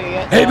didn't know you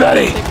yet. Hey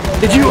buddy,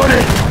 did you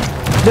order?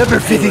 Number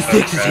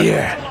 56 is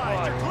here.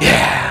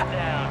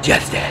 Yeah,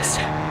 justice.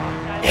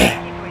 Yeah.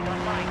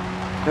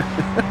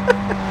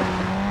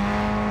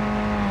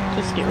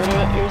 Just get rid of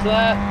it. Here's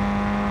that.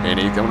 And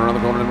he's coming around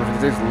the corner, number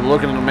 56,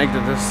 looking to make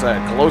this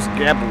close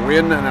gap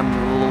win, and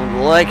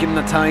I'm liking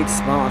the tight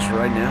spots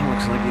right now.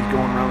 Looks like he's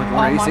going around the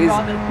corner. He sees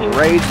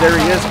Rage, there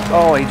he is.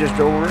 Oh, he just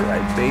drove over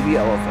a baby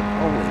elephant.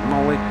 Holy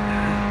moly.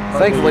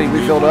 Thankfully,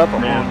 we filled up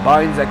on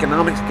Biden's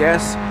economics.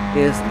 Gas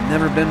has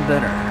never been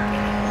better.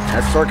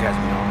 That's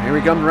sarcasm, y'all. Here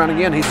he comes around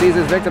again. He sees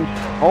his victim.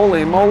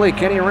 Holy moly,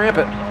 can he ramp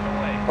it?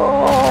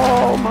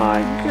 Oh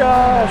my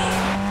gosh.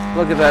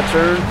 Look at that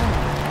turn.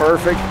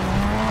 Perfect.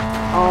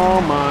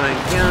 Oh my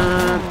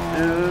God.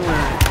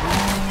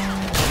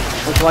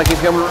 Looks like he's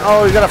coming.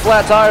 Oh, he's got a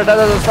flat tire. That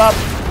doesn't stop.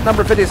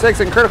 Number 56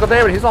 in critical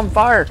damage. He's on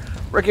fire.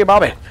 Ricky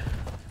Bobby.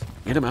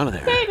 Get him out of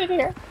there. Stayed in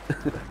here.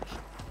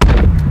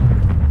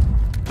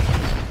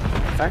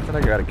 The fact that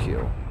I got a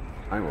kill,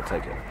 I will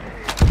take it.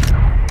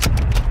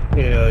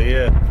 Hell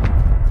yeah.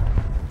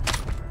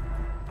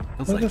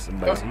 Looks like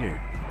somebody's here.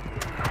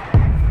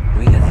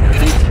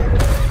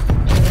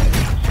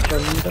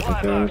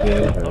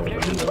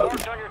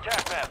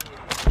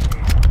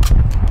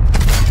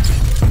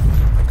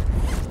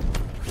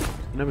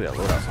 we got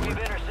loadout somewhere.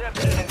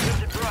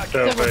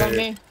 Silver from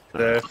me.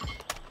 There.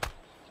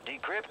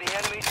 Decrypt the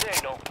enemy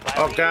signal.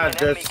 Oh god,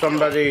 there's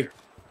somebody.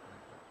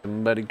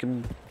 Somebody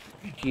can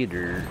get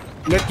her.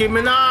 Nicki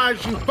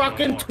Minaj, you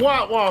fucking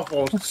twat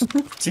waffles.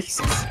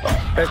 Jesus.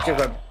 Bet you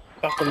a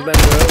fucking bender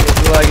over.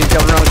 Looks like he's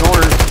coming around the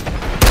corner.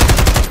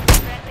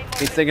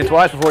 He's thinking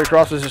twice before he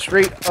crosses the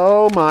street.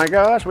 Oh my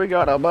gosh, we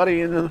got a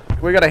buddy in the.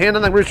 We got a hand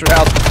in the rooster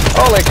house.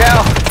 Holy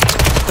cow!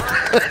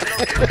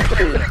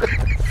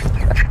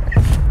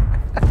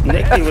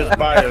 Nikki was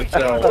by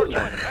herself.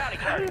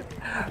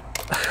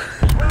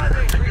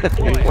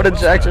 What did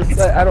Jackson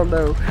say? I don't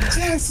know.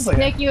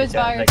 Nikki was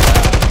by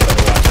herself.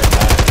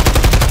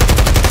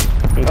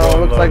 Oh,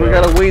 looks like we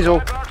got a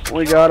weasel.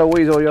 We got a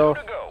weasel, y'all.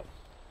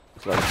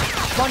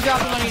 One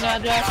dropping on you now,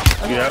 Jack.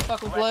 Yep.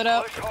 Fuck with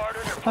loadout.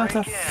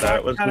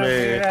 That was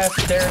me.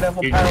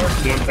 Daredevil You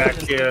powers. went back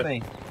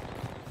here.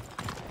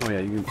 Oh yeah,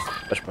 you can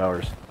special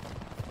powers.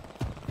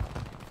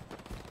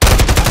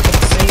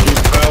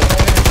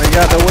 We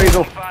got the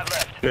weasel.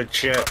 Good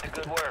shit.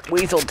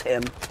 Weasel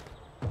Tim.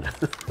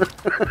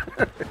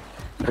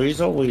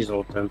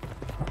 Weasel Tim.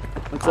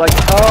 Looks like,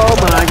 oh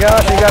my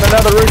gosh, he got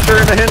another rooster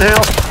in the hen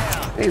house.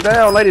 He's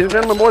down, ladies and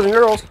gentlemen, boys and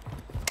girls.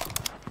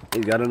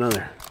 He's got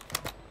another.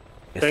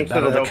 It's Thanks the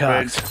for the battle of the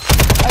help, cocks.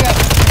 I got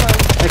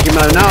Thank you,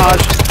 Minaj.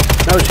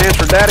 No chance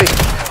for daddy.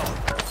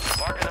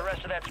 Marking the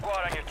rest of that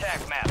squad on your tac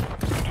map.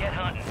 Get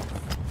hunting.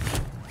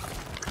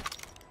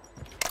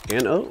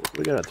 And oh,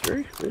 we got a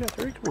 3. We got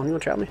 3. Come on, you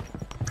wanna chop me?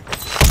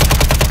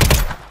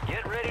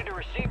 Get ready to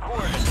receive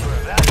coordinates for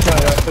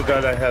I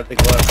forgot I had the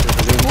glasses.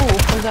 Ooh,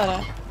 where's that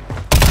at?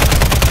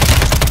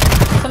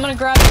 Someone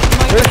grab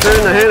it. Rooster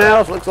in the hen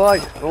house, looks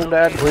like. Old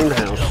dad cleaned the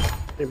house.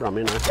 He brought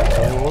me a nice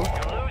one.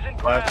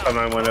 Last time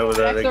I went over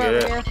there to Next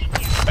get door it,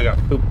 I got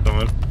pooped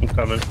on. I'm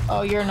coming.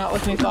 Oh, you're not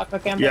with me, fuck.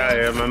 Okay, Yeah, I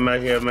am. I'm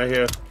right here. I'm right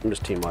here. I'm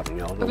just team wiping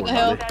y'all. Over the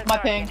hill, my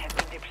ping. A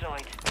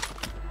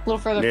little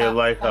further Near past.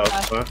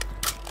 lighthouse, huh?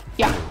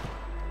 Yeah.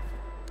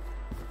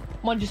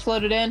 One just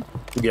loaded in.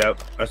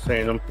 Yep, I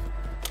seen him.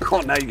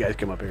 Oh, now you guys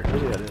come up here.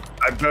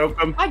 I broke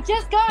him. I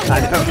just got I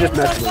it. know, just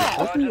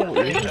messing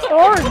with you.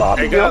 Sorry,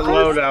 Bobby. I got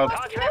loadout.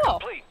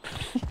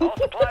 All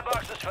supply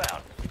boxes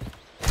found.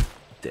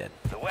 Dead.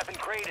 The weapon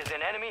crate is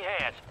in enemy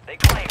hands. They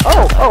claim.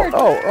 Oh,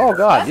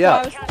 God,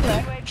 yeah.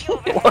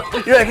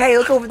 You're like, hey,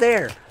 look over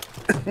there.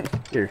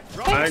 Here.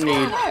 I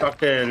need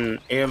fucking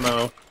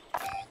ammo.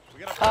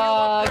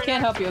 I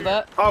can't help you with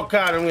that. Oh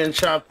god, I'm getting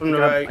shot from the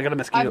right. I got a I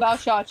mosquito. about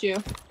shot you.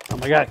 Oh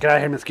my god, get out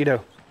of here,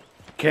 mosquito.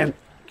 Can't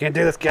do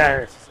this,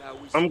 guy.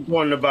 I'm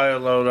going to buy a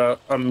loadout.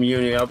 I'm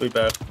uni. I'll be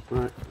back.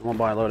 Alright, I'm gonna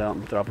buy a loadout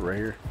and drop it right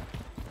here.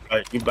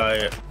 Alright, you buy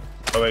it.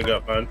 Oh, I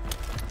got mine.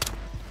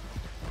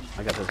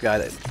 I got this guy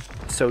that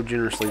so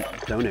generously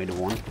donated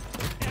one.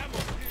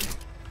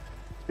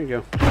 Here you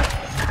go.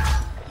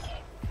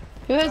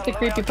 Who has the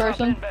creepy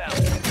person?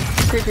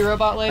 Creepy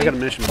robot lady? I got a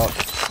mission box.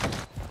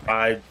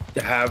 I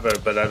have her,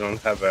 but I don't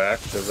have her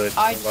active.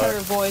 I heard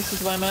her voice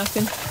is what I'm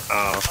asking.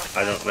 Oh,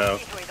 I don't know.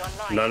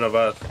 None of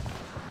us.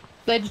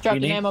 They just dropped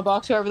an ammo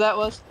box, whoever that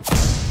was.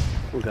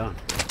 Oh god.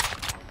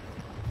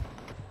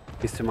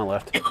 He's to my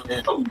left. He's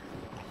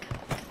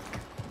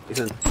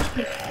in.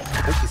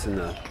 I think he's in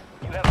the.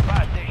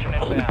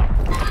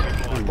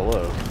 One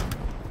below.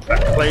 I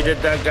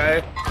plated that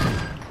guy.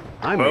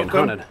 I'm being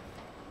hunted.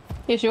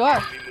 Yes, you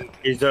are.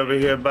 He's over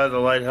here by the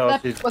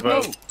lighthouse. He's with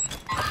broke. me.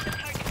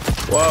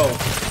 Whoa.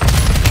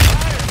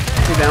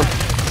 He's down.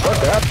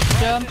 What's up?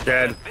 Jump.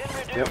 Dead.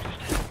 Yep.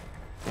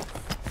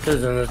 This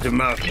isn't a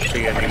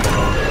democracy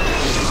anymore.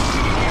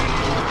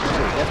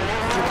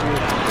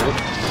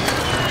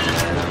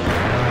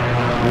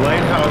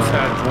 Lighthouse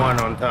had one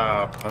on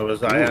top.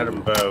 I had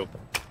him both.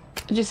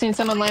 Did you see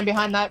someone land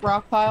behind that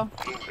rock pile?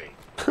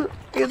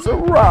 It's a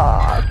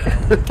rock.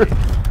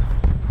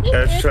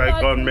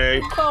 Airstrike on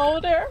me.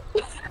 Boulder.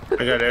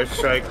 I got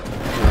airstrike.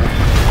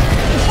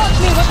 Fuck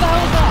me, what the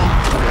hell is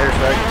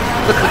that?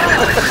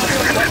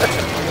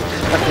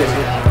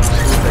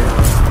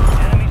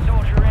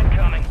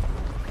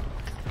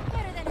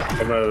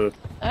 Come on.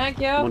 Thank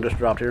you. One just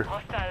dropped here.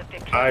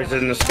 Eyes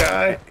in the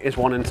sky. It's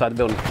one inside the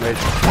building. Rage.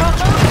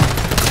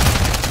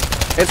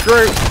 It's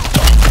Groot.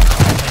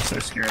 I'm so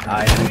scared.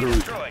 I am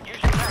Groot.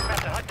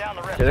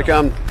 Here they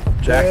come.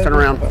 Jack, turn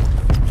around.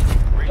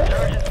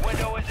 Resurgence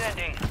window is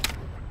ending.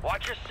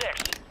 Watch your six.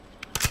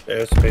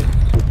 Airspace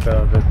is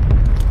crowded.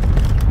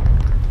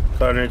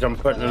 Carnage, I'm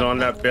putting it on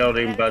that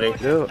building, buddy.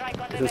 Do it.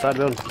 It's inside the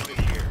building.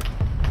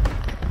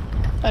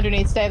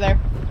 Underneath, stay there.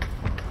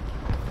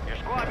 Your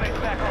squad mate's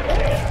back on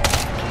station.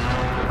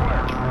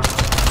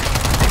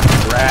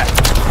 Rat.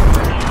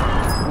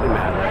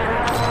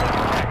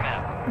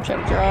 I'm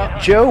trying to draw.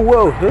 Joe,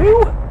 whoa,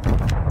 who?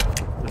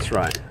 That's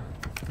right.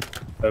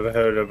 Never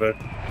heard of it.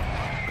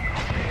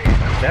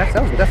 Jack,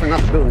 that was definitely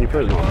not the building you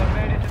put it on. I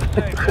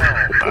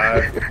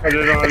put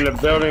it on the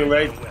building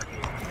right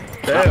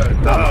there.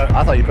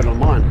 I thought you put it on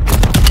mine.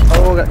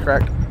 Oh, I got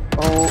cracked.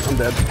 Oh, I'm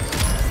dead.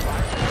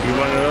 You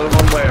want another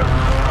one where?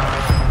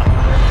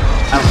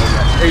 I don't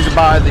know. He's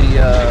by the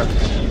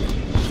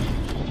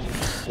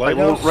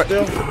Lighthouse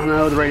still?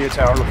 No, the radio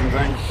tower looking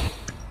thing.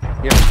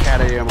 You have the cat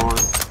AM on.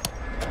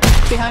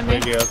 Behind me.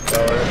 Radio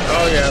tower.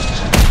 Oh yeah.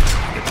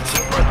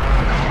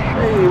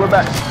 Hey, we're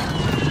back.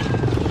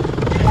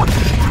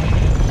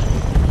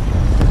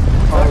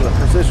 Oh, the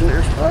precision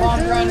airstrike.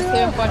 Long run too.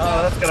 Watch Oh,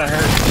 out. that's gonna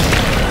hurt.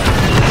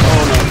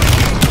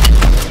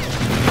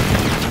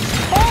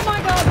 Oh my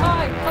god,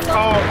 hi!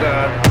 Oh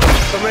god.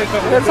 Somebody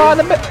come It's on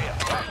the bit.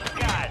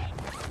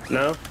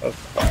 No? Oh.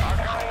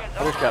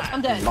 I just got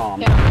I'm dead.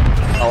 bombed. Yeah.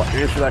 I'll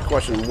answer that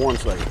question in 1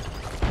 second.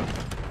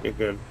 You're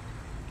good.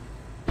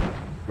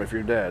 If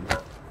you're dead,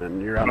 and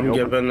you're out in I'm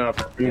the open. giving up.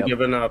 I'm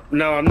giving up.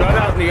 No, I'm not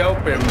out in the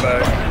open,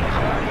 but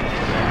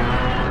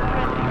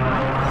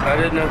I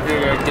didn't know if you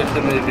were gonna get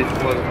to me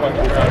before the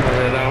fucking timer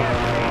ran out.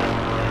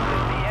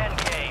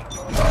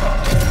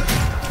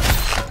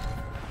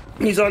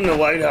 He's on the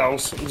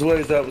lighthouse. He's where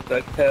he's at with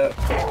that cat.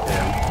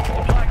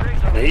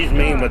 Yeah. He's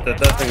mean with it.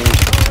 That thing.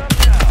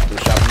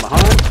 Shot from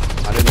behind.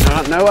 I did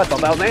not know. I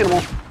thought that was an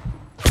animal.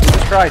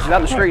 Jesus Christ, he's out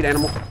in the street,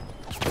 animal.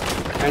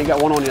 And you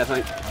got one on you, I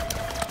think.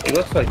 He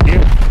looks like you. 2.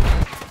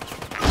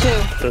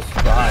 Just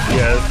 5.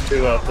 Yeah, it's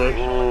 2 out there.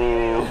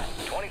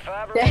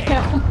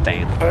 Damn.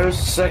 Damn.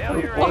 First,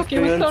 second, Fuck, it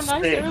was so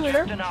nice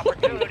earlier.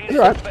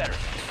 You're right.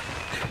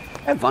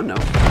 Have fun, though.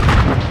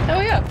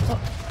 Oh yeah.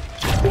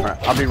 Alright,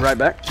 I'll be right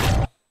back.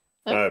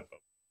 Alright.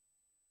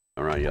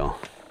 Alright, y'all.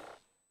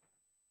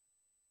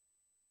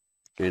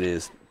 It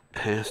is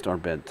past our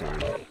bedtime.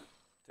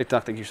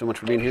 TikTok, thank you so much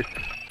for being here.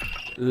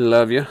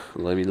 Love you.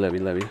 Love you, love you,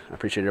 love you. I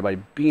appreciate everybody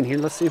being here.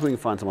 Let's see if we can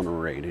find someone to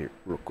raid here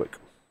real quick.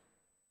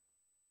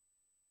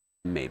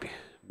 Maybe.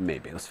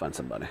 Let's find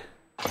somebody.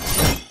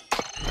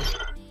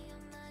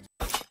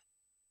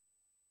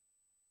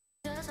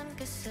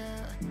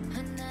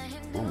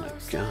 Oh my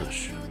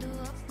gosh.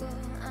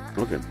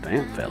 Look at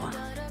that fella.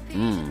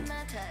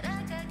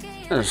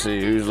 Let's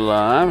see who's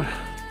alive.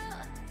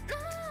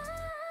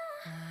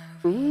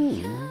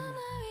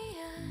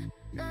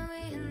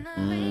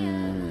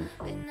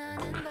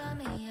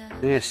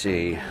 Let's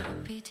see.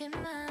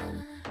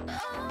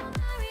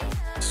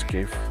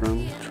 Escape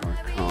from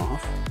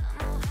Tarkov.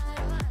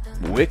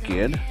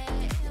 Wicked.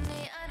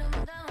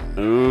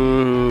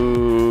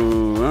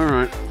 Ooh,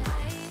 alright.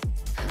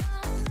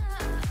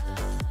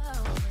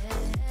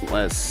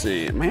 Let's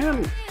see.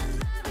 Man.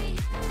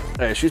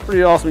 Hey, she's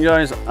pretty awesome,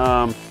 guys.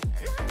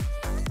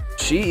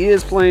 She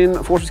is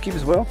playing Fortress Keep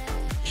as well.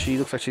 She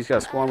looks like she's got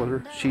a squad with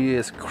her. She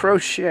is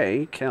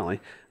Crochet Kelly.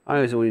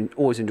 I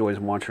always enjoy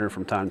watching her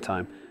from time to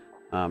time.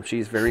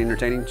 She's very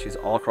entertaining. She's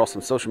all across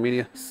some social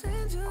media.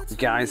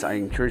 Guys, I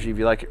encourage you, if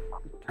you like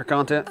her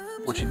content,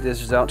 when she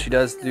dishes out, she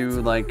does do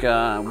like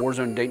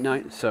Warzone date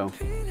night. So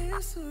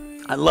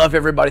I love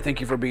everybody. Thank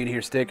you for being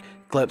here. Stick,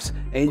 Clips,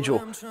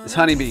 Angel, Miss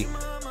Honeybee,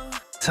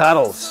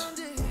 Tuttles,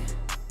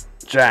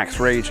 Jax,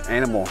 Rage,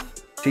 Animal,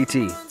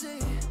 TT,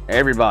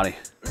 everybody,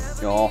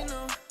 y'all.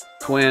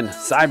 Twin,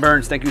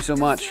 Cyburns, thank you so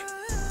much.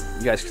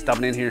 You guys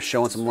stopping in here,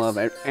 showing some love,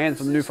 and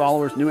some new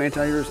followers, new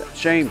anti-heroes.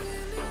 Shame,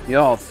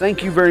 y'all.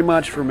 Thank you very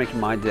much for making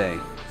my day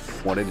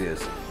what it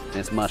is. And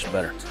it's much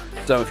better.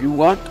 So if you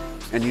want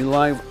and you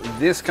like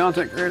this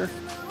content creator,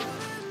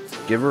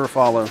 give her a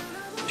follow.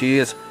 She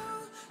is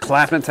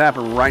clapping and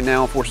tapping right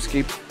now on Fortress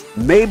Keep.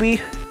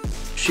 Maybe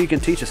she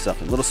can teach us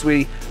something. Little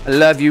sweetie, I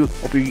love you.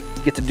 Hope you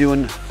get to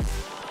doing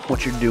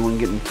what you're doing,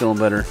 feeling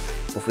better.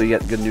 Hopefully you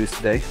got good news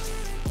today.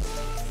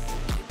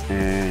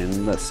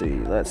 And let's see.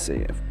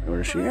 Where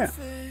is she at?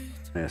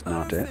 That's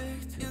not it.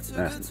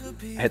 I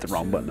hit the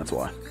wrong button, that's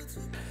why.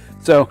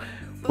 So,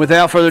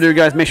 without further ado,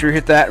 guys, make sure you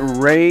hit that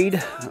raid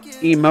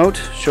emote.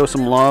 Show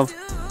some love.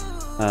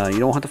 You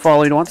don't have to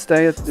follow. You don't have to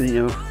stay.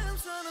 You know,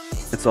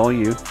 it's all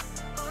you.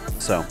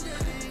 So,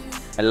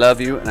 I love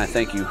you and I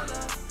thank you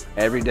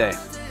every day.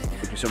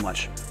 Thank you so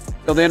much.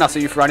 Till then, I'll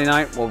see you Friday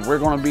night. Well, we're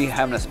going to be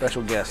having a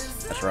special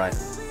guest. That's right.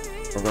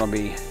 We're going to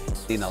be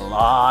eating a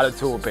lot of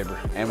toilet paper,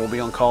 and we'll be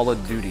on Call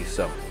of Duty.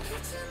 So,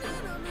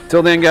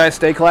 till then, guys,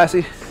 stay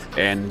classy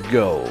and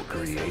go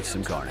create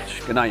some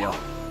carnage. Good night, y'all.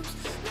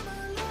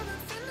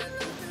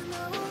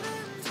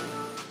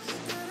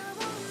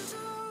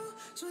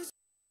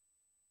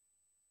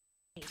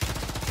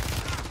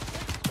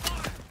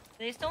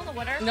 Are they still in the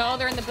water? No,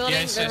 they're in the building.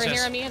 Yes, they're yes, over yes.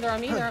 here on me. They're on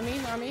me. They're on me.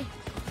 They're on me.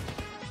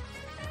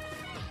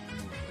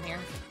 Come here.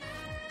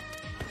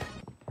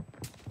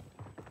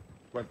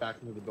 Went back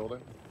into the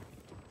building.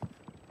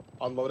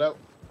 On loadout.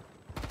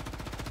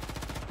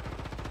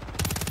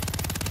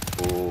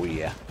 Oh,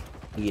 yeah.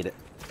 Get it.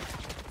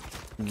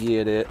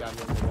 Get it. Down in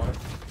the water.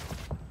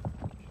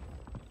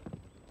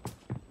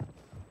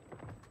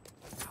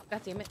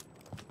 God damn it.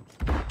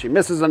 She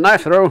misses a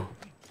knife throw.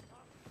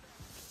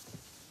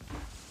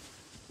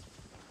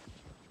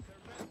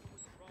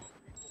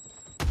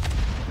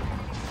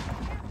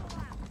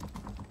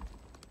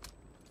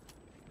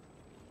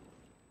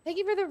 Thank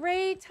you for the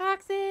raid,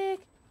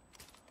 Toxic.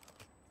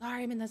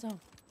 Sorry, I'm in the zone.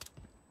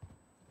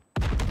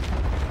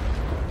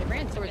 They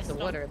ran towards the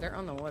water. They're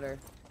on the water.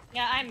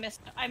 Yeah, I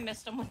missed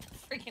them with the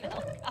freaking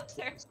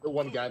helicopter. The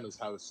one guy in this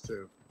house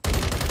too.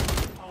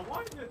 Oh,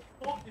 why the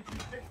fuck did you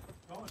pick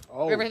the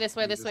Oh, Over this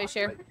way,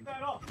 Share.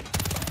 Oh,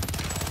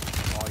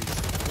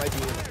 he might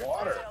be in the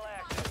water.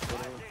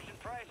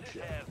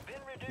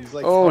 He's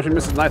like, Oh, she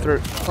misses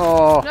nitro.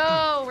 Oh.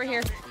 No, we're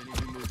here.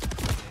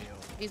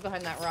 He's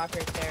behind that rock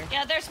right there.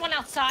 Yeah, there's one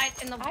outside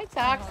in the. Hi, Oh,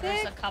 Toxic.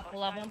 there's a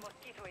couple of them.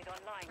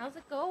 How's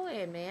it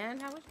going, man?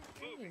 How was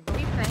your game? What are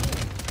you playing?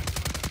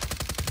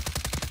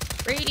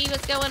 Brady,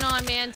 what's going on, man?